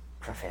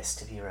profess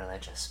to be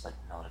religious, but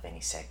not of any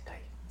sect I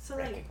So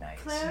like recognize.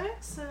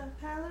 clerics or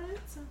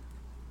paladins? Or...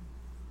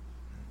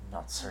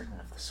 Not certain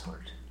of the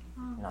sort.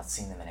 Not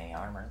seen them in any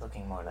armor,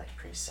 looking more like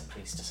priests and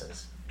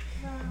priestesses.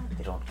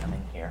 They don't come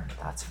in here,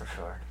 that's for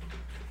sure.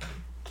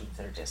 Keep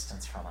their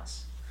distance from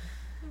us.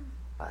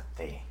 But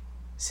they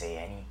say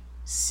any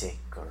sick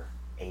or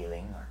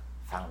ailing or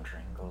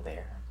foundering, go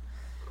there.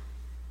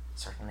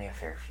 Certainly a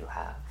fair few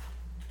have.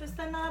 Is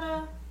there not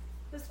a...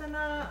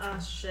 Oh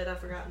shit, I've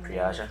forgotten. the name.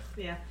 Priaja?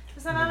 Yeah.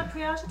 Is there not a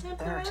Priaja temple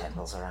There are around?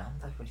 temples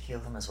around that would heal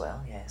them as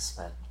well, yes,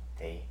 but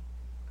they...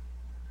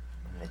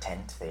 In the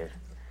tent, they're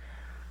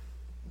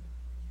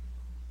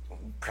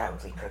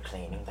proudly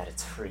proclaiming that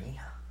it's free,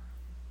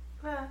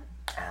 Right.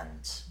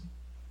 and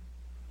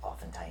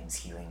oftentimes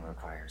healing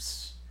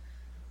requires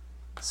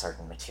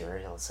certain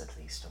materials, at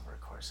least over a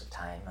course of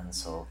time, and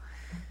so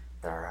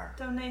there are,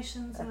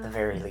 Donations at or... the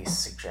very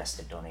least,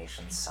 suggested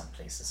donations. Some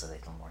places a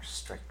little more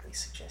strictly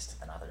suggested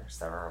than others.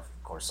 There are,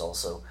 of course,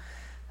 also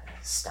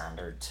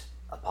standard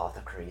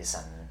apothecaries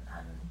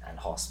and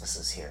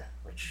hospices here,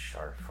 which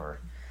are for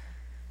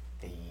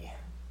the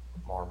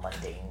more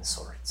mundane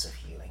sorts of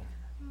healing.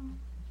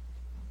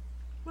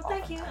 Well,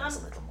 thank you. Oftentimes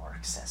a little more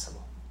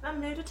accessible. I'm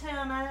new to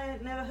town. I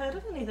never heard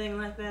of anything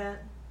like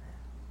that.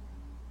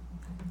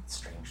 It's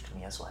strange to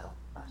me as well,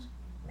 but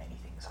many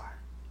things are.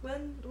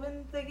 When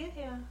they get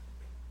here?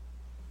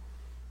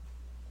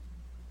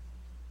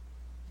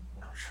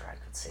 I'm not sure I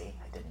could say.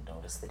 I didn't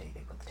notice the day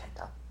they put the tent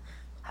up.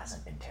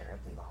 Hasn't been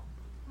terribly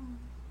long.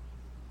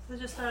 So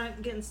they just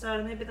start getting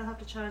started. Maybe they'll have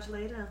to charge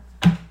later.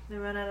 They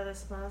run out of their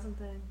supplies and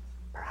things.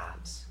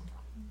 Perhaps.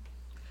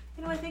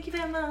 Anyway, thank you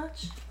very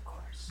much. Of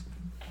course.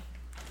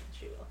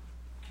 She will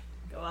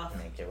go off,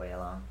 Make your way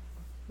along.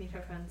 meet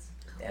her friends.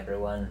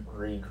 Everyone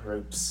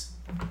regroups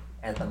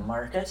at the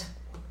market.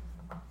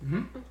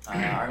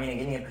 Arminna,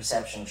 give me a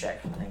perception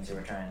check for things you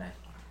were trying to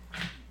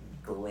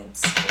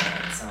glimpse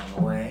on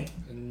the way.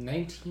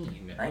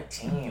 19.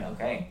 19,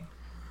 okay.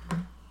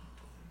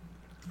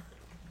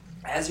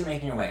 As you're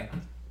making your way,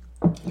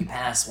 you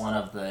pass one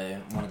of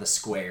the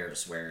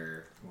squares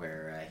where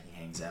he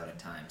hangs out at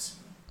times.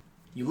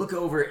 You look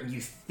over and you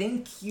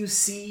think you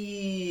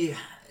see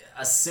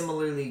a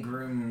similarly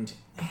groomed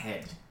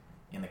head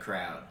in the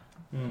crowd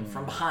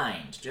from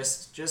behind,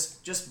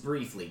 just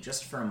briefly,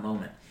 just for a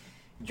moment.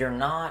 You're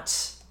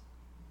not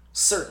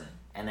certain,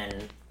 and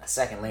then a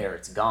second later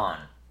it's gone,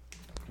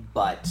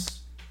 but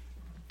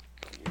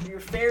you're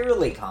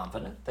fairly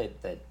confident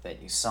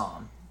that you saw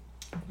him.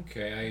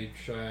 Okay,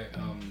 I try.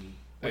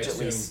 I Which at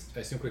assume least-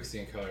 Qixi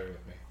and Calree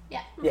with me.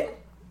 Yeah. Yeah.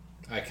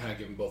 I kind of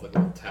give them both a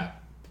little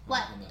tap.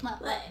 What? on the-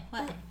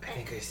 What? I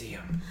think I see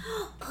him.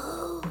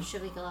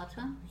 Should we go up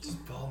to him? Just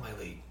follow my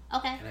lead.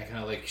 Okay. And I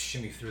kind of like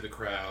shimmy through the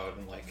crowd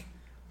and like,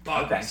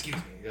 Bob, excuse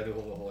me. I do a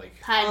little like.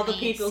 Pardon All the me.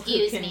 people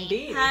Excuse who can me.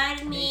 be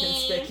Pardon me.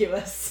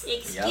 inconspicuous.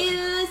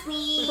 Excuse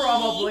me.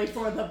 Probably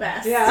for the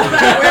best. Yeah.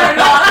 We're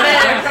not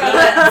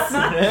there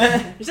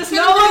for this. Just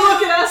no one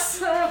look at us.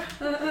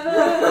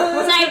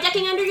 Sorry,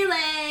 ducking under your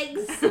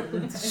legs.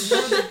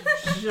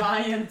 The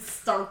giant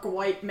stark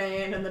white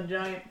man and the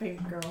giant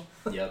pink girl.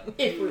 Yep.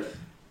 If we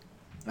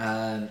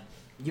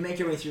You make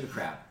your way through the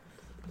crowd,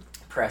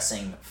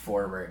 pressing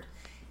forward,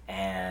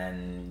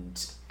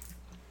 and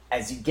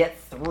as you get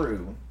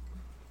through,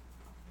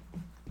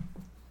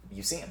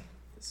 you see him.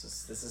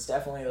 This is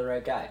definitely the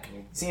right guy.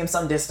 You see him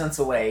some distance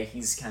away.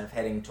 He's kind of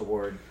heading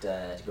toward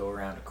to go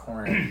around a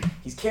corner.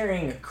 He's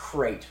carrying a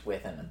crate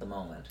with him at the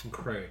moment.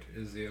 Crate,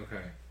 is he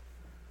okay?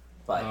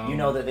 But you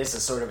know that this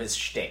is sort of his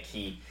shtick.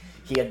 He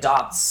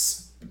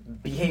adopts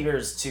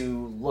behaviors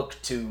to look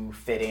to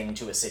fit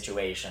into a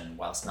situation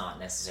whilst not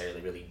necessarily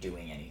really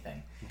doing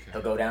anything. Okay.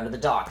 He'll go down to the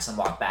docks and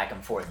walk back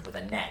and forth with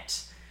a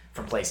net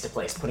from place to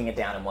place, putting it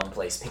down in one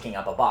place, picking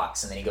up a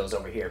box, and then he goes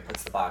over here,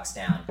 puts the box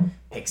down,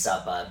 picks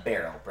up a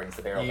barrel, brings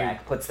the barrel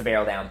back, puts the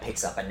barrel down,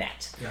 picks up a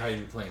net. Yeah, how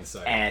you playing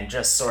inside? And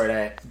just sort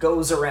of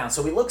goes around.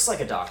 So he looks like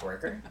a dock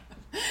worker.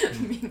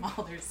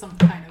 Meanwhile, there's some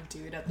kind of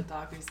dude at the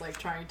dock who's like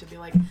trying to be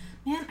like,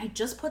 man, I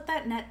just put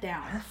that net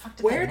down.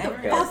 Where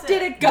the fuck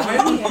did it go? Why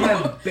do you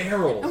have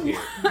barrels here?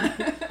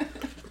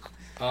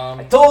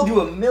 I told you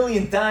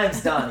 1,000,000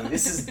 times, Donnie.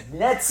 This is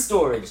net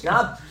storage,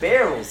 not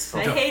barrels. For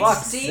I hate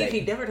fuck's Steve. sake.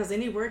 He never does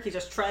any work. He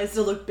just tries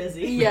to look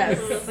busy. Yes.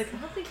 It's like, I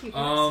don't think he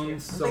works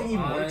here. So I think he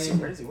works here.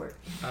 Where does he work?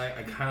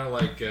 I kind of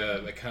like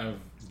I kind of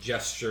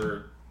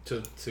gesture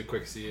to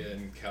Qixi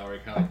and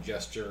Calree, kind of like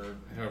gesture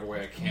however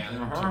way I can.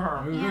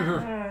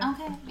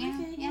 Okay,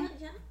 yeah.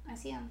 I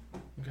see him.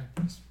 Okay.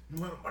 Just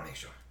wanna make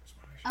sure.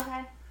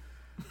 Okay.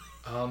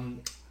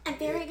 I'm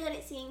very good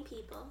at seeing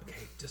people.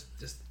 Okay, just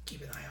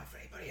keep an eye out for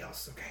anybody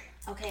else,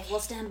 okay? Okay, we'll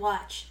stand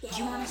watch. Do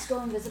you want us to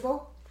go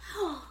invisible?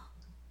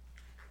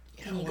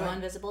 Can you go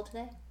invisible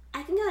today?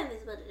 I can go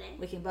invisible today.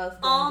 We can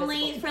both go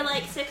Only invisible for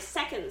today. like 6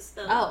 seconds,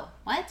 though. Oh,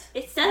 what?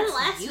 It doesn't That's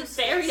last useless.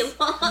 very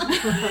long.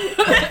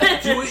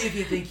 Do it if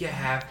you think you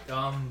have,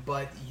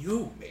 but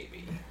you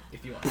maybe,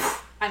 if you want.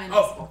 I'm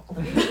invisible.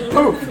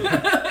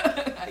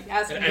 I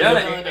guess And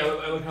invisibility.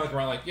 I look kind of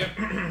around like, yep.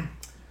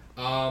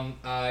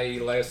 I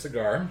light a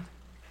cigar,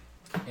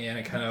 and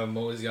I kind of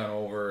mosey on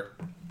over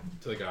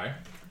to the guy.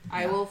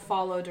 I will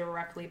follow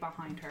directly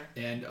behind her.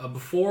 And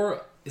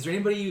is there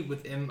anybody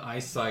within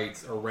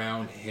eyesight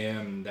around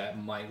him that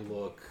might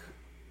look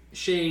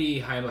shady,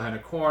 hiding behind a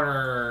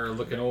corner,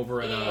 looking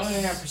over at us? Oh,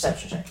 yeah,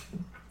 perception check.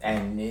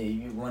 And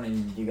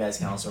you guys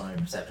can also run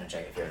a perception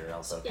check if you're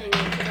also Yeah, kind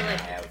of take keeping an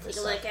eye out for a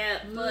stuff. look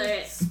at,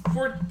 but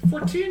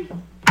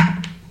 14?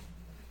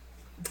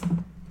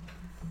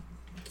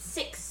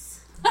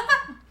 6.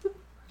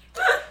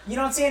 You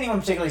don't see anyone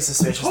particularly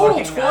suspicious Total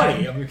looking.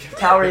 20.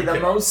 Calree, the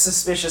most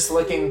suspicious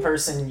looking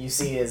person you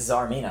see is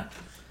Arminna.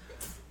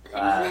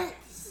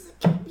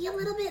 Be a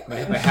little bit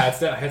My like, hat's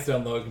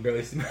down low, I can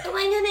barely see my... oh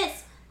my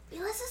goodness, be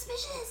less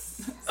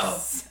suspicious.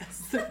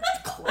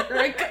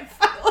 Cleric.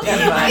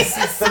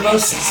 The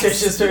most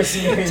suspicious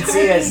person you can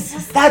see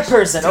is that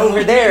person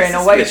over there in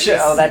a white shirt.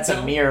 Oh, that's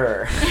a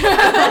mirror. So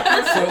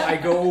I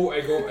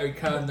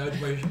kind of nudge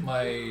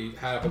my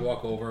hat up and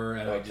walk over,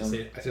 and I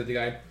say to the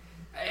guy,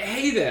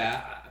 hey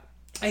there,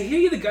 I hear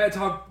you the guy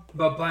talk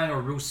about buying a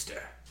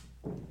rooster.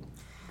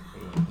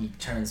 He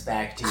turns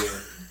back to you,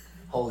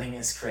 holding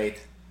his crate.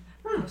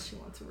 She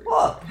wants to read.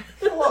 Oh,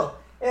 hello.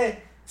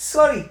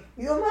 Sorry,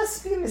 you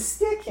must be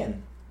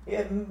mistaken.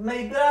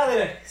 My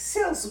brother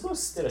sells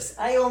roosters.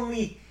 I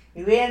only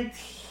rent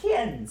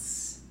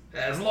hens.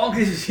 As long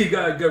as you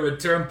got a good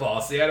return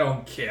policy, I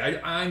don't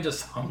care. I'm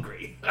just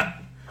hungry.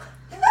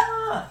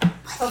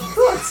 Of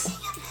course.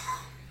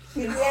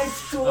 He rent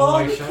to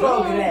all the shut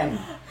program.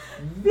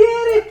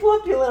 Very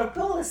popular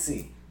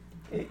policy.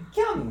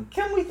 Come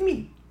with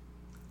me.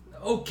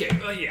 Okay,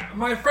 yeah,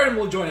 my friend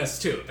will join us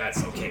too.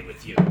 That's okay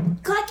with you.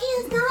 Clucky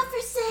is not for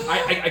sale.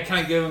 I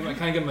kind of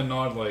give him a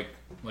nod, like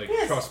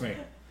Yes. trust me.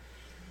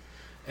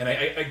 And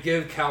I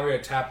give Calree a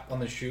tap on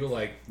the shoe,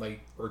 like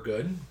we're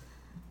good.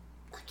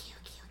 Okay.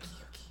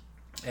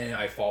 And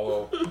I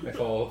follow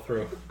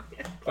through.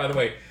 By the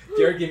way,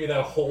 Jared gave me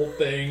that whole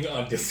thing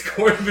on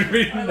Discord. I've been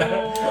reading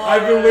that.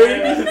 I've been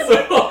waiting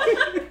so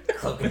long.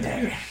 Cloak and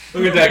dagger.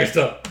 Look at dagger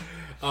stuff.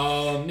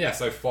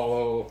 Yes, I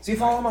follow. So you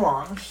follow him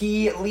along.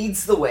 He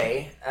leads the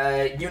way.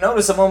 You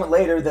notice a moment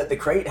later that the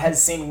crate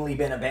has seemingly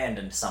been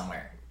abandoned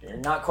somewhere. You're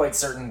not quite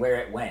certain where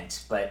it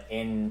went, but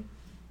in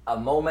a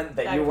moment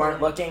that you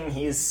weren't looking,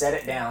 he's set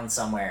it down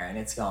somewhere and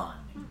it's gone.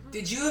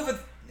 Did you ever?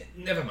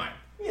 Never mind.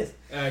 Yes.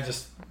 I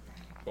just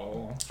follow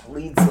along.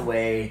 Leads the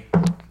way,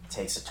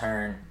 takes a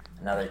turn,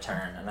 another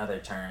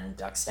turn,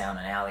 ducks down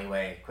an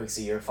alleyway.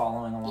 Qixi, you're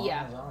following along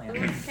Yeah. as well?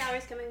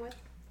 Calories coming with.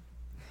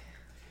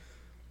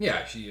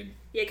 Yeah, she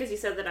Yeah, because you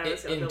said that I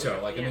was in tow.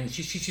 Like I mean,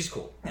 she's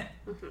cool. Yeah.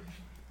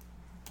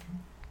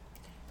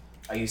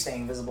 Are you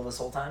staying invisible this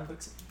whole time,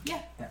 Qixi?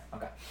 Yeah. Yeah,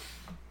 okay.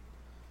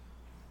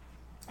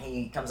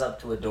 He comes up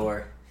to a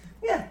door.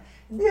 Yeah,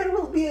 there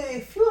will be a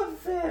few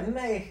of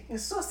my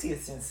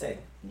associates inside,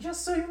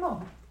 just so you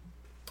know.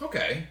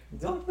 Okay,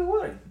 Don't be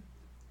worried.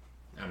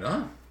 I'm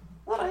not.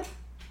 Alright.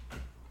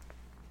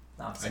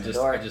 Knocks I on the just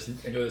door.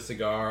 enjoy the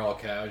cigar, all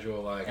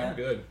casual. Like Yeah. I'm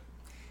good.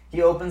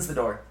 He opens the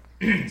door,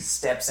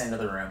 steps into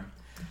the room.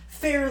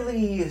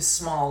 Fairly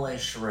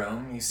smallish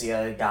room. You see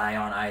a guy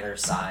on either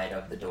side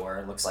of the door.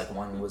 It looks like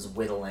one was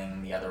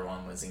whittling, the other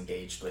one was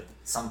engaged with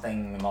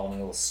something involving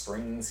little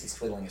strings. He's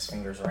twiddling his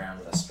fingers around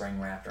with a string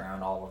wrapped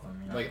around all of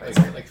them. You know, Like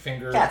basically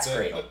finger. Cat's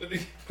cradle.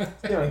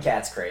 doing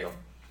cat's cradle.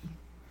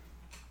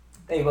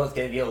 They both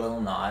give you a little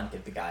nod,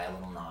 give the guy a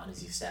little nod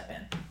as you step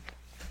in.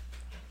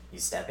 You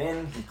step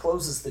in, he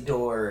closes the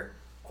door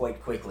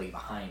quite quickly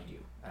behind you.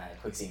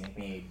 Qixi, make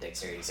me a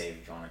dexterity save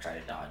if you want to try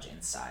to dodge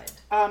inside.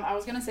 I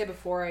was gonna say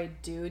before I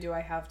do I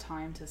have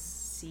time to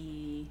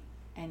see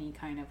any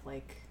kind of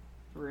like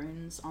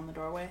runes on the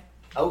doorway?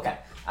 Okay.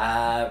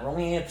 Roll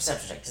me a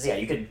perception check. 'Cause, yeah,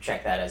 you could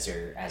check that as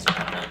you're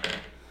coming up.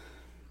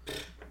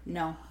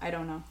 No, I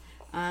don't know.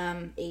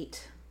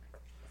 8.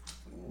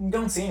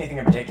 Don't see anything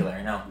in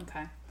particular, no.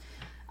 Okay.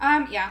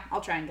 Yeah,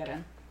 I'll try and get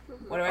in.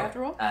 What do I have to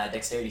roll?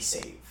 Dexterity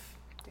save.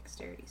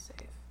 Dexterity save.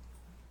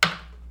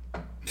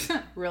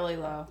 Really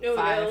low. Oh,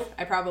 5. no.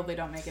 I probably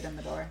don't make it in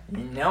the door.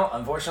 No,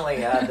 unfortunately,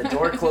 the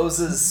door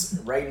closes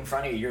right in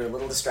front of you. You're a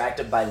little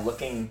distracted by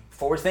looking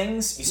for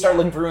things. You start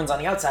looking for runes on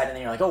the outside, and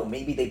then you're like, oh,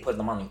 maybe they put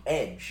them on the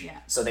edge,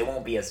 so they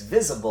won't be as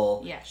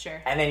visible. Yeah,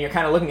 sure. And then you're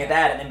kind of looking at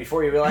that, and then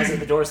before you realize that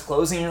the door's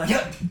closing, you're like,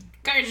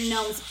 Garden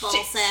Gnome's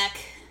ballsack.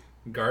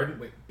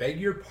 Beg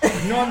your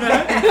pardon on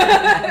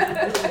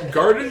that?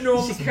 Garden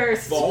Gnome's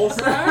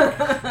ballsack?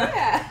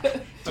 Yeah.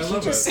 I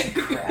love it. say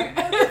crap?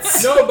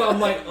 No, but I'm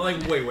like,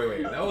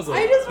 wait. That was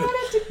I just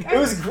wanted to... It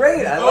was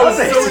great. I love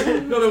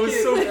it. No, that was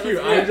so cute.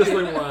 I'm just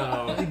like,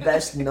 wow. The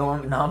best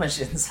Nomish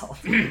insult.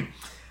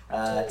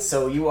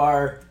 So you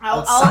are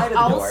outside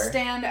of the door. I'll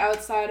stand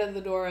outside of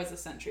the door as a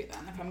sentry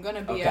then. If I'm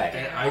gonna be out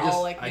there,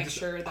 I'll make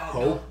sure that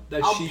I'll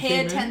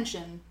pay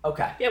attention.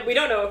 Okay. Yeah, we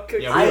don't know.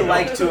 I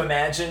like to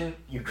imagine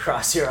you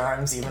cross your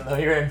arms even though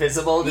you're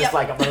invisible, just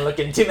like I'm gonna look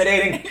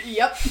intimidating.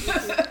 Yep.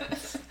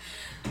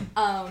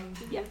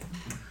 Yeah.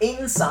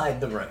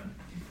 Inside the room,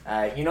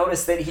 you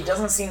notice that he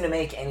doesn't seem to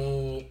make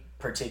any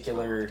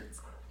particular...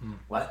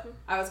 What?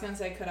 I was gonna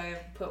say, could I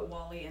have put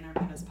Wally in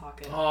Arminna's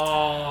pocket?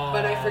 Oh.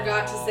 But I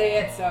forgot to say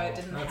it, so it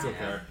didn't That's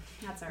happen. okay.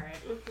 That's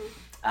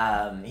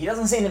alright. He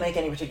doesn't seem to make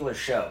any particular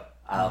show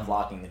of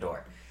locking the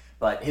door.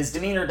 But his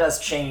demeanor does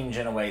change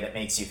in a way that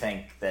makes you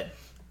think that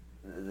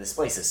this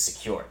place is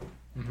secure,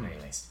 at the very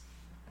least.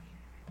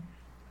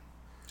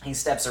 He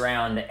steps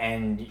around,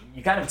 and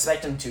you kind of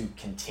expect him to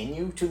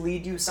continue to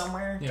lead you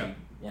somewhere, to,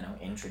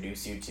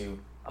 introduce you to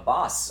a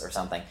boss or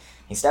something.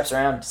 He steps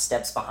around,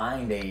 steps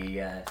behind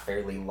a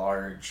fairly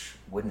large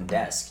wooden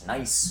desk.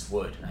 Nice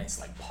wood, nice,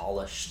 like,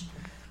 polished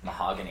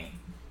mahogany.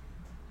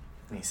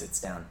 And he sits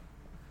down.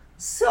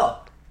 So,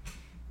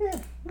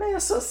 my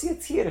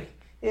associates here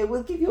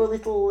will give you a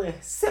little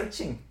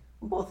searching,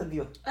 both of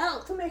you,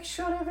 to make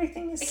sure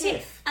everything is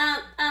safe.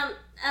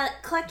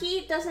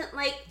 Clucky doesn't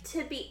like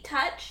to be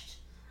touched.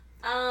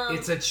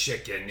 It's a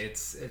chicken.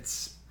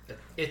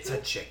 It's a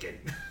chicken.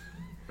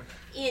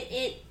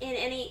 In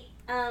any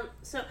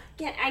so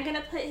again, I'm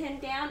gonna put him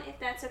down if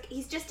that's okay.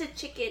 He's just a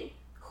chicken.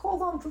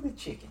 Hold on to the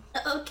chicken.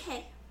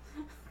 Okay.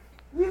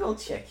 We will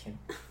check him.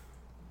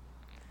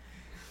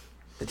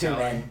 The two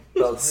men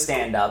both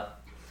stand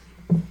up.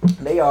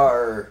 They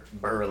are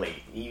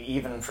burly,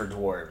 even for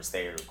dwarves.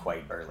 They are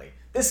quite burly.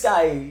 This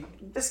guy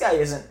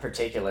isn't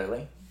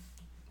particularly.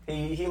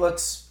 He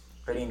looks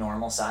pretty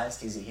normal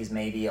sized. He's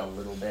maybe a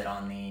little bit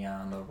on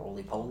the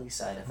roly poly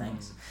side of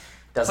things.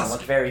 Doesn't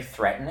look very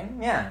threatening.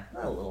 Yeah,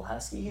 a little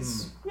husky.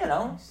 He's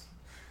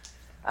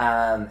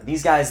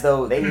these guys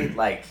though,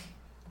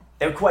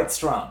 they're quite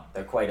strong.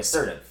 They're quite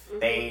assertive.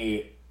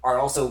 They are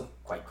also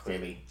quite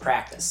clearly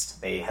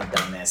practiced. They have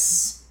done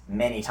this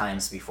many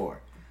times before,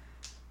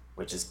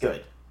 which is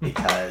good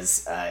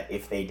because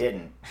if they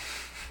didn't,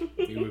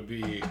 He would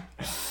be.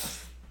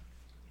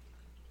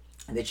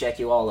 they check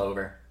you all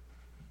over.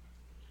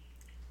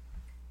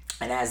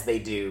 And as they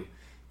do,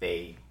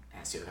 they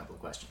ask you a couple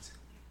of questions.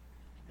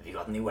 Have you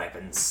got any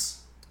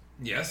weapons?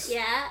 Yes.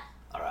 Yeah.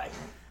 All right,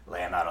 lay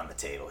them out on the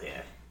table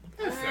here.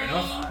 Fair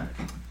enough.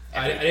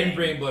 I didn't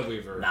bring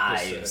Bloodweaver.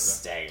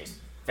 Nice.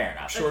 Fair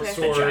enough. Short The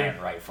sword.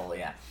 giant rifle,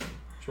 yeah.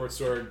 Short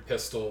sword,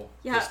 pistol,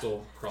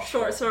 crossbow.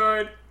 Short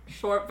sword,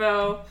 short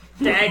bow,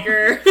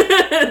 dagger.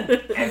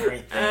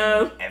 Everything,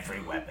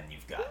 every weapon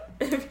you've got.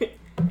 Have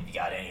you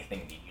got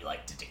anything that you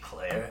like to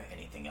declare?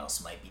 Anything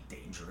else might be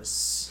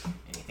dangerous?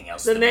 Anything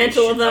else? The that we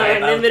mantle should of the know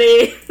about?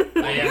 anonymity.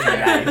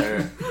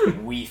 Either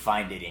we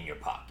find it in your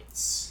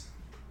pockets.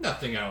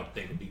 Nothing I don't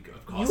think would be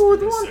of cause You for would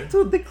concern. want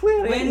to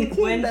declare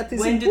anything When that is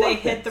do they important.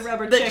 hit the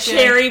rubber The chicken?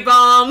 cherry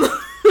bomb.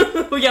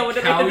 Yeah, what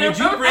did How they did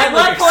you bring At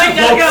what point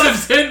did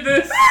explosives in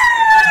this?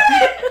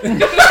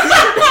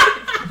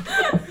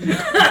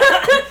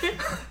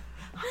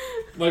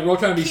 Like, we're all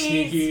trying to be Keys.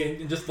 sneaky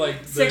and just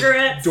like the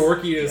Cigarettes.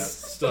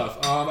 dorkiest stuff.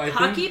 I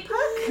Hockey think.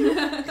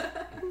 puck?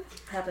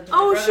 Happened to my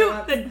Oh brother shoot,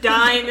 once. the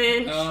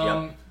diamond, Just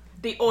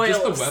the the oil, weapons.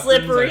 I don't think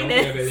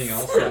slipperiness. have anything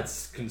else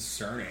that's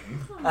concerning.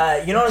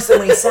 You notice that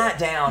when he sat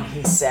down,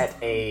 he set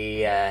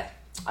a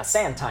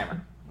sand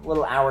timer, a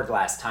little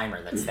hourglass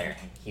timer that's there.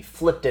 He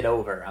flipped it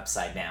over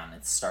upside down.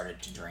 It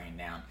started to drain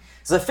down.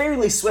 It's a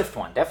fairly swift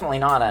one. Definitely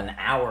not an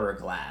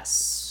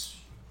hourglass.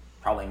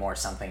 Probably more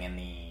something in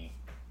the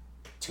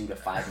 2 to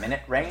 5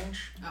 minute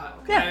range. Oh,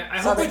 Yeah, I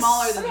so hope that's-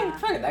 smaller than I mean, that.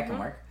 fuck it, that can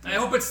work. I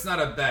hope it's not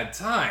a bad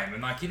time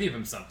and not give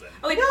him something.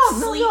 Oh, wait, No,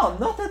 sleep.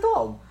 not at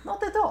all.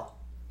 Not at all.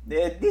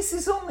 This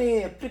is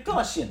only a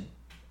precaution.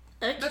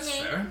 That's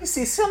Okay. fair. You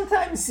see,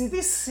 sometimes in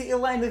this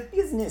line of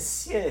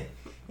business,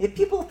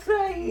 people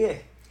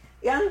try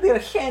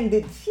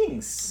underhanded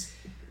things.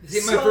 This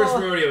ain't my So- first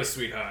rodeo,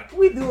 sweetheart.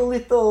 We do a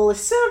little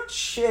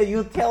search,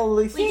 you tell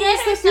things We get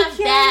our that you stuff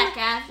can. back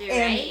after,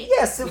 And right?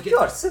 yes, of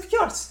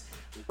course.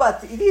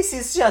 But this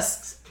is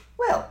just,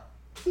 well,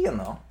 you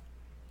know.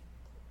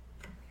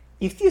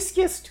 If this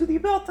gets to the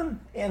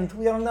bottom and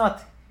we are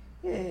not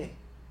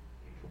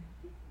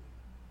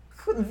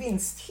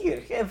convinced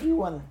here,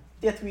 everyone,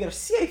 that we are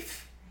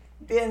safe,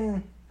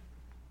 then,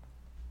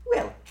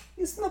 well,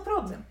 it's no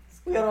problem.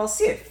 We are all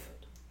safe.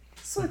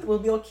 So it will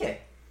be okay.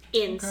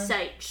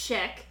 Insight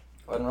check.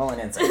 Go ahead and roll an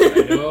insight.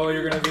 I know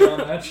you're gonna be on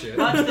that shit.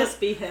 Watch this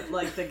be hit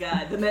like the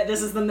guy.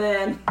 This is the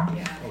man.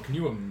 Yeah. Oh, can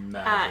you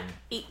imagine?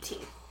 18.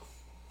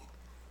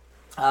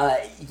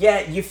 Yeah,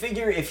 you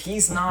figure if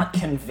he's not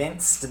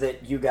convinced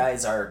that you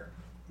guys are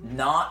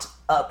not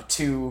up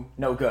to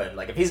no good,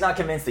 like if he's not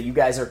convinced that you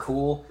guys are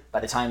cool by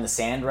the time the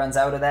sand runs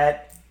out of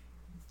that,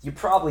 you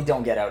probably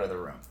don't get out of the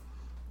room.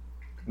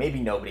 Maybe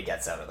nobody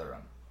gets out of the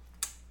room.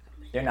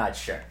 You're not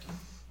sure.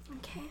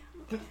 Okay.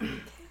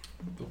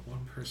 The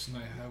one person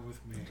I have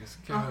with me is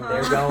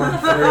They're going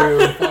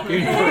through. fucking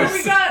Hey,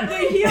 we got the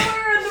healer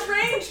and the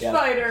ranged Yeah.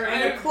 fighter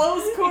in a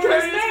close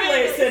quarters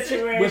melee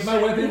situation. with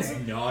my weapons.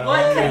 Not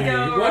What on could me.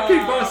 go What could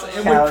wrong? possibly?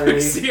 And Calree, with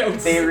Qixi outside.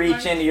 they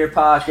reach into your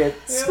pocket.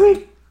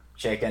 Sweet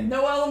chicken.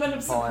 No element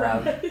of Pulling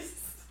out. surprise.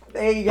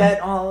 They get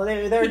all.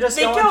 They're just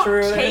They going don't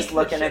through. They're take just the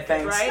looking at chicken,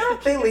 things. right? No,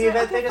 The they chicken's leave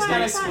like, it. They okay, just fine,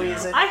 kind of fine.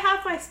 squeeze it. I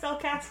have my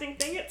spellcasting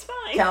thing. It's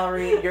fine.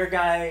 Calree,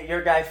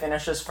 your guy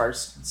finishes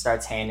first and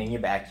starts handing you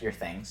back your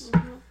things.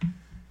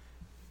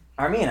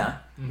 Arminna,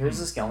 yours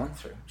is going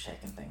through,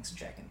 checking things.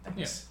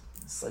 Yeah.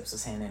 Slips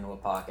his hand into a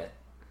pocket.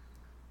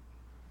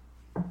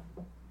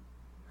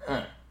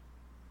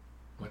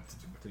 What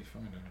did he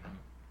find? I don't know.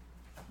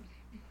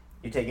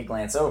 You take a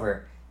glance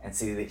over and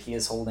see that he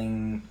is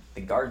holding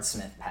the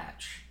guardsmith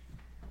patch,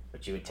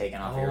 which you had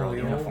taken off your old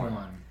the old uniform.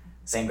 one.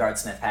 Same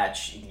guardsmith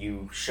patch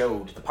you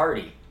showed the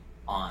party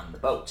on the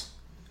boat.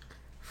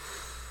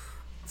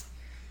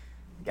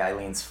 The guy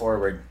leans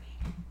forward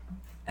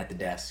at the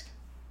desk,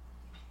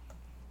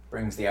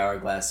 brings the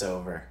hourglass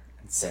over,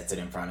 and sets it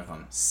in front of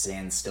him,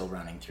 sand still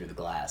running through the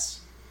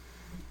glass.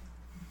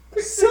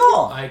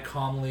 So, I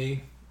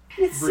calmly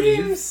it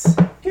breathe. seems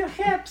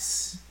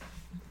perhaps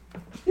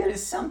there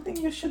is something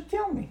you should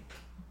tell me.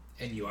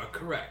 And you are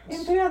correct.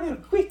 And rather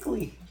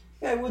quickly,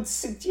 I would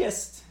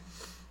suggest.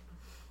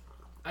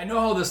 I know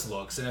how this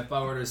looks, and if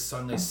I were to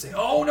suddenly say,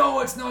 "Oh no,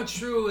 it's not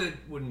true," it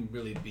wouldn't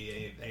really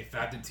be a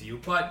factor to you.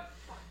 But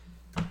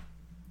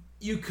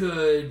you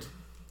could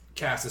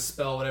cast a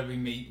spell, whatever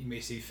you may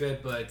see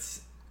fit. But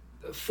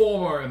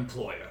former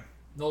employer,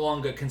 no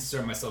longer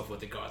concern myself with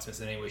the guardsmiths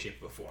in any way,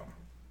 shape, or form.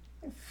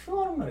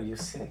 Former, you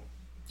say.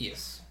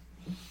 Yes.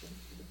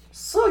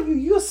 So you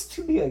used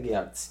to be a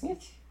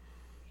guardsmith,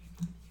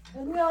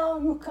 and now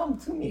you come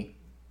to me.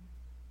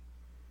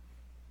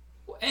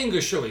 Well,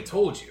 Angus surely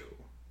told you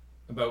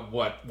about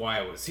why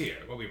I was here,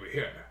 why we were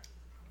here.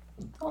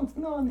 Don't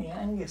know any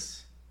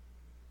Angus.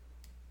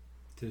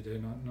 Did I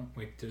not know?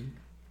 Wait,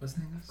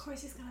 wasn't Angus? Of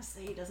course, he's gonna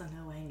say he doesn't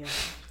know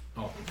Angus.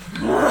 Oh.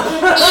 He's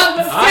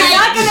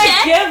not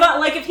gonna give up.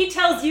 Like if he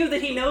tells you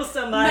that he knows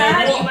somebody,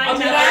 then he might tell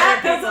Matt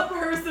other as a people.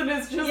 person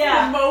is just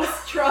Yeah. the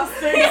most trusting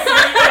sweet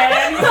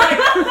man. He's like,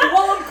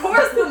 well, of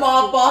course the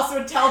mob boss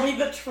would tell me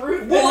the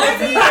truth. But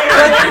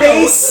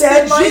they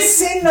said my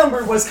SIN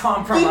number was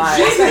compromised.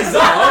 Jesus,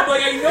 I'm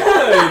like, I know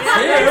that.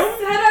 I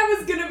said I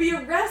was gonna be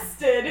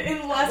arrested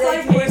unless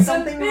I There's paid some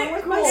something wrong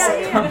with my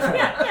Bitcoin. SIN.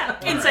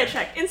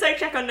 Yeah. Insight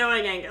check on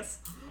knowing Angus.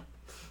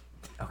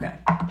 Okay.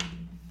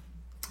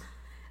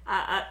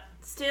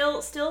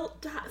 Still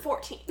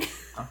 14.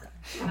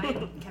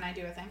 Okay. Can I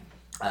do a thing?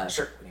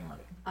 Sure. What do you want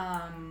to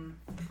do?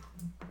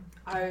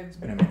 I've It's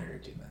been a minute or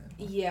two, man.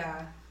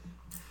 yeah.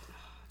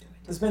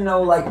 There's been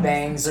no like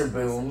bangs or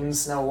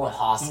booms, no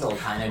hostile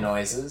kind of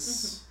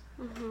noises.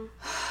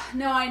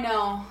 No, I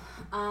know.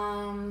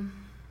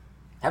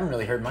 Haven't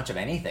really heard much of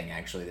anything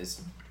actually.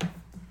 There's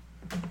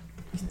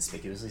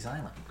conspicuously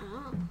silent.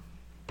 Oh.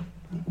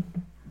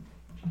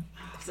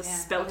 There's a Yeah,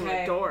 spell on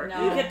okay, the door.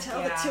 no. You can tell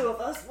Yeah. the two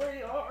of us where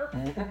you are.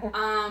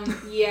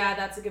 Yeah,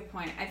 that's a good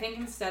point. I think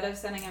instead of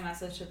sending a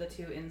message to the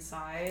two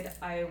inside,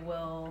 I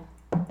will.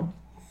 I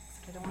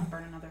don't want to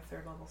burn another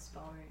third level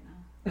spell right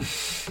now.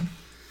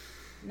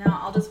 No,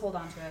 I'll just hold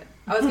on to it.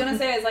 I was gonna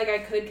say is like I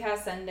could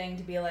cast sending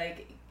to be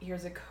like,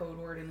 here's a code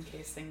word in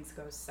case things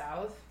go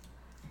south,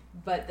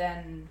 but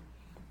then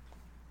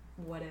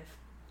what if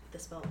the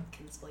spell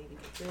can still even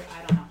get through?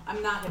 I don't know.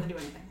 I'm not gonna do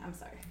anything. I'm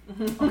sorry.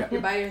 Okay.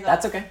 You're by yourself.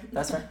 That's okay.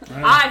 That's fair.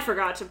 I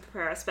forgot to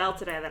prepare a spell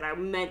today that I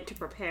meant to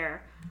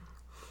prepare.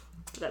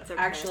 That's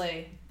okay.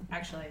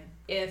 Actually,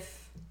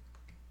 if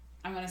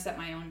I'm gonna set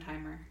my own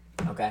timer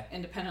Okay.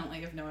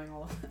 independently of knowing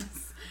all of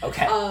this.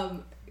 Okay.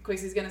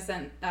 Quixie's gonna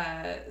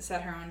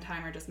set her own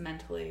timer just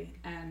mentally,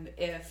 and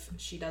if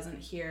she doesn't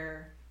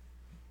hear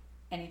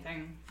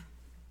anything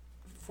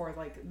for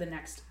like the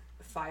next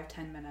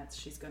 5-10 minutes,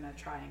 she's gonna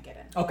try and get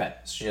in. Okay,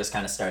 so she just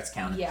kind of starts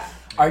counting. Yeah.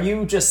 Are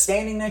you just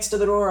standing next to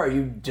the door, or are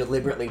you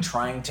deliberately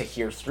trying to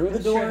hear through the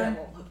door? Sure, that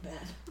won't look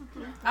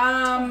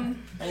bad.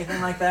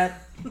 Anything like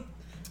that?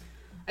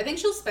 I think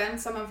she'll spend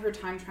some of her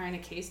time trying to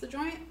case the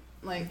joint.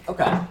 Like,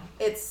 Okay.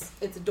 it's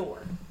a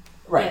door.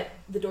 Right.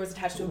 But the door's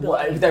attached to a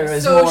Well, building. there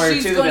is so more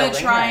she's to the gonna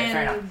building. try Right,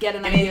 fair and enough. get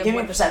an Give idea me, of give me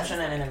what the perception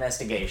building's and an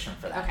investigation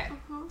for that. Okay.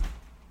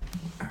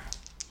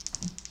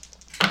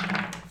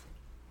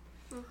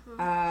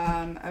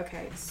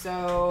 Okay,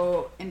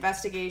 so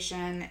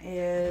investigation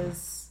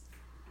is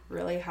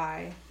really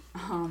high,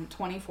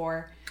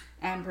 24,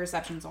 and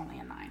perception's only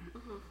a 9.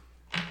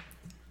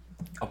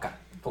 Okay,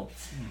 cool.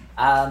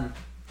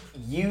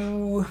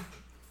 You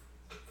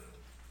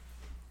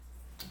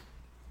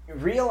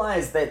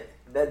realize that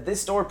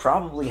this door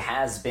probably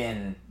has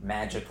been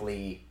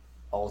magically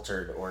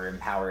altered or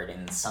empowered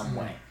in some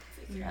way,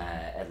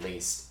 at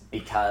least,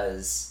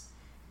 because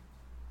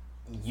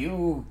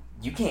you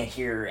can't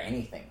hear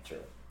anything through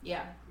it.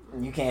 Yeah.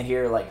 You can't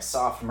hear like a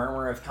soft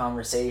murmur of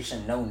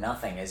conversation, no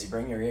nothing. As you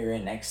bring your ear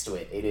in next to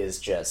it, it is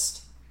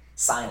just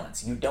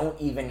silence. You don't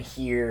even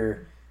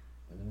hear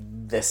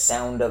the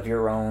sound of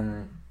your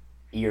own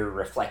ear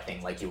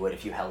reflecting like you would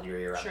if you held your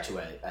ear up to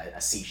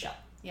a seashell.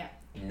 Yeah.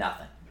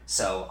 Nothing.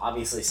 So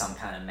obviously some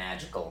kind of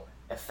magical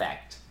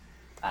effect.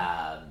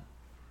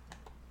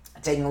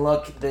 Taking a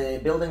look,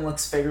 the building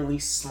looks fairly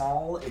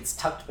small. It's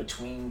tucked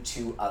between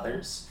two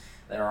others.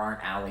 There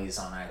aren't alleys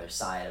on either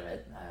side of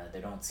it.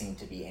 There don't seem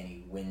to be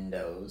any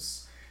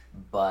windows,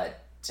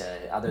 but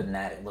other than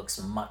that, it looks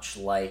much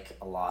like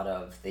a lot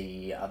of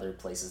the other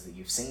places that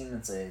you've seen.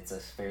 It's a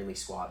fairly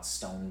squat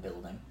stone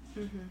building.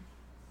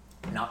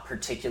 Mm-hmm. Not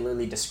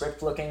particularly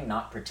descript looking,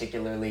 not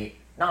particularly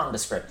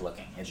nondescript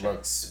looking. It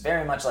looks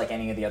very much like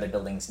any of the other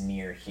buildings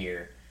near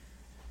here.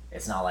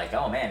 It's not like,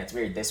 oh man, it's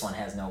weird, this one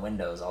has no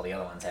windows, all the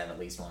other ones have at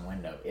least one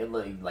window. It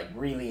looks like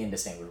really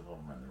indistinguishable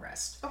from the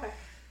rest. Okay.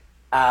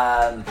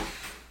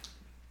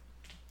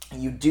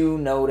 You do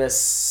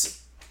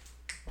notice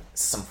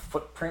some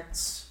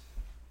footprints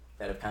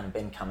that have kind of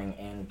been coming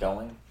and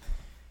going.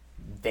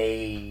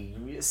 They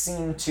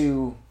seem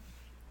to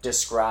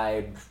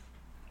describe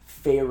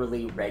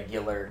fairly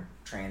regular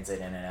transit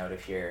in and out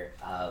of here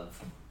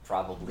of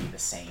probably the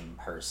same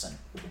person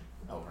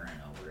over and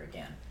over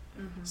again.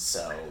 Mm-hmm.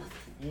 So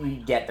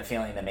you get the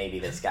feeling that maybe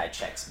this guy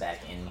checks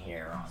back in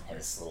here on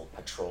his little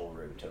patrol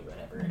route or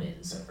whatever it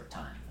is over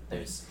time.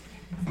 There's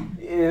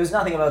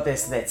nothing about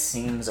this that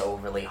seems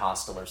overly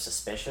hostile or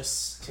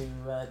suspicious to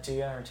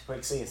you or to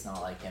Qixi. It's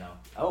not like,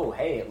 oh,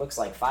 hey, it looks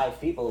like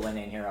 5 people went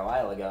in here a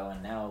while ago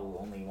and now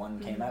only 1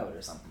 came out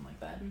or something like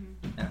that.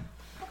 Mm-hmm. Yeah.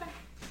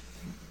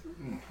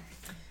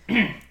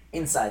 Okay.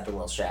 Inside the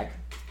little shack.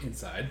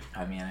 Inside.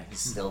 He's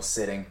still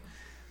sitting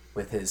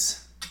with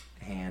his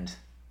hand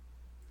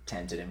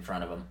tented in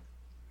front of him.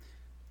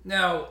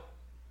 Now,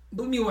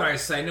 believe me when I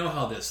say I know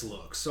how this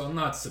looks, so I'm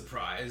not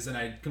surprised, and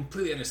I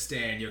completely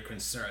understand your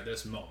concern at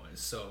this moment,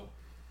 so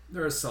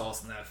there is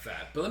solace in that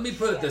fact. But let me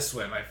put it this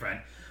way, my friend.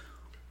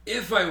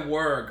 If I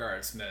were a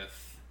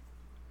guardsmith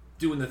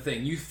doing the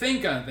thing you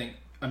think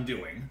I'm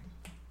doing,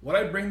 would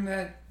I bring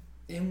that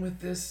in with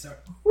this?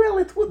 Well,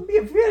 it would be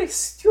a very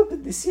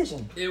stupid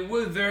decision. It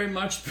would very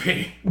much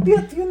be.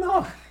 But,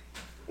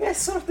 that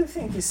sort of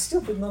thing is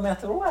stupid no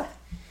matter what.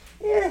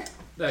 Yeah.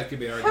 That could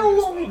be an How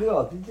argument long as well.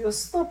 ago did you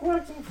stop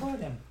working for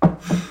them?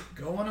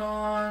 Going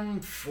on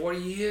 40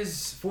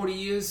 years.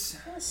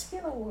 It's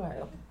been a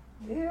while.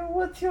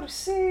 What you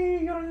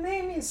say your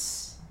name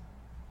is?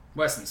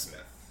 Weston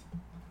Smith.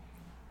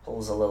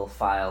 Pulls a little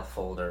file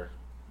folder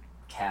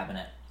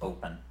cabinet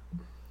open.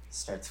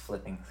 Starts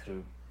flipping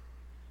through.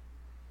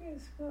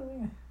 Yes, well,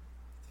 yeah.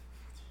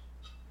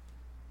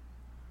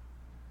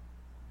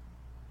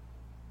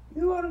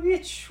 You are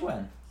which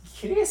one?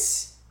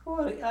 Chris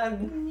or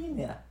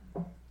Arminna?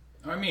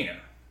 Arminna.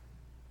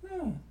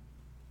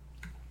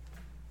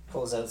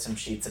 Pulls out some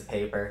sheets of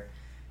paper.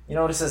 You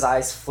notice his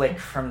eyes flick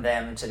from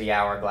them to the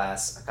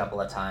hourglass a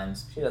couple of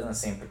times. She doesn't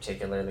seem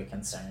particularly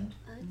concerned.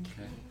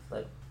 Okay.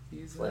 Flip.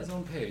 He's at his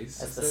own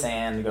pace. As the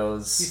sand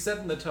goes He's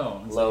setting the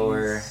tone. so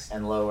lower he's-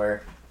 and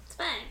lower. It's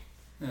fine.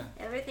 Yeah.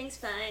 Everything's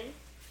fine.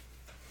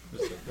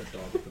 Just the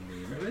dog with the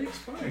meme. Everything's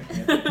fine.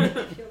 If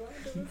Iolanda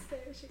was there,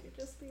 she could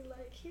just be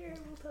like, here,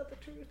 we'll tell the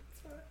truth. It's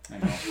fine.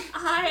 I know.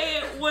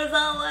 I was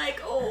all like,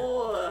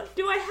 oh,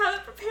 do I have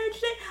it prepared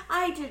today?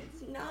 I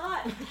did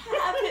not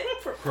have it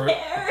Of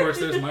prepared. course,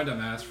 there's my dumb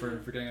ass for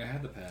forgetting I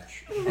had the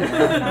patch.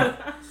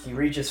 He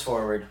reaches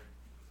forward,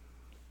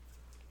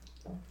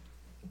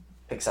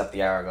 picks up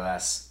the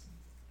hourglass,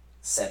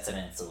 sets it in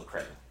its little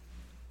cradle.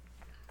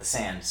 The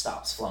sand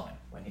stops flowing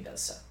when he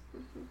does so.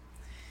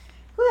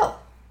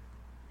 Well,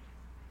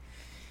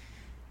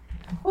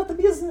 what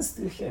business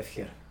do you have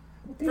here?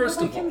 First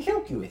What I of can all-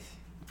 help you with?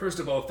 First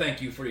of all,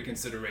 thank you for your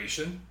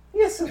consideration,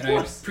 Yes, of and I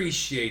course.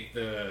 appreciate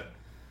the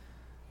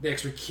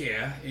extra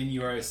care in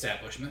your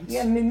establishment. I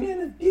am a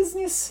man of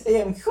business. I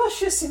am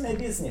cautious in my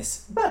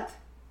business, but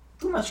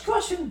too much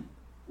caution,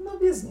 no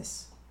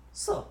business.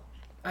 So,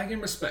 I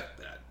can respect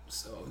that.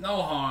 So,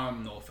 no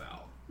harm, no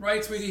foul.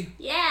 Right, sweetie?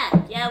 Yeah,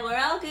 we're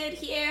all good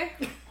here.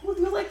 Would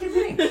you like a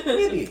drink?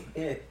 Maybe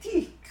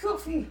tea,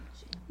 coffee,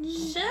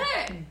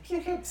 Sure.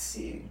 perhaps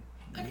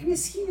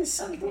whiskey,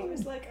 something.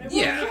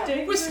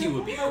 Yeah, whiskey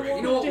would be great.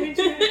 You know,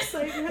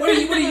 what What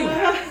are you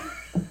having?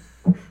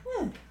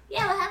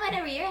 Yeah, well, have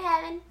whatever you're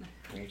having.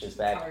 Reaches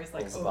back, Calree's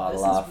like, pulls the oh,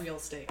 bottle this off. is real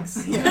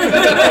stakes.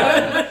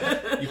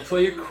 You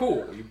play it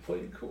cool.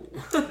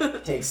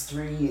 Takes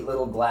 3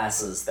 little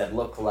glasses that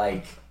look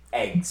like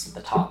eggs with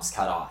the tops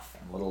cut off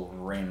and little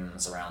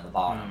rims around the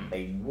bottom.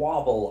 They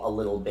wobble a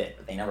little bit,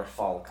 but they never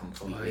fall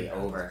completely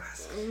over.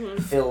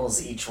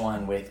 Fills each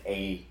one with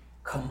a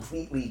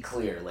completely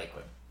clear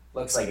liquid.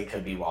 Looks like it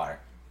could be water.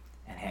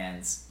 And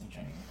hands each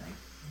one a drink.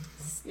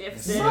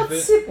 Sniff Not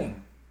it.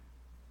 sipping.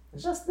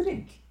 Just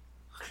drink.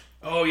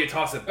 Oh, you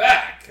toss it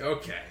back.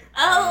 Okay.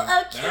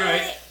 Oh,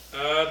 okay.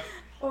 All right.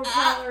 Oh,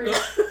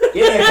 Calree.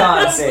 Give me a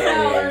con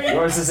save.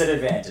 Yours is an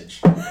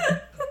advantage.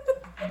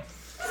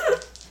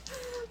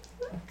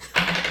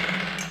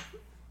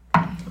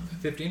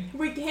 15.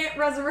 We can't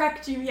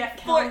resurrect you yet,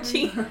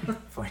 Calree.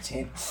 14.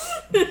 14.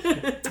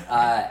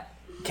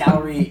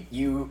 Calree,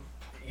 you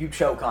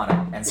choke on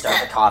it and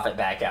start to cough it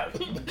back out.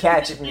 You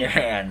catch it in your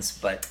hands,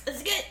 but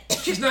That's good.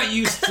 She's not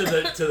used to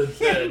the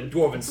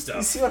dwarven It's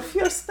stuff. your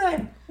first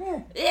time.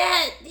 Yeah.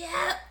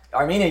 Yeah.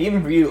 Arminna,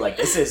 even for you, like,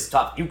 this is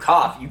tough. You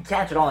cough, you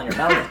catch it all in your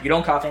mouth. You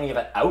don't cough any of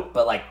it out,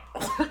 but like,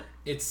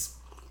 It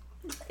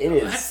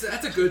is.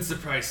 that's a good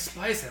surprise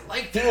spice. I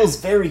like that. Feels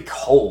very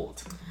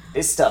cold.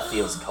 This stuff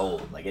feels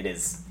cold. Like, it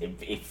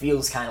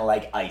feels kind of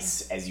like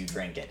ice as you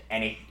drink it.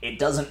 And it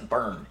doesn't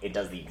burn. It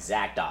does the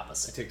exact It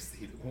opposite. takes the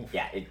heat. Oof.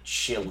 Yeah, it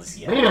chills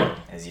you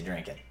as you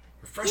drink it.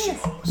 Refreshing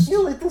Yes, almost. a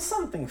little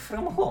something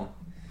from home.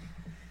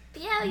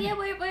 Yeah.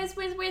 Where's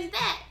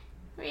that?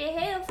 Where you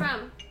hail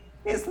from?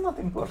 It's not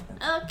important.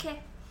 Okay.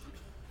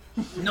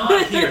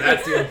 Not here.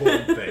 That's the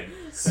important thing.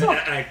 And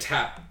I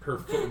tap her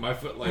foot with my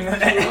foot like,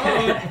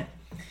 oh,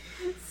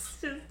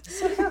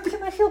 So how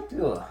can I help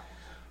you?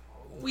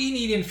 we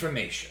need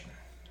information.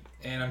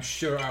 And I'm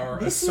sure our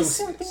This is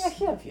something I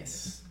associates. have,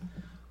 yes.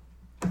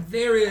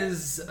 There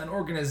is an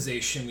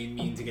organization we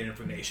mean to get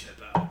information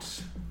about.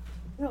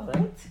 All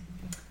right.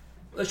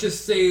 Let's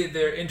just say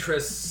their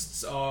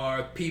interests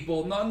are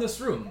people not in this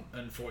room,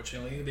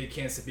 unfortunately. They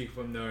can't speak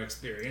from their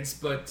experience,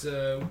 but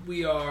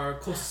we are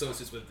close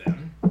associates with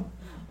them.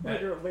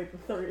 Literally the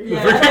 3.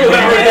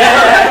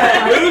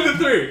 Literally the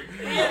 3!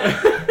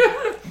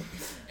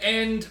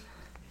 And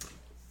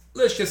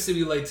let's just say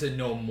we like to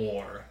know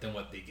more than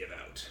what they give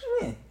out.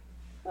 Yeah.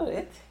 All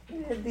right.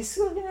 This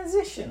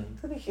organization,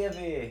 do they have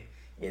a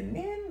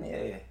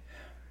name,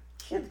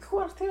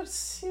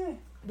 headquarters?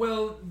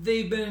 Well,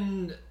 they've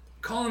been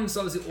calling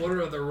themselves the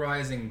Order of the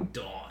Rising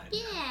Dawn.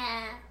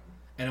 Yeah.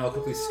 And I'll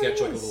quickly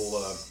sketch like a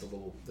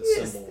little, the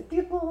Yes, symbol. the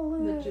people,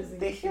 jizzing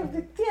they have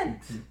the tent.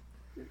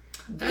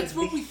 That's The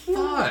what we hill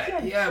thought.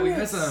 tent, Yeah, we had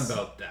yes. something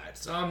about that.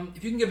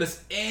 If you can give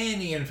us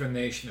any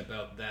information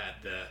about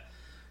that, the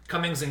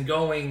comings and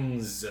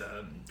goings,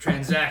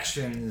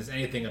 transactions,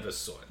 anything of the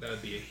sort, that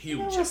would be a I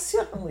huge. will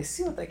certainly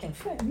see what I can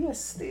find.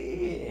 Yes,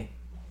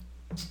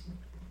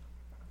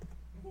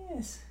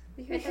 Yes.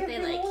 We heard I that they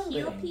have been like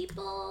heal wondering.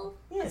 people.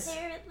 Yes.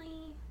 Apparently.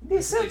 They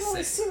That's what they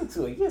certainly say. seem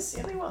to. Yes,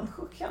 anyone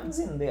who comes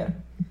in there,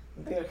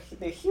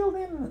 they heal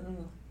them.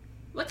 And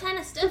What kind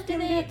of stuff do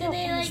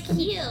they like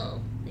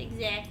heal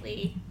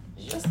exactly?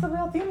 just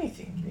about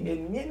anything.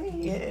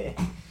 Many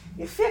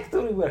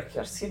factory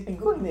workers have been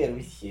going there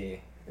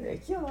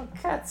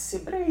with cuts,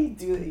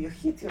 braid. You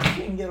hit your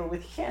finger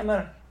with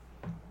hammer.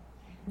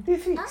 They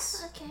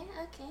fix. Oh, okay.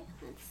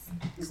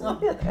 It's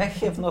not bad. I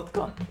have not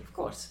gone, of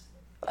course,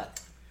 but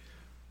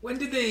When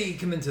did they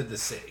come into the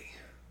city?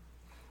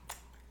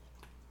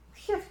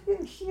 have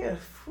been here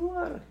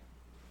for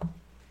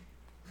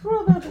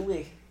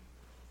probably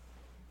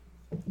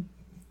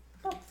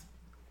about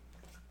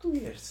 2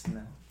 years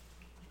now.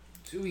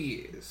 2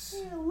 years.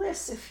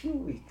 Less a few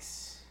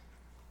weeks.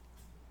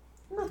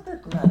 Not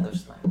that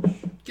matters much.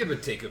 Give or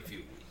take a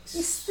few It's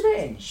weeks.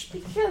 strange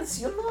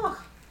because everyone,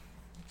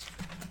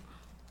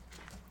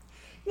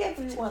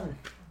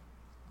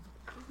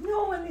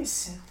 no one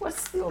is,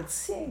 what's the old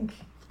saying?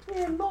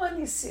 No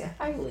one is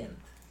island.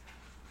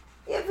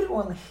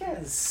 Everyone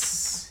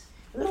has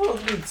road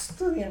leads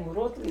to them,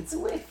 road leads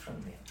away from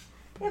them.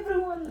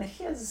 Everyone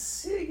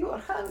has, you are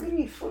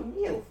hungry for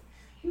meal.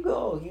 You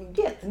go, you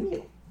get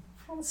meal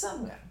from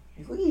somewhere.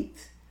 You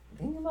eat.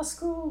 Then you must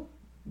go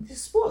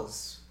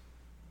dispose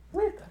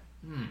later.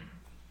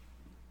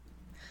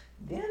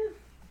 Then,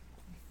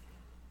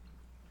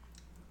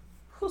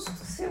 who's to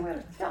say where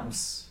it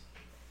comes?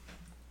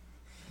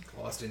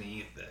 Lost in the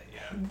ether,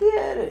 yeah.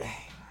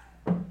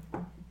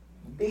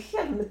 They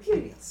have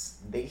materials.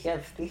 They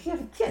have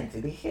tent.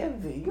 They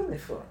have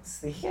uniforms.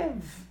 They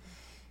have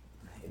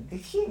the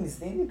things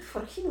they need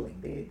for healing.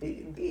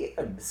 The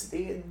herbs,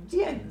 the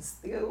gems,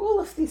 all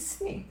of these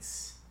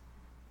things.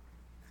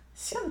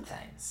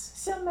 Sometimes,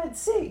 some might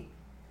say,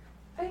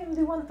 I am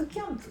the one to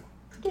come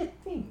to get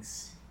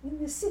things in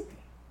the city,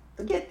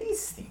 to get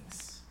these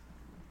things.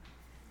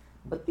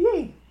 But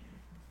they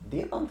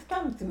don't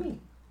come to me.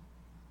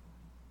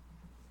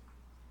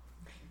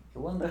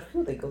 You wonder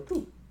who they go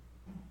to.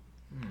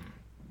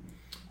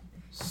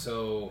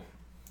 So,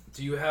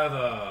 do you have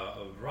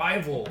a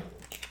rival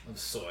of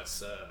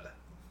sorts?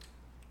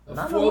 A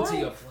Not foil to alive.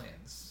 your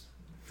plans?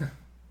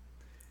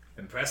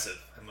 Impressive,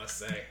 I must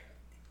say.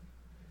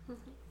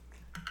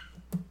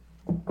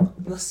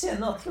 You say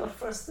not your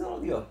first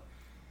rodeo.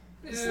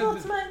 It's Yeah, not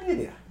but- mine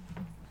either.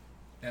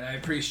 and I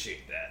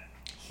appreciate that.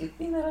 You've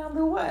been around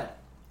a while.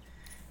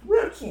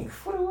 Working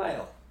for a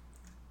while.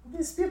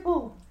 These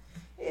people,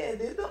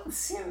 they don't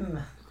seem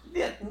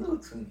that new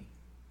to me.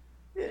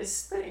 There is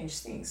strange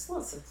things,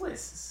 lots of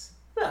places.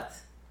 But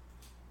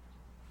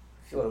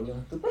if you're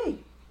willing to pay,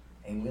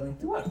 I'm willing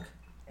to work.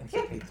 I'm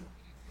happy to.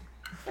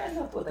 Find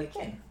out what I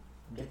can.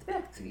 Get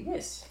back to you,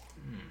 yes.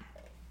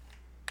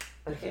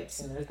 Perhaps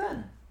in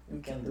return, you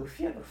can do a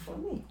favor for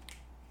me.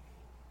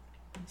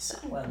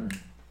 Someone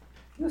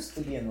used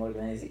to be an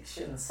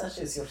organization such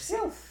as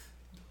yourself.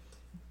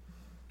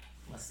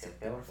 Must have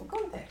powerful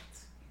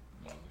contacts.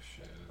 Oh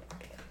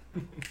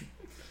shit.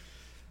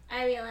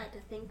 Are we allowed to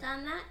think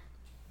on that?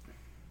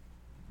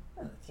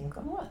 Well, think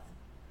on what?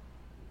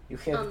 You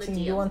have On the the thing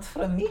you deal. want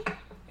from me?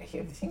 I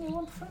have the thing you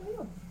want from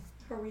you.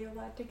 Are we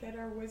allowed to get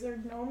our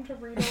wizard gnome to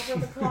read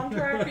over the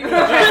contract?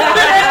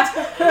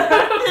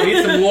 We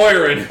need some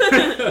lawyering.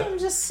 I'm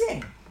just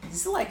saying,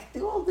 it's like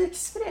the old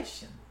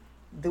expression.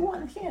 The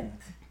one hand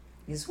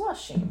is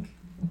washing,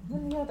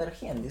 when the other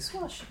hand is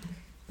washing.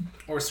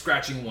 Or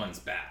scratching one's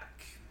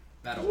back.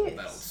 That old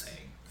Yes.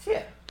 saying.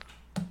 Fair.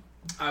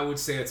 I would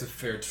say it's a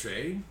fair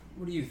trade.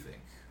 What do you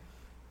think?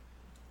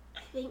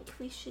 I think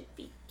we should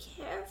be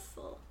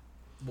careful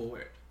Well,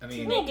 I to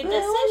mean, make a by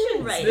all decision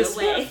means, right this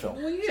away. careful.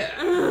 well, yeah.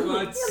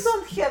 But You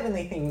don't have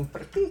anything in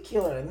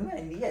particular in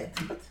mind yet,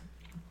 but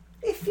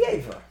a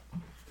favor.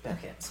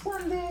 Perhaps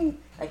one day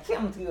I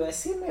come to you, I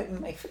see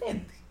my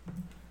friend.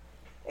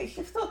 I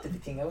have thought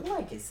everything I would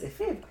like is a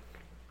favor.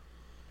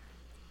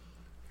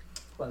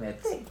 One at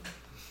a time.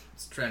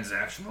 it's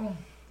transactional.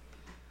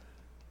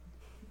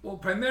 Well,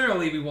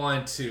 primarily we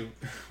wanted to.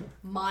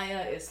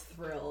 Maya is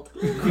thrilled.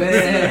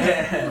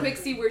 Yeah.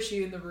 Qixi, were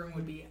she in the room,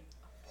 would be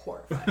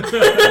horrified.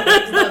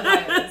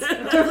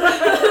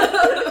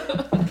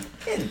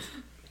 And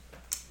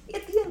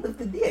at the end of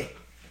the day,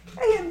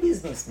 I am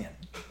businessman.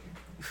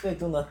 If I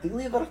do not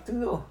deliver to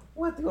you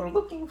what you're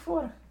looking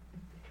for,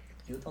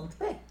 you don't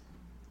pay.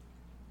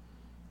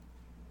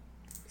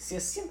 It's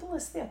as simple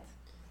as that.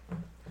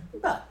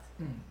 But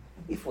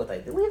if what I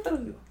deliver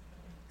you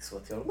is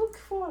what you're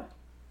looking for,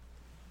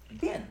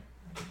 then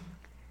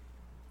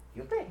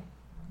you pay.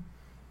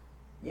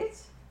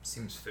 Yes,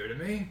 Seems fair to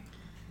me.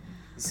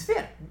 it's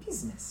fair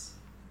business.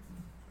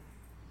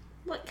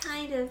 What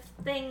kind of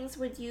things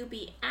would you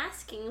be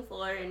asking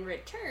for in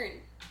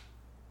return?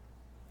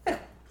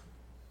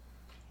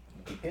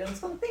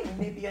 Depends on thing.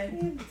 Maybe I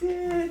need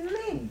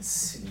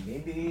names.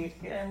 Maybe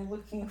I'm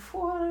looking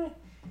for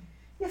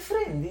a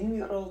friend in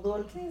your old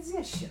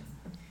organization.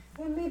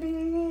 And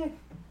maybe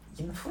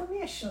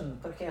information,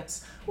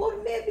 perhaps. Or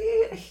maybe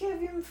I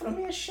have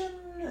information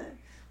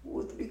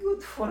would be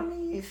good for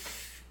me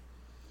if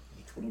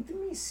it went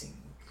missing.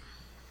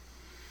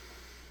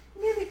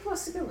 Many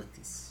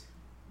possibilities.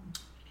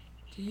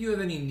 Do you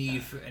have any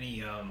need for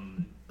any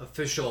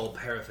official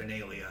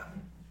paraphernalia?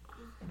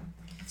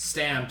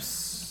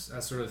 Stamps,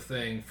 that sort of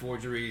thing,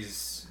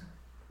 forgeries.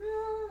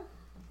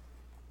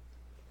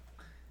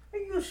 I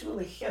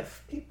usually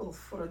have people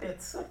for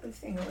that sort of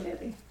thing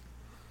already.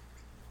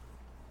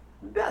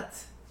 But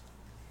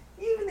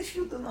even if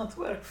you do not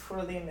work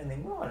for them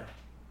anymore,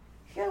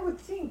 I would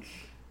think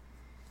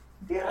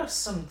there are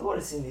some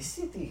doors in the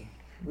city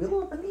will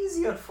open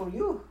easier for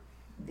you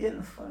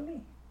than for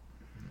me.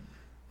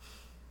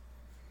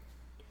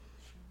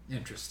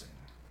 Interesting.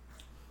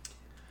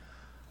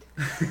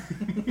 I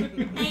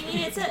mean,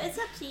 it's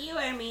up to you,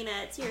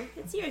 Arminna.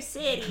 It's your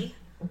city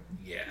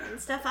Yeah. and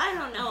stuff. I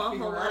don't know a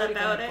You're whole lot already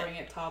about gonna it. Bring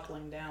it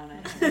toppling down.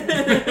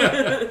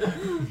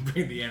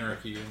 Bring the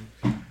anarchy in.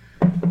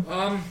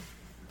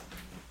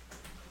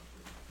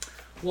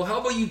 Well, how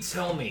about you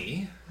tell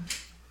me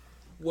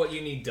what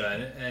you need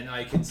done, and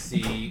I can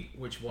see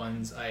which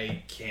ones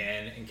I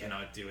can and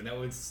cannot do, and that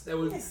would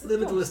Yes,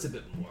 limit the of list a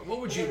bit more. What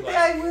would you And like?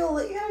 I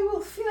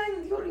will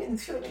find your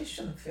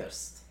information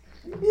first.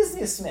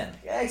 Businessman,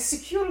 I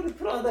secure the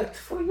product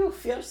for you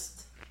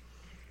first,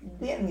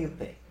 then you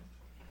pay.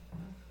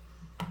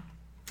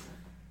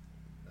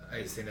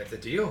 I think that's a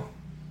deal.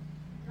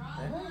 Draw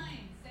a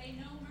line. Say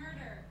no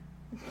murder.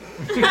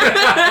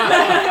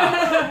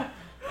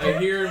 I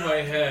hear in my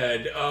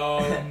head.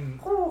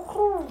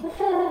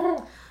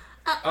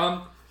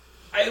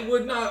 I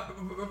would not.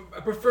 I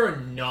prefer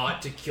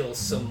not to kill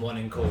someone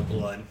in cold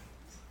blood,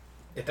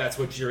 if that's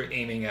what you're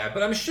aiming at.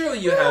 But I'm sure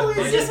you Well, have.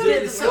 it's We just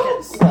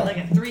It's did like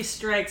a 3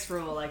 strikes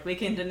rule. Like, we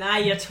can deny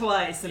you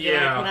twice and be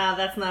Yeah. like, nah,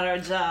 that's not our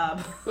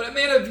job. But a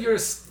man of your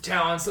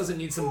talents doesn't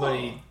need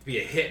somebody to be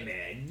a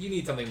hitman. You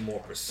need something more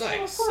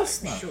precise. Of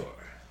course I'm not. sure.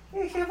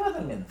 I have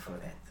other men for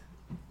that.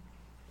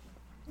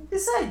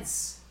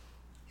 Besides,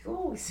 you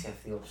always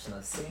have the option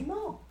of saying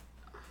no.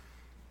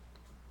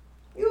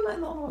 You might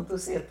not want to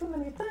say it too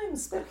many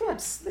times,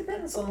 perhaps.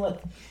 Depends on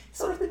what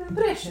sort of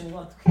impression you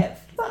want to have.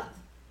 But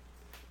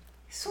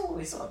it's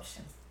always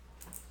option.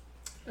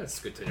 That's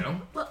good to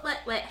know.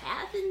 What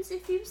happens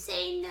if you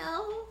say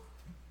no?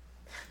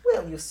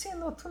 Well, you say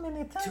no too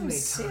many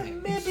times. Too many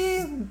times.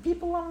 Maybe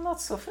people are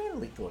not so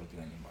friendly toward you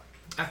anymore.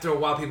 After a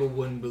while, people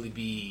wouldn't really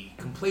be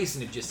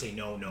complacent if you just say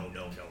no.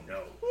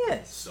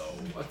 Yes. So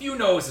a few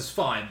no's is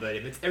fine, but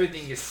if it's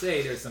everything you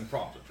say, there's some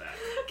problem with that.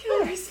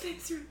 Calree's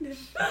face right now.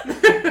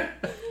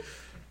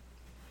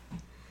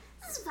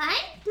 This is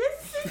fine.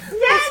 This is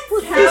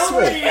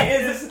Calree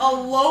is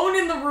alone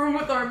in the room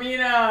with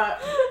Arminna,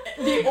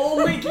 the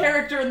only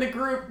character in the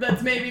group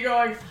that's maybe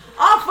going,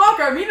 fuck,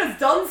 Armina's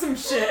done some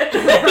shit.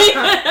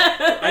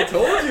 I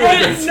told you.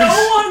 And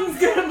no one's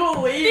gonna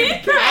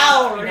believe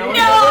Calree.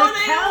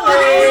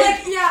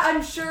 Like, yeah,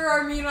 I'm sure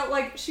Arminna,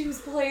 like, she was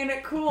playing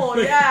it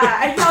cool,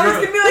 yeah. And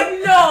Calree's gonna be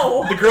like,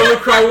 no. The girl will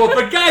cry, well,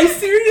 but guys,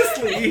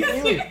 seriously.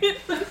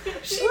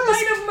 She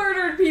might have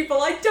murdered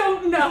people, I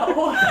don't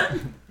know.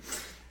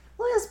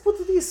 Let's put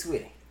it this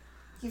way.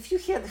 If you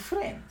had a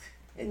friend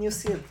and you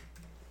said,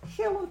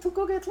 hey, I want to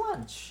go get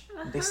lunch.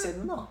 They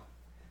said no.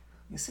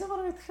 You say,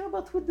 alright, how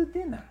about with the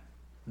dinner?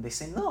 They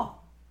say no.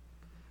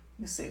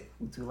 You say,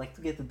 would you like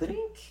to get a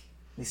drink?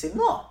 They say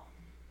no.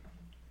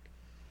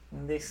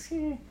 And they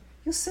say,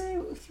 you say,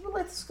 if you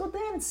let us go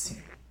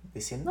dancing.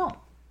 They say no.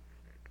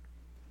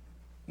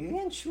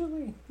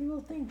 Eventually, you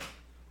will think,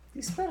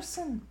 this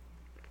person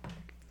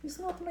is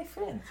not my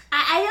friend.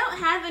 I don't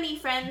have any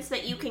friends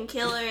that you can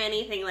kill or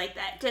anything like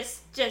that.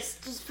 Just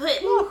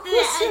put. No,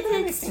 who said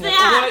anything?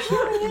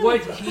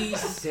 What he's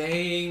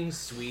saying,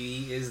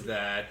 sweetie, is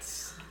that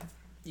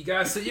you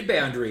gotta set your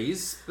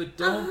boundaries, but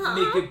don't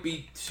make it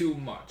be too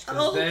much.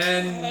 Because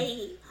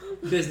then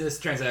business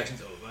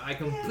transactions over. I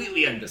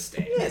completely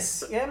understand.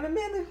 Yes, I'm a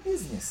man of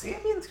business.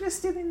 I'm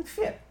interested in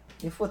fair.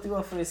 If what you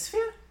offer is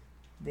fair,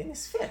 then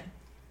it's fair.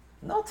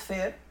 Not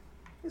fair,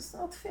 it's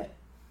not fair.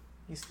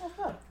 It's not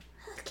hard.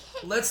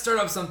 Let's start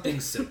off something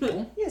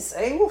simple. Yes,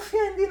 I will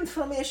find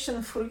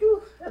information for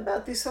you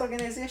about this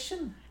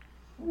organization.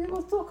 We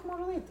will talk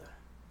more later.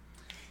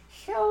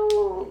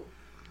 Tell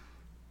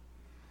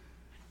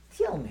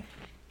me.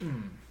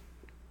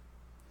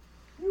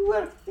 You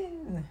worked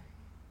in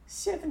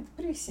 7th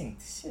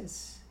Precinct,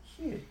 says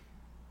here.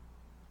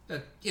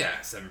 Yeah,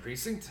 7th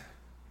Precinct.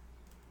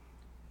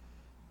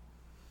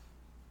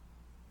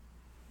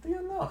 Do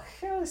you know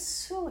how is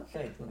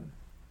Solokai doing?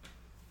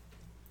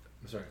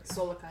 I'm sorry.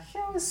 Solokai.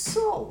 How is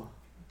Sol?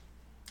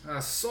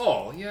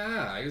 Saul,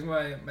 yeah, he was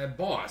my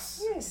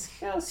boss. Yes,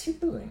 how's he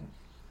doing?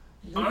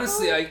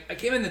 Honestly, I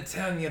came into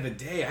town the other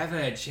day. I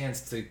haven't had a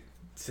chance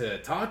to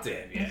talk to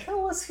him yet. How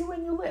was he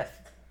when you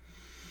left?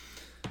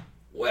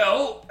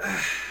 Well,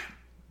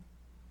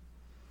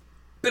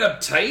 bit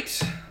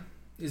uptight,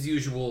 his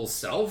usual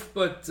self,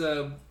 but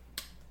I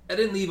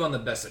didn't leave on the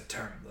best of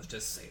terms, let's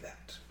just say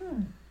that.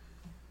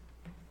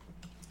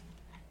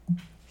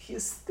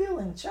 He's still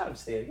in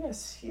charge there,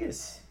 yes, he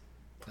is.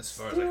 As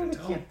far Still as I can the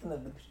tell. captain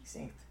of the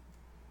precinct.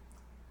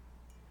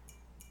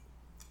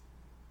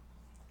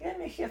 I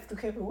may have to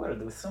have a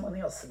word with someone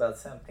else about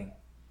something.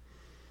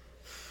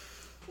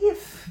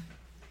 If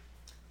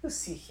you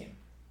see him,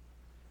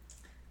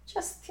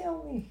 just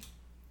tell me.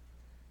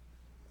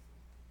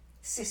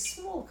 It's a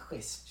small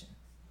question.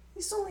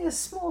 It's only a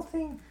small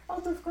thing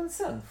out of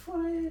concern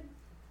for a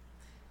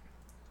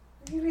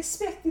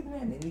respected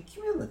man in the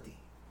community.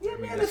 You're a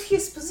man of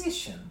his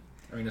position.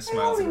 Arminna I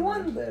smiles only at him.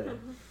 wonder,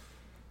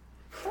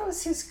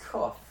 how's his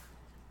cough?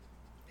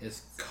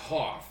 His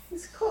cough.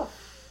 His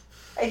cough.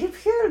 I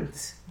have heard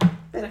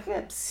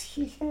perhaps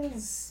he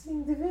has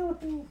been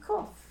developing a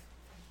cough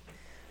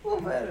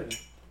over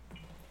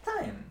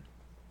time.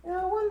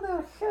 I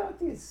wonder how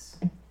it is.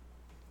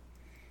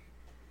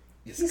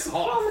 His He's a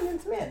cough.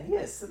 prominent man,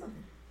 yes.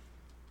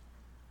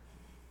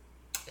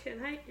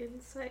 Can I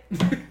insight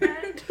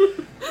that?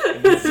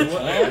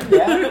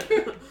 Yeah.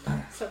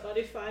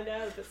 Somebody find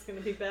out if it's going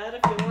to be bad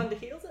if Iolanda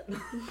heals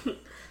it.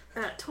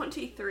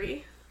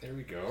 23. There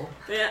we go.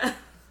 Yeah.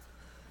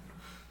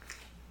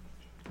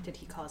 Did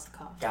he cause the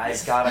cough?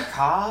 Guy's got a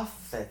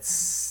cough.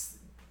 It's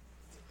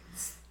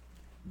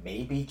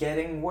maybe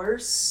getting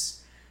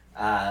worse.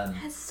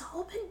 Has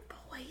Saul been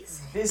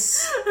poisoned?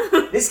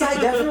 This guy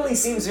definitely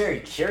seems very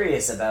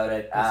curious about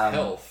it.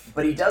 health.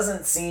 But he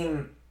doesn't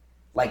seem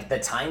like the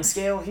time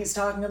scale he's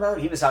talking about.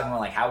 He was talking about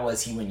like how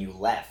was he when you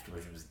left,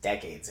 which was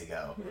decades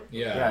ago.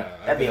 Yeah.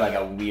 That'd be like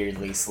a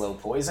weirdly slow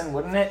poison,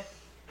 wouldn't it?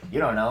 You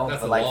don't know,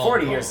 That's but a like long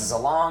 40 years poison. is a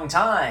long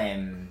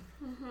time.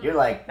 You're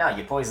like, no,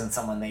 you poison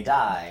someone, they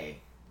die.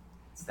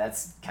 So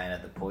that's kind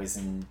of the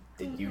poison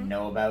that you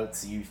know about.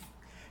 So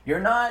you're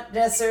not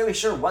necessarily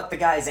sure what the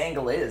guy's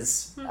angle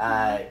is.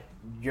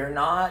 You're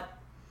not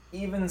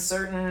even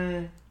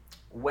certain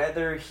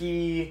whether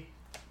he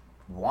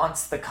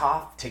wants the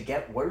cough to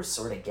get worse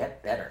or to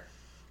get better.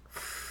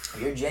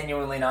 You're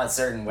genuinely not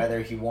certain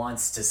whether he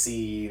wants to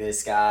see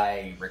this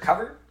guy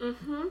recover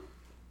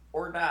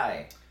or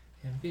die.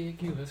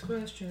 Ambiguous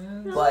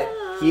question. But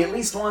he at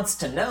least wants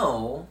to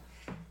know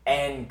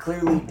and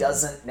clearly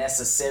doesn't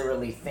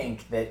necessarily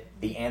think that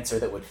the answer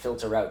that would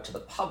filter out to the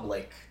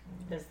public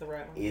Is the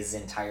right one. is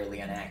entirely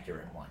an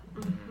accurate one.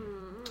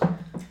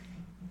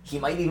 He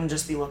might even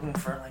just be looking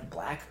for like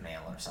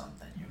blackmail or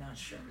something. You're not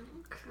sure.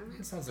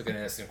 It sounds like an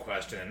innocent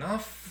question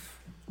enough.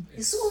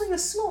 It's only a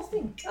small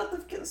thing, out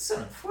of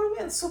concern for a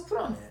man so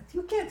prominent.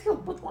 You can't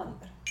help but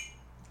wonder.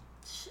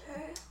 Sure.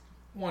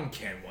 One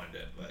can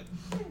wonder, but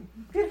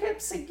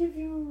Perhaps I give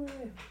you.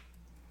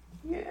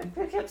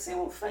 Perhaps I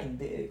will find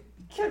the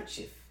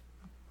kerchief.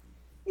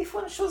 If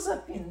one shows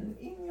up in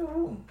your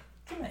room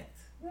tonight,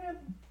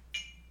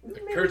 maybe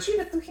kerchief?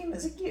 give it to him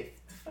as a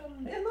gift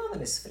from an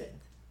anonymous friend.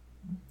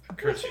 a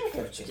kerchief. A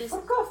kerchief Just-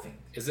 for coughing.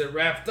 Is it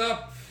wrapped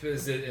up?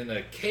 Is it in a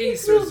It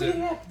case? Or will is be it?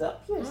 wrapped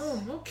up, yes.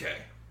 Oh, okay.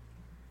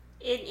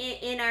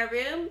 In our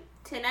room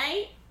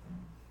tonight.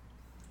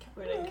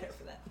 We didn't care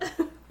for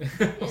that.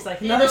 It's like,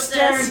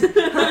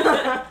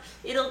 another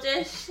It'll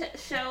just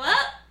show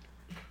up.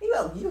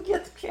 Well, you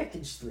get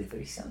package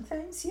delivery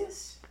sometimes,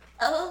 yes?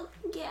 Oh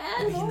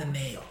yeah. In the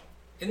mail.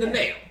 In the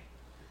mail.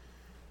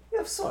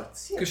 Of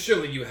sorts, Because yes.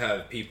 surely you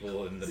have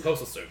people in the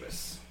postal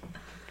service.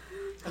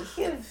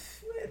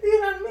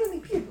 There are many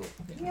people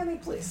in any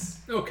place.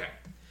 Okay.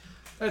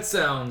 That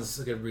sounds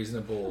like a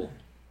reasonable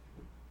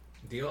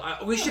deal.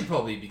 We should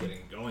probably be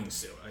getting going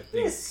soon. I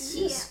think. Yes,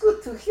 it's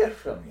good to hear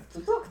from you,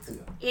 to talk to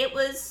you. It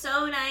was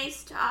so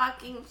nice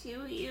talking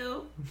to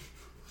you.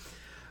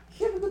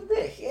 Have a good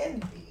day,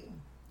 and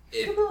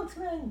If- you don't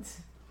mind.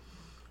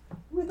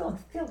 We don't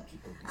tell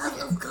people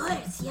this. Of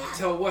course, yeah.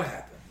 Tell what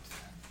happened.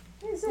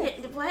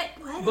 Exactly. What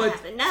But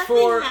happened? Nothing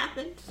for-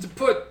 happened. To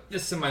put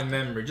this in my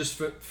memory, just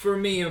for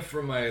me and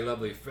for my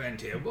lovely friend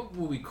here, what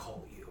will we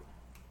call you?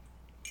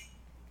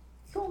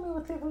 Call me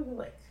whatever you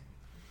like.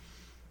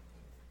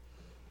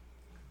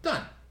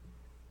 Done.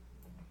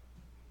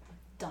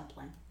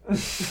 Dumpling. I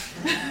was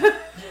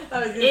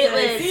gonna It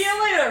say, was- see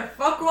you later,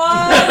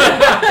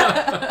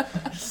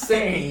 fuckwad!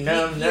 Say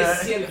no,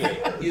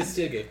 You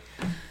still gay.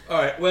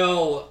 Alright,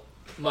 well,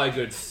 my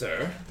good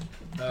sir,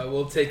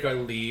 we'll take our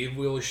leave.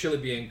 We will surely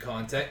be in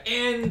contact.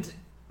 And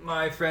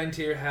my friend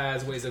here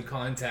has ways of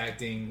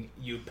contacting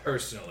you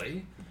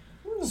personally.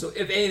 So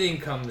if anything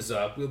comes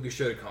up, we'll be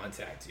sure to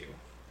contact you.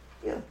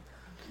 Yeah.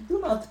 Do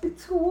not be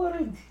too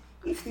worried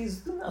if these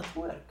do not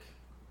work.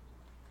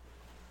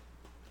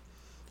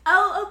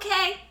 Oh,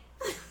 okay.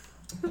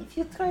 If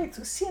you try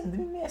to send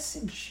me a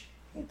message,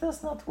 it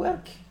does not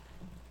work.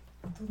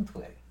 Don't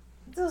worry.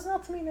 It does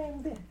not mean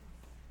I'm dead.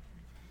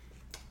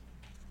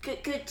 Good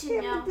I to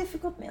am know. a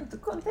difficult man to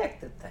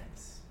contact at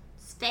times.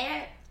 It's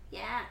fair.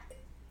 Yeah.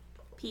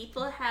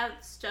 People have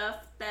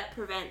stuff that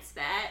prevents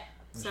that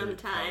I'm sure the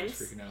crowd is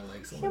sometimes. freaking out like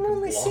I'm someone can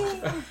only block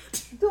saying,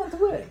 that. don't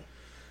worry.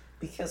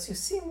 Because you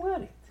seem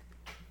worried.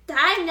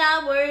 I'm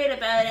not worried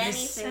about And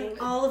anything.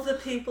 all of the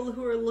people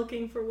who are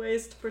looking for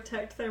ways to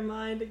protect their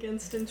mind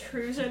against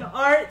intrusion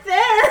aren't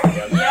there.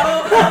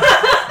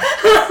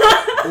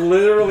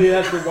 Literally,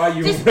 that's why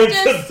you Just- went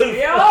just- to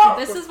the...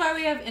 This is why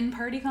we have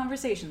in-party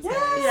conversations.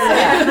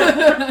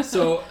 Yeah.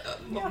 So,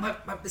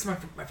 this is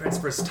my friend's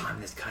first time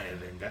in this kind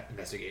of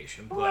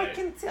investigation, Oh, I but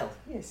can tell,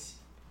 yes.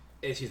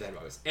 she's that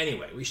about us.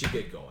 Anyway, we should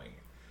get going.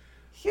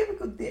 Have a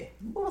good day,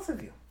 both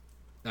of you.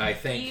 I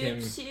thank You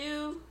him,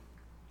 too,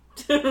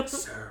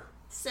 sir.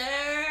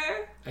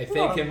 sir. I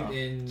thank him Well,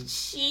 in...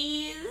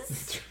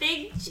 Cheese.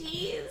 Big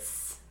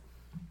cheese.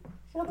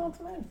 I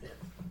don't mind that.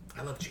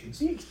 I love cheese.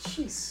 Big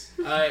cheese.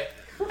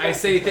 I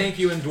say thank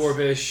you in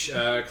Dwarvish,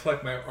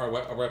 collect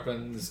our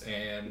weapons,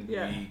 and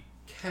Yeah. we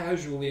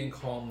casually and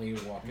calmly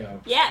walk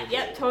out.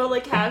 Yep, totally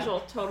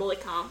casual, totally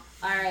calm.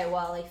 All right,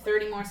 well, like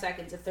 30 more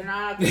seconds. If they're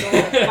not out the door,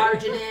 like,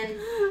 barging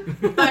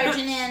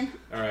in.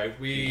 Alright,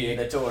 You hear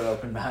the door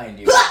open behind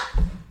you.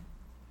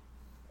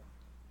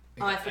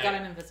 Oh, I forgot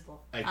I'm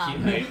invisible.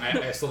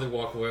 I slowly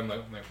walk away. I'm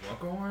like,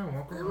 walk away. I'm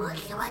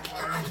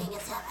looking,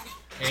 it's happening.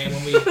 And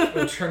when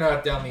we turn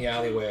out down the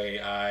alleyway,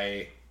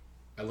 I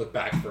look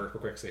back for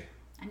Quixi.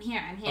 I'm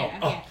here. I'm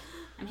Oh.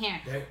 here.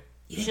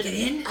 You didn't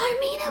get in?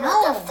 Arminna, No.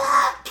 what the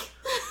fuck?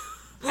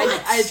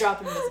 I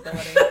drop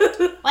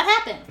invisibility. What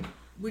happened?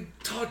 We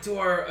talked to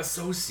our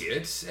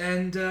associate,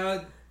 and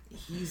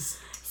he's...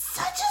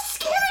 Such a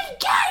scary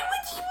guy. Why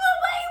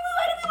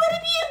do we want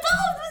to be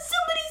involved with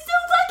somebody so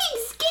fucking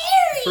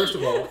scary? First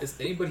of all, is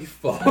anybody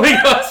following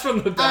us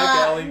from the back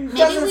alley? Maybe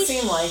Doesn't we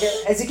seem like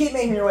it. As you keep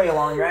making your way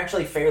along, you're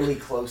actually fairly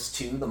close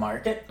to the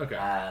market. Okay.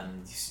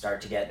 You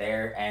start to get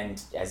there,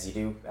 and as you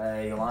do,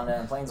 Iolanda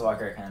and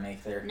Plainswalker kind of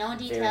make their No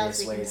various details.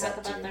 We can ways talk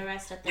up to about you. the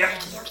rest at the Yeah.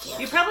 end.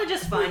 You probably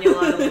just find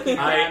Iolanda looking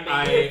around.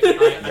 I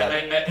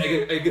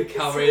give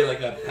Calree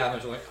like a pat on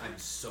the shoulder, like, I'm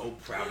so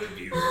proud of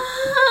you.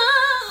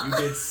 You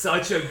did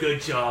such a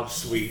good job,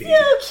 sweetie.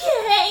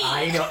 Okay.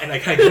 I know, and I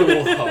kind of give a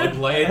little hug,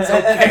 like,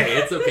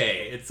 it's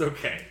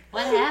okay.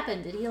 What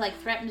happened? Did he like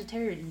threaten to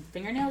tear your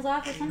fingernails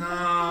off or something?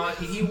 No,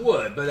 he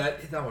would, but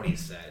that's not what he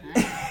said.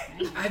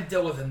 Alright. I've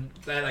dealt with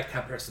that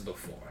kind of person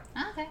before.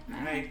 Okay.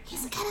 Alright. Right?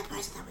 He's the kind of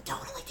person that would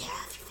totally tear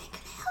off your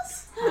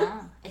fingernails.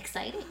 Oh,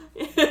 exciting.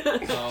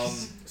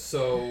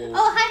 So...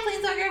 Oh, hi,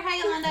 Plainswalker. Hi,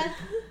 Iolanda.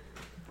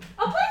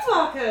 Oh,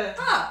 Plainswalker.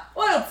 Ah,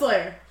 Wild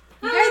Slayer.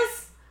 You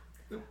guys,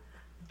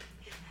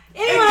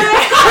 Anyway,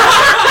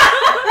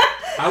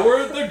 How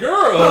were the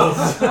girls?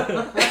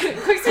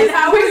 Quixie's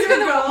How is your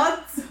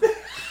gods?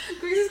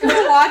 Quixie's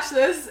gonna watch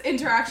this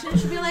interaction.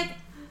 She'll be like,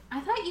 "I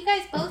thought you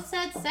guys both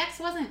said sex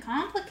wasn't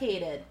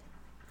complicated."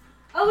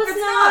 oh, it's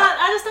not.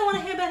 I just don't want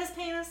to hear about his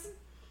penis.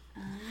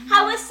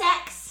 How was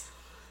sex?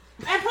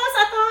 And plus,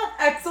 I thought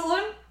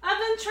Excellent. I've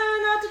been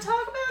trying not to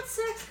talk about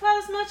sex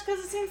quite as much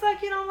because it seems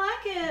like you don't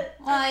like it.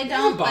 Well, I Doesn't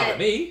don't, bother but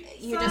me.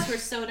 you just were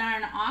so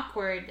darn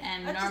awkward,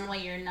 and I just-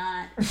 normally you're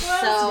not. Well, So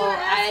I was gonna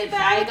ask I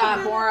about it, got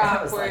but more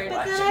I was like, awkward.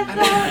 But then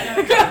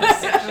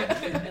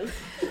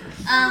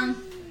I thought,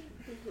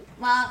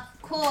 Well,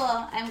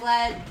 cool. I'm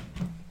glad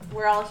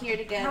we're all here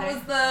together. How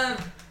was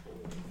the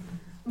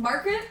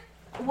market?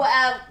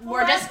 Well, we're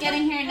Well, just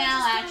getting here I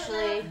now, just gonna-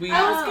 actually. We,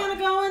 I was gonna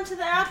go into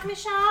the alchemy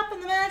shop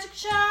and the magic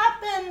shop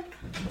and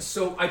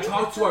So I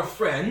talked to our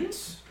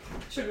friends.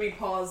 Should we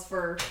pause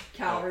for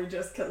Calree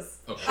just because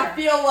okay. I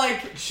feel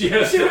like She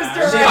has She to was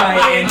ask. She might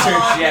directly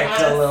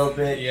interject on a little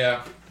bit.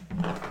 Yeah.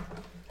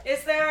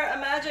 is there a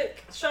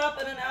magic shop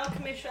and an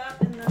alchemy shop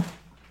in the?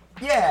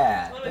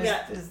 Yeah. What do we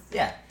there's-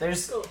 got?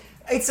 there's Cool.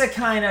 It's a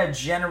kind of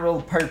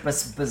general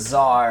purpose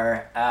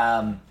bazaar.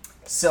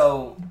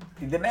 So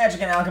the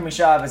magic and alchemy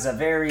shop is a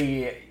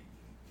very,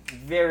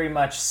 very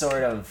much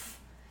sort of.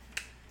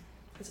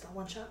 Is it all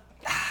one shop?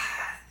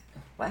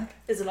 What?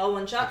 Is it all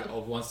one shop? Like a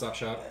one-stop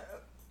shop.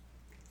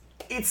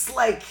 It's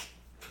like,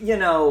 you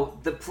know,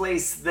 the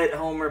place that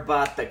Homer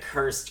bought the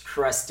cursed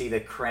Krusty the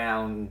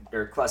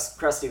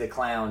Krusty the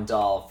Clown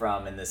doll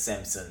from in The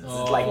Simpsons.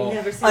 Oh. It's like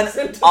Never seen an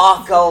Simpsons.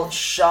 occult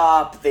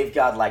shop. They've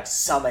got like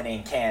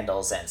summoning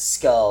candles and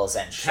skulls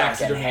and shrunken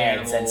Taxidermy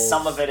heads, and animals.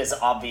 some of it is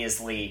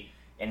obviously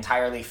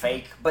entirely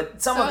fake,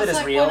 but some So of it it's is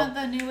like real. one of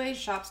the new age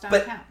shops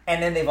But downtown.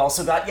 and then they've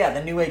also got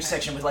the new age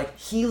section with like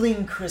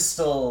healing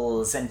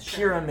crystals and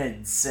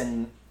pyramids,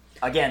 and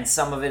again,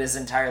 some of it is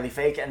entirely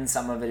fake and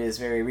some of it is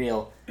very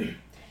real.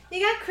 You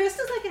got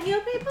crystals that can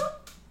heal people?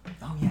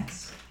 Oh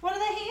yes. What do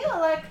they heal?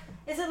 Like,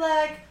 is it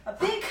like a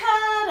big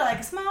cut or like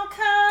a small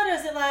cut, or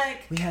is it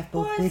like We have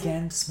both poison? big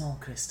and small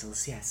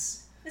crystals,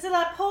 yes. Is it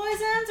like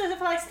poisons, or is it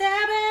for like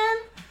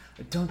stabbing?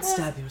 Don't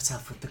stab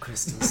yourself with the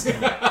crystals. No.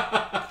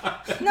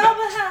 No,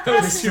 but how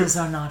Crystals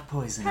are not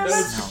poisonous. How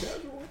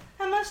much? No.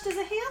 How much does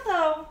it heal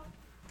though?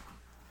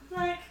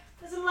 Like,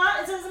 is it a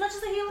lot? Is it as much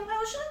as a healing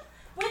potion?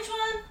 Which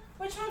one?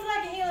 Which one's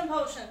like a healing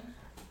potion?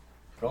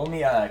 Roll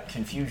me a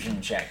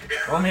confusion check.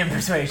 Roll me a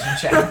persuasion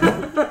check.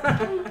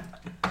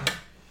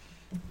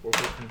 Or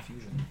for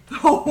confusion.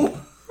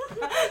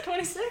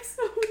 26.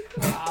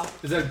 Wow.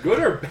 Is that good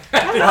or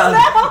bad?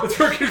 No. It's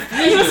for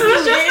confusion.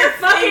 Just for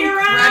fucking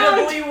around.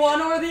 incredibly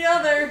one or the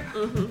other.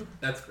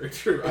 That's very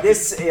true.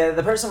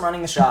 The person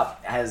running the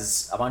shop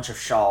has a bunch of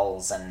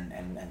shawls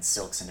and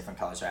silks and different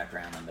colors wrapped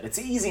around them, but it's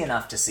easy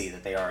enough to see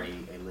that they are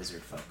a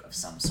lizard folk of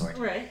some sort.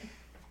 Right.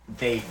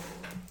 They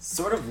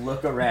sort of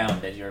look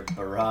around at your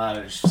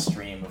barrage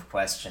stream of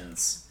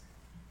questions,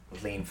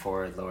 lean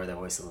forward, lower their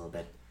voice a little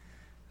bit.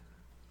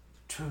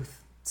 Truth.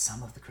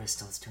 Some of the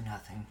crystals do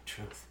nothing.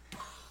 Truth.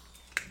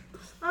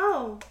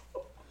 Oh.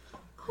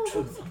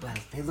 Truth. Well,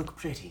 they look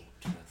pretty.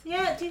 Truth.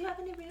 Yeah. Do you have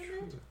any real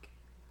magic?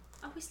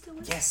 Are we still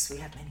whispering? Yes, we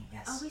have many.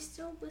 Yes. Are we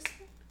still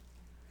whispering?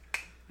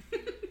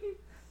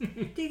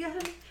 Do you got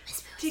any?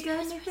 Do you got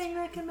anything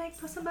that can make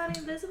somebody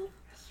invisible?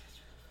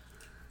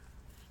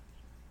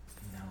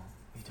 No,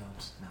 we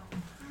don't.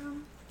 No.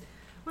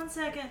 1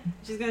 second.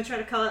 She's gonna try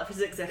to call out for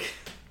ZykZyk.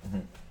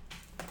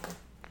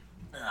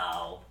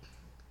 No.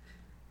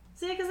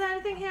 Zyk, is there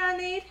anything here I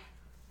need?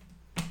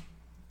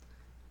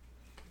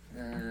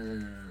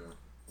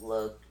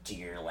 Look to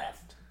your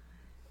left.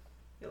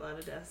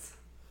 Iolanda does.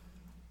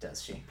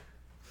 Does she?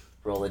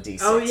 Roll a d6.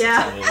 Oh, and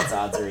yeah. Tell me if it's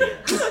odds or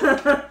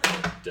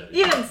evens.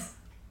 Evens.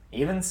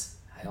 Evens?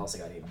 I also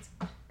got evens.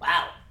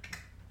 Wow.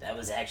 That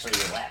was actually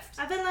your left.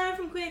 I've been learning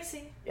from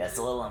Qixi. Yeah, it's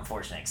a little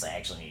unfortunate because I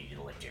actually need you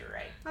to look to your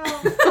right.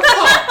 Oh.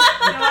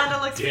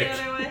 Iolanda looks Dick.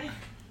 the other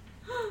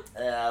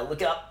way.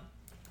 Look up.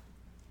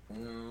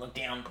 Look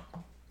down.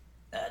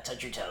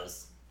 Touch your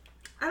toes.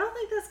 I don't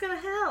think that's gonna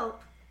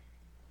help.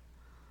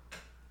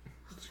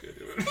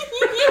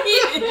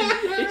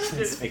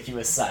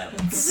 Conspicuous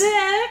silence.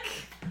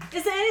 Zyk,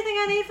 is there anything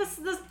I need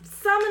for the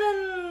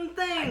summoning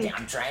thing?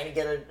 I'm trying to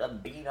get a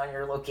beat on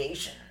your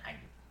location.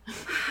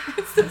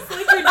 It's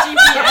like your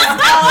GPS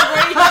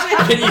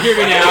calibration. Can you hear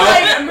me now?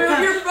 Like, move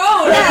your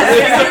phone.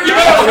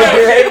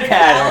 Great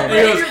pattern.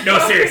 And he goes,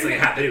 no, seriously, I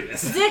have to do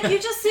this. Zyk, you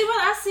just see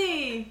what I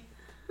see.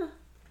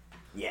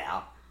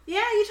 Yeah. Yeah,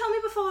 you told me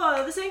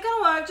before. This ain't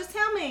gonna work. Just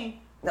tell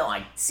me. No,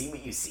 I see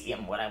what you see,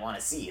 and what I want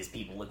to see is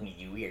people looking at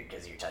you weird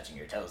because you're touching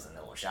your toes in the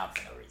little shop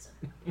for no reason.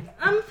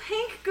 I'm a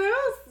pink girl,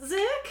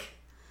 Zyk.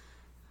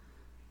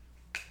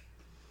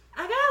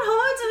 I got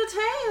horns and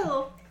a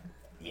tail.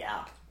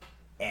 Yeah.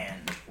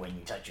 And when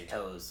you touch your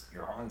toes,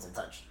 your horns will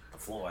touch the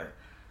floor,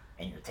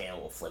 and your tail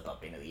will flip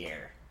up into the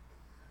air.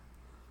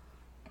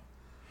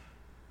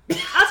 I'll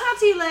talk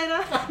to you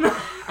later.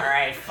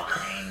 Alright,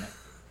 fine.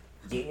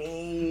 You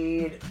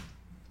need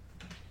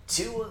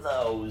 2 of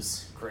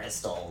those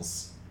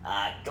crystals.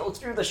 Go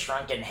through the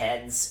shrunken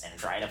heads and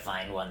try to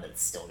find one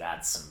that's still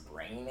got some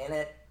brain in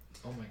it.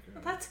 Oh my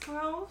god. That's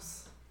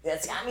gross.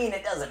 I mean,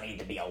 it doesn't need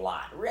to be a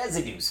lot.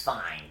 Residue's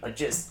fine, but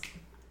just...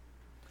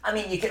 I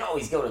mean, you can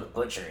always go to the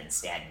butcher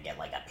instead and get,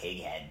 like, a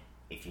pig head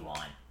if you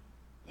want.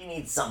 You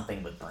need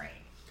something with brain.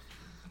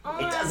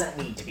 It doesn't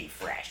need to be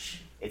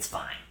fresh. It's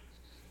fine.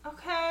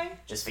 Okay.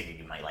 Just figured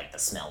you might like the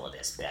smell of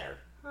this better.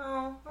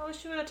 Oh, I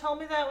wish you would have told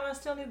me that when I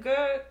still knew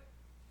Gert.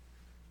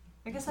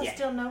 I guess I Yeah.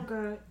 still know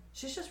Gert.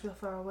 She's just real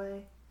far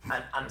away.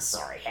 I'm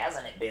sorry,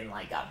 hasn't it been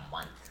like a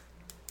month?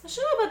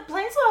 Sure, but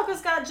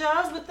Plainswalker's got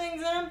jars with things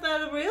in them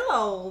that are real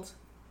old.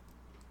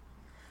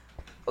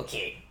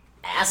 Okay,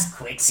 ask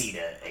Qixi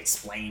to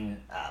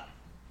explain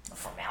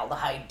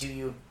formaldehyde to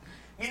you.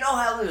 You know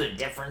how there's a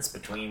difference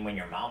between when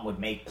your mom would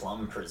make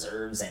plum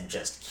preserves and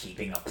just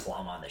keeping a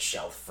plum on the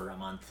shelf for a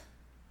month?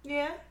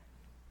 Yeah.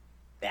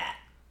 That.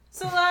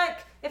 So,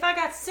 like, if I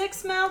got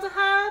 6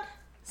 maldehyde,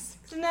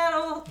 then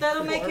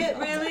that'll make it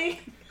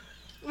really,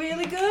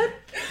 really good?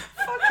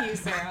 Fuck you,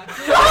 Sarah.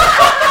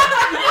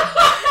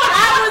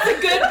 That was a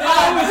good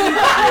one.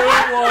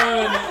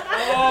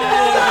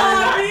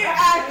 The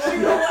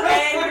actual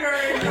anger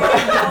in your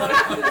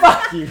voice.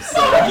 Fuck you,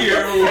 Sarah.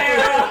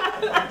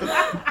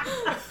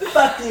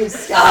 Fuck you,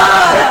 Scott.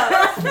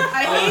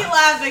 I hate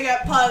laughing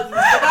at puns, but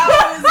that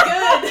was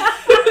good.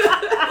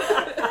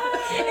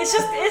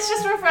 It's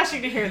just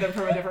refreshing to hear them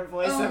from a different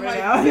voice Oh every my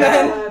now and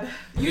then. god.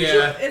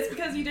 Yeah. It's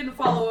because you didn't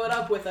follow it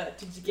up with a,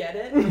 did you get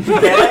it? Nudge,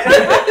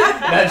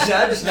 nudge,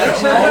 nudge,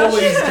 I nudge.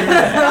 always do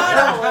that. Not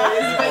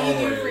always, but you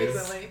do Always.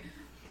 frequently.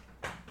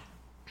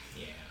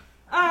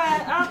 Yeah.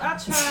 Alright, I'll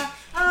try.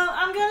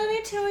 I'm gonna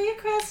need 2 of your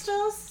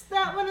crystals.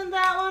 That one and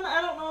that one.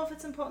 I don't know if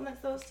it's important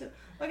that's those 2.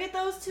 I'll get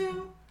those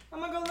 2. I'm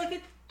gonna go look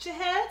at your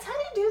heads. How do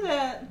you do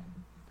that?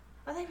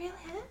 Are they real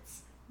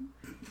heads?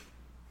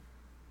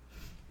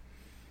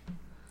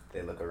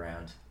 They look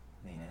around.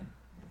 Lean in.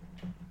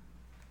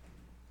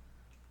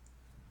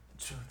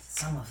 Truth.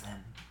 Some of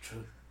them.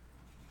 Truth.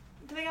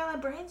 Do they got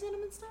like brains in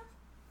them and stuff?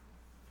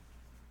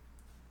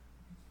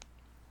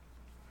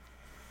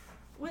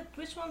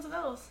 Which ones are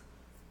those?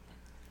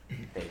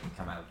 They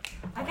come out.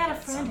 I got a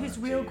Some friend of who's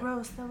them real do.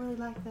 gross. They'll really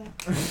like that.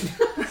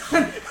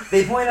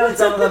 They point out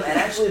some of them, and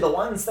actually the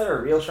ones that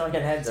are real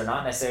shrunken heads are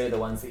not necessarily the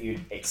ones that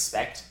you'd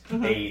expect.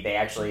 They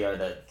actually are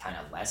the kind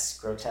of less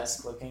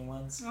grotesque looking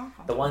ones.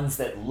 The ones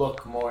that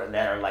look more,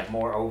 that are like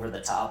more over the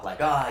top,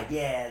 like, oh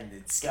yeah,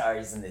 the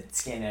scars and the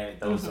skin, and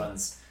those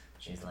ones,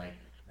 she's like,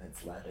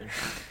 it's leather.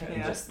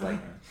 Yeah. Just like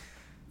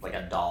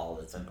a doll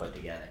that's been put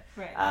together.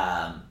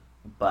 Right.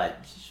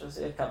 But she shows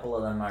you a couple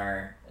of them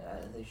are,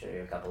 they show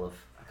you a couple of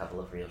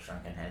real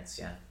shrunken heads,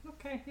 yeah.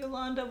 Okay,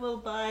 Iolanda will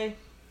buy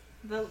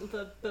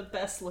the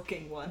best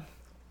looking one.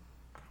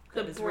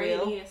 The That is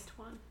real. brainiest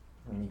one.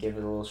 When you give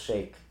it a little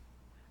shake,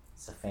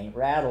 it's a faint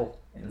rattle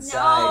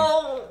inside.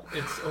 No!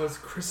 It's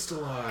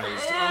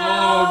crystallized. Oh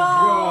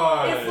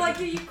god. It's like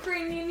a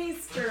Ukrainian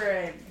Easter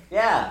egg.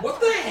 Yeah. What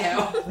the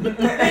hell?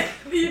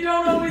 You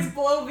don't always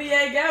blow the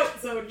egg out,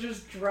 so it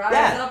just dries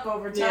Yeah. up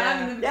over time Yeah.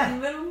 and then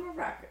becomes little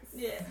maracas.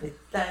 Yeah. It's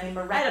tiny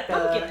I had a maraca.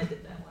 pumpkin that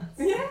did that once.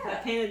 I Yeah.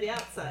 painted the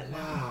outside.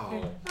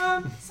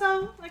 Wow.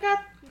 So I got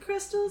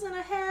crystals in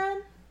a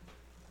head.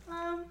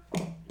 How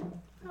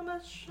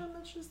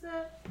much is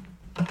that?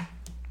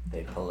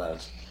 They pull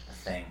out a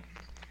thing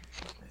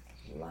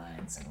with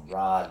lines and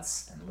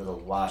rods and little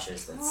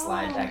washers that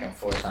slide back and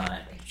forth on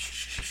it.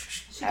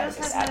 She does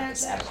Abacus, have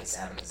abacus, magic. abacus,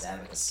 abacus,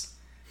 abacus.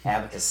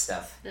 Abacus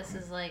stuff. This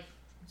is like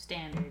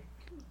standard.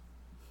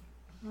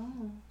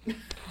 Oh.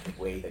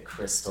 Weigh the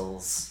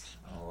crystals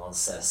on a little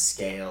set of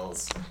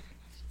scales.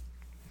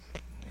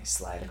 They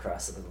slide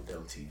across a little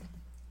bill to you.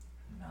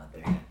 Nod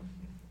their head.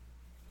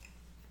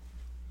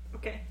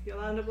 Okay,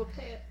 Iolanda will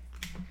pay it.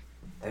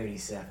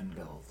 37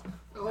 gold.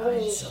 Oh.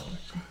 9 silver.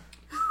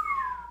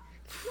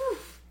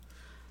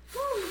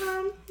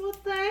 Well,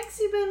 thanks.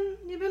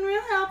 You've been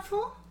real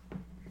helpful.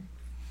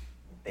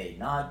 They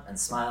nod and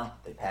smile.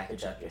 They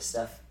package up your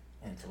stuff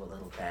into a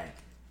little bag.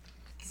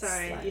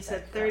 Sorry, Slide you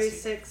said that across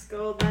 36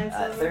 gold, 9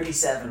 silver.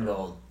 37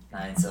 gold,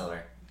 9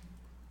 silver.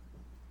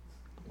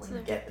 When you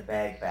So- get the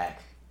bag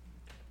back,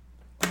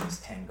 there's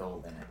 10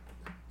 gold in it.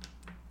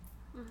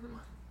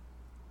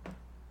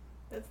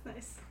 That's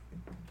nice.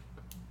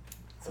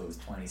 So it was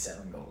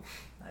 27 gold,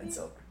 9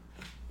 silver.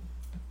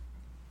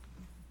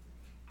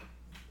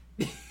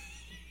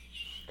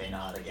 They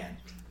nod again.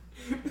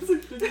 It's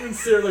like when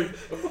Sarah like,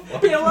 what the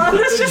fuck?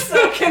 Yolanda's just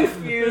so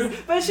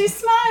confused, but she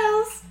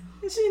smiles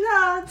and she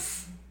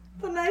nods.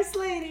 The nice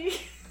lady.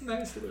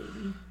 Nice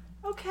lady.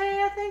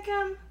 Okay, I think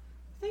I'm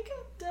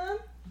done.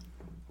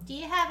 Do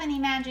you have any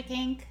magic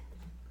ink?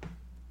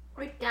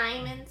 Or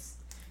diamonds.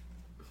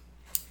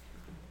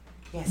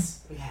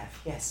 Yes, we have.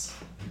 Yes.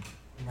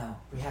 No,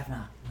 we have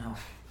not. No.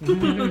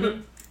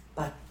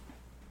 But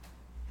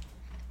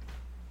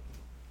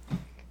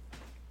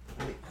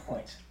They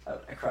point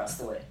out across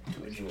the way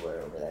to a jeweler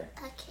over there,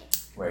 Okay.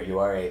 where you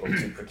are able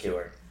to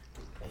procure,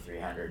 if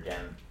 300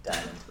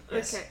 diamond.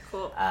 Yes. Okay,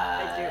 cool.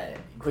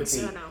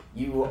 Quixi, No.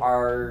 you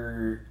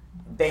are.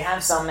 They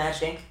have some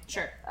matched ink.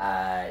 Sure.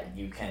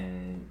 You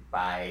can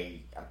buy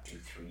up to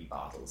 3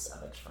 bottles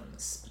of it from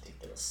this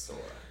particular store.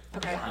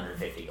 Okay. It's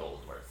 150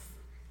 gold worth.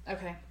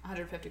 Okay,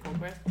 150 gold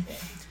worth.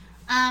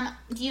 Yeah.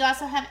 Do you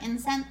also have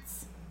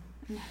incense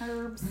and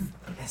herbs?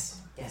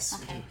 Yes,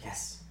 we Okay. do,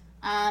 yes.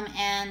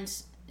 And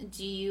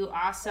do you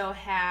also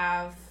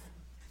have...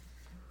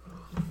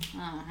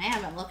 Oh, I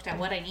haven't looked at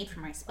what I need for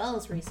my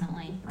spells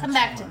recently. Come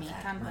back to me.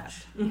 Come back.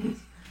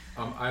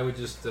 I would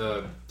just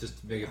to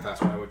make it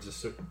faster, I would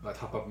just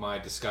top up my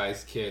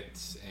disguise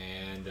kit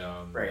and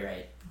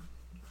Right.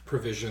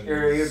 provisions.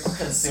 Your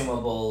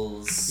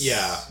consumables.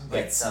 Yeah,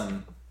 Get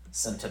some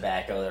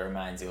tobacco that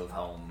reminds you of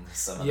home.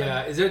 Some of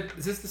Yeah, them.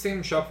 is this the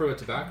same shop for the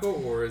tobacco,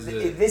 or is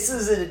it? This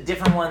is a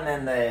different one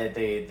than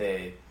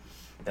the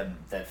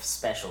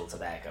special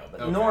tobacco, but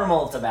Okay.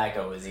 normal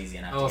tobacco is easy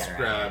enough I'll to get around.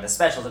 grab- Here. The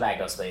special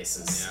tobacco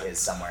space Yeah. is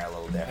somewhere a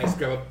little I different. just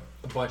grab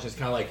a bunch. It's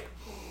kind of like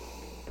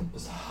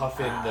just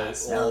huffing the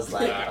smells old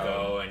like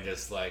tobacco and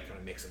just like kind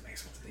of mix of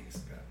these.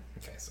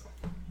 Okay, so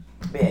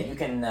But yeah, you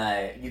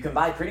can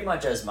buy pretty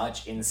much as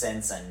much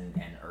incense and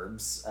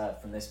herbs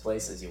from this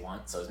place as you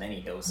want. So as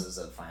many doses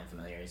of fine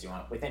familiar as you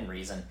want, within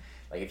reason.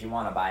 Like if you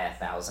want to buy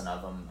 1,000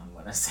 of them, I'm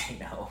gonna say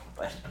no.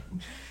 But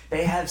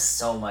they have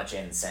so much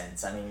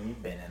incense. I mean,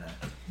 you've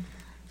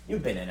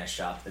been in a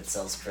shop that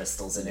sells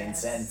crystals and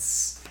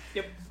incense.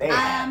 Yep. They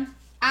have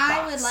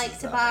I would boxes like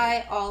to of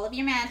buy all of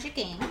your magic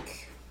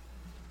ink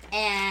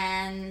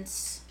and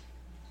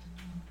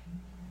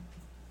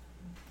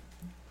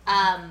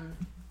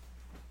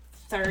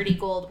 30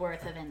 gold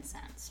worth of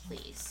incense,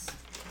 please.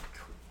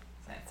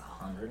 That's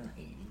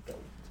 180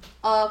 gold.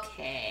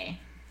 Okay.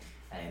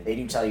 And they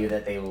do tell you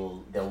that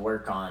they'll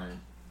work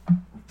on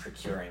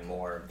procuring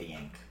more of the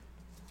ink.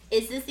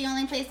 Is this the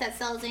only place that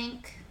sells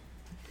ink?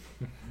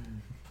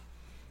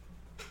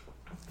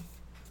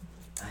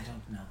 I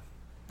don't know.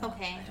 No,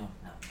 Okay. I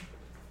don't know.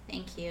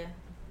 Thank you.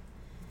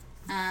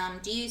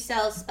 Do you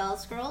sell spell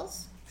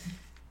scrolls?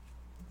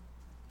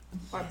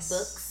 Or Yes.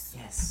 books?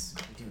 Yes,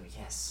 we do,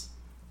 yes.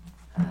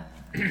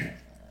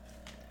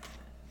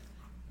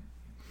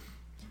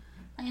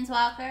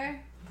 Plainswalker,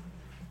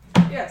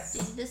 Yes.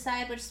 did you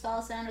decide which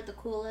spell sounded the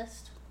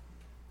coolest?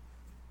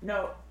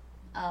 No.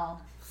 Oh.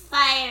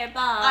 Fireball.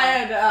 I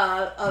had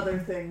other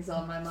things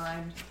on my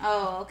mind.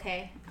 Oh,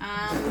 okay.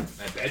 I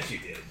bet you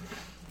did.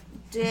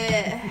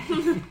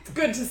 It's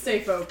good to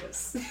stay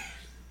focused.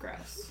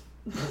 Gross.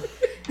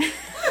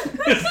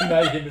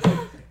 Now you can just like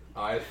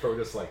eyes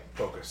just like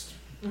focused.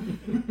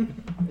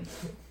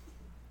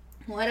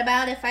 What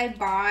about if I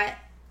bought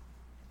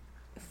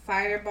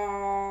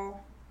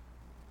Fireball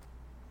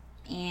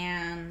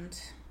and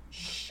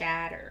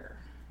Shatter?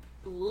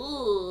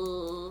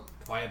 Ooh.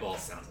 Fireball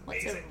sounds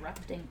What's amazing.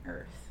 Erupting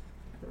Earth?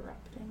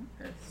 Erupting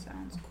Earth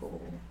sounds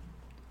cool.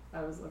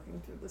 I was looking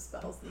through the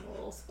spells in the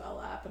little spell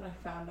app and I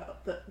found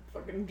out that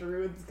fucking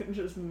druids can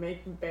just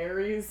make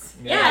berries.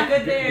 Yeah,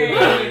 good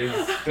berry.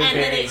 And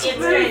then It's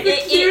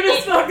the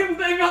cutest fucking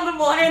thing on the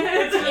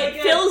planet.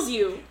 it fills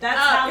you. That's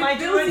how my it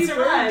fills druid you for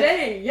a survived.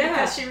 day. Yeah.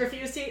 Because she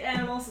refused to eat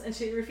animals and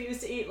she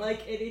refused to eat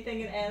like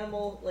anything an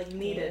animal like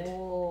needed.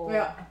 Oh.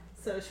 Yeah.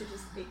 So she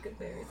just ate good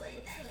berries all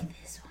the time.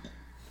 This one.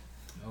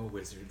 Oh,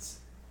 wizards.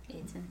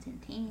 It's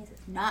instantaneous.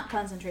 It's not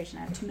concentration.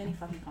 I have too many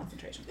fucking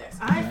concentration points.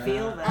 I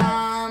feel that.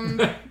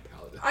 Paladin.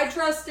 I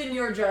trust in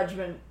your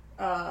judgment,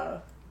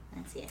 Let's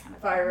see. I have a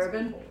Fire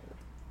Ribbon.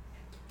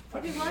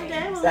 Maybe one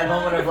day we'll It's that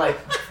learn moment of like,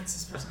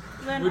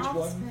 learn Which all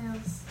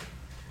one?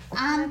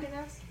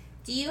 spells.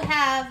 do you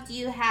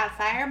have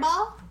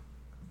Fireball?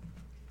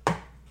 no,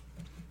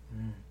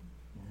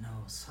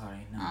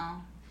 sorry, no.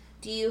 Oh.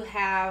 Do you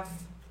have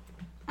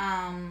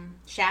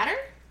Shatter?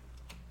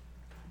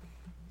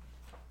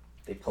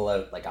 They pull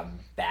out like a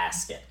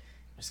basket,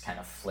 just kind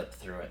of flip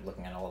through it,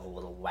 looking at all the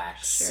little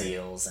wax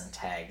seals and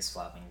tags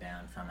flopping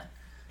down from it.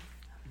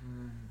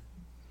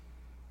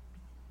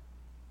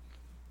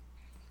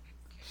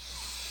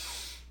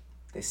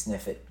 They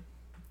sniff it.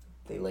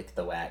 They lick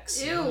the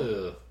wax.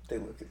 Ew. They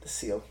look at the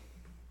seal.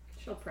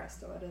 She'll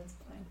presto it, it's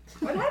fine.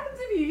 What happens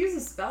if you use a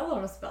spell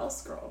on a spell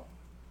scroll?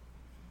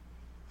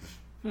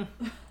 We'll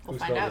Who find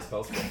spelled out. the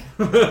spell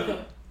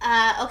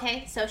scroll?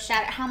 Okay, so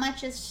Shatter. How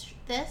much is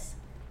this?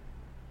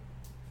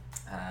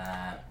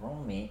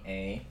 Roll me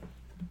a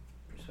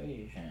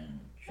persuasion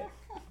check.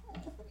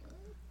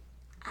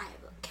 I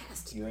will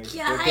cast You're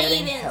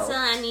getting guidance help.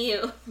 on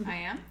you. I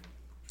am.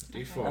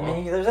 D4. I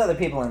mean, there's other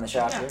people in the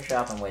shop. You're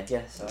shopping with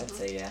you, so I'd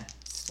say yeah.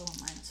 Still a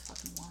minus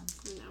fucking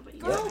 1. No, but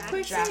you Oh, got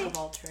quick Jack save. of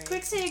all trades.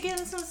 Quixi, you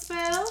getting some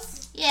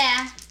spells?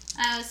 Yeah.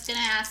 I was gonna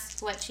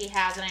ask what she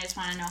has, and I just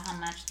want to know how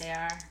much they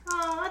are.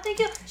 Oh, I think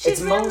she's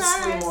It's real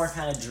mostly nice. more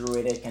kind of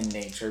druidic and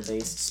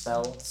nature-based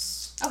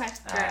spells. Okay,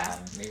 fair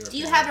enough. Um, Do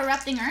you have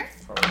Erupting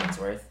Earth? for what it's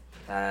worth.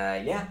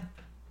 Yeah,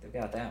 they've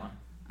got that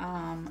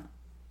one.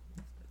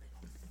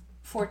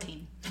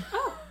 14.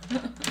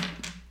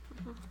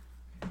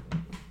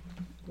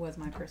 Was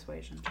my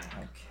persuasion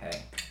check.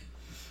 Okay.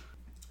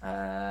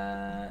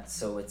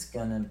 So it's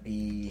gonna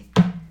be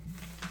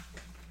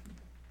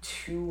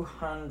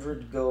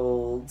 200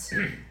 gold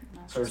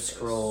per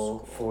scroll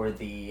for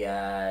the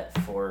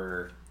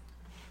for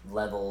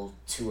level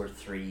 2 or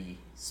 3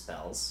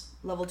 spells.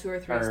 Level 2 or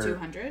 3 is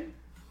 200.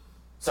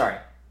 Sorry,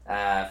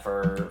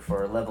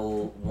 for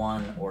level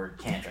 1 or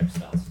cantrip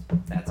spells.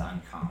 That's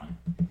uncommon.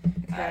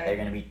 Okay. They're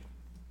gonna be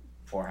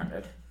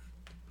 400.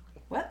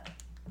 What?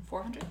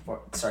 400?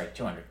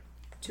 200.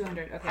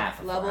 200. Okay. Half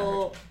of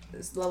Level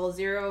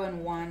 0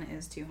 and 1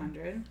 is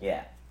 200.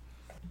 Yeah.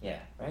 Yeah.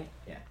 Right.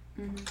 Yeah.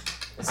 Mm-hmm.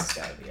 This has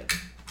got to be it.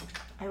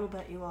 I will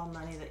bet you all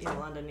money that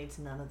Iolanda needs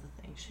none of the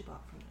things she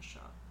bought from the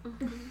shop.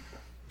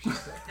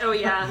 Oh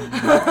yeah,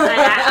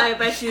 I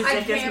bet she's I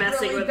just can't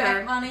messing really with bet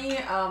her. money.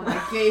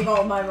 I gave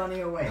all my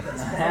money away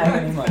this I don't have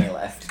any money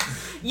left.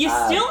 You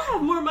still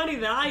have more money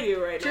than I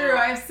do right True,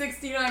 now. I have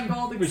 69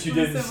 gold Which you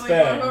didn't exclusively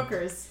spend. for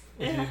hookers.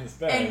 Which you didn't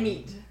spend. And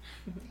meat.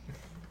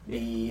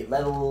 The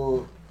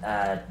level.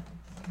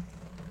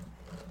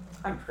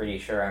 I'm pretty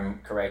sure I'm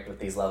correct with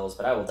these levels,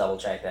 but I will double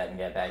check that and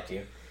get back to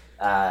you.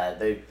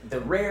 The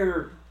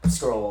rare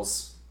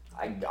scrolls,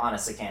 I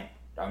honestly can't.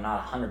 I'm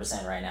not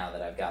 100% right now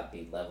that I've got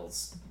the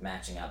levels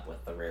matching up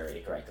with the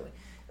rarity correctly.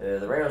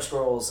 The rare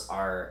scrolls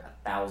are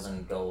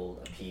 1,000 gold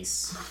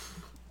apiece.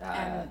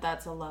 And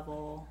that's a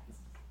level.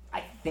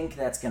 I think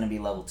that's going to be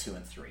level 2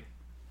 and 3.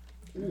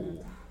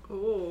 Ooh.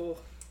 Ooh.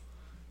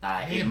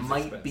 It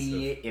might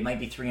be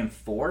 3 and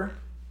 4.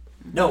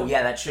 No,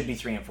 yeah, that should be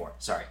 3 and 4.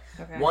 Sorry.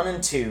 Okay. 1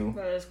 and 2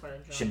 That is quite a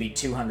jump. should be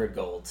 200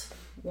 gold.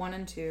 1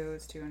 and 2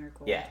 is 200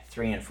 gold. Yeah,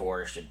 3 and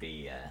 4 should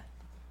be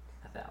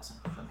 1,000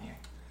 from here.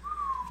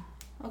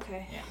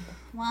 Okay. Yeah.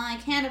 Well, I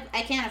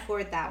can't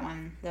afford that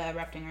one, the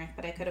Erupting Earth,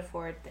 but I could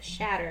afford the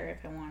Shatter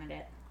if I wanted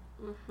it.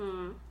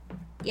 Mm-hmm.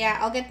 Yeah,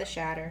 I'll get the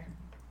Shatter.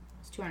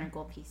 It's 200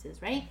 gold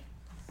pieces, right?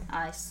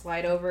 I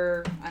slide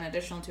over an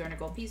additional 200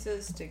 gold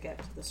pieces to get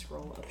to the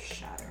Scroll of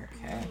Shatter.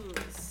 Okay.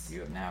 You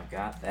have now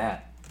got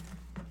that.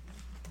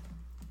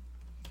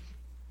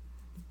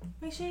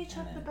 Make sure you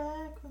check the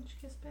bag when she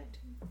gets back to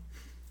you.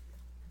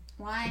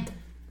 Why?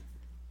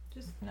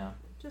 No.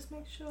 Just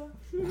make sure.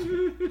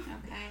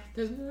 Okay.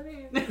 There's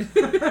money.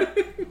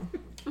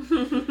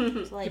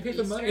 It's like You pay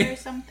for Easter money. or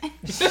something.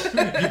 You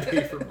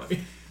pay for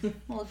money.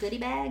 Little goodie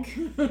bag.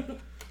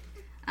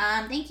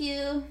 Thank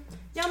you.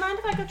 Y'all mind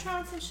if I go try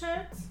on some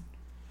shirts?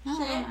 No,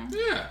 I don't mind.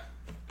 Yeah.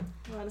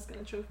 Iolana's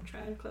gonna try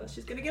on clothes.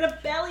 She's gonna get a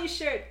belly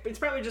shirt. It's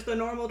probably just a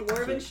normal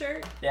dwarven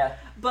shirt, Yeah.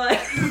 but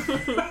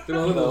They're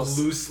one of those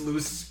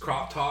loose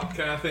crop top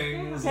kind of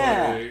things.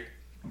 Yeah. Like,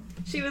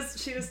 she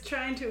was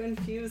trying to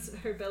infuse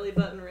her belly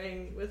button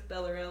ring with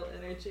Bellarel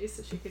energy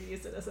so she could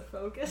use it as a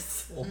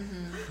focus.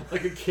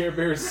 like a Care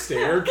Bear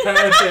stare kind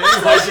of thing.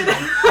 Like she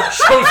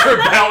shows her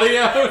belly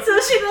out. So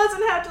she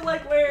doesn't have to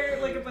like wear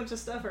like a bunch of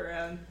stuff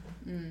around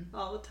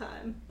all the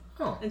time.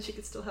 Oh. And she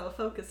could still have a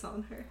focus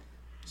on her.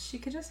 She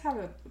could just have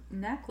a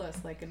necklace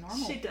like a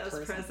normal She does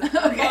person. present.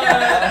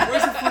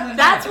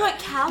 That's what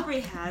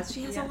Calree has.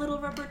 She has a little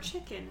rubber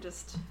chicken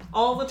just.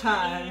 All the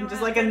time.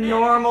 Just like a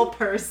normal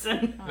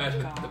person. Oh,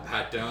 Imagine God. the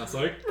pat down. It's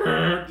like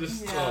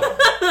just Yeah.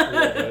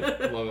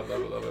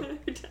 love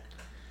it.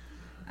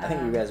 I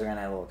think you guys are gonna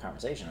have a little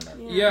conversation about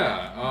it.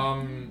 Yeah.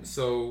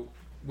 So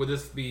would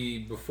this be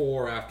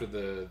before or after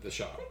the I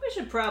shop? think we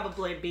should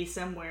probably be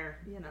somewhere,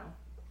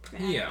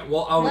 Yeah.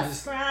 Well, I was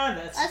just.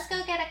 private. Let's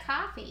go get a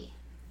coffee.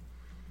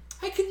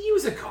 I could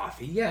use a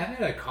coffee. Yeah, I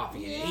had a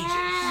coffee in ages.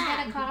 We'll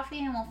get a coffee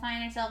and we'll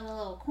find ourselves a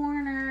little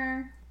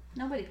corner.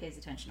 Nobody pays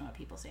attention to what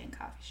people say in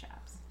coffee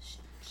shops.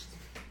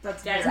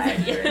 That's That's very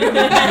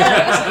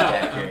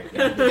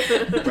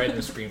Right in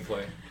the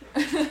screenplay.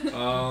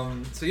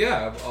 So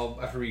yeah,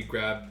 after we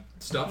grab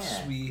stuffs,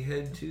 Yeah. we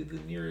head to the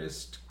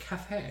nearest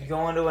cafe. You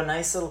go into a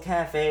nice little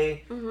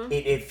cafe. Mm-hmm.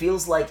 It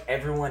feels like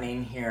everyone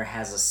in here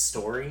has a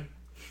story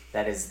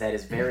that is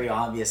very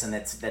obvious and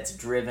that's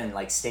driven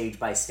like stage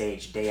by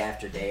stage, day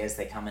after day as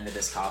they come into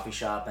this coffee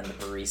shop and the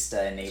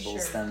barista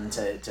enables them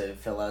to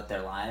fill out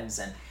their lives.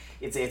 And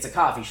it's a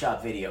coffee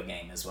shop video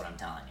game is what I'm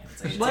telling you.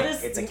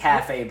 It's a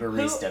cafe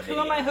barista Who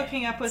video am I game.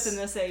 hooking up with in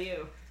this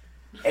AU?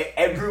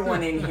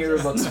 Everyone in here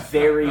looks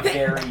very,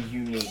 very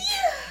unique.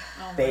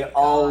 They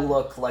all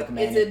look like It's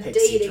Manic a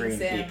Pixie dating Dream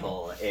sim.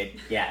 people.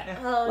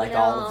 Oh, Like no.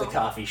 all of the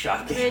coffee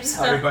shop They're games. just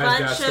are. a Everybody's got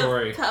a bunch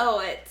story. of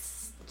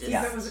poets. If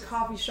Yeah. it was a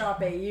coffee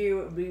shop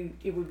AU,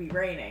 it would be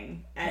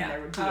raining, and Yeah.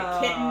 there would be a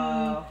kitten,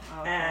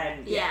 Okay.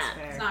 and Yeah. That's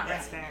fair. It's not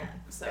That's raining fair.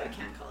 yet, so I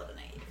can't call it an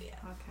AU yet.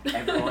 Okay.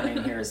 Everyone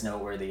in here is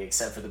noteworthy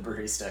except for the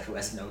barista who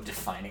has no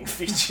defining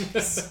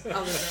features.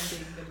 Other than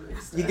being the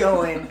barista. You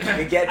go in,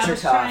 you get I your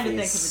was trying to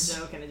think of coffees. a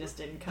joke and it just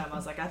didn't come. I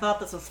was like, I thought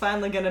this was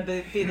finally gonna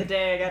be the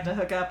day I got to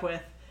hook up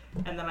with,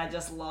 and then I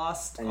just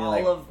lost And you're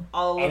like,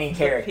 all any of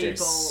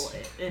characters. the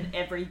people in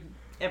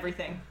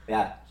everything.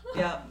 Yeah.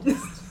 Yep.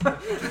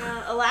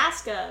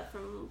 Alaska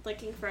from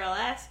Looking for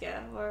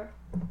Alaska, or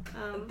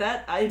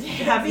That I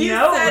have If you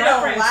no said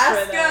reference for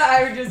Alaska, that.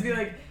 I would just be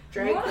like,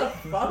 You want to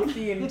fuck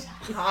the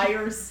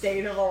entire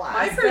state of Alaska?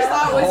 My first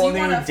thought was Whole you new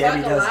want to fuck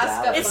Debbie Does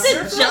Alaska. Dallas. It's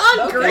a Thunderfoot?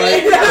 John Okay.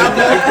 Gray.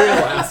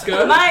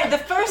 Alaska. The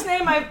first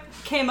name I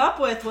came up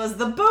with was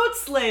the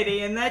Boots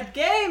Lady in that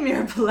game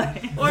you're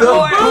playing.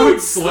 The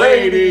Boots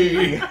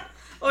Lady!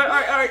 Or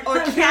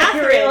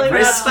Catherine, really an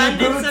Risky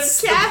abundance Boots,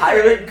 of the Catherine.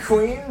 pirate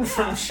queen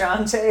from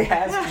Shantae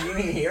has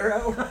Genie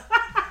Hero.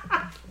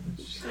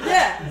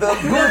 Yeah. The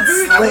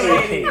Boots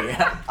Lady.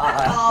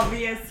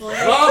 Obviously.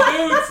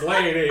 The Boots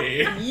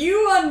Lady.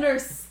 You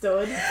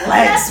understood.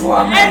 Legs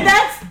woman. And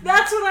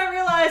that's when I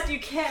realized you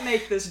can't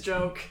make this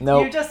joke.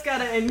 Nope. You just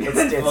gotta It's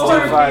inform too people.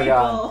 far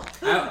gone.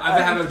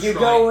 I have a You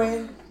try. go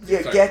in,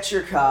 you Sorry. get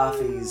your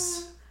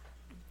coffees.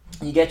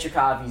 You get your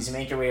coffees, you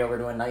make your way over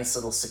to a nice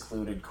little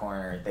secluded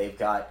corner. They've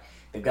got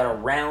a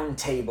round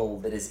table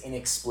that is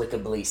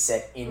inexplicably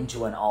set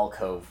into an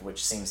alcove,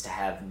 which seems to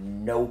have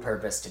no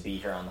purpose to be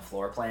here on the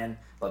floor plan.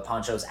 But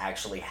Poncho's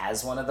actually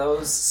has one of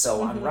those,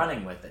 so I'm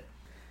running with it.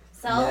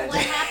 So Yeah. what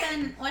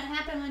happened? What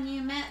happened when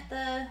you met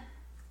the?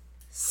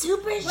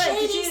 Super Wait,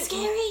 shady,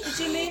 scary. Did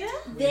you meet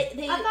him?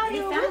 They I thought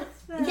you were found.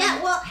 with them.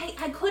 Yeah, well,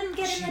 I couldn't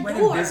get She in the went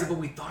door. invisible.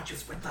 We thought she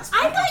was with us.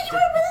 I thought you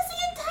were with us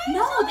the entire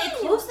No, time. they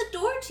closed the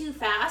door too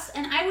fast,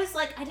 and I was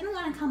like, I didn't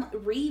want to come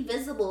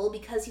re-visible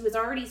because he was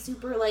already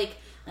super like,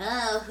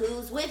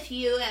 who's with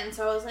you? And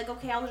so I was like,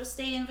 okay, I'll just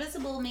stay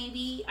invisible,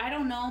 maybe. I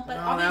don't know, but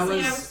No, obviously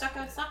I that was was- stuck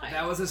outside.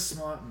 That was a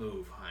smart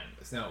move,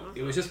 Highness. No,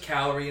 it was just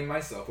Calree and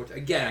myself, which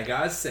again I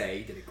gotta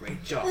say did a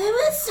great job. It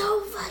was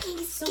so fucking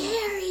scary.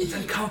 It's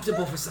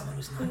uncomfortable for someone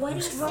who's not What do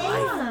used you to say?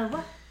 life. Yeah,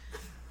 what?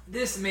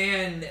 This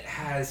man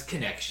has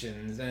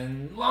connections,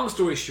 and long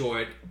story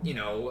short,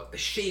 a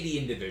shady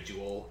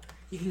individual.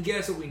 He can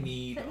get us what we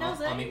need That on knows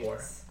the order.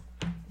 Angus.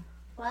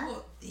 What?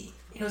 Well, he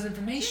knows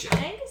information.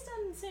 Angus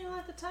doesn't seem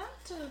like the type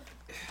to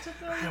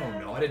go I don't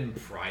know. I didn't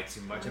pry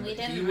too much. We He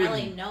didn't wouldn't-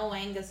 really know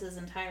Angus's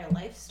entire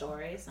life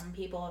story. Some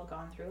people have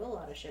gone through a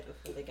lot of shit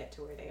before they get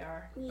to where they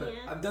are. But Yeah.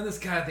 I've done this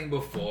kind of thing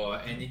before,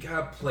 and you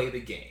gotta play the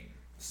game.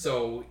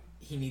 So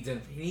he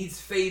needs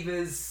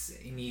favors.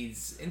 He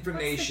needs What's the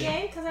information.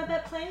 game? Because I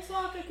bet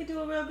Plainswalker could do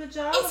a real good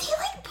job. Is he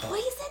like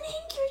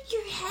poisoning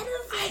your head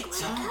of like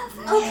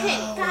whatever? Okay,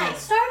 guys,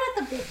 start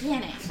at the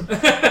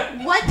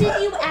beginning. What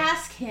did you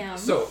ask him?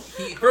 So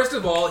first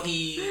of all,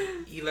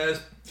 he let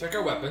us check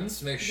our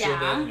weapons, make sure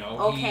that he.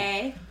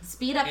 Okay.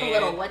 Speed up a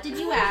little. What did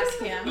you ask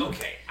him?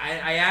 Okay,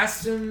 I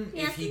asked him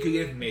Yeah. if he could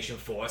get information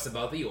for us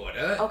about the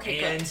order, Okay,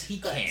 good, and he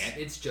good. can't.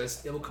 It's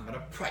just it will come at a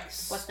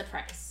price. What's the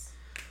price?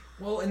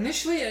 Well,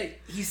 initially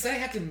he said I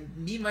had to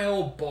meet my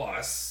old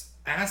boss,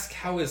 ask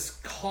how his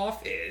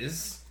cough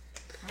is,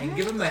 and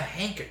give him a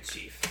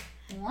handkerchief.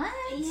 What?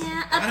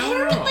 Yeah, I don't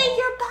apparently know.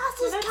 your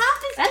boss's Well,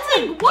 cough is that's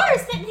getting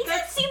worse. That makes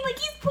it seem like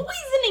he's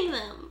poisoning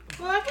them.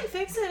 Well, I can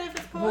fix it if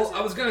it's poison. Well,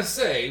 I was gonna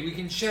say we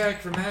can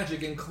check for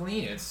magic and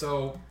clean it,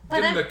 so But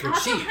give him a I'm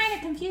also kerchief. kind of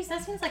confused.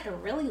 That seems like a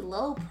really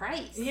low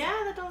price. Yeah,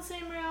 that don't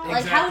seem real.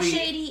 Like, how Exactly.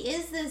 shady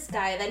is this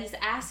guy that he's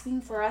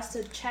asking for us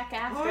to check Or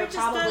after he just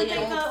probably doesn't an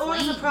think the old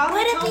orders flame? are proper.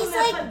 What if Told he's him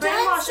they're like done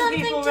brainwashing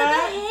something people, to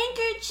right? the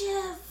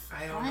handkerchief?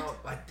 I don't What? know.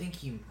 I think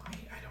he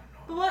might. I don't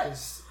know. But what-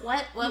 'cause-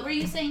 What were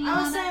you saying,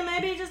 I was Iolanda? saying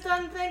maybe he just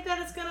doesn't think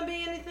that it's gonna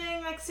be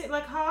anything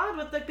like hard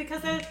with it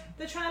because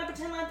they're trying to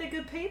pretend like they're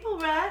good people,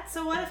 right?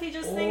 So what if he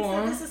just thinks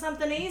that Or- this is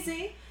something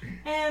easy,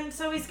 and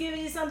so he's giving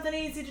you something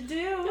easy to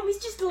do? No, he's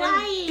just And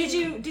lying.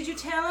 Did you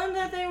tell him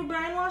that they were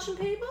brainwashing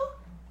people?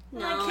 No.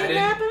 Like I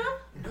kidnapping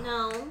them?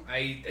 No.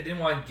 I didn't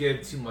want to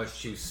give too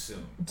much too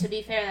soon. To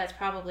be fair, that's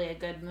probably a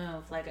good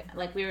move.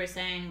 Like we were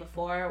saying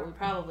before, we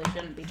probably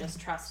shouldn't be just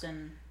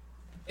trusting.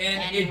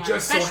 And Anyone, it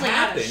just so especially not a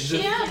happens.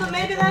 shit. Yeah, but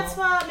maybe individual.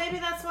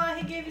 that's why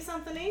he gave you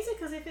something easy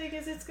because he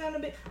figures it's gonna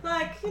be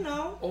like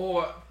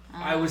Or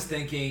I was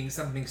thinking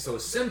something so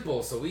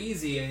simple, so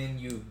easy, and then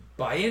you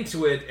buy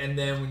into it, and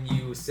then when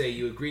you say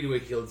you agree to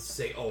it, he'll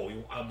say, "Oh,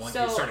 I want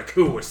you to So, start a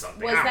coup or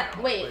something." Was I don't that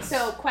know. wait?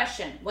 So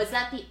question: was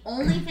that the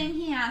only thing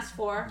he asked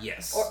for?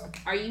 Yes. Or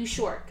are you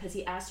sure? Because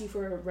he asked you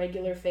for a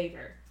regular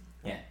favor.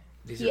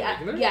 These he- are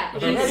regular? yeah, I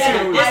thought he it was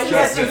said- so I He's was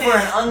asking for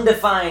an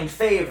undefined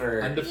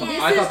favor. undefined.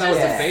 This I thought is that was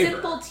just a a favor.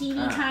 simple,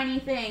 teeny tiny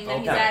thing that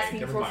he's Okay, asking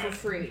never for mind.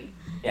 free.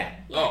 Yeah.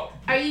 Oh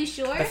Are you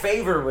sure? The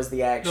favor was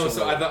the actual. no!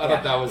 So I thought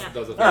yeah. that was Yeah. that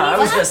was a No, I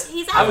was He's just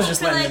he's I was asking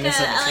just for letting the like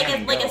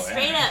misunderstanding a go.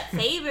 straight up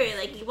favor.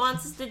 Like he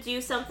wants us to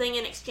do something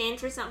in exchange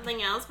for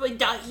something else, but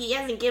he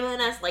hasn't given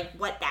us like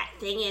what that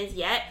thing is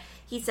yet.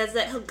 He says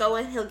that he'll go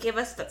and he'll give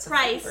us the a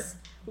price favor.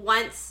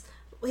 once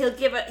he'll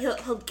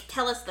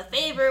tell us the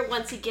favor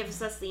once he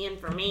gives us the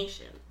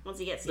information. Once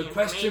he gets the The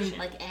question- information.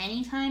 Like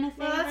any kind of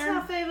favor. Well, that's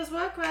how favors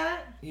work, right?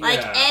 Like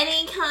Yeah.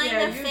 any kind Yeah,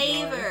 of usually.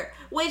 favor,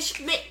 which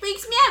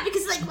freaks me out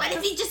because like, what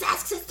if he just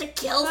asks us to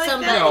kill Like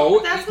somebody? No.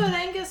 that's what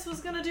Angus was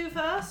gonna do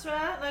first,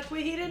 right? Like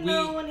he didn't We-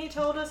 know when he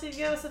told us he'd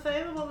give us a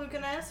favor what we were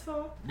gonna ask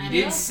for. We I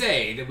did know.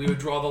 say that we would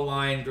draw the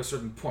line to a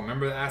certain point.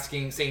 Remember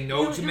saying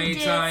no You- too you many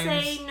did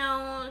times? Say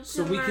no to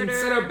So we can murder.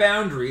 set our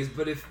boundaries,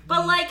 but if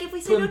But we like, if we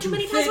say put no them too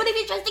many too times, thick- what if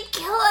he tries to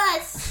kill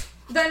us?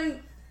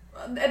 Then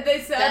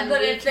They said Then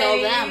that we if kill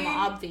they them,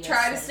 obviously.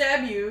 try to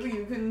stab you,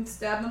 you can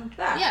stab them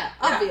back. Yeah,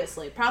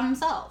 obviously. Problem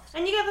solved.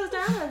 And you got those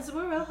diamonds.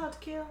 We're real hard to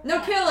kill. No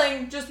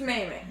killing, just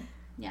maiming.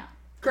 Yeah.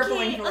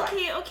 Crippling for life.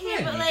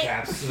 Okay, but like,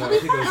 Kneecaps, We'll be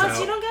if he goes fine. out.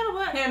 You don't gotta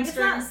work.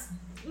 Hamstrings.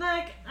 It's not,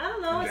 like, I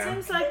don't know. It Okay.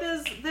 seems like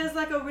there's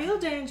like a real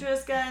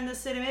dangerous guy in the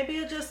city. Maybe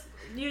you're just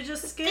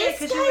scared this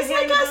because you were guy's like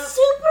hearing a about.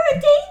 super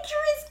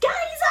dangerous guy.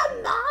 He's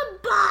a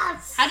mob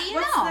boss. How do you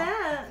What's know?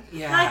 that?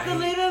 Yeah, Like the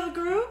leader of a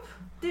group?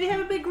 Did he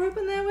have a big group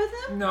in there with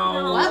him?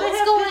 No. What they is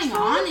have going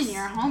on pitchforks? in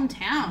your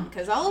hometown?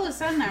 Because all of a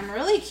sudden I'm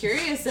really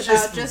curious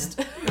about just.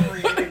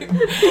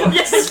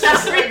 Yes,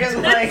 just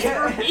freaking like.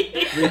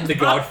 Reading The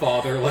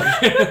Godfather, like.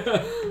 I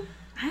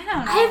don't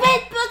know. I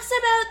read books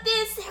about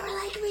this. They were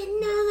like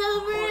written all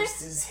over.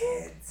 Horses'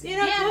 heads. You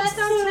know, Yeah, books that's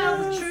don't tell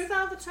true. the truth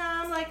all the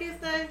time. Like if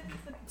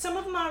some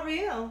of them aren't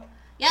real.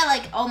 Yeah,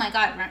 like, oh my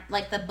god,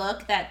 like the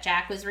book that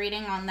Jack was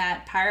reading on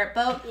that pirate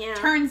boat. Yeah.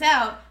 Turns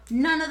out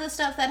none of the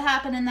stuff that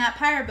happened in that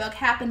pirate book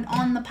happened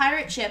on the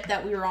pirate ship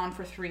that we were on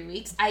for 3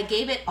 weeks. I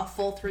gave it a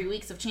full 3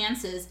 weeks of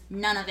chances.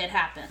 None of it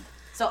happened.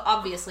 So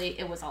obviously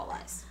it was all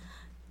lies.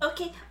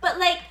 Okay, but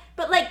like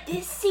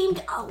this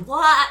seemed a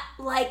lot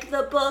like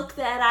the book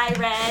that I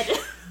read.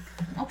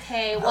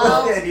 Okay, I love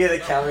well, the idea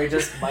that Calree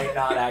just might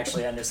not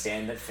actually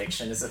understand that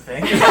fiction is a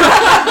thing.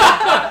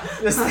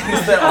 Just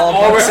thinks that all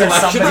All books are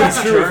recollections somebody's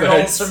are true journals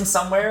events. from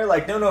somewhere.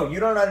 Like, no, you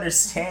don't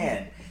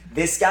understand.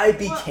 This guy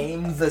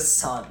became the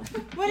sun.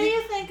 What do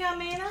you think,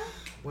 Arminna?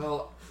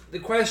 Well, the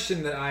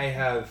question that I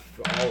have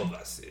for all of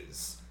us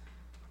is,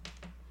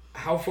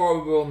 how far are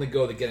we willing to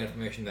go to get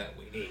information that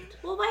we need?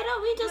 Well, why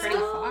don't we just pretty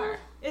go? far.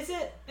 Is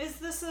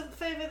this a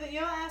favor that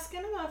you're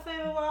asking him or a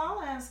favor we're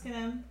all asking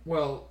him?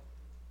 Well,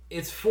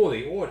 it's for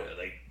the order.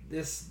 Like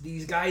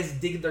these guys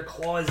dig their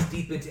claws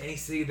deep into any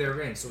city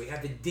they're in, so we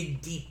have to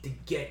dig deep to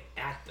get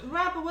at them.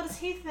 Right, but what does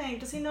he think?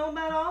 Does he know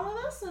about all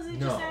of us? Or is he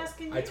No, just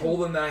asking you? I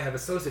told him that I have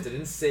associates. I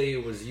didn't say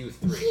it was you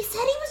three. He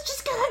said he was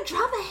just gonna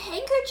drop a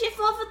handkerchief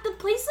off at the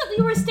place that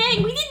we were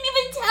staying. We didn't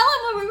even tell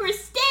him where we were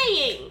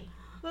staying.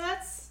 Well,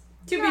 that's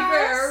To be nice.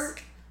 fair,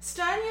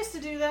 Stein used to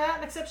do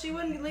that, except she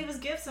wouldn't leave us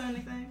gifts or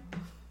anything.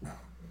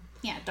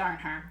 Yeah, darn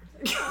her.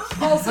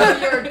 also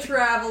you're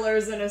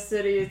travelers in a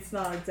city, it's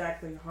not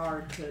exactly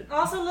hard to...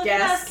 Also, look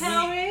Yes. at us,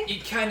 Calree. You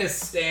kind of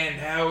stand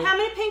out. How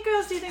many pink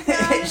girls do you think there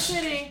are in the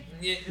city?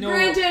 No,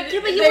 Granted, Yeah,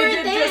 but they you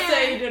weren't did just there.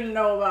 say you didn't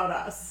know about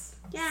us.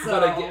 Yeah. So,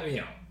 but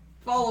again,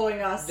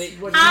 following us They-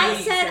 would I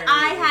be said fairly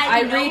I easy. had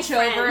I no reach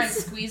friends. over and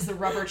squeeze the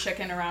rubber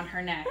chicken around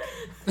her neck.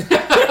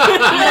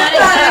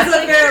 That is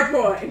a fair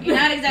point. You're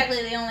not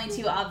exactly the only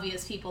two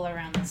obvious people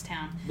around this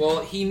town.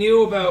 Well, he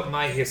knew about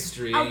my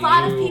history. A he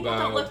lot of knew people about,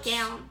 don't look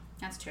down.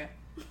 That's true.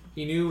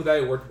 He knew that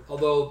I worked.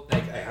 Although,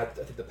 like, I had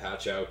to take the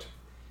patch out.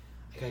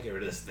 I gotta get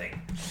rid of this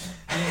thing.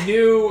 He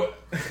knew.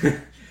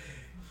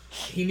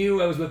 He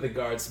knew I was with the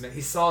guardsman.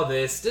 He saw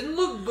this. Didn't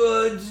look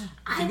good.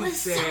 I to be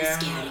was so fair.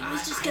 scared he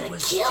was just gonna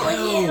was kill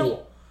too. you.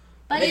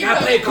 But They he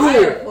gotta really- play cool.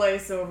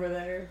 Fireplace over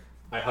there.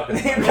 I huck in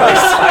the Nice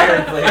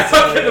fireplace. I fireplace.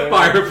 huck in the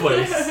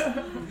fireplace.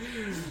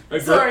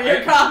 Sorry,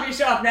 your coffee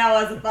shop now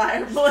has a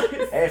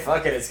fireplace. Hey,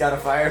 fuck it, it's got a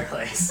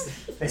fireplace.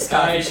 This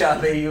coffee I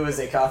shop AU is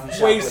a coffee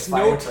shop Waste with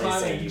no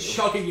fireplace time AU.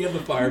 chucking in the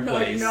Like,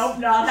 fireplace. nope,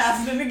 not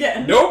happening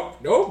again. Nope.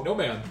 No,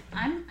 ma'am.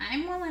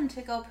 I'm willing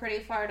to go pretty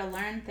far to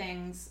learn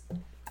things,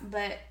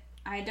 but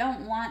I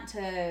don't want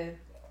to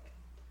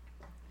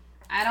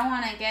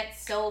get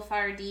so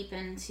far deep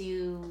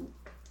into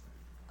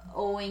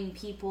owing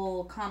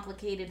people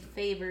complicated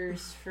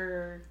favors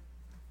for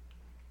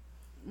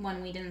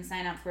when we didn't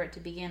sign up for it to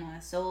begin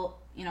with. So,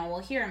 we'll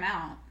hear him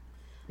out.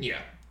 Yeah.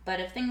 But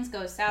if things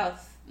go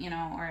south,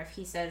 or if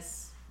he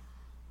says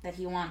that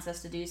he wants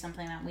us to do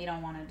something that we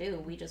don't want to do,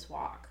 we just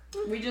walk.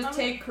 We just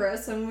take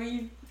Chris and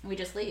We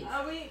just leave.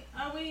 Are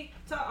we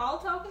all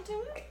talking to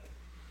him?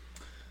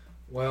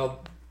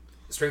 Well,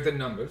 strength in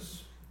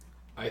numbers,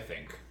 I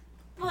think.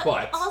 But,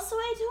 But- also,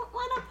 I don't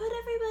want to put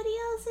everybody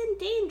else in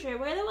danger.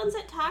 We're the ones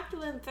that talked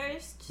to him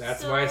first.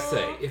 That's so... why I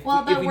say if,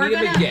 Well, if but we we're need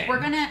him again,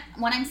 gonna.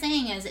 What I'm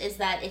saying is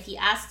that if he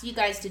asks you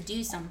guys to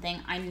do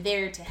something, I'm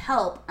there to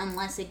help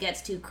unless it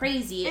gets too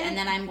crazy, and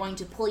then I'm going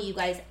to pull you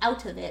guys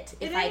out of it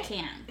if I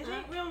can. It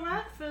ain't real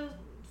right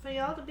for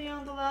y'all to be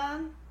on the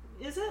line,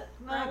 is it?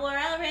 Well, we're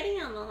already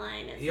on the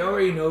line. he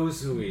already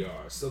knows who we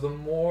are. So the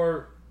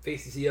more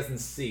faces he doesn't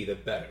see, the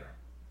better.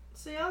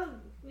 So y'all,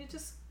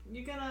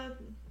 you're gonna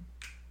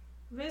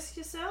risk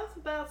yourself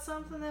about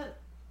something that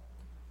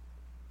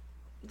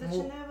you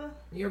Well, never.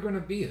 You're gonna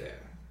be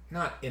there,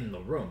 not in the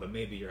room, but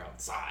maybe you're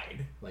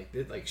outside, like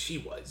she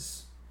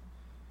was.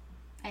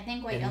 I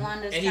think what And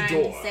Yolanda's any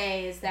trying door. to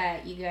say is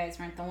that you guys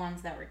weren't the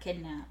ones that were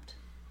kidnapped.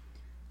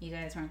 You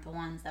guys weren't the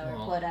ones that were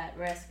Well- put at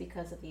risk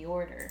because of the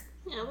order.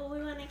 Yeah, well,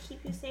 we want to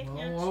keep you safe Well,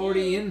 now, we're too.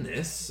 already in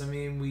this. I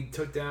mean, we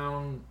took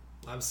down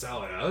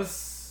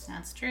Am-Karrak.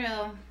 That's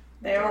true.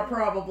 they are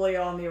probably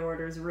on the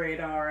Order's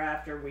radar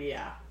after we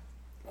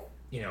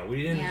you know,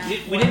 we didn't Yeah.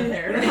 we didn't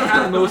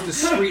have the most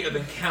discreet of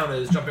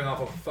encounters jumping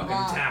off of a fucking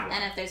tower.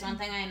 And if there's one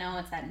thing I know,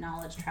 it's that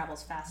knowledge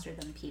travels faster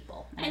than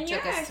people. And And it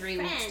took you're us our 3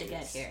 weeks to get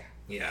friends. here.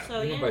 Yeah,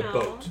 So, we you went by know.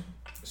 boat.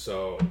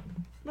 So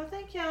Well,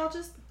 thank y'all.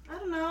 Just, I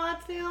don't know. I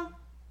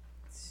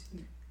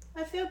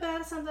feel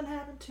bad if something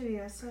happened to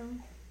you. So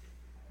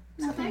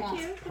Nothing thank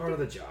won't. you. part of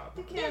the job.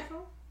 Be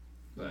careful.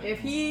 But, If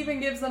he even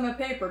gives them a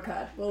paper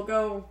cut, we'll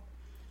go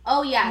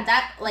Oh yeah,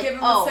 that like give him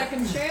oh a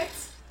second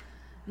chance.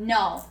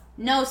 no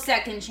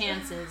second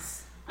chances.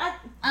 I,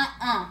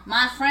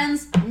 My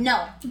friends,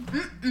 no.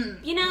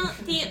 You know,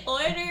 the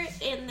order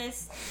in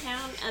this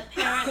town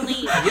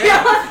apparently.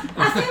 yeah.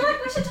 I feel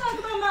like we should talk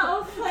about my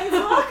old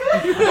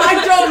Plainswalker. I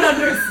don't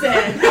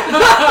understand.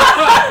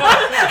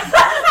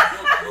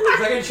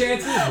 Second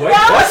chances? Wait,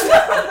 what?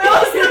 That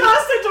was the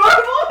most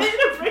adorable way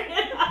to bring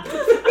it up.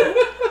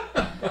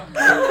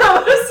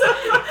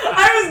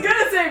 I was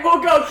gonna say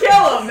we'll go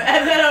kill him,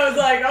 and then I was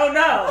like, oh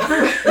no,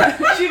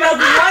 she doesn't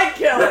like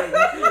killing.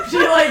 She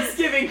likes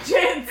giving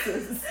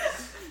chances.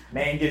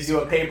 Man gives you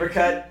a paper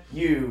cut,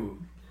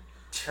 you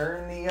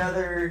turn the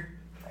other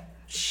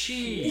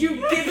cheek. You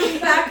give him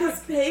back his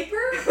paper?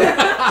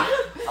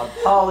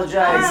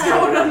 Apologize. I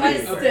don't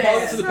Apologies to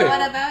understand. the paper.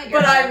 What about your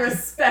But I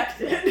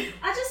respect it.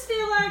 I just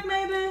feel like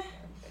maybe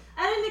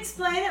I didn't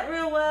explain it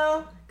real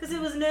well because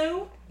it was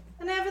new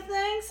and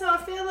everything. So I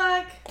feel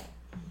like,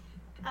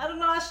 I don't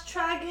know, I should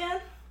try again.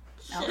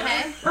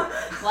 Okay.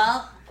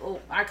 Well,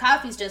 our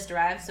coffee's just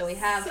arrived, so we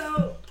have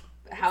So,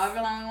 however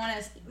long we want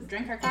to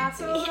drink our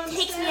coffee. So- It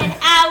takes me an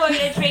hour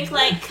to drink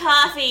like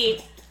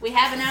coffee. We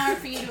have an hour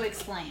for you to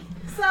explain.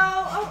 all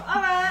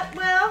right.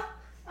 Well,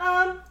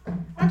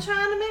 I'm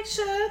trying to make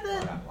sure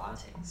that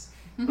Lattes.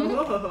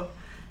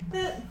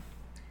 that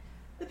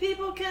the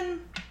people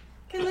can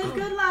live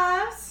good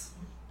lives,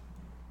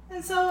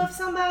 and so if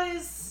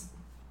somebody's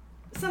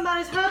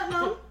hurting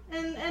them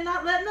and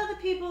not letting other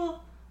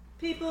people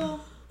live,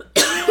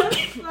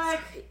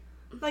 like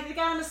they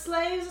got them as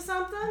slaves or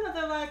something, or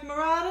they're like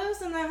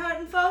marauders and they're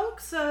hurting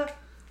folks, or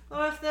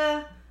if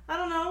they're, I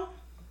don't know,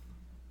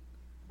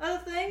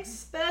 other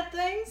things, bad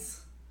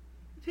things,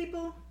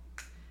 people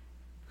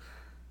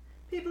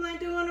ain't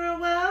doing real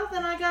well,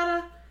 then I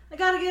gotta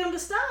get them to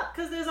stop,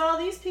 because there's all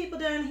these people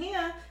down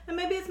here, and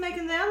maybe it's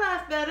making their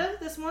life better,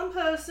 this one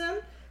person,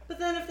 but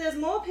then if there's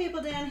more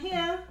people down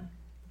here,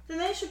 then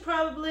they should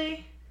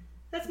probably,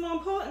 that's more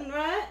important,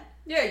 right?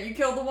 Yeah, you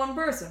killed the one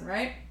person,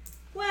 right?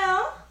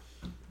 Well,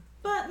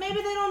 but maybe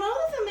they don't know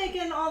that they're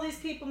making all these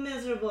people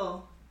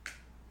miserable.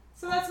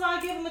 So that's why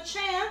I give them a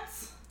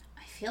chance.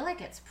 I feel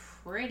like it's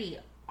pretty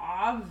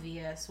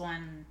obvious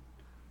when,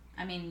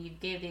 I mean, you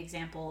gave the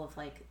example of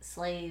like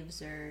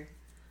slaves or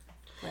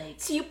like.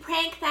 So you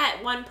prank that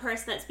one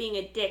person that's being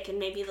a dick, and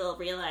maybe they'll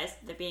realize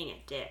that they're being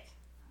a dick.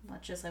 Well,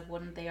 just like,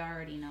 wouldn't they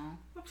already know?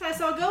 Okay,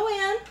 so I'll go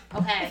in.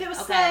 Okay. If it was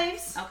okay.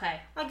 slaves,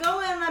 Okay. I'll go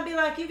in and I'll be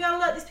like, you gotta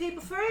let these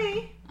people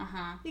free. Uh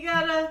huh. You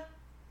gotta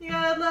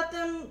let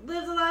them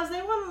live the lives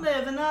they want to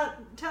live and not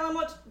tell them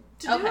what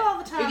to do Okay. all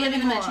the time You're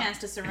giving anymore. them a chance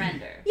to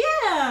surrender.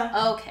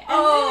 Yeah. Okay.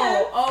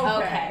 Oh,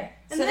 okay. Okay.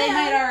 And So they then,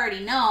 might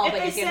already know, if but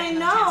they you're giving say them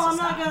no, a chance to I'm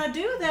not stop. gonna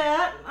do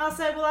that, I'll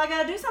say, well, I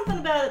gotta do something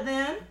about it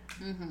then.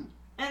 Mm-hmm.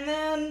 And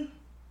then,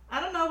 I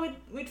don't know,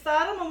 we'd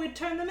fight them or we'd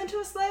turn them into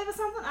a slave or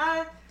something.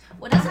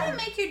 Well, doesn't it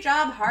make your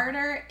job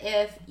harder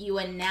if you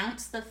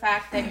announce the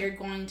fact that you're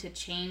going to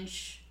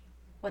change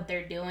what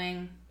they're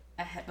doing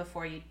ahead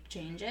before you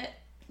change it?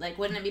 Like,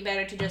 wouldn't it be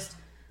better to just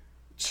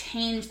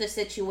change the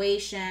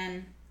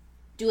situation,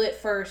 do it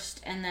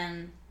first, and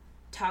then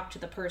talk to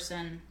the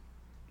person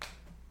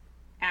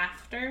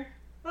after?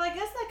 Well, I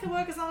guess that could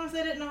work as long as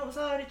they didn't know it was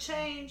already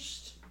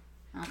changed.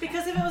 Okay.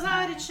 Because if it was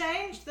already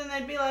changed, then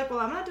they'd be like, well,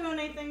 I'm not doing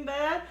anything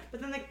bad,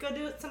 but then they could go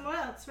do it somewhere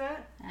else, right?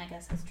 I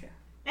guess that's true.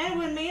 And it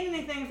wouldn't mean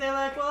anything if they're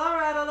like, well, all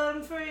right, I'll let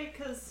them free,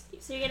 because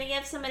So you're gonna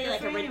give somebody Good like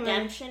a for anyone.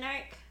 redemption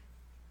arc?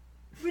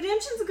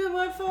 redemption's a good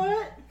word for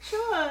it.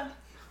 Sure.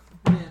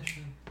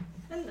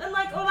 And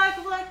like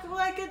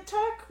a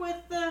Turk with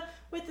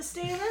the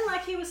stealing,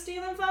 like he was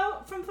stealing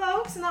from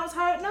folks, and that was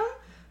hurting him.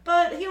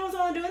 But he was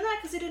only doing that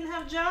because he didn't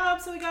have a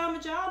job, so he got him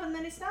a job, and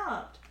then he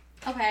stopped.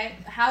 Okay,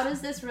 how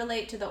does this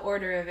relate to the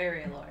Order of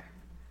Arielor?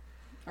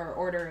 Or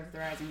Order of the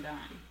Rising Dawn?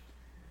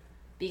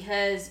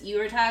 Because you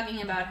were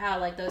talking about how,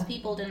 like, those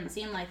people didn't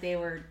seem like they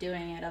were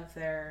doing it of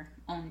their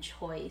own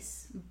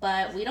choice.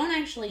 But we don't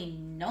actually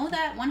know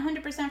that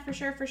 100%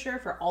 for sure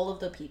for all of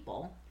the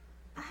people.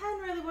 I hadn't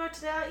really worked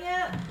it out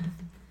yet,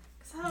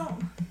 because I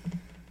don't...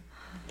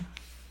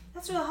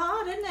 That's real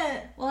hard, isn't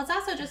it? Well, it's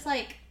also just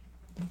like,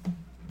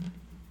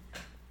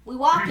 we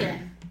walk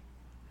in,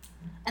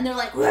 and they're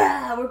like,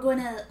 "Rah, we're going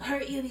to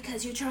hurt you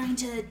because you're trying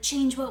to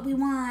change what we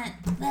want,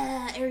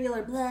 blah,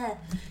 Ariel, blah."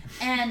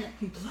 And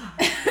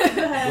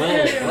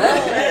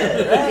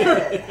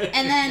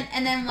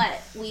and then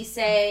what? We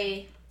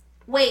say,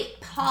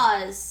 "Wait,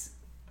 pause.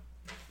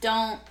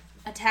 Don't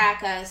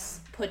attack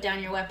us. Put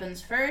down your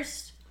weapons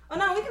first." Oh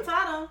no, we can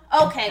fight them.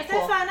 Okay, If cool.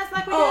 they're fine, that's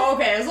like we Oh,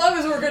 did. okay. As long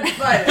as we're good to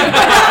fight.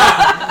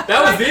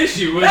 That was the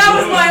issue. That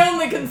was my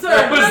only concern.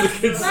 That was the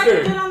Like we concern.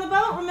 did on the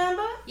boat,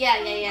 remember?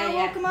 Yeah. I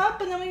woke them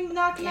up and then we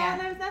knocked them out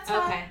and everything. That's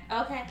fine.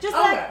 Okay. Just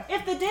like,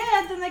 if they're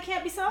dead, then they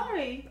can't be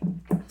sorry.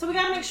 So we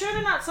gotta make sure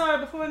they're not sorry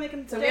before we make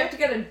them So we have to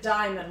get a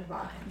diamond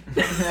mine.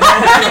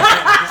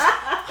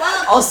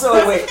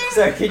 Also, wait,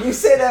 sorry, can you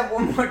say that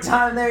one more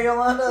time there,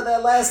 Iolanda,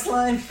 that last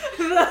line?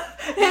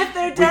 If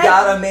they're dead. We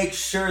gotta make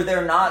sure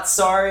they're not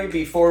sorry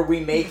before we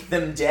make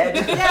them dead.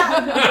 Yeah.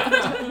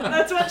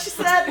 That's what she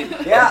said.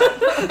 Yeah.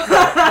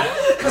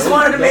 Just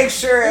wanted to make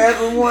sure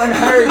everyone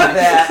heard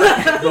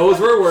that. Those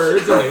were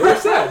words and they were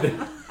said.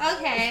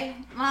 Okay.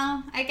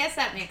 Well, I guess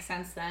that makes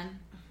sense then.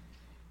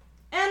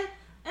 And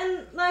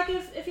like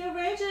if you're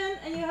raging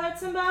and you hurt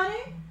somebody,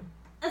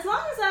 as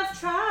long as I've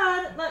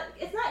tried, like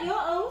it's not your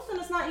oath and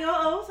it's not your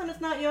oath and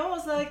it's not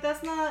yours, like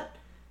that's not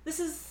this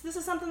is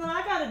something that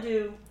I gotta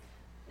do.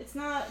 It's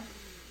not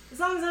as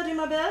long as I do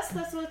my best,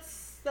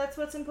 that's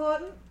what's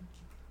important.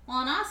 Well,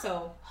 and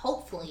also,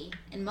 hopefully,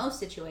 in most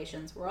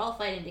situations, we're all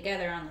fighting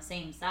together on the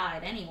same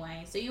side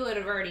anyway, so you would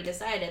have already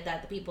decided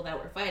that the people that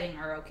we're fighting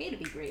are okay to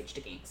be raged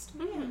against.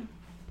 Mm.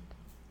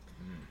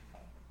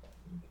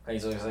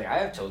 He's always like, I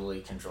have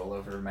totally control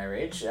over my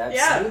rage.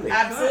 Absolutely. Yeah,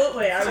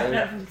 absolutely. I So would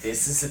never.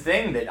 this is the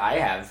thing that I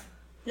have.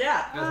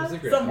 Yeah. That's a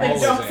secret. Something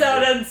Always jumps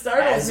out angry. and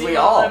startles As me we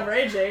while all. I'm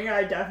raging.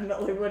 I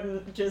definitely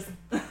wouldn't just.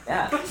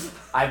 Yeah.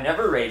 I've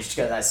never raged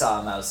because I saw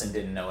a mouse and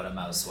didn't know what a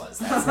mouse was.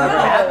 That's never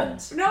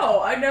happened.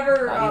 No, I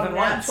never Not even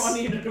nat once.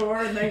 20'd a door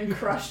and then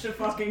crushed a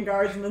fucking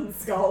guardsman's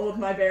skull with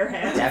my bare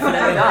hands.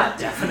 Definitely not.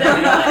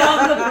 Definitely not.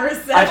 On the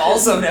first session. I've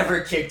also never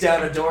kicked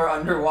out a door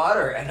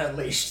underwater and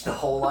unleashed the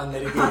whole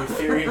unmitigated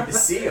fury of the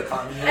sea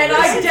upon the And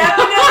I university.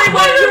 definitely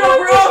went to a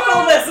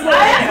brothel this I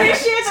morning.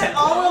 appreciate that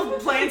all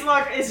of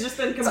Plainswalker has just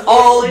been completely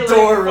all like,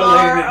 door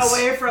far related.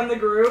 away from the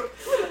group.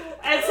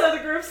 And so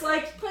the group's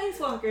like,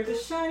 Plainswalker, the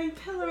shining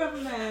pillar of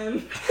a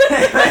man.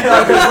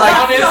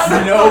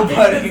 Like,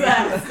 nobody.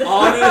 Disaster.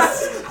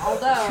 Honest,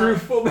 Although,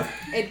 truthful.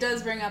 it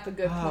does bring up a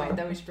good point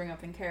that we should bring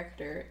up in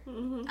character.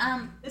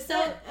 Is So,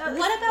 that,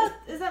 what about...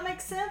 does that make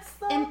sense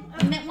though?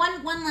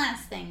 One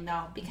last thing,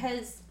 though,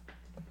 because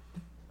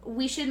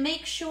we should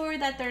make sure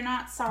that they're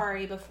not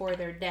sorry before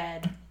they're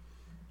dead.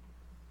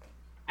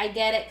 I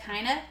get it,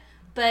 kind of,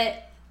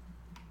 but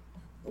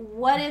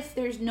what if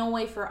there's no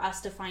way for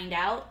us to find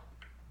out,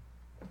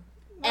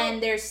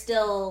 and they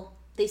still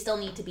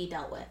need to be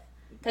dealt with?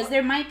 Because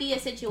there might be a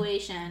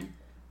situation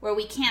where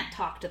we can't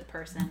talk to the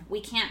person, we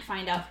can't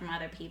find out from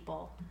other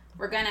people.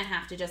 We're gonna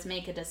have to just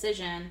make a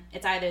decision.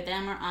 It's either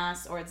them or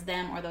us, or it's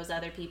them or those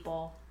other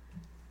people.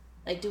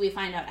 Like, do we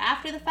find out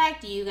after the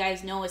fact? Do you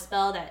guys know a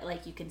spell that,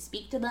 like, you can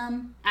speak to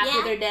them after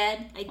Yeah, they're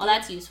dead? I Well, do.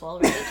 that's useful,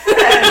 right?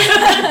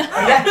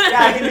 yeah,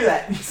 I can do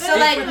that. So,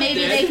 like,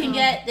 maybe they can,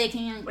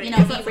 Wait, you is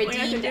know, that be something I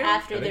can redeemed do?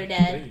 after they're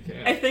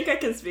dead. I think I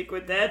can speak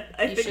with dead.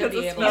 I You think should that's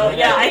be a able spell. to.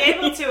 Yeah, I'm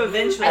able to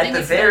eventually. I At think the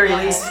it's very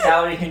very least, level.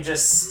 Dowdy can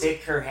just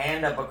stick her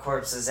hand up a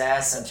corpse's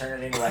ass and turn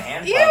it into a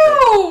hand puppet.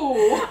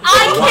 Ew!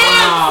 I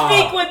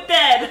can't speak with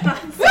dead.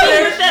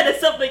 Speaking with dead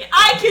is something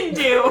I can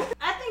do.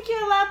 I think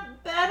you're a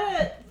lot better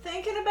at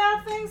thinking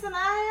about things than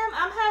I am.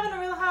 I'm having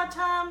a real hard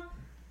time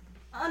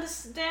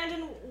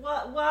understanding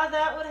why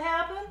that would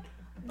happen.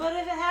 But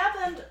if it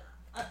happened,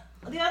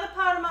 the other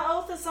part of my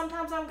oath is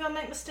sometimes I'm gonna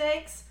make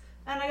mistakes,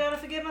 and I gotta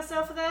forgive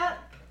myself for that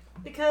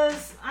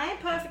because I ain't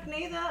perfect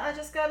neither. I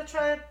just gotta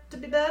try to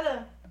be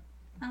better.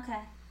 Okay.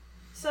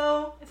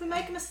 So if we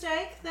make a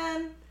mistake,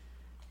 then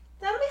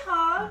that'll be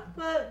hard,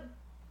 but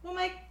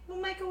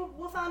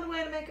we'll find a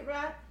way to make it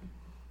right.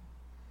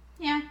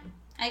 Yeah,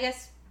 I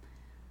guess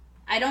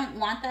I don't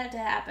want that to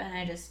happen.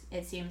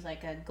 It seems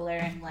like a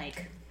glaring,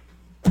 like,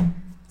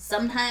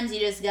 sometimes you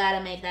just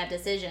gotta make that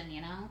decision,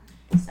 you know?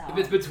 So, If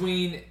it's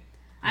between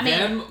I mean,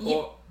 them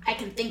or... I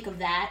can think of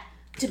that.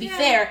 To be Yeah.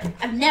 fair,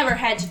 I've never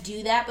had to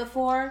do that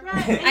before.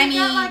 Right. And I we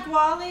got mean- like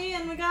Wally,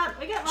 and we got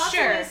lots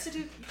Sure. of ways to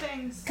do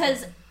things.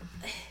 Because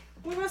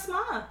We were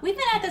smart. we've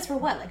been at this for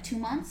what, like 2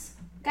 months?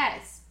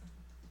 Guys,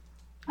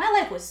 my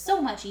life was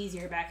so much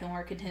easier back in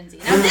War Contingency.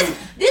 Now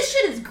this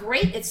shit is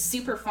great. It's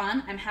super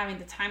fun. I'm having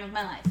the time of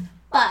my life.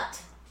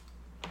 But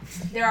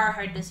there are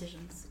hard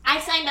decisions. I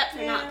signed up for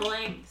Yeah. not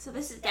boring, so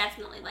this is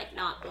definitely like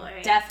not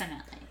boring.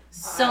 Definitely.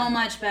 So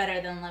much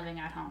better than living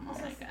at home. Oh my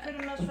That's god.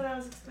 pretty much what I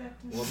was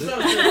expecting. Well, So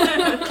this,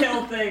 just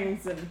kill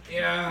things and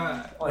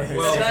yeah. Well, there's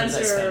Well, a difference.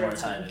 I spend Adventure. more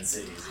time in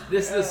cities.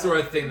 This is the sort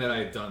of thing that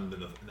I've done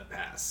in the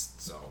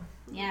past, so...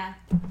 Yeah.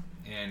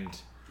 And...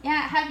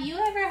 Yeah, have you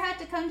ever had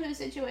to come to a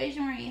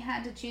situation where you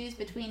had to choose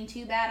between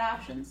two bad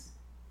options?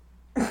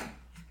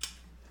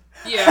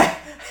 Yeah.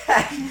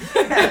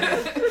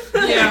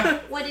 Yeah.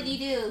 What did you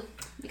do?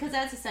 Because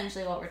that's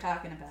essentially what we're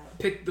talking about.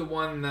 Pick the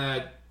one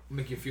that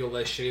make you feel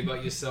less shitty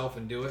about yourself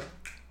and do it.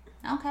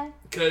 Okay.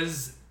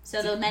 Because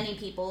So the many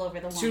people over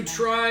the one. to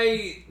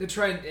then.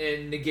 try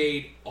and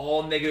negate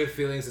all negative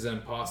feelings is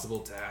impossible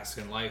task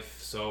in life.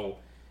 So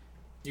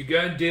you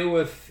gotta deal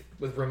with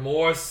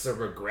remorse or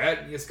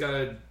regret. You just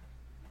gotta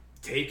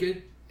take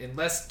it in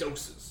less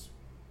doses.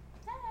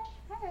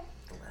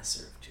 The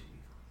lesser of two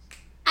evils.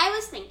 I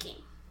was thinking,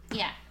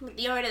 Yeah. with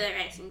the Order of the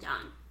Rising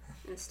Dawn,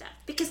 and stuff.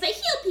 Because they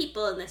heal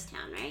people in this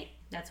town, right?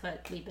 That's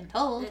what we've been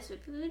told. That's what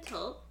we've been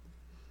told.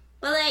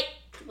 But, like,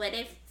 what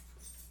if,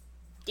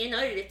 in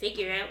order to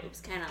figure out what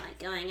was kind of, like,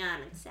 going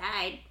on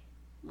inside,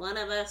 one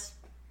of us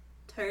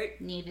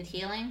hurt? Needed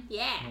healing?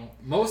 Yeah. Well,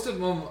 most of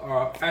them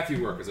are factory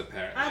workers,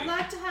 apparently. I'd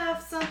like to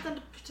have something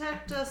to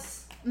protect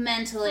us.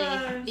 Mentally,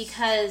 First.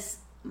 because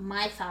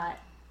my thought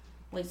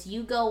was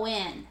you go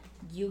in,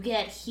 you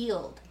get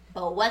healed,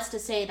 but what's to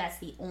say that's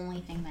the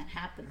only thing that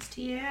happens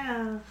to you?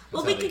 Yeah.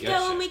 Well, That's we how they could get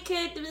go you. and we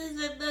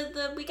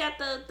could, we got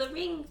the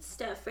ring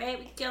stuff, right?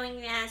 We could go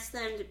and ask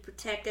them to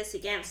protect us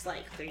against,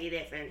 like, 3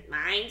 different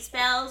mind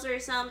spells or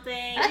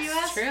something. That's You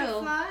asked true.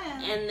 for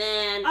flying. And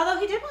then, Although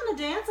he did want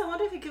to dance, I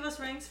wonder if he'd give us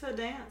rings for a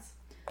dance.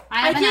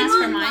 I haven't did asked for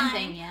want mine mine.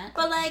 thing yet.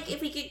 but, like,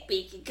 if we could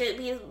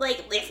be,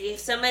 like, if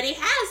somebody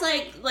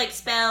has, like,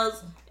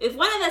 spells, if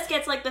one of us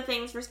gets, like, the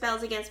things for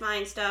spells against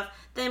mind stuff,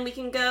 then we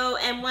can go,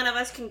 and one of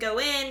us can go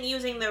in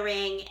using the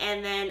ring,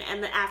 and then,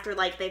 after,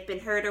 like, they've been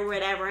hurt or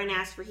whatever, and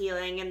ask for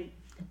healing, and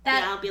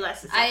I'll be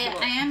less susceptible.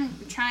 I am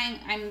trying.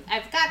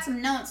 I've got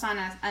some notes on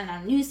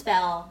a new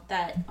spell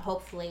that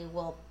hopefully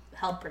will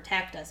help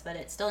protect us, but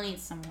it still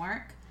needs some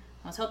work.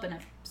 I was hoping to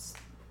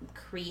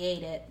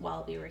create it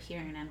while we were here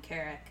in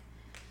Am-Karrak.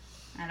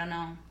 I don't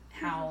know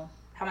how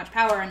much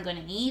power I'm going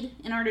to need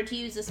in order to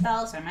use the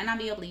spell, so I might not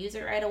be able to use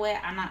it right away.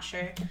 I'm not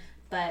sure,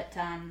 but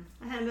I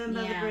haven't been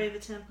by the Yeah.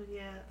 Brave Temple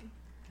yet.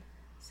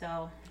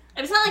 so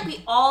It's not like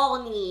we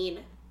all need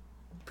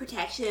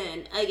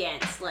protection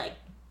against, like,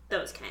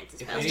 those kinds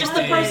of If spells. Just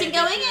the anything- person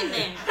going in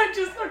there. I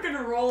just fucking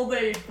rolled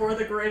a for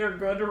the greater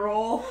good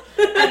roll.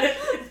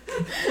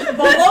 And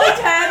below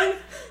 10,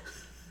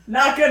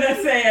 not gonna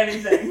say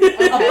anything.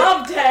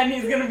 Above 10,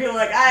 he's gonna be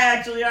like, I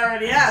actually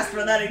already asked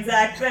for that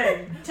exact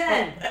thing.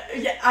 10.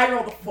 Yeah, I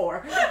rolled a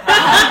 4.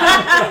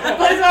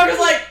 Plainswalker's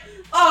like,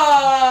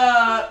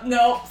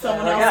 no,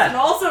 someone Oh my else God. can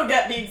also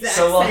get the exact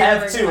So we'll same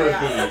have ring 2 I of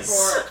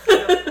asked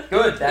these. for.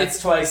 Good,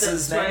 that's twice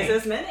as Twice many.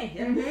 as many.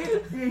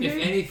 Yeah. If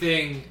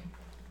anything,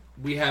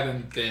 we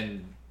haven't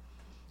been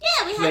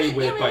Yeah, we played haven't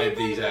with by really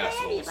been these by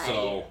assholes, anybody.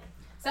 so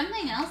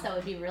something else that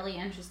would be really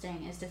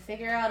interesting is to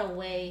figure out a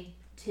way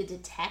to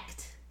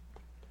detect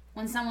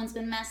when someone's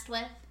been messed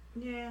with.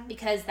 Yeah.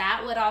 Because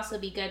that would also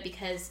be good,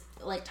 because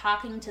like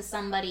talking to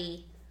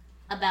somebody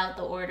about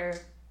the order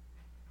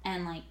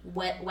and like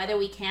whether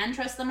we can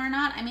trust them or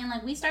not. I mean,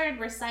 like, we started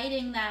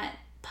reciting that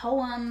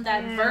poem,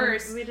 that Yeah,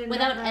 verse, we didn't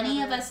without know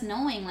any about of it. us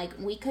knowing. Like,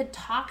 we could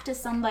talk to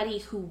somebody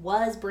who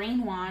was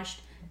brainwashed.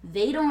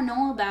 They don't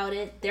know about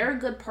it. They're a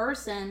good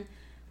person,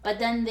 but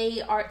then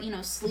they are,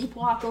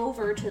 sleepwalk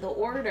over to the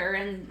order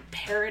and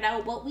parrot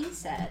out what we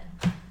said.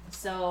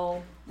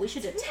 So we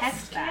should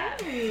detect that.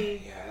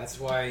 Scary. yeah, that's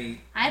why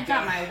I've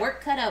got my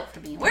work cut out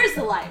for me. Where's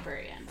the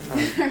librarian?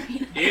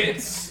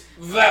 it's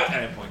that.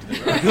 And I point to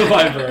the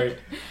library.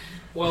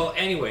 Well,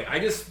 anyway, I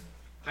just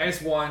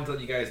wanted to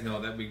let you guys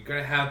know that we're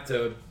gonna have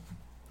to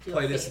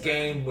play this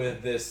game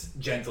with this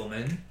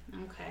gentleman.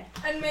 Okay.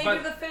 And maybe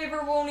But- the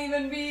favor won't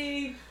even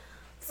be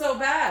so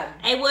bad.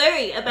 I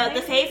worry about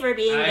the favor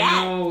being I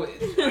bad. know.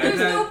 There's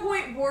no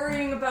point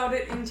worrying about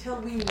it until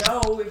we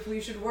know if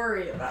we should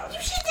worry about You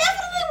it. should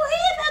definitely worry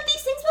about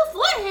these things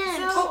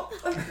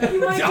beforehand.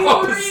 You might be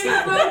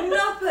worrying about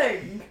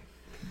nothing.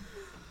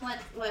 What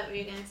were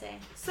you gonna say?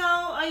 So,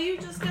 are you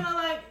just gonna,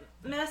 like,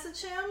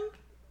 message him?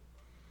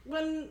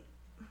 When.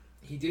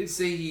 He did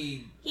say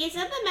he He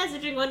said the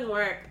messaging wouldn't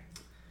work.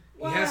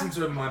 has some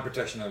sort of mind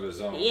protection of his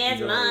own. He has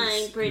goes-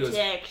 mind he goes-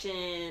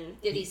 protection.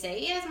 Did he say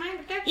he has mind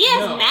protection? He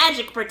has No.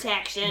 magic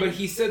protection. But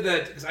he said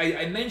that, because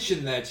I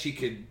mentioned that she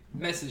could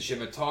message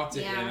him and talk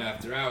to him Yeah.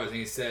 after hours, and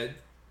he said,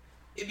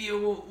 maybe it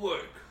won't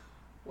work.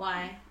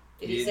 Why?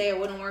 Did He- he say it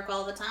wouldn't work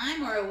all the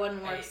time, or it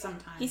wouldn't work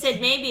sometimes? He said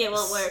maybe it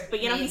won't work, but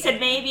he Maybe. said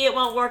maybe it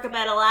won't work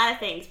about a lot of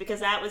things because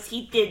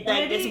he did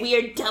like this Maybe-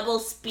 weird double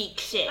speak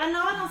shit. I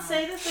know I don't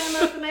say this very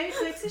much, but maybe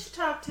Qixi should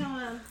talk to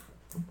him.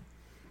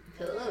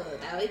 Cool,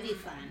 that would be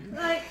fun.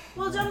 Like,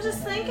 well, I'm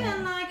just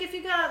thinking, like, if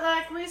you got,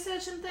 like,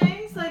 research and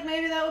things, like,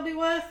 maybe that would be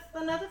worth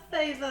another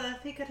favor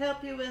if he could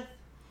help you with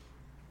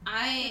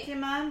your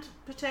mind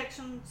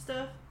protection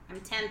stuff.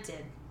 I'm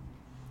tempted.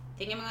 I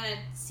think I'm gonna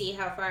see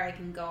how far I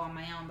can go on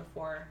my own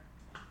before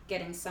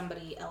getting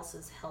somebody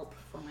else's help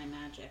for my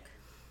magic.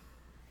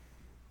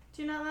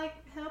 Do you not like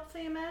help for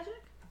your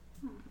magic?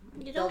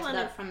 You don't Built it want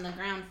up to. from the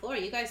ground floor.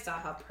 You guys saw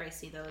how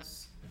pricey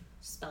those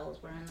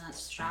spells were in that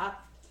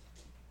shop.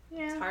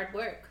 It's Yeah. hard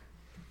work.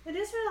 It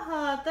is real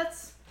hard.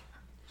 That's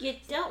You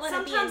don't want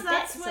to be Sometimes in debt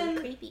that's to some when-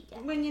 creepy guy.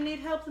 when you need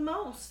help the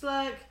most.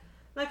 Like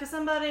if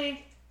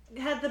somebody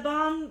had the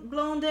barn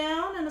blown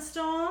down in a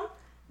storm,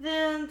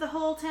 then the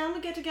whole town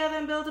would get together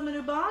and build them a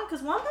new barn.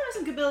 Because one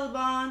person could build a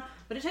barn,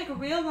 but it'd take a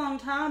real long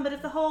time. But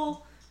if the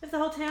whole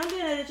town did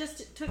it, it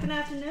just took an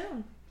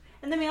afternoon.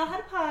 And then we all had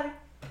a party.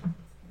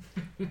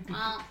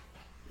 Well,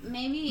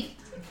 maybe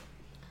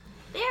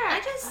There are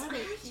I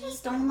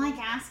just don't like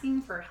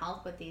asking for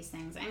help with these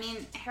things. I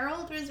mean,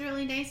 Harold was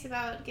really nice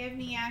about giving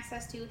me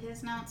access to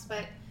his notes,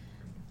 but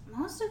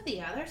most of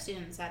the other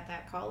students at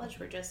that college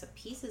were just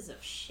pieces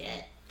of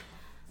shit.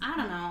 I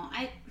don't know.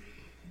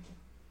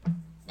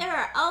 there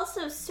are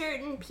also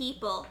certain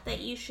people that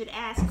you should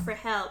ask for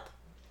help.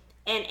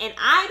 And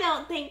I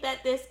don't think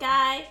that this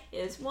guy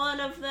is one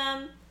of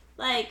them.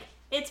 Like,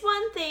 it's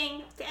one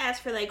thing to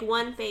ask for, like,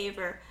 one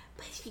favor,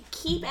 but if you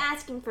keep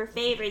asking for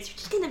favors, you're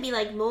just gonna be,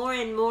 like, more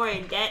and more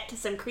in debt to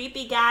some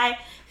creepy guy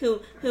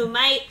who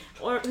may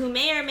or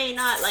may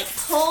not, like,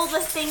 pull the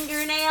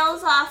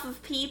fingernails off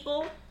of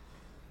people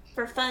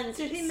for funsies.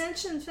 Did he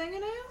mention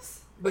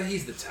fingernails? But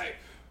he's the type.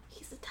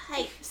 He's the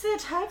type. Is there a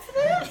type for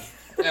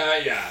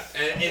that? Yeah,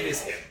 and it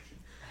is him.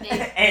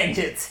 And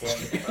it's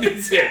him.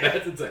 It's him,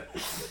 that's the type.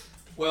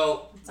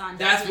 Well, It's on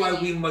that's why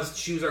Disney. we must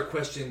choose our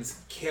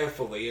questions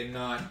carefully and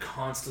not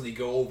constantly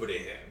go over to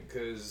him,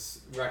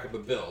 because rack up a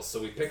bill. So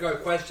we pick our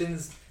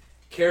questions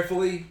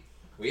carefully,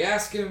 we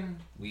ask him,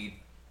 we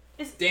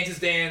dance his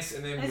dance,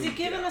 and then Is we he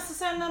giving get out. us a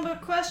certain number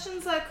of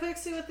questions like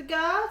Qixi with the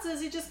gods, or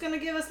is he just going to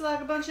give us like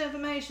a bunch of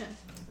information?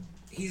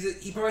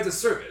 He provides a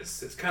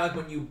service. It's kind of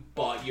like when you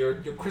bought your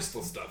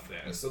crystal stuff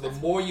there. So the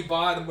more you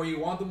buy, the more you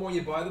want, the more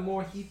you buy, the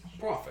more he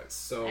profits.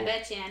 So I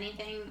bet you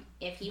anything,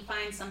 if he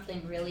finds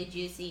something really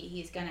juicy,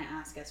 he's gonna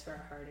ask us for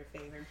a harder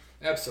favor.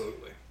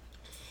 absolutely.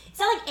 It's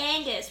not like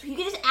Angus, where you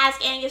can just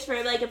ask Angus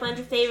for, like, a bunch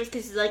of favors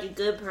because he's, like, a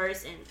good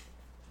person.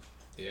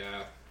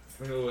 Yeah.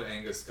 I don't know what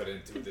Angus got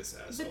into with this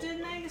asshole. But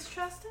didn't Angus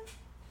trust him?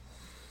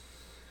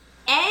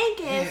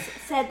 Angus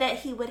said that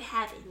he would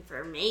have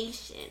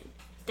information.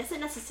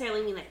 Doesn't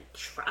necessarily mean that he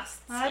trusts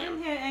I him.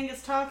 didn't hear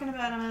Angus talking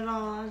about him at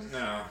all. I just...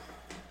 No.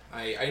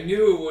 I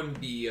knew it wouldn't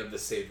be of the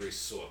savory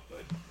sort,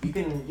 but You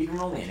can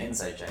roll me an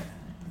insight check.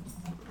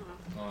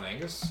 on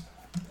Angus?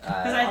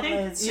 Because I on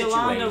think the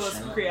Iolanda was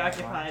situation.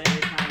 preoccupied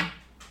every time.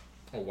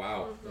 Oh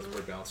wow, that's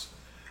word bounce.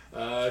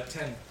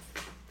 10.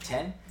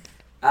 10?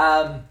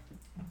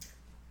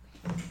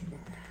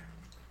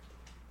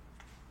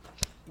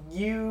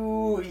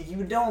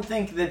 You don't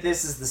think that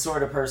this is the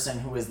sort of person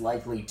who is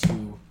likely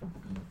to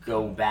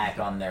go back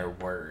on their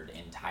word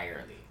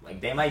entirely.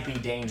 Like, they might be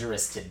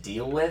dangerous to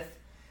deal with,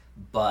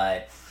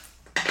 but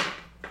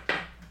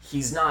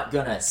he's not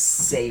gonna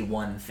say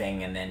one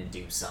thing and then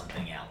do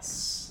something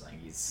else. Like,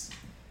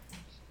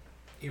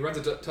 He runs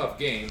a tough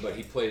game, but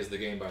he plays the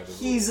game by the rules.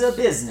 he's a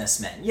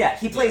businessman. Yeah,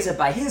 he plays it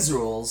by his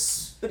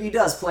rules, but he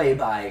does play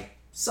by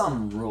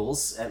some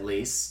rules, at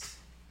least.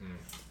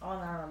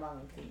 Honor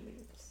among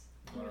thieves.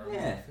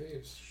 Yeah.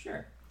 Thieves.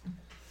 Sure.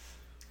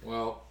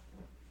 Well,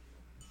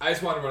 I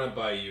just want to run it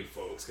by you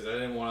folks, because I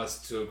didn't want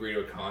us to agree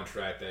to a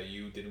contract that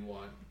you didn't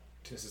want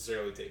to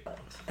necessarily take.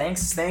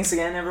 Thanks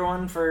again,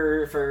 everyone,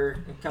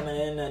 for coming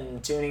in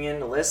and tuning in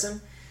to listen.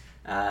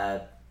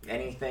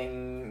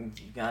 Anything,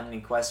 you got any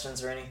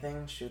questions or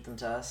anything, shoot them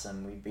to us,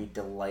 and we'd be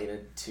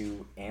delighted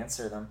to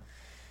answer them.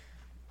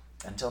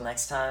 Until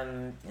next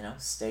time,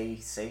 stay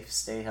safe,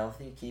 stay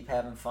healthy, keep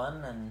having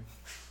fun, and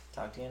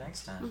talk to you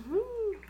next time. Mm-hmm.